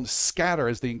ground scatter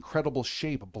as the incredible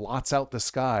shape blots out the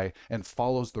sky and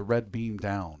follows the red beam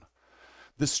down.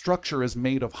 This structure is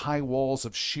made of high walls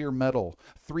of sheer metal.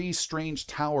 3 strange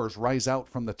towers rise out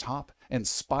from the top, and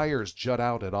spires jut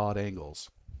out at odd angles.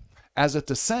 As it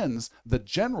descends, the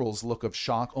general's look of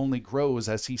shock only grows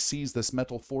as he sees this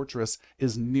metal fortress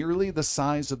is nearly the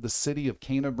size of the city of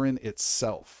Canterbury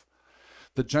itself.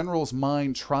 The general's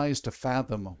mind tries to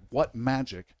fathom what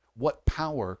magic, what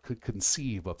power could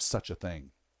conceive of such a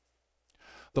thing.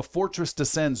 The fortress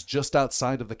descends just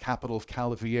outside of the capital of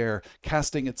Caliviaire,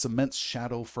 casting its immense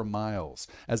shadow for miles.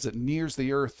 As it nears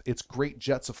the earth, its great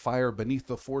jets of fire beneath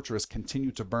the fortress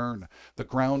continue to burn. The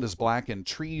ground is blackened,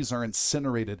 trees are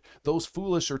incinerated. Those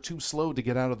foolish or too slow to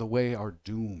get out of the way are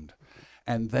doomed.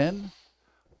 And then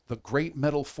the great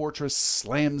metal fortress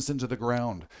slams into the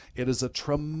ground. It is a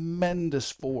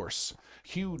tremendous force.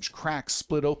 Huge cracks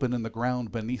split open in the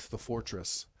ground beneath the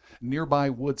fortress. Nearby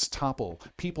woods topple.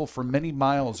 People for many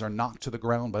miles are knocked to the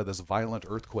ground by this violent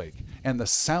earthquake, and the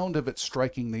sound of it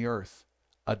striking the earth,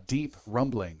 a deep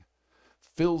rumbling,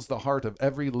 fills the heart of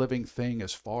every living thing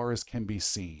as far as can be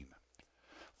seen.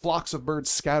 Flocks of birds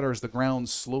scatter as the ground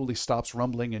slowly stops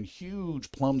rumbling, and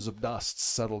huge plumes of dust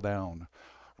settle down.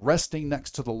 Resting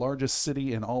next to the largest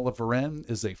city in all of Varennes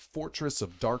is a fortress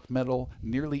of dark metal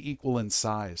nearly equal in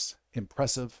size,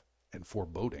 impressive and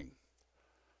foreboding.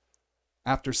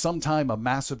 After some time, a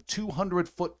massive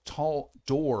 200-foot tall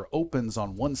door opens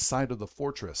on one side of the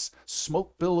fortress.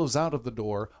 Smoke billows out of the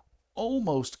door,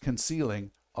 almost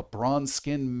concealing a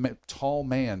bronze-skinned tall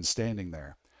man standing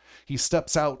there. He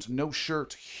steps out, no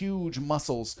shirt, huge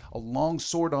muscles, a long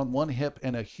sword on one hip,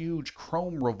 and a huge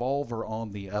chrome revolver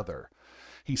on the other.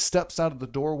 He steps out of the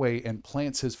doorway and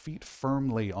plants his feet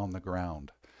firmly on the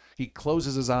ground. He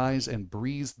closes his eyes and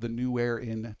breathes the new air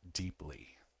in deeply.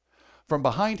 From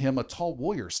behind him, a tall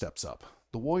warrior steps up.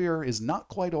 The warrior is not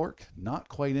quite orc, not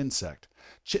quite insect.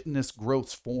 Chitinous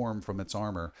growths form from its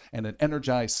armor, and an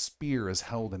energized spear is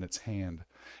held in its hand.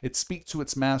 It speaks to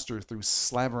its master through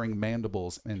slavering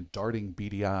mandibles and darting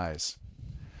beady eyes.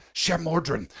 "Sher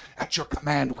Mordrin, at your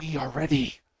command, we are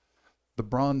ready." The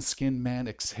bronze-skinned man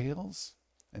exhales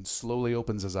and slowly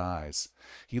opens his eyes.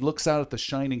 He looks out at the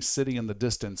shining city in the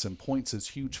distance and points his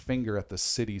huge finger at the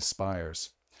city's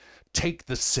spires. "Take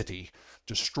the city,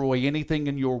 destroy anything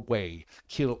in your way,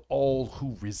 kill all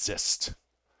who resist."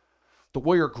 The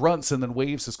warrior grunts and then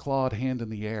waves his clawed hand in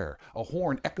the air. A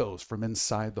horn echoes from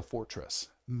inside the fortress.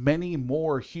 Many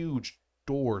more huge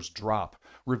doors drop,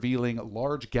 revealing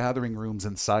large gathering rooms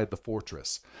inside the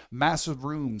fortress. Massive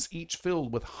rooms, each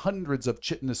filled with hundreds of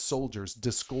chitinous soldiers,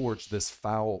 disgorge this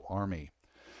foul army.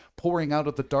 Pouring out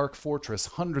of the dark fortress,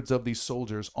 hundreds of these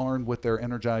soldiers, armed with their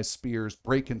energized spears,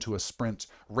 break into a sprint,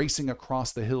 racing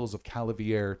across the hills of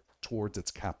Caliviaire towards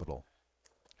its capital.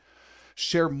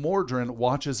 Sher Mordrin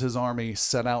watches his army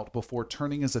set out before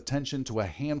turning his attention to a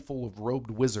handful of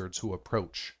robed wizards who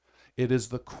approach. It is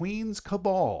the Queen's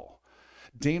cabal.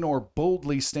 Daenor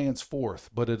boldly stands forth,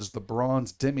 but it is the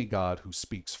bronze demigod who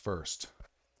speaks first.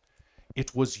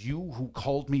 It was you who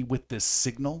called me with this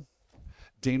signal?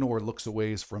 Daenor looks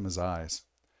away from his eyes.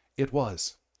 It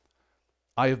was.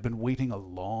 I have been waiting a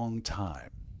long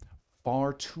time,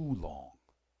 far too long.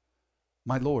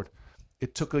 My lord,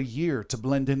 it took a year to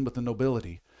blend in with the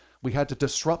nobility. We had to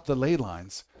disrupt the ley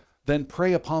lines, then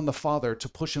prey upon the father to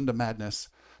push him to madness,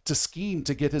 to scheme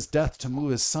to get his death to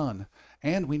move his son,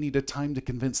 and we needed time to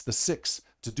convince the Six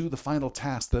to do the final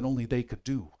task that only they could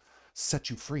do, set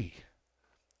you free.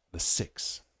 The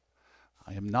Six.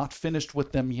 I am not finished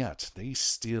with them yet. They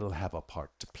still have a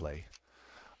part to play.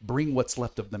 Bring what's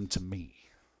left of them to me.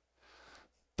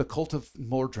 The cult of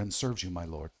Mordrin serves you, my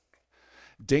lord.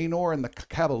 Daenor and the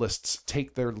Kabbalists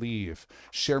take their leave.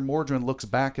 Sher Mordrin looks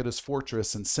back at his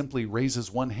fortress and simply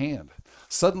raises one hand.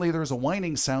 Suddenly there's a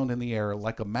whining sound in the air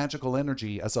like a magical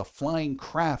energy as a flying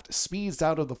craft speeds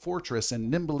out of the fortress and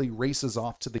nimbly races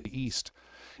off to the east.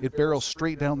 It barrels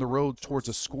straight down the road towards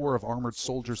a score of armored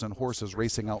soldiers and horses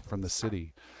racing out from the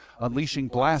city. Unleashing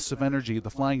blasts of energy,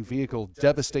 the flying vehicle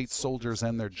devastates soldiers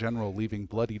and their general, leaving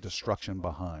bloody destruction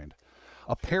behind.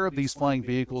 A pair of these flying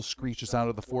vehicles screeches out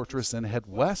of the fortress and head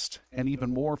west, and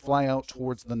even more fly out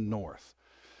towards the north.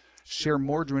 Sher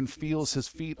Mordrin feels his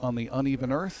feet on the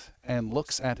uneven earth and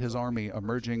looks at his army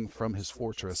emerging from his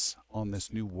fortress on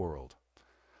this new world.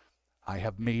 I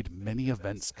have made many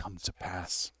events come to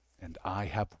pass, and I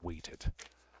have waited.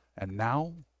 And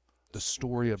now, the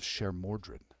story of Sher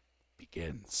Mordrin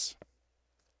begins.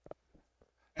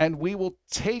 And we will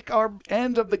take our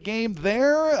end of the game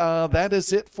there. That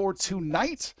is it for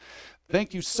tonight.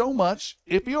 Thank you so much.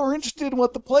 If you're interested in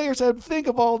what the players had to think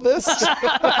of all this, which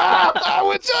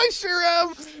I sure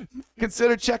am,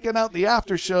 consider checking out the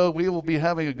after show. We will be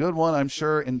having a good one, I'm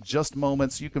sure, in just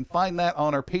moments. You can find that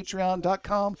on our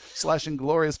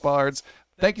patreon.com/ingloriousbards.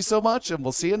 Thank you so much, and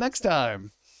we'll see you next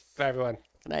time. Bye, everyone.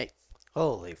 Good night.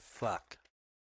 Holy fuck.